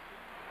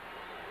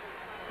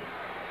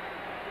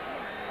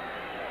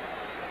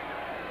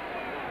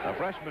 A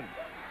freshman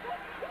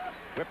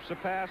whips a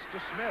pass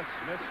to Smith.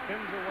 Smith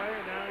spins away,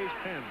 and now he's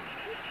pinned.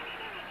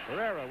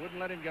 Herrera wouldn't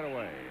let him get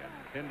away and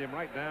pinned him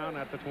right down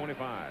at the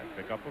 25.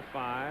 Pick up a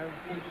 5.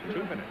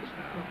 2 minutes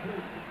now.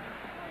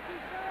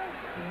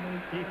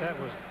 Keith, that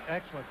was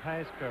excellent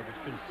pass coverage,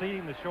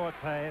 conceding the short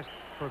pass,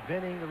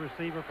 preventing the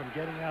receiver from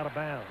getting out of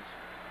bounds.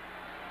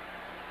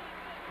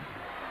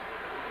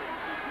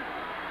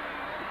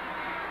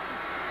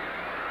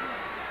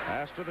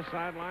 Pass to the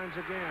sidelines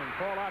again.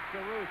 Paul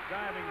Otker-Ruth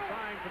diving,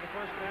 trying for the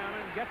first down,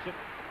 and gets it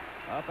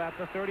up at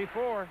the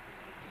 34.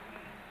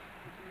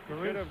 He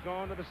should have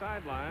gone to the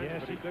sidelines,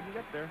 but he couldn't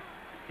get there.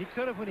 He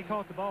could have when he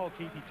caught the ball,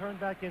 Keith. He turned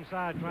back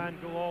inside trying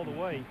to go all the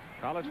way.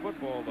 College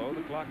football, though,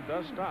 the clock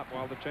does stop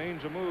while the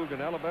chains are moved,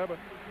 and Alabama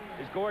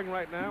is going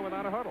right now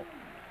without a huddle.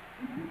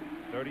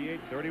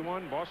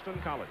 38-31, Boston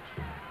College.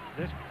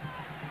 This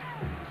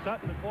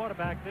Sutton, the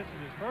quarterback, this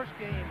is his first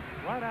game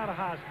right out of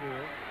high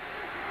school.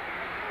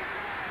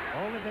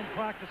 Only been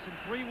practicing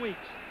 3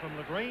 weeks from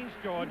LaGrange,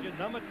 Georgia,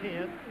 number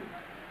 10.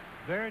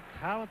 Very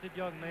talented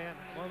young man,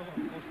 one of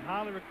the most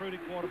highly recruited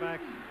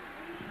quarterbacks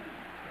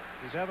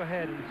he's ever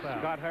had in the South.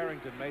 Scott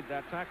Harrington made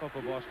that tackle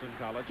for Boston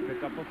College.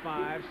 Pick up a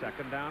 5,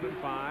 second down and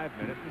 5,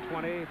 minute and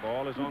 20.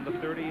 Ball is on the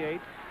 38.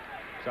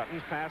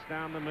 Sutton's pass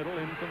down the middle,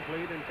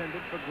 incomplete,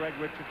 intended for Greg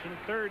Richardson.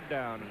 Third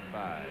down and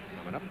 5.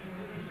 Coming up.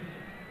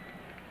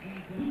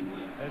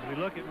 As we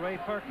look at Ray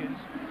Perkins,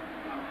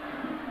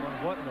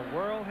 what in the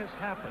world has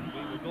happened?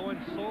 We were going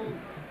so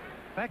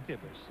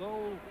effectively,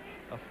 so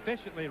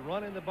efficiently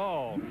running the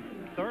ball.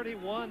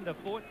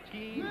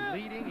 31-14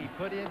 leading. He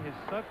put in his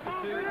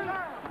substitute,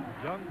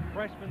 young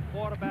freshman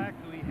quarterback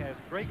who he has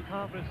great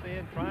confidence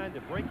in, trying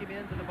to break him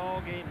into the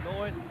ball game,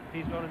 knowing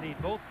he's going to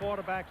need both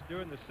quarterbacks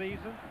during the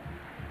season.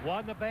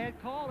 Wasn't a bad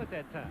call at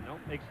that time, no,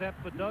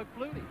 except for Doug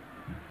Flutie.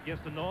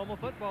 Against a normal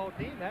football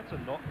team, that's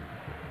a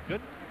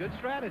good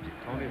strategy.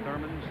 Tony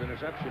Thurman's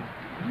interception.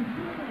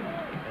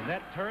 And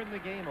that turned the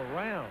game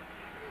around.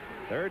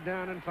 Third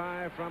down and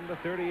 5 from the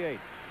 38.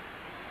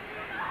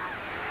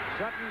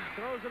 Sutton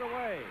throws it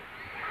away.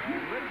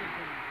 And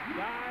Richardson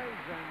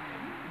dives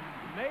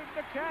and made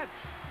the catch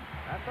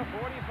at the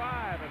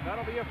 45, and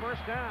that'll be a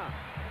first down.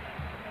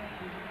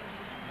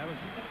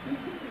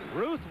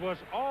 Ruth was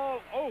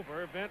all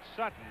over Vince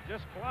Sutton,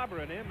 just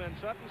clobbering him, and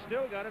Sutton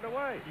still got it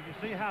away. You can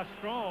see how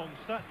strong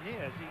Sutton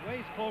is. He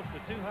weighs close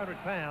to 200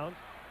 pounds.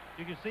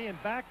 You can see him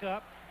back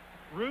up.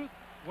 Ruth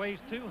weighs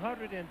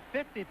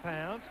 250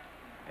 pounds.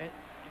 And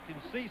you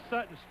can see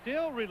Sutton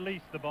still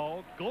release the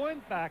ball,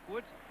 going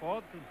backwards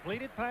for the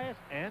completed pass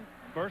and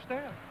first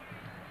down.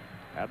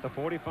 At the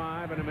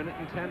 45 and a minute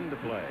and 10 to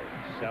play.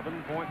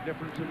 7-point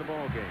difference in the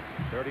ball game.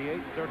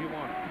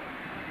 38-31.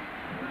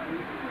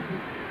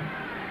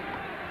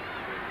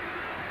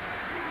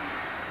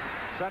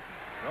 Sutton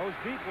throws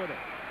deep with it.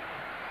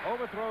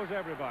 Overthrows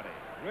everybody.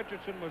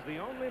 Richardson was the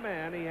only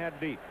man he had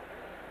deep.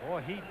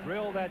 Boy, he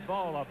drilled that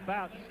ball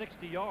about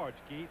 60 yards,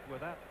 Keith,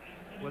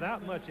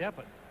 without much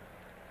effort.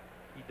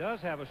 He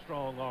does have a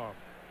strong arm.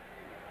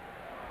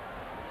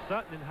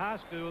 Sutton in high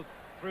school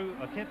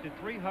attempted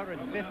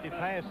 350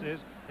 passes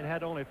and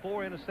had only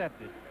 4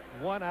 intercepted,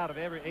 1 out of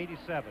every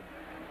 87.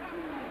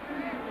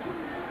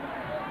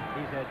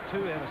 He's had 2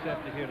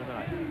 intercepted here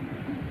tonight.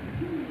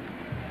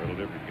 A little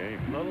different game.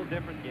 Little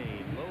different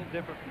game. Little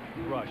different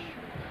rush.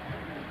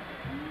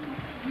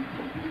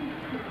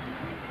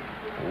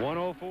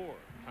 1:04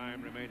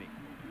 time remaining.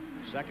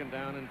 Second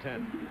down and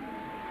 10.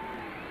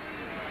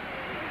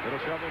 Little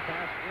shovel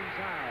pass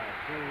inside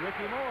to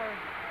Ricky Moore.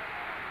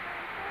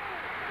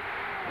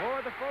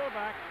 Moore, the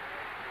fullback,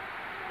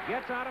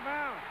 gets out of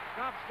bounds.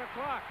 Stops the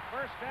clock.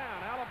 First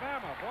down,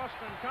 Alabama.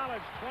 Boston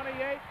College,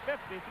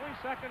 28-50. 3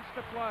 seconds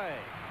to play.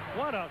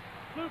 What a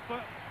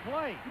super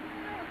play.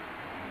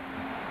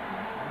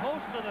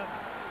 Most of the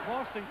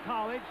Boston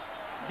College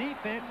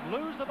defense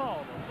lose the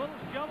ball. A little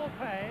shovel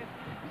pass,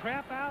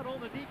 trap out on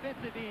the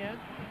defensive end,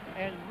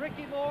 and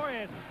Ricky Moore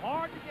is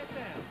hard to get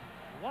down.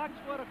 Watch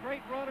what a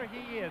great runner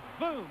he is.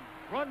 Boom,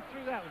 runs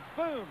through that one.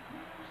 Boom,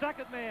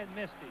 second man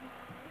missed it.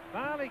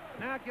 Finally,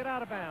 now get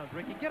out of bounds,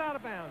 Ricky. Get out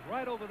of bounds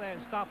right over there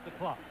and stop the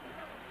clock.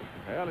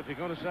 Well, if you're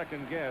going to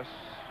second guess,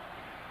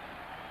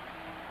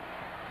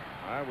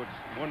 I would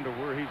wonder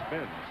where he's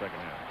been in the second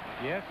half.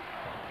 Yes.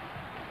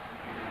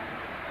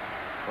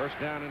 First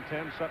down and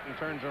 10. Sutton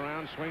turns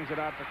around, swings it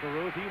out to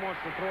Carruth. He wants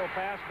to throw a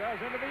pass, does,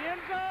 into the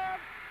end zone.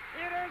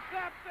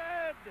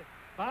 Intercepted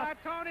by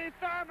Tony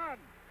Thurman.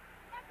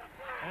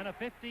 And a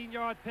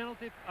 15-yard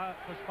penalty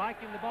for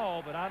spiking the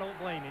ball, but I don't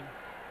blame him.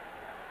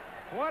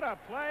 What a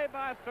play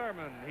by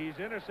Thurman. He's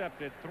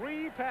intercepted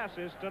 3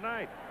 passes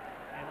tonight.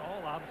 And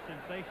all of them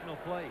sensational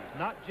plays.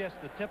 Not just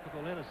the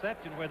typical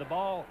interception where the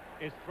ball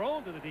is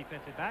thrown to the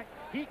defensive back.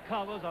 He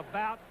covers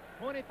about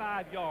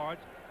 25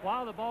 yards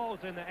while the ball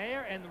is in the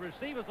air and the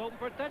receiver's open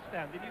for a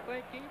touchdown. Did you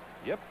think, Keith?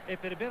 Yep.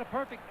 If it had been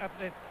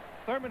if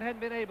Thurman hadn't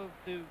been able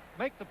to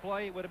make the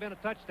play, it would have been a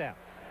touchdown.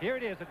 Here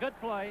it is, a good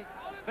play.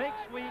 Fake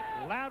sweep,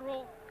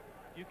 lateral.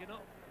 You can...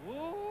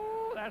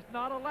 Ooh, that's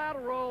not a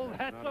lateral.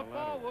 That's a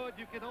forward.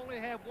 You can only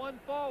have one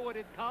forward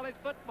in college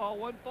football,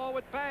 one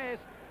forward pass.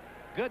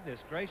 Goodness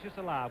gracious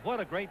alive. What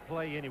a great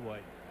play anyway.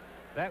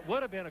 That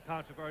would have been a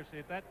controversy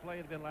if that play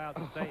had been allowed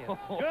to stay in.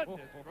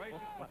 Goodness gracious.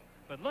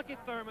 But look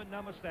at Thurman,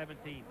 number 17.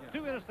 Yeah.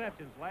 2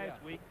 interceptions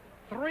last week,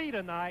 3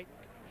 tonight,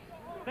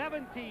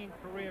 17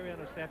 career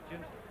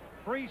interceptions,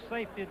 free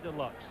safety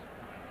deluxe.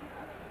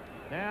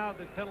 Now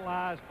they're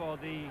penalized for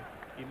the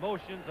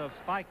emotions of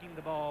spiking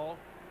the ball.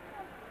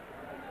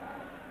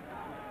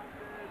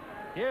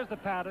 Here's the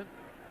pattern.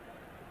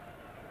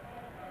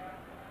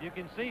 You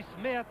can see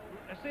Smith.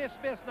 See if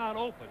Smith's not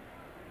open.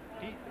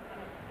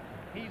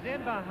 He's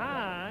in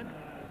behind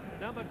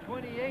number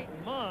 28,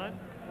 Munn,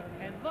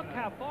 And look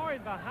how far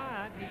in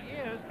behind he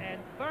is, and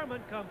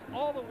Thurman comes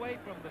all the way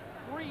from the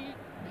free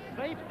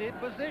safety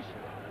position.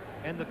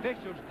 And the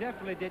officials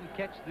definitely didn't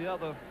catch the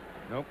other.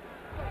 Nope.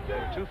 There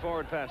were 2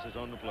 forward passes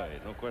on the play,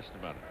 no question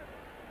about it.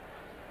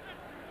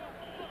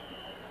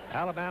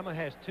 Alabama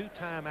has 2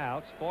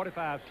 timeouts,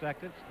 45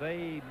 seconds.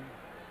 They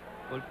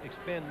will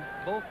expend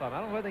both of them. I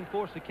don't know whether they can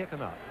force the kick or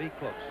not. Be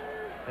close.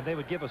 And they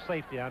would give a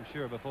safety, I'm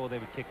sure, before they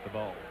would kick the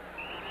ball.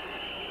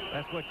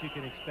 That's what you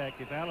can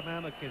expect. If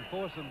Alabama can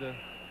force them to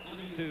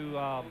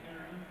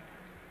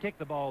kick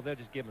the ball, they'll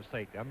just give them a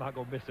safety. I'm not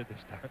going to miss it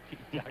this time. Keith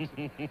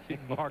Jackson, you can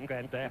mark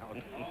that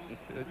down.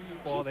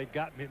 Boy, they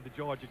got me in the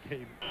Georgia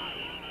game.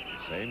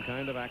 Same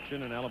kind of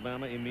action, and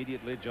Alabama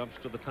immediately jumps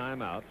to the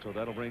timeout, so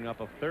that'll bring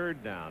up a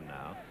 3rd down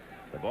now.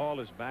 The ball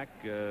is back,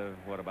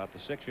 about the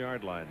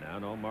 6-yard line now.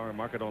 No,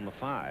 mark it on the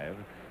 5,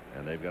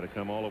 and they've got to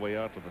come all the way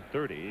out to the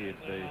 30 if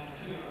they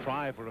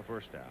try for a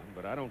 1st down,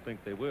 but I don't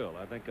think they will.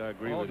 I think I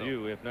agree with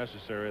you. If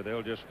necessary,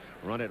 they'll just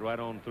run it right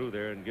on through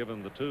there and give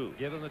them the 2.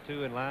 Give them the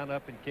 2 and line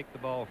up and kick the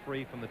ball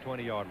free from the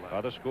 20-yard line.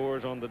 Other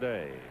scores on the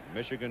day.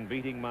 Michigan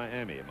beating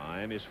Miami.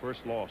 Miami's first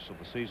loss of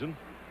the season,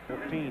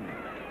 14.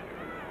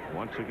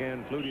 Once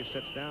again, Flutie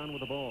sits down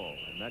with the ball,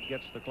 and that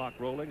gets the clock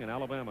rolling, and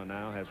Alabama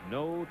now has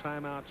no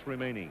timeouts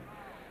remaining.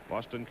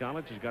 Boston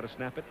College has got to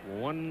snap it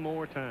one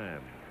more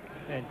time.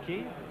 And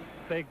Keith,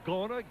 they're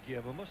gonna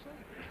give them a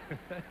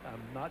safety.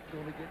 I'm not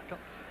going to get caught.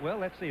 Well,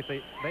 let's see if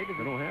they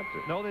don't have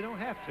to. No, they don't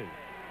have to.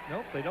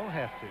 Nope, they don't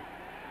have to.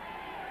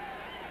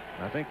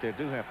 I think they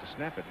do have to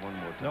snap it one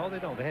more time. No, they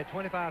don't. They had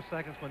 25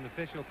 seconds when the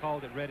official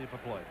called it ready for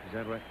play. Is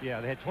that right?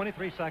 Yeah, they had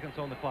 23 seconds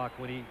on the clock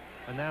when he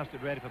announced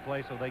it ready for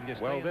play, so they can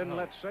just. Well, then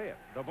let's say it.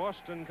 The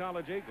Boston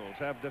College Eagles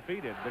have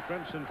defeated the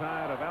Crimson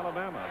Tide of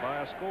Alabama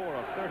by a score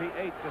of 38-31,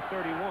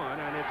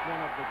 and it's one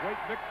of the great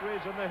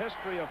victories in the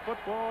history of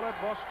football at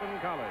Boston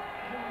College.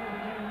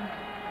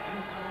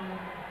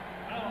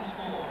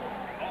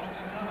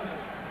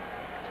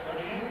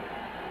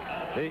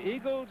 The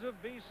Eagles of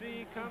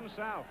BC come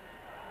south,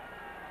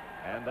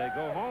 and they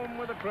go home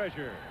with a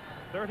treasure.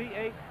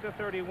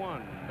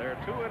 38-31. They're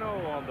 2-0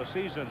 on the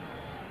season.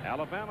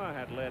 Alabama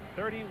had led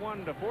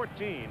 31-14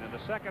 in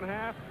the second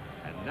half,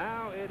 and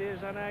now it is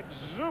an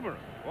exuberant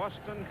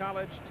Boston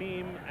College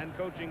team and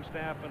coaching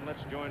staff, and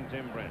let's join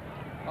Tim Brent.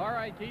 All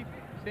right, Keith.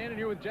 Standing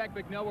here with Jack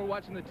Bicknell, we're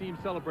watching the team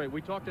celebrate.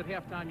 We talked at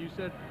halftime. You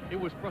said it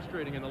was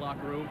frustrating in the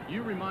locker room.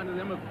 You reminded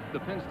them of the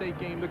Penn State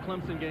game, the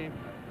Clemson game.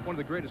 One of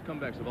the greatest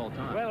comebacks of all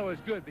time. Well, it was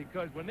good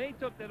because when they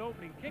took that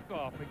opening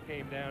kickoff and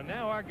came down,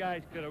 now our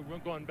guys could have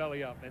gone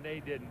belly up, and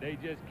they didn't. They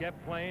just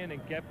kept playing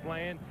and kept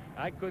playing.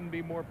 I couldn't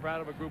be more proud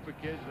of a group of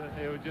kids.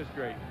 It was just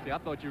great. See, I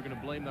thought you were going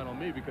to blame that on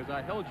me because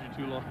I held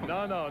you too long.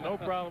 No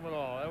problem at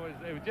all.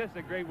 It was just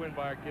a great win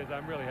by our kids.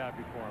 I'm really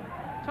happy for them.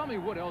 Tell me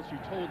what else you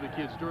told the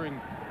kids during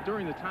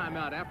the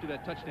timeout, after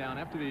that touchdown,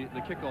 after the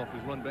kickoff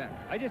was run back.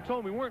 I just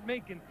told them we weren't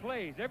making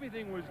plays.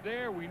 Everything was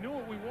there. We knew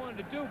what we wanted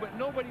to do, but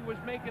nobody was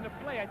making a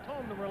play. I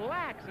told them to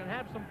relax and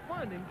have some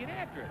fun and get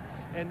after it.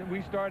 And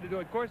we started to do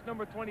it. Of course,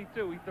 number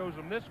 22, he throws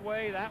them this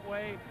way, that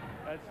way.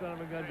 That son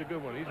of a gun's a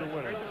good one. He's a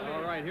winner.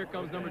 All right, here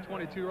comes number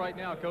 22 right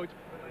now, Coach.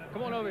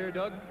 Come on over here,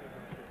 Doug.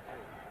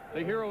 The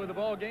hero of the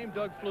ball game,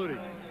 Doug Flutie.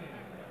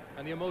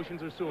 And the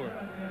emotions are sore.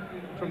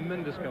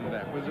 Tremendous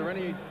comeback. Was there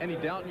any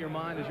doubt in your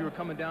mind as you were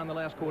coming down the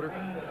last quarter?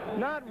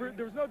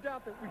 There was no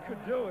doubt that we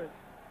could do it.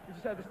 We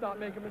just had to stop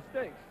making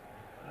mistakes.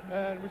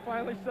 And we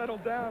finally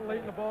settled down late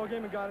in the ball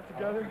game and got it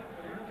together,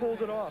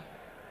 pulled it off.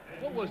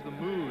 What was the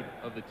mood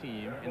of the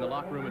team in the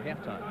locker room at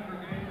halftime?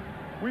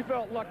 We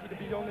felt lucky to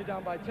be only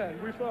down by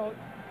 10. We felt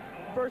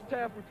first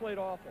half we played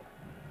awful.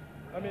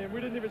 I mean,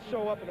 we didn't even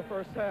show up in the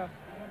first half,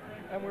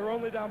 and we were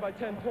only down by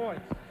 10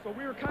 points. So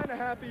we were kind of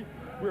happy.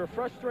 We were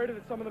frustrated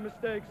at some of the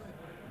mistakes,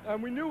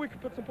 and we knew we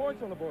could put some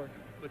points on the board.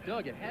 But,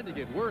 Doug, it had to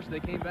get worse. They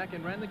came back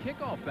and ran the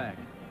kickoff back.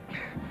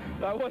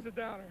 That was a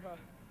downer, huh?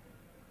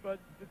 But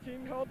the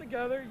team held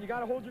together. You got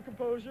to hold your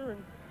composure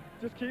and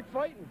just keep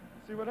fighting.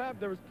 See what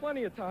happened. There was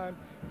plenty of time.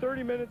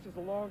 30 minutes is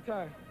a long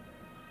time.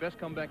 Best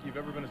comeback you've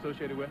ever been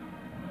associated with?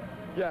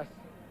 Yes,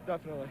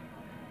 definitely.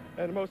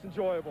 And the most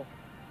enjoyable.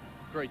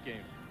 Great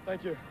game.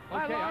 Thank you.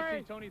 Okay, I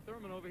see Tony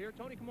Thurman over here.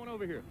 Tony, come on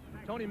over here.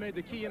 Tony made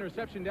the key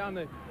interception down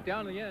the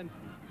end.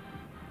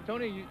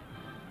 Tony,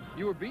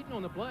 you were beaten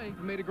on the play.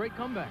 You made a great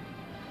comeback.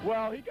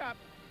 Well,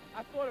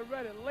 I sort of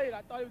read it late.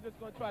 I thought he was just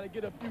going to try to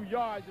get a few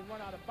yards and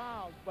run out of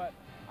bounds, but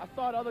I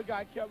saw the other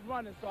guy kept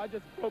running, so I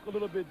just broke a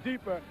little bit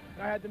deeper,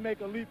 and I had to make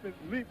a leap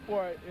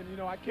for it, and, you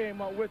know, I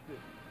came up with it.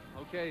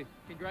 Okay,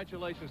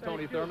 congratulations,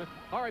 Tony Thurman.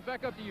 All right,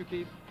 back up to you,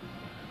 Keith.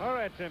 All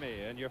right,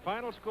 Timmy, and your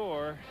final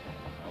score,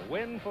 a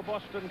win for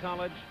Boston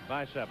College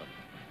by 7.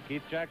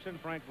 Keith Jackson,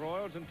 Frank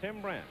Broyles, and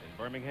Tim Brandt. In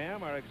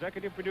Birmingham, our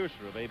executive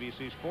producer of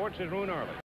ABC Sports is Roone Arley.